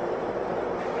age.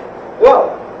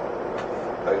 Well,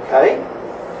 okay.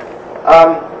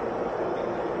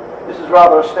 This is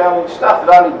rather astounding stuff.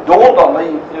 It only dawned on me,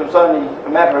 it was only a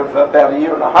matter of about a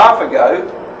year and a half ago,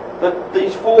 that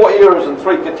these 4 eras and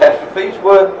 3 catastrophes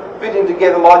were fitting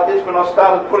together like this when I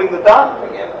started putting the data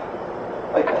together.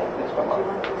 Okay, let's come on.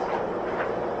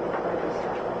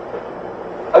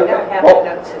 We don't have the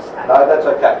notes this time. No, that's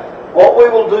okay. What we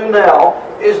will do now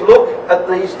is look at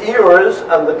these eras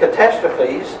and the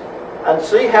catastrophes and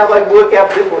see how they work out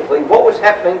biblically, what was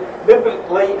happening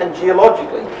biblically and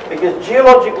geologically. Because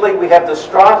geologically we have the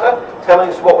strata telling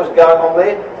us what was going on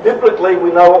there. Biblically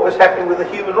we know what was happening with the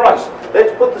human race.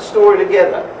 Let's put the story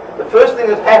together. The first thing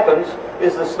that happens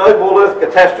is the snowball earth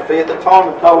catastrophe at the time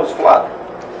of Noah's flood.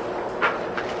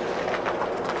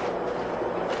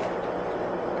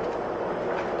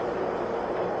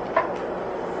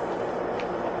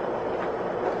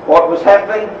 What was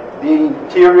happening? The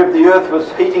interior of the earth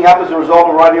was heating up as a result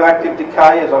of radioactive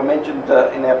decay, as I mentioned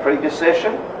in our previous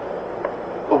session.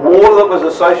 The water that was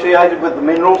associated with the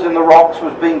minerals in the rocks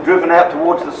was being driven out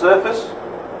towards the surface.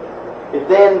 It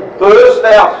then burst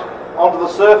out onto the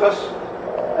surface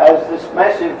as this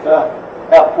massive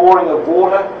outpouring of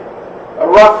water.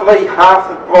 Roughly half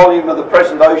the volume of the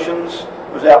present oceans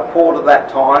was outpoured at that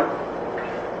time.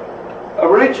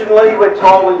 Originally, we're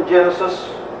told in Genesis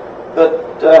that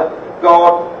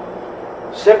God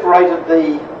separated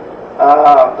the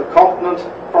continent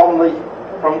from the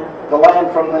land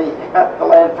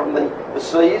from the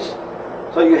seas.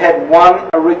 So you had one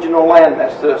original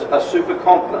landmass, a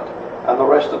supercontinent, and the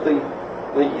rest of the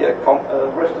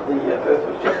earth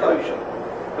was just ocean.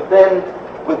 But then,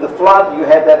 with the flood, you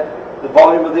had that the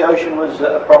volume of the ocean was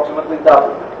approximately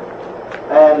doubled.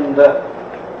 And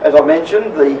as I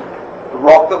mentioned, the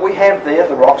rock that we have there,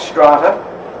 the rock strata,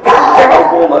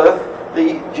 snowball earth,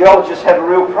 the geologists had a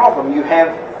real problem. You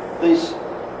have this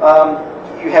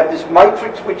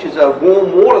matrix which is a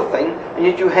warm water thing, and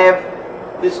yet you have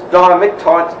this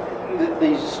diamictite,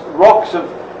 these rocks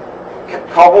of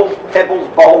cobbles, pebbles,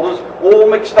 boulders, all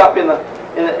mixed up in a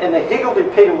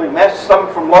higgledy-piggledy mess, some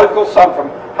from local, some from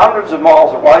hundreds of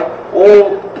miles away,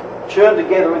 all churned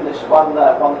together in this one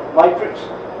matrix.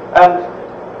 And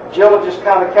geologists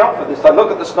can't account for this. They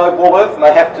look at the snowball earth and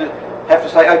they have to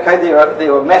say, okay, there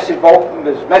were massive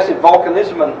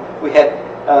volcanism, and we had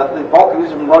the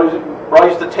volcanism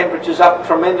raised the temperatures up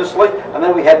tremendously, and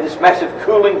then we had this massive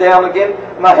cooling down again,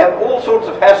 and they have all sorts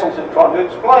of hassles in trying to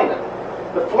explain it.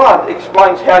 The flood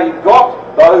explains how you got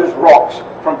those rocks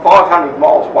from 500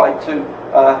 miles away to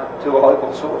a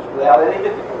local source without any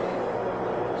difficulty.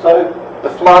 So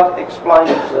the flood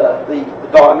explains the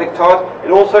diamictite.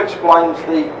 It also explains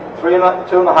the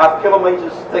 2.5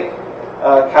 kilometres thick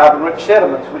carbon-rich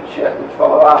sediments which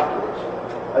follow afterwards.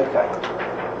 Okay.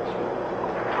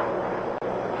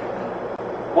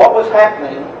 What was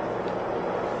happening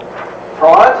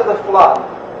prior to the flood?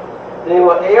 There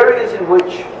were areas in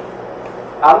which,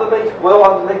 well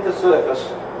underneath the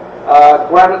surface,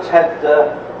 granites had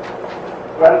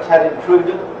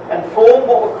intruded and formed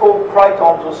what were called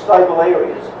cratons, or stable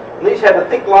areas. And these had a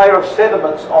thick layer of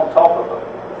sediments on top of them.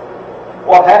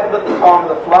 What happened at the time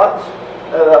of the flood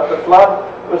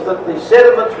was that the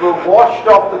sediments were washed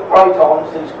off the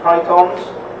cratons, these cratons,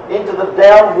 into the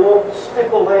downwarped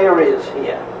stippled areas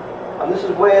here. And this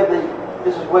is where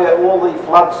all the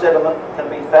flood sediment can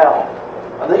be found.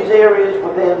 And these areas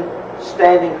were then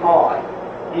standing high.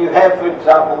 You have, for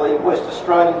example, the West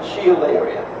Australian Shield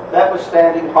area. That was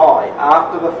standing high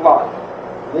after the flood.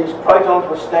 These cratons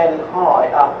were standing high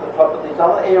after the flood, but these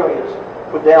other areas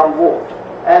were downwarped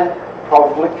and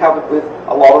probably covered with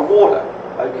a lot of water.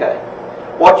 Okay.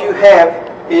 What you have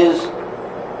is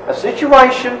a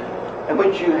situation in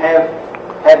which you have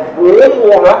had warm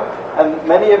water, and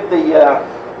many of the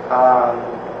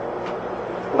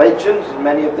legends and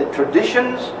many of the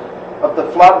traditions of the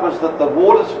flood was that the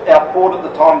waters outpoured at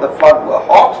the time of the flood were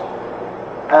hot,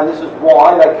 and this is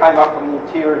why they came up from the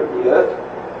interior of the earth.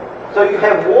 So you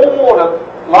have warm water,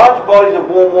 large bodies of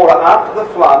warm water after the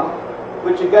flood,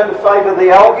 which are going to favour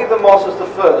the algae, the mosses, the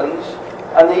ferns,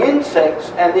 and the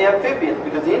insects and the amphibians,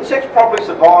 because the insects probably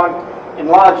survive in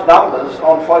large numbers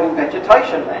on floating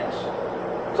vegetation mass.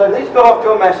 So these got off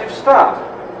to a massive start.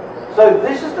 So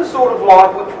this is the sort of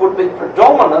life which would be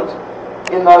predominant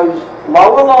in those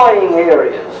lower lying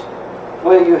areas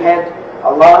where you had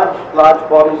large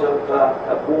bodies of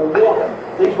warm water.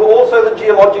 These were also the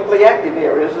geologically active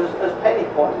areas, as Penny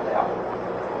pointed out.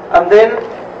 And then,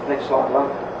 next slide,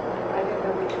 love.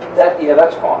 Yeah,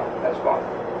 that's fine. That's fine.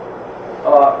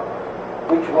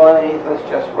 Which way? Let's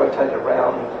just rotate it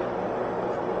around.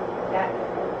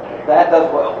 That does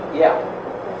well. Yeah.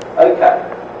 Okay.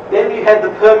 Then you had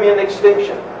the Permian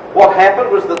extinction. What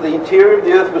happened was that the interior of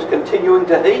the Earth was continuing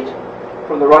to heat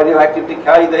from the radioactive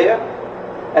decay there.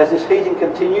 As this heating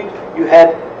continued, you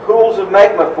had pools of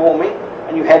magma forming,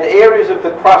 and you had areas of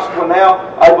the crust were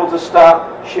now able to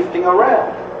start shifting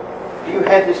around. You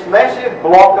had this massive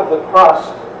block of the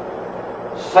crust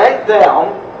sank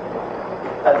down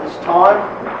at this time.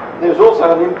 There was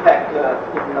also an impact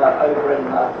over in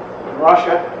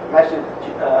Russia, massive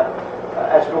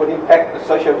asteroid impact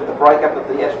associated with the breakup of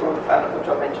the asteroid planet, which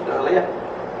I mentioned earlier.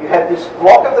 You had this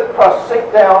block of the crust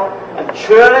sink down, and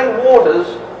churning waters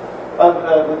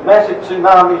with massive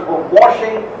tsunamis were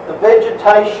washing the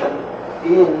vegetation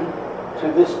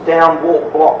into this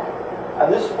downward block.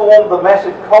 And this formed the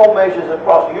massive coal measures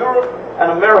across Europe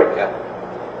and America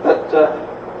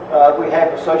that we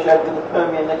have associated with the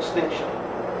Permian extinction.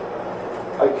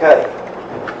 Okay.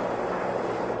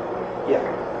 Yeah.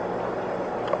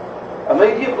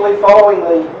 Immediately following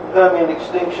the Permian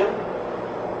extinction,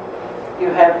 you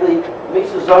have the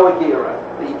Mesozoic era,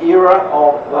 the era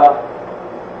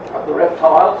of the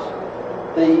reptiles.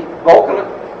 The volcanic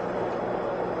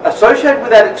associated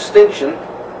with that extinction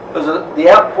was the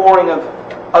outpouring of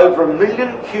over 1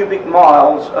 million cubic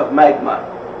miles of magma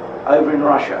over in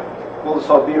Russia, called the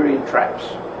Siberian traps.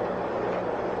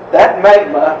 That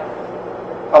magma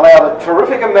allowed a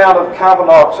terrific amount of carbon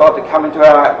dioxide to come into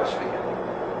our atmosphere.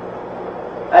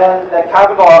 And that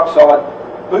carbon dioxide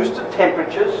boosted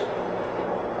temperatures.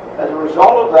 As a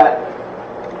result of that,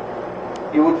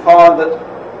 you would find that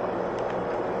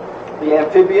the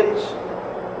amphibians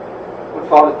would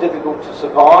find it difficult to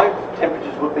survive.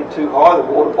 Temperatures would be too high, the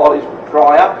water bodies would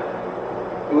dry up.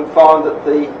 You would find that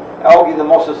the algae, the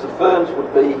mosses, the ferns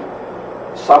would be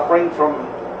suffering from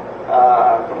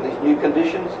these new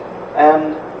conditions,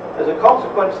 and as a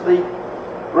consequence the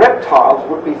reptiles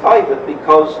would be favoured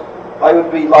because they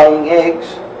would be laying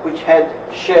eggs which had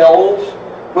shells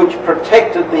which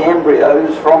protected the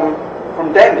embryos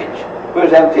from damage,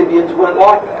 whereas amphibians weren't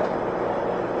like that.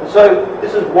 And so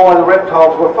this is why the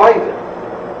reptiles were favoured.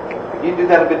 Can you do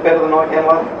that a bit better than I can,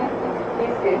 Lon?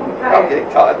 I'm getting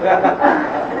tired.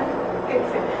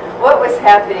 What was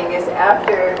happening is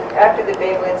after the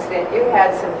Babel incident, you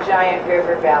had some giant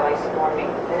river valleys forming.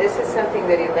 And this is something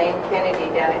that Elaine Kennedy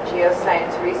down at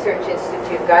Geoscience Research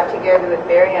Institute got together with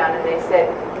Barry on, and they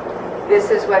said, this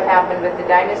is what happened with the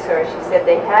dinosaurs. She said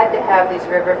they had to have these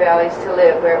river valleys to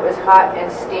live where it was hot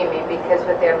and steamy, because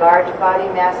with their large body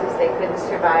masses they couldn't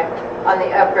survive on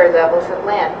the upper levels of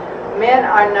land. Men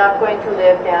are not going to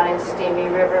live down in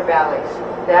steamy river valleys.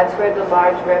 That's where the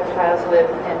large reptiles live,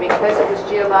 and because it was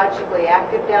geologically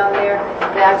active down there,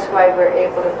 that's why we're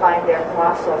able to find their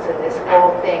fossils in this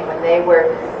whole thing when they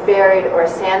were buried or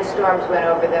sandstorms went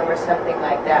over them or something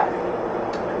like that.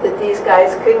 That these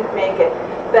guys couldn't make it.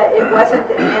 But it wasn't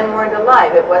that men weren't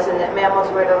alive. It wasn't that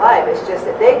mammals weren't alive. It's just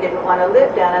that they didn't want to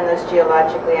live down in those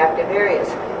geologically active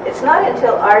areas. It's not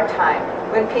until our time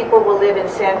when people will live in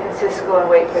San Francisco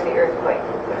and wait for the earthquake.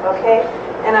 Okay?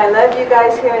 And I love you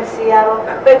guys here in Seattle,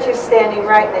 but you're standing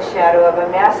right in the shadow of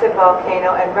a massive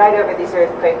volcano and right over these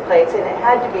earthquake plates. And it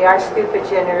had to be our stupid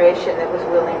generation that was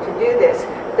willing to do this.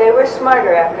 They were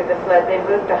smarter after the flood. They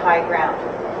moved to high ground.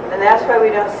 And that's why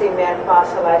we don't see man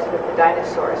fossilized with the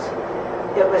dinosaurs.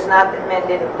 It was not that men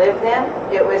didn't live then,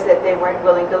 it was that they weren't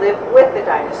willing to live with the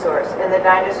dinosaurs. And the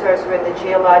dinosaurs were in the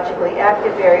geologically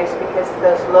active areas because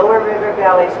those lower river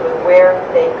valleys were where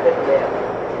they could live.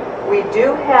 We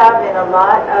do have in a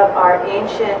lot of our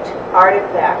ancient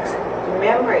artifacts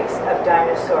memories of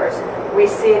dinosaurs. We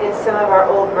see it in some of our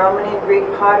old Roman and Greek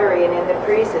pottery and in the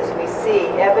friezes. We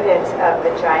see evidence of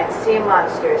the giant sea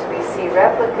monsters. We see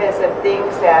replicas of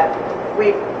things that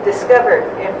we've discovered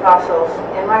in fossils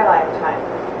in my lifetime.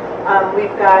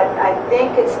 We've got, I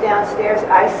think it's downstairs,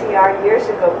 ICR years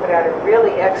ago put out a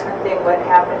really excellent thing, what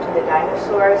happened to the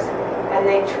dinosaurs, and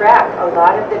they track a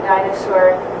lot of the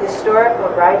dinosaur historical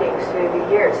writings through the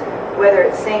years, whether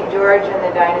it's St. George and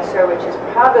the dinosaur, which is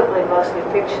probably mostly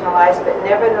fictionalized, but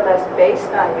nevertheless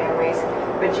based on memories.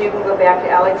 But you can go back to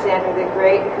Alexander the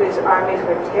Great, whose armies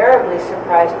were terribly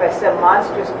surprised by some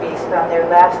monstrous beast on their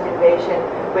last invasion,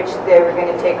 which they were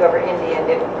going to take over India and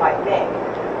didn't quite make.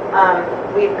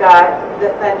 We've got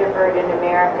the Thunderbird in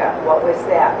America. What was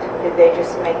that? Did they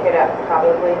just make it up?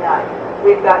 Probably not.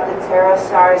 We've got the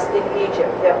pterosaurs in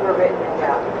Egypt that were written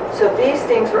about. So these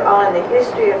things were all in the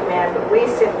history of man, but we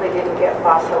simply didn't get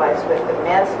fossilized with them.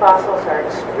 Man's fossils are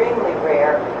extremely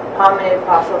rare. Hominid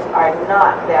fossils are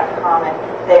not that common.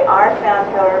 They are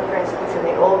found, however, for instance, in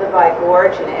the Olduvai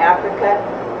Gorge in Africa.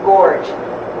 Gorge,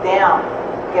 down,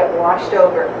 get washed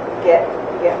over, get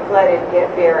flooded, get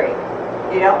buried.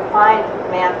 You don't find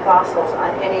man fossils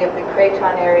on any of the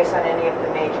craton areas, on any of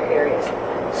the major areas.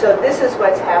 So this is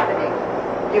what's happening.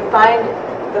 You find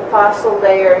the fossil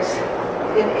layers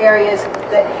in areas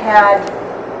that had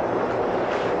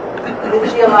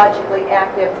the geologically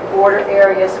active border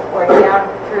areas or down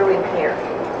through in here.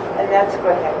 And that's, go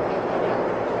ahead.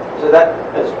 So that,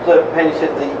 as Penny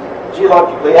said, the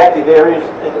geologically active areas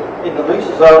in the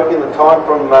Mesozoic in the time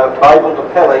from Babel to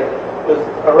Peleg was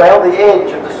around the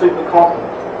edge of the supercontinent.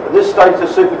 At this stage the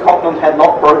supercontinent had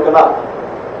not broken up,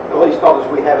 at least not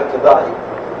as we have it today.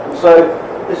 And so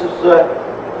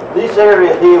this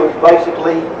area here was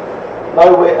basically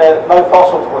nowhere, no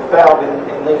fossils were found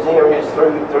in these areas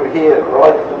through here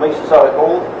related to the Mesozoic.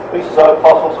 All Mesozoic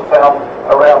fossils are found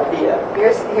around here.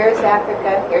 Here's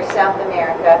Africa, here's South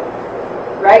America.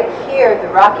 Right here, the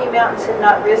Rocky Mountains have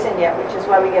not risen yet, which is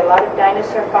why we get a lot of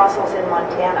dinosaur fossils in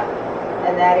Montana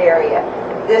and that area.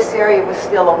 This area was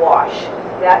still awash.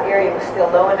 That area was still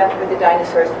low enough for the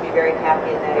dinosaurs to be very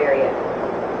happy in that area.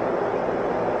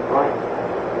 Right.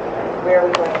 Where are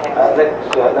we going next? I think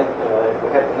we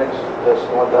have the next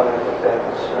slide done.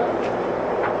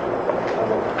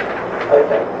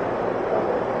 Okay.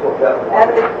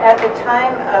 At the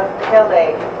time of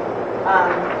Peleg,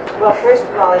 well, first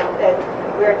of all,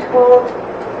 we're told,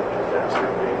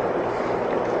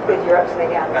 because you're upside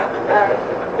down.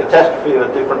 Catastrophe of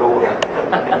a different order.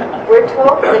 We're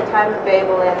told at the time of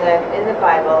Babel in the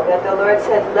Bible that the Lord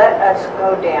said, "Let us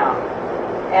go down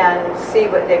and see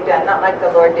what they've done." Not like the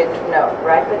Lord didn't know,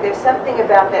 right? But there's something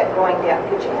about that going down.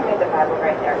 Could you hand me the Bible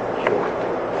right there? Sure.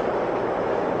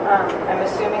 I'm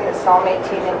assuming that Psalm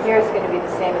 18 in here is going to be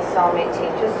the same as Psalm 18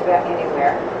 just about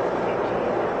anywhere.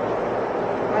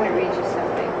 I'm going to read you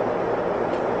something.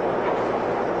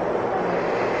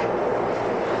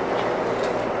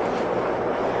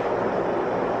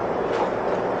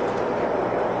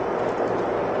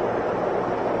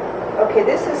 Okay,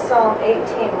 this is Psalm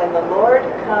 18, when the Lord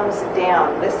comes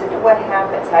down. Listen to what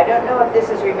happens. I don't know if this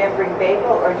is remembering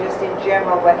Babel or just in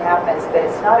general what happens, but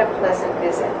it's not a pleasant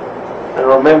visit. And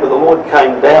remember, the Lord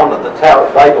came down at the Tower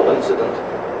of Babel incident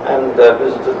and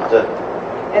visited.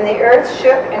 And the earth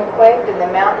shook and quaked, and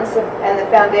the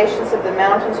foundations of the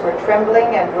mountains were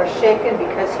trembling and were shaken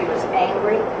because he was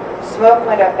angry. Smoke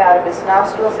went up out of his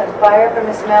nostrils, and fire from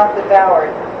his mouth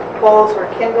devoured. Coals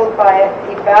were kindled by it.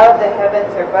 He bowed the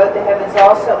heavens, or bowed the heavens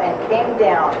also, and came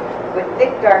down with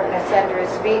thick darkness under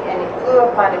his feet. And he flew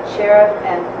upon a cherub,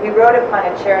 and he rode upon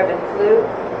a cherub and flew.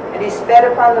 And he sped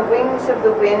upon the wings of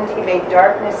the wind. He made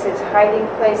darkness his hiding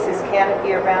place, his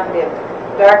canopy around him.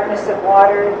 Darkness of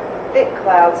water, thick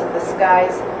clouds of the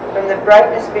skies. From the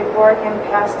brightness before him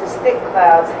passed as thick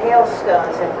clouds,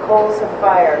 hailstones and coals of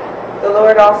fire. The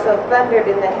Lord also thundered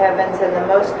in the heavens, and the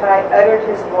Most High uttered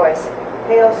his voice,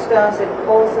 hailstones and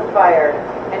coals of fire.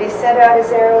 And he sent out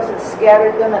his arrows and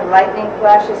scattered them, and lightning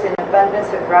flashes in abundance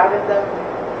and routed them.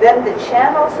 Then the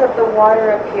channels of the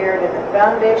water appeared, and the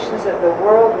foundations of the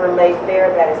world were laid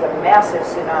bare. That is a massive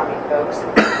tsunami, folks.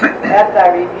 At thy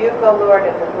rebuke, O Lord,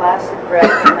 at the blasted breath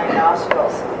in thy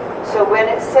nostrils. So when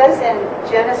it says in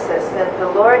Genesis that the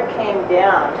Lord came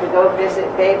down to go visit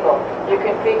Babel, you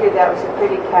can figure that was a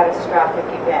pretty catastrophic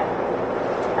event.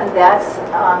 And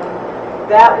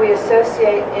that we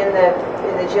associate in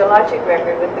the geologic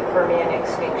record with the Permian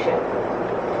extinction.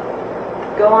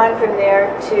 Go on from there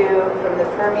from the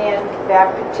Permian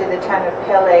back to the time of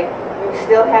Peleg. We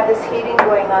still have this heating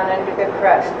going on under the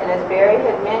crust. And as Barry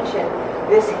had mentioned,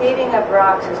 this heating of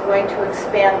rocks is going to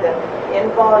expand them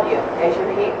in volume as you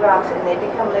heat rocks and they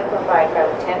become liquefied by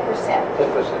 10%.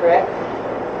 10%. Correct?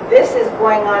 This is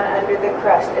going on under the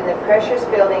crust, and the pressure's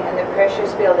building and the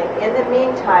pressure's building. In the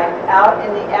meantime, out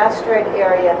in the asteroid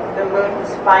area, the moon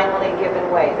has finally given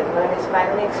way. The moon has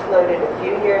finally exploded a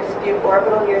few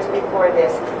orbital years before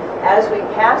this. As we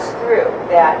pass through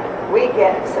that, we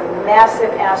get some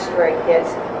massive asteroid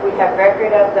hits. We have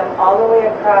record of them all the way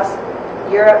across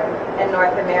Europe and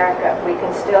North America. We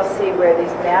can still see where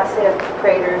these massive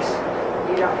craters,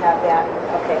 you don't have that,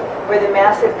 okay, where the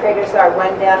massive craters are,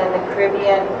 one down in the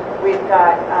Caribbean, we've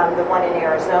got the one in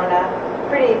Arizona,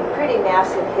 pretty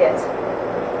massive hits.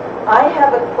 I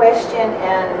have a question,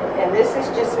 and this is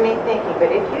just me thinking, but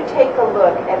if you take a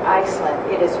look at Iceland,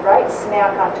 it is right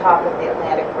smack on top of the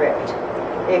Atlantic Rift.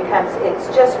 It's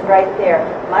just right there.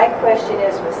 My question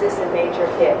is, was this a major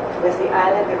hit? Was the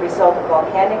island the result of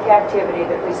volcanic activity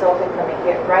that resulted from a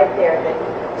hit right there that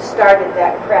started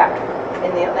that crack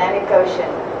in the Atlantic Ocean,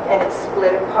 and it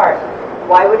split apart?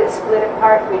 Why would it split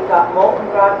apart? We've got molten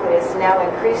rock that is now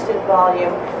increased in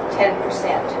volume 10%.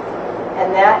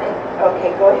 And that,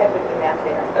 okay, go ahead with the math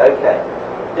there. Okay,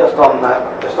 just on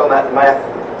that math,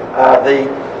 the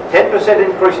 10%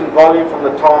 increase in volume from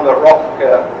the time the rock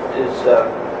is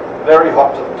very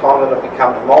hot to the time that it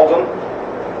becomes molten.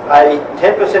 A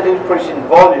 10% increase in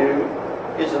volume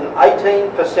is an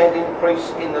 18%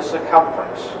 increase in the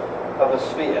circumference. of a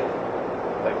sphere.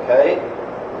 Okay?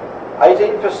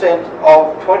 18%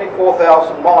 of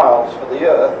 24,000 miles for the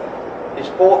Earth is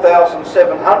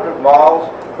 4,700 miles,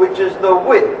 which is the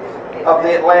width of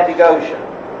the Atlantic Ocean.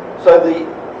 So the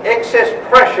excess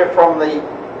pressure from the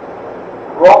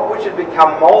rock, which had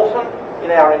become molten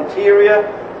in our interior,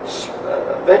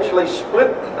 eventually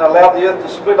allowed the Earth to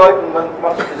split open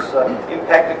once this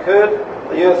impact occurred.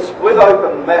 The Earth split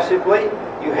open massively.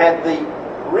 You had the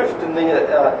rift in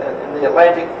the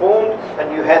Atlantic formed,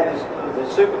 and you had the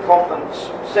supercontinents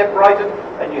separated,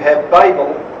 and you have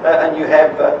Babel, and you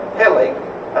have Peleg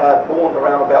born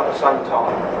around about the same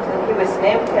time. So he was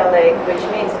named Peleg, which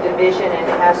means division, and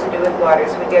it has to do with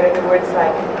waters. We get other words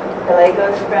like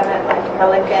Pelagos from it, like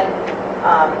pelican.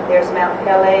 There's Mount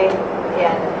Peleg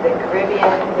in the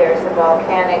Caribbean. There's the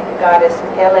volcanic goddess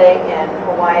Pele in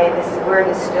Hawaii. This word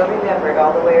is still remembered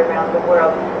all the way around the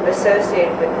world,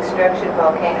 associated with destruction,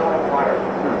 volcano, and water.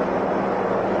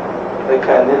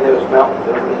 Okay, and then there was Mount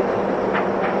Peleg.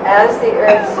 As the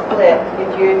Earth split,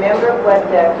 if you remember what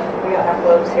we don't have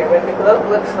globes here, what the globe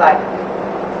looks like,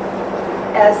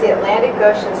 as the Atlantic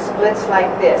Ocean splits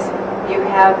like this, you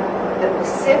have the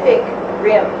Pacific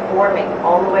rim forming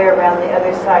all the way around the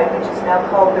other side, which is now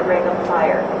called the Ring of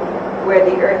Fire, where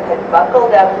the Earth had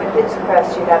buckled up with its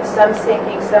crust. You have some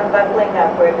sinking, some buckling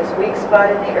up, where there's a weak spot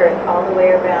in the Earth all the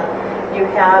way around. You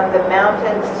have the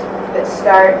mountains that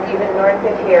start even north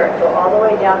of here and go all the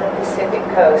way down the Pacific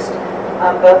coast.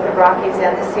 Both the Rockies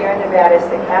and the Sierra Nevadas,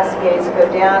 the Cascades go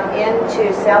down into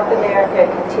South America,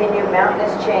 continue mountainous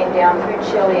chain down through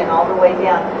Chile and all the way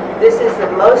down. This is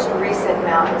the most recent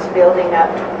mountains building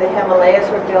up. The Himalayas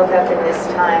were built up in this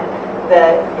time.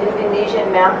 The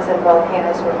Indonesian mountains and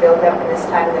volcanoes were built up in this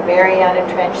time. The Mariana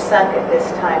Trench sunk at this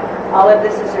time. All of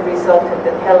this is a result of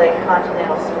the Peleg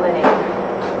continental splitting.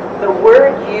 The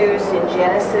word used in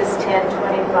Genesis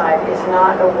 10:25 is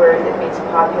not a word that means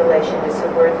population. It's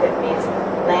a word that means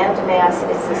land mass.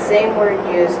 It's the same word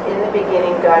used in the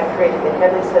beginning. God created the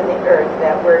heavens and the earth.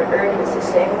 That word earth is the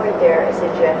same word there as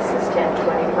in Genesis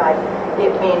 10:25.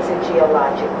 It means a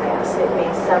geologic mass. It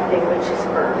means something which is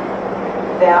firm.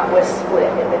 That was split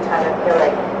at the time of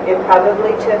Peleg. It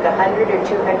probably took 100 or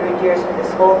 200 years for this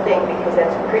whole thing, because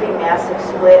that's a pretty massive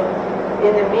split.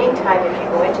 In the meantime, if you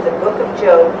go into the book of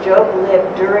Job, Job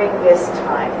lived during this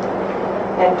time.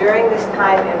 And during this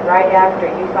time and right after,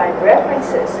 you find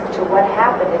references to what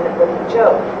happened in the book of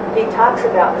Job. He talks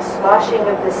about the sloshing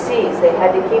of the seas. They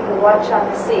had to keep a watch on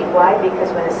the sea. Why?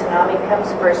 Because when a tsunami comes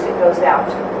first, it goes out.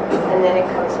 And then it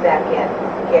comes back in.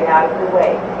 Get out of the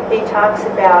way. He talks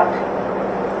about,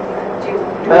 do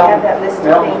we have that list of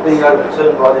mountains things? being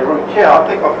overturned by their roots. Yeah, I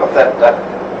think I've got that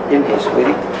in here,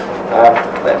 sweetie.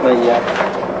 Let me...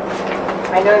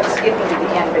 I know it's skipping to the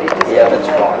end, but it is. Yeah, that's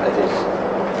fine. It is.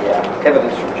 Yeah,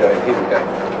 evidence from Job. Here we go.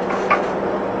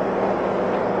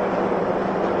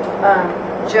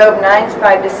 Job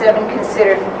 9:5-7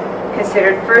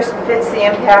 considered first fits the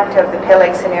impact of the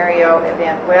Peleg scenario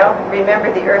event. Well,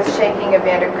 remember the earth-shaking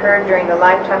event occurred during the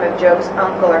lifetime of Job's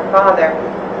uncle or father.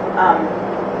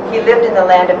 He lived in the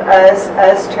land of Uz.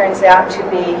 Uz turns out to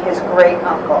be his great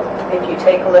uncle. If you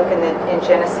take a look in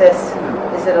Genesis,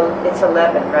 it's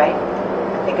 11, right?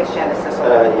 I think it's Genesis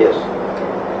 11. Yes.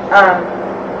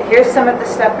 Here's some of the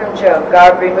stuff from Job.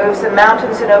 God removes the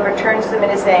mountains and overturns them in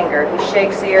his anger. He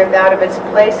shakes the earth out of its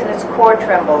place and its core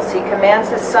trembles. He commands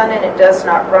the sun and it does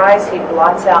not rise. He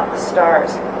blots out the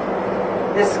stars.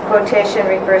 This quotation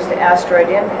refers to asteroid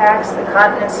impacts. The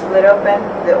continents split open.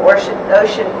 The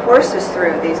ocean courses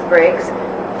through these breaks,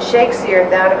 shakes the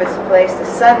earth out of its place. The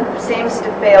sun seems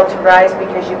to fail to rise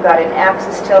because you've got an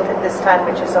axis tilt at this time,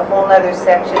 which is a whole other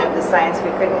section of the science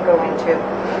we couldn't go into.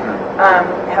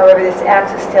 However, this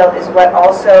axis tilt is what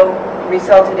also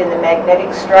resulted in the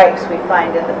magnetic stripes we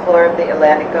find in the floor of the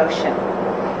Atlantic Ocean.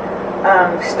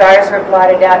 Stars were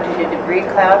blotted out due to debris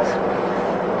clouds.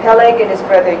 Peleg and his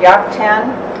brother Yoktan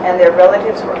and their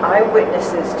relatives were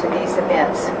eyewitnesses to these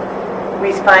events.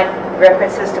 We find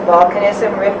references to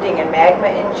volcanism, rifting, and magma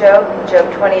in Job.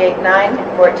 Job 28:9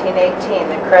 and 14:18.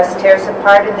 The crust tears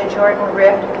apart in the Jordan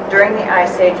Rift. During the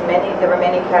Ice Age, there were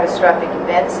many catastrophic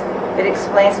events. It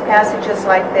explains passages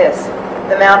like this.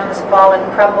 The mountains fall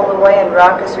and crumble away, and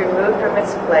rock is removed from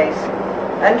its place.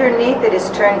 Underneath it is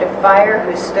turned to fire,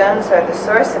 whose stones are the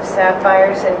source of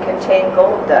sapphires and contain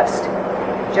gold dust.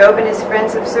 Job and his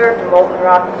friends observed molten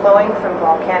rock flowing from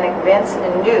volcanic vents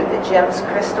and knew that gems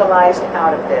crystallized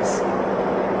out of this.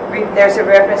 There's a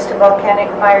reference to volcanic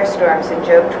firestorms in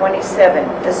Job 27.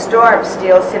 The storm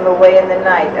steals him away in the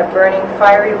night. A burning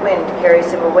fiery wind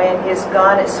carries him away, and he is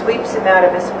gone. It sweeps him out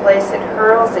of his place. It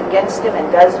hurls against him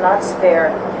and does not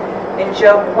spare. In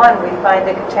Job 1, we find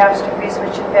the catastrophes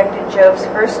which affected Job's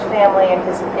first family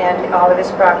and all of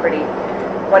his property.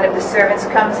 One of the servants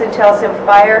comes and tells him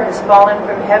fire has fallen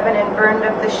from heaven and burned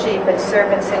up the sheep and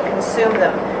servants and consumed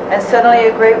them. And suddenly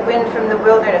a great wind from the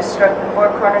wilderness struck the four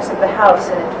corners of the house,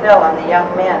 and it fell on the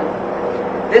young men.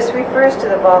 This refers to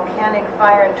the volcanic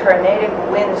fire and tornadic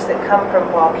winds that come from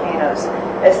volcanoes.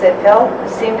 As they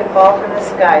seemed to fall from the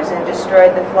skies and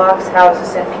destroyed the flocks,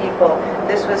 houses, and people.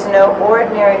 This was no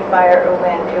ordinary fire or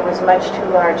wind. It was much too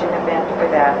large an event for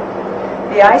that.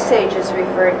 The Ice Age is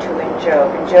referred to in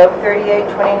Job. In Job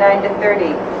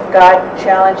 38:29-30, God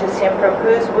challenges him, from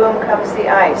whose womb comes the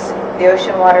ice? The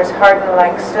ocean waters harden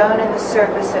like stone, and the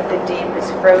surface of the deep is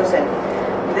frozen.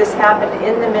 This happened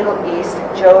in the Middle East.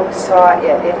 Job saw it.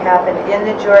 It happened in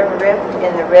the Jordan Rift,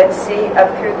 in the Red Sea, up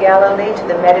through Galilee to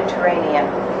the Mediterranean.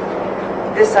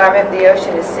 This arm of the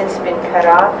ocean has since been cut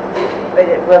off, but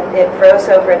it froze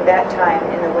over at that time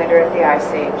in the winter of the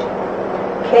Ice Age.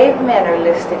 Cavemen are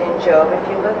listed in Job if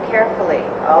you look carefully.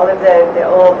 All of the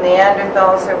old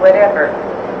Neanderthals or whatever.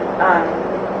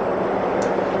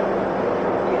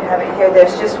 You have it here.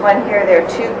 There's just one here. There are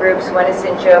two groups. One is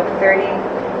in Job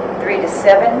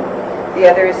 33-7. The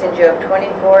other is in Job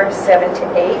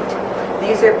 24:7-8.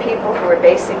 These are people who were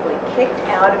basically kicked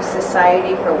out of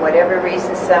society for whatever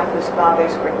reason, some whose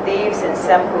fathers were thieves and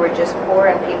some who were just poor,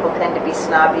 and people tend to be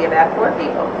snobby about poor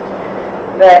people.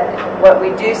 But what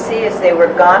we do see is they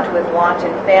were gaunt with want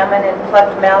and famine and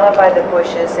plucked mallow by the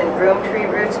bushes and broom tree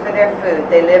roots for their food.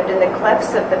 They lived in the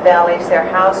clefts of the valleys. Their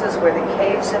houses were the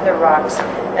caves in the rocks,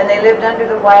 and they lived under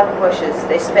the wild bushes.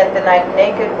 They spent the night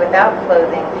naked without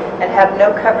clothing and have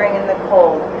no covering in the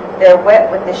cold. They're wet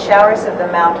with the showers of the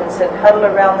mountains and huddle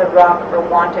around the rock for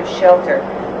want of shelter.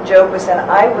 Job was an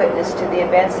eyewitness to the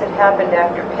events that happened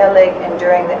after Peleg and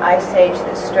during the Ice Age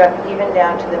that struck even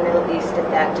down to the Middle East at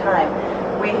that time.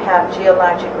 We have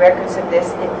geologic records of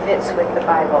this. It fits with the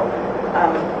Bible.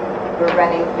 We're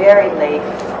running very late,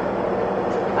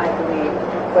 I believe,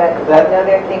 but I know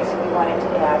there are things that we wanted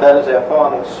to add. That is our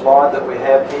final slide that we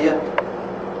have here.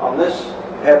 On this,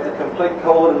 we have the complete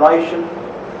coordination.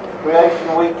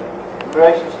 Creation week.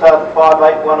 Creation started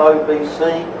 5810 BC.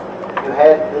 You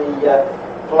had the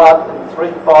flood in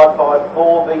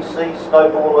 3554 BC,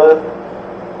 snowball earth.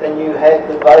 Then you had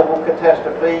the Babel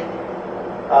catastrophe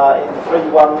in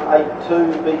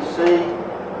 3182 BC,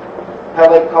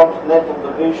 Peleg continental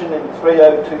division in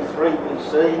 3023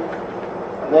 BC,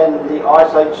 and then the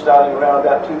Ice Age starting around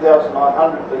about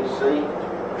 2900 BC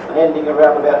and ending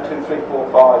around about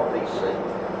 2345 BC.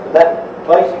 So that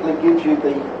basically gives you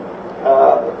the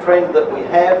trend that we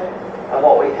have, and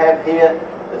what we have here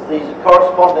is these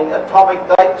corresponding atomic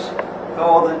dates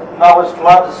for the Noah's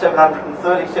flood,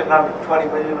 720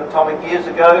 million atomic years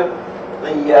ago.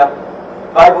 The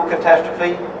Babel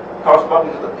catastrophe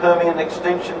corresponding to the Permian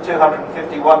extinction,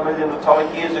 251 million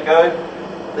atomic years ago.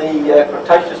 The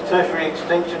Cretaceous Tertiary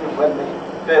extinction, when the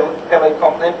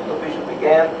Paleocontinental division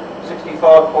began,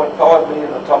 65.5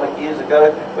 million atomic years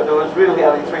ago, but it was really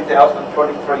only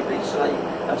 3023 BC,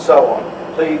 and so on.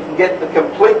 So you can get the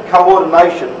complete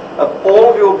coordination of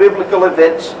all of your biblical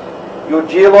events, your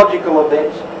geological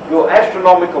events, your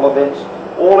astronomical events,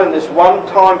 all in this one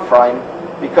time frame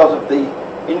because of the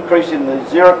increase in the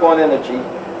zero-point energy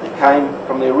that came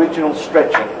from the original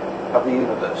stretching of the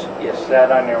universe. Yes. Is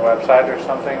that on your website or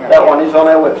something? Or? That one is on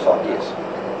our website, yes.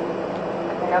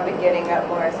 And I'll be getting up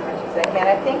more as much as I can.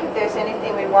 I think if there's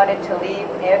anything we wanted to leave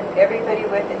everybody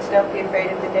with, it's don't be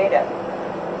afraid of the data.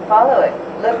 Follow it.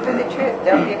 Look for the truth.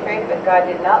 Don't be afraid of it. God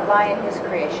did not lie in his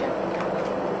creation.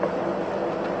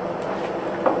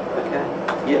 Okay.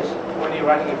 Yes. When are you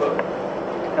writing a book?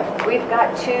 We've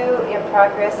got 2 in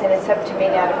progress, and it's up to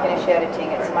me now to finish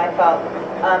editing. It's my fault.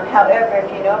 However, if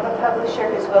you know of a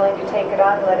publisher who's willing to take it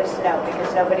on, let us know,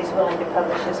 because nobody's willing to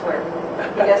publish his work.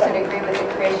 He doesn't agree with the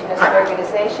creationist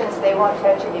organizations. They won't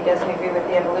touch it. He doesn't agree with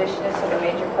the evolutionists, so the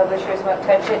major publishers won't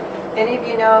touch it. Any of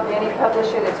you know of any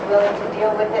publisher that's willing to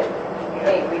deal with it?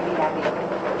 Hey, we'd be happy.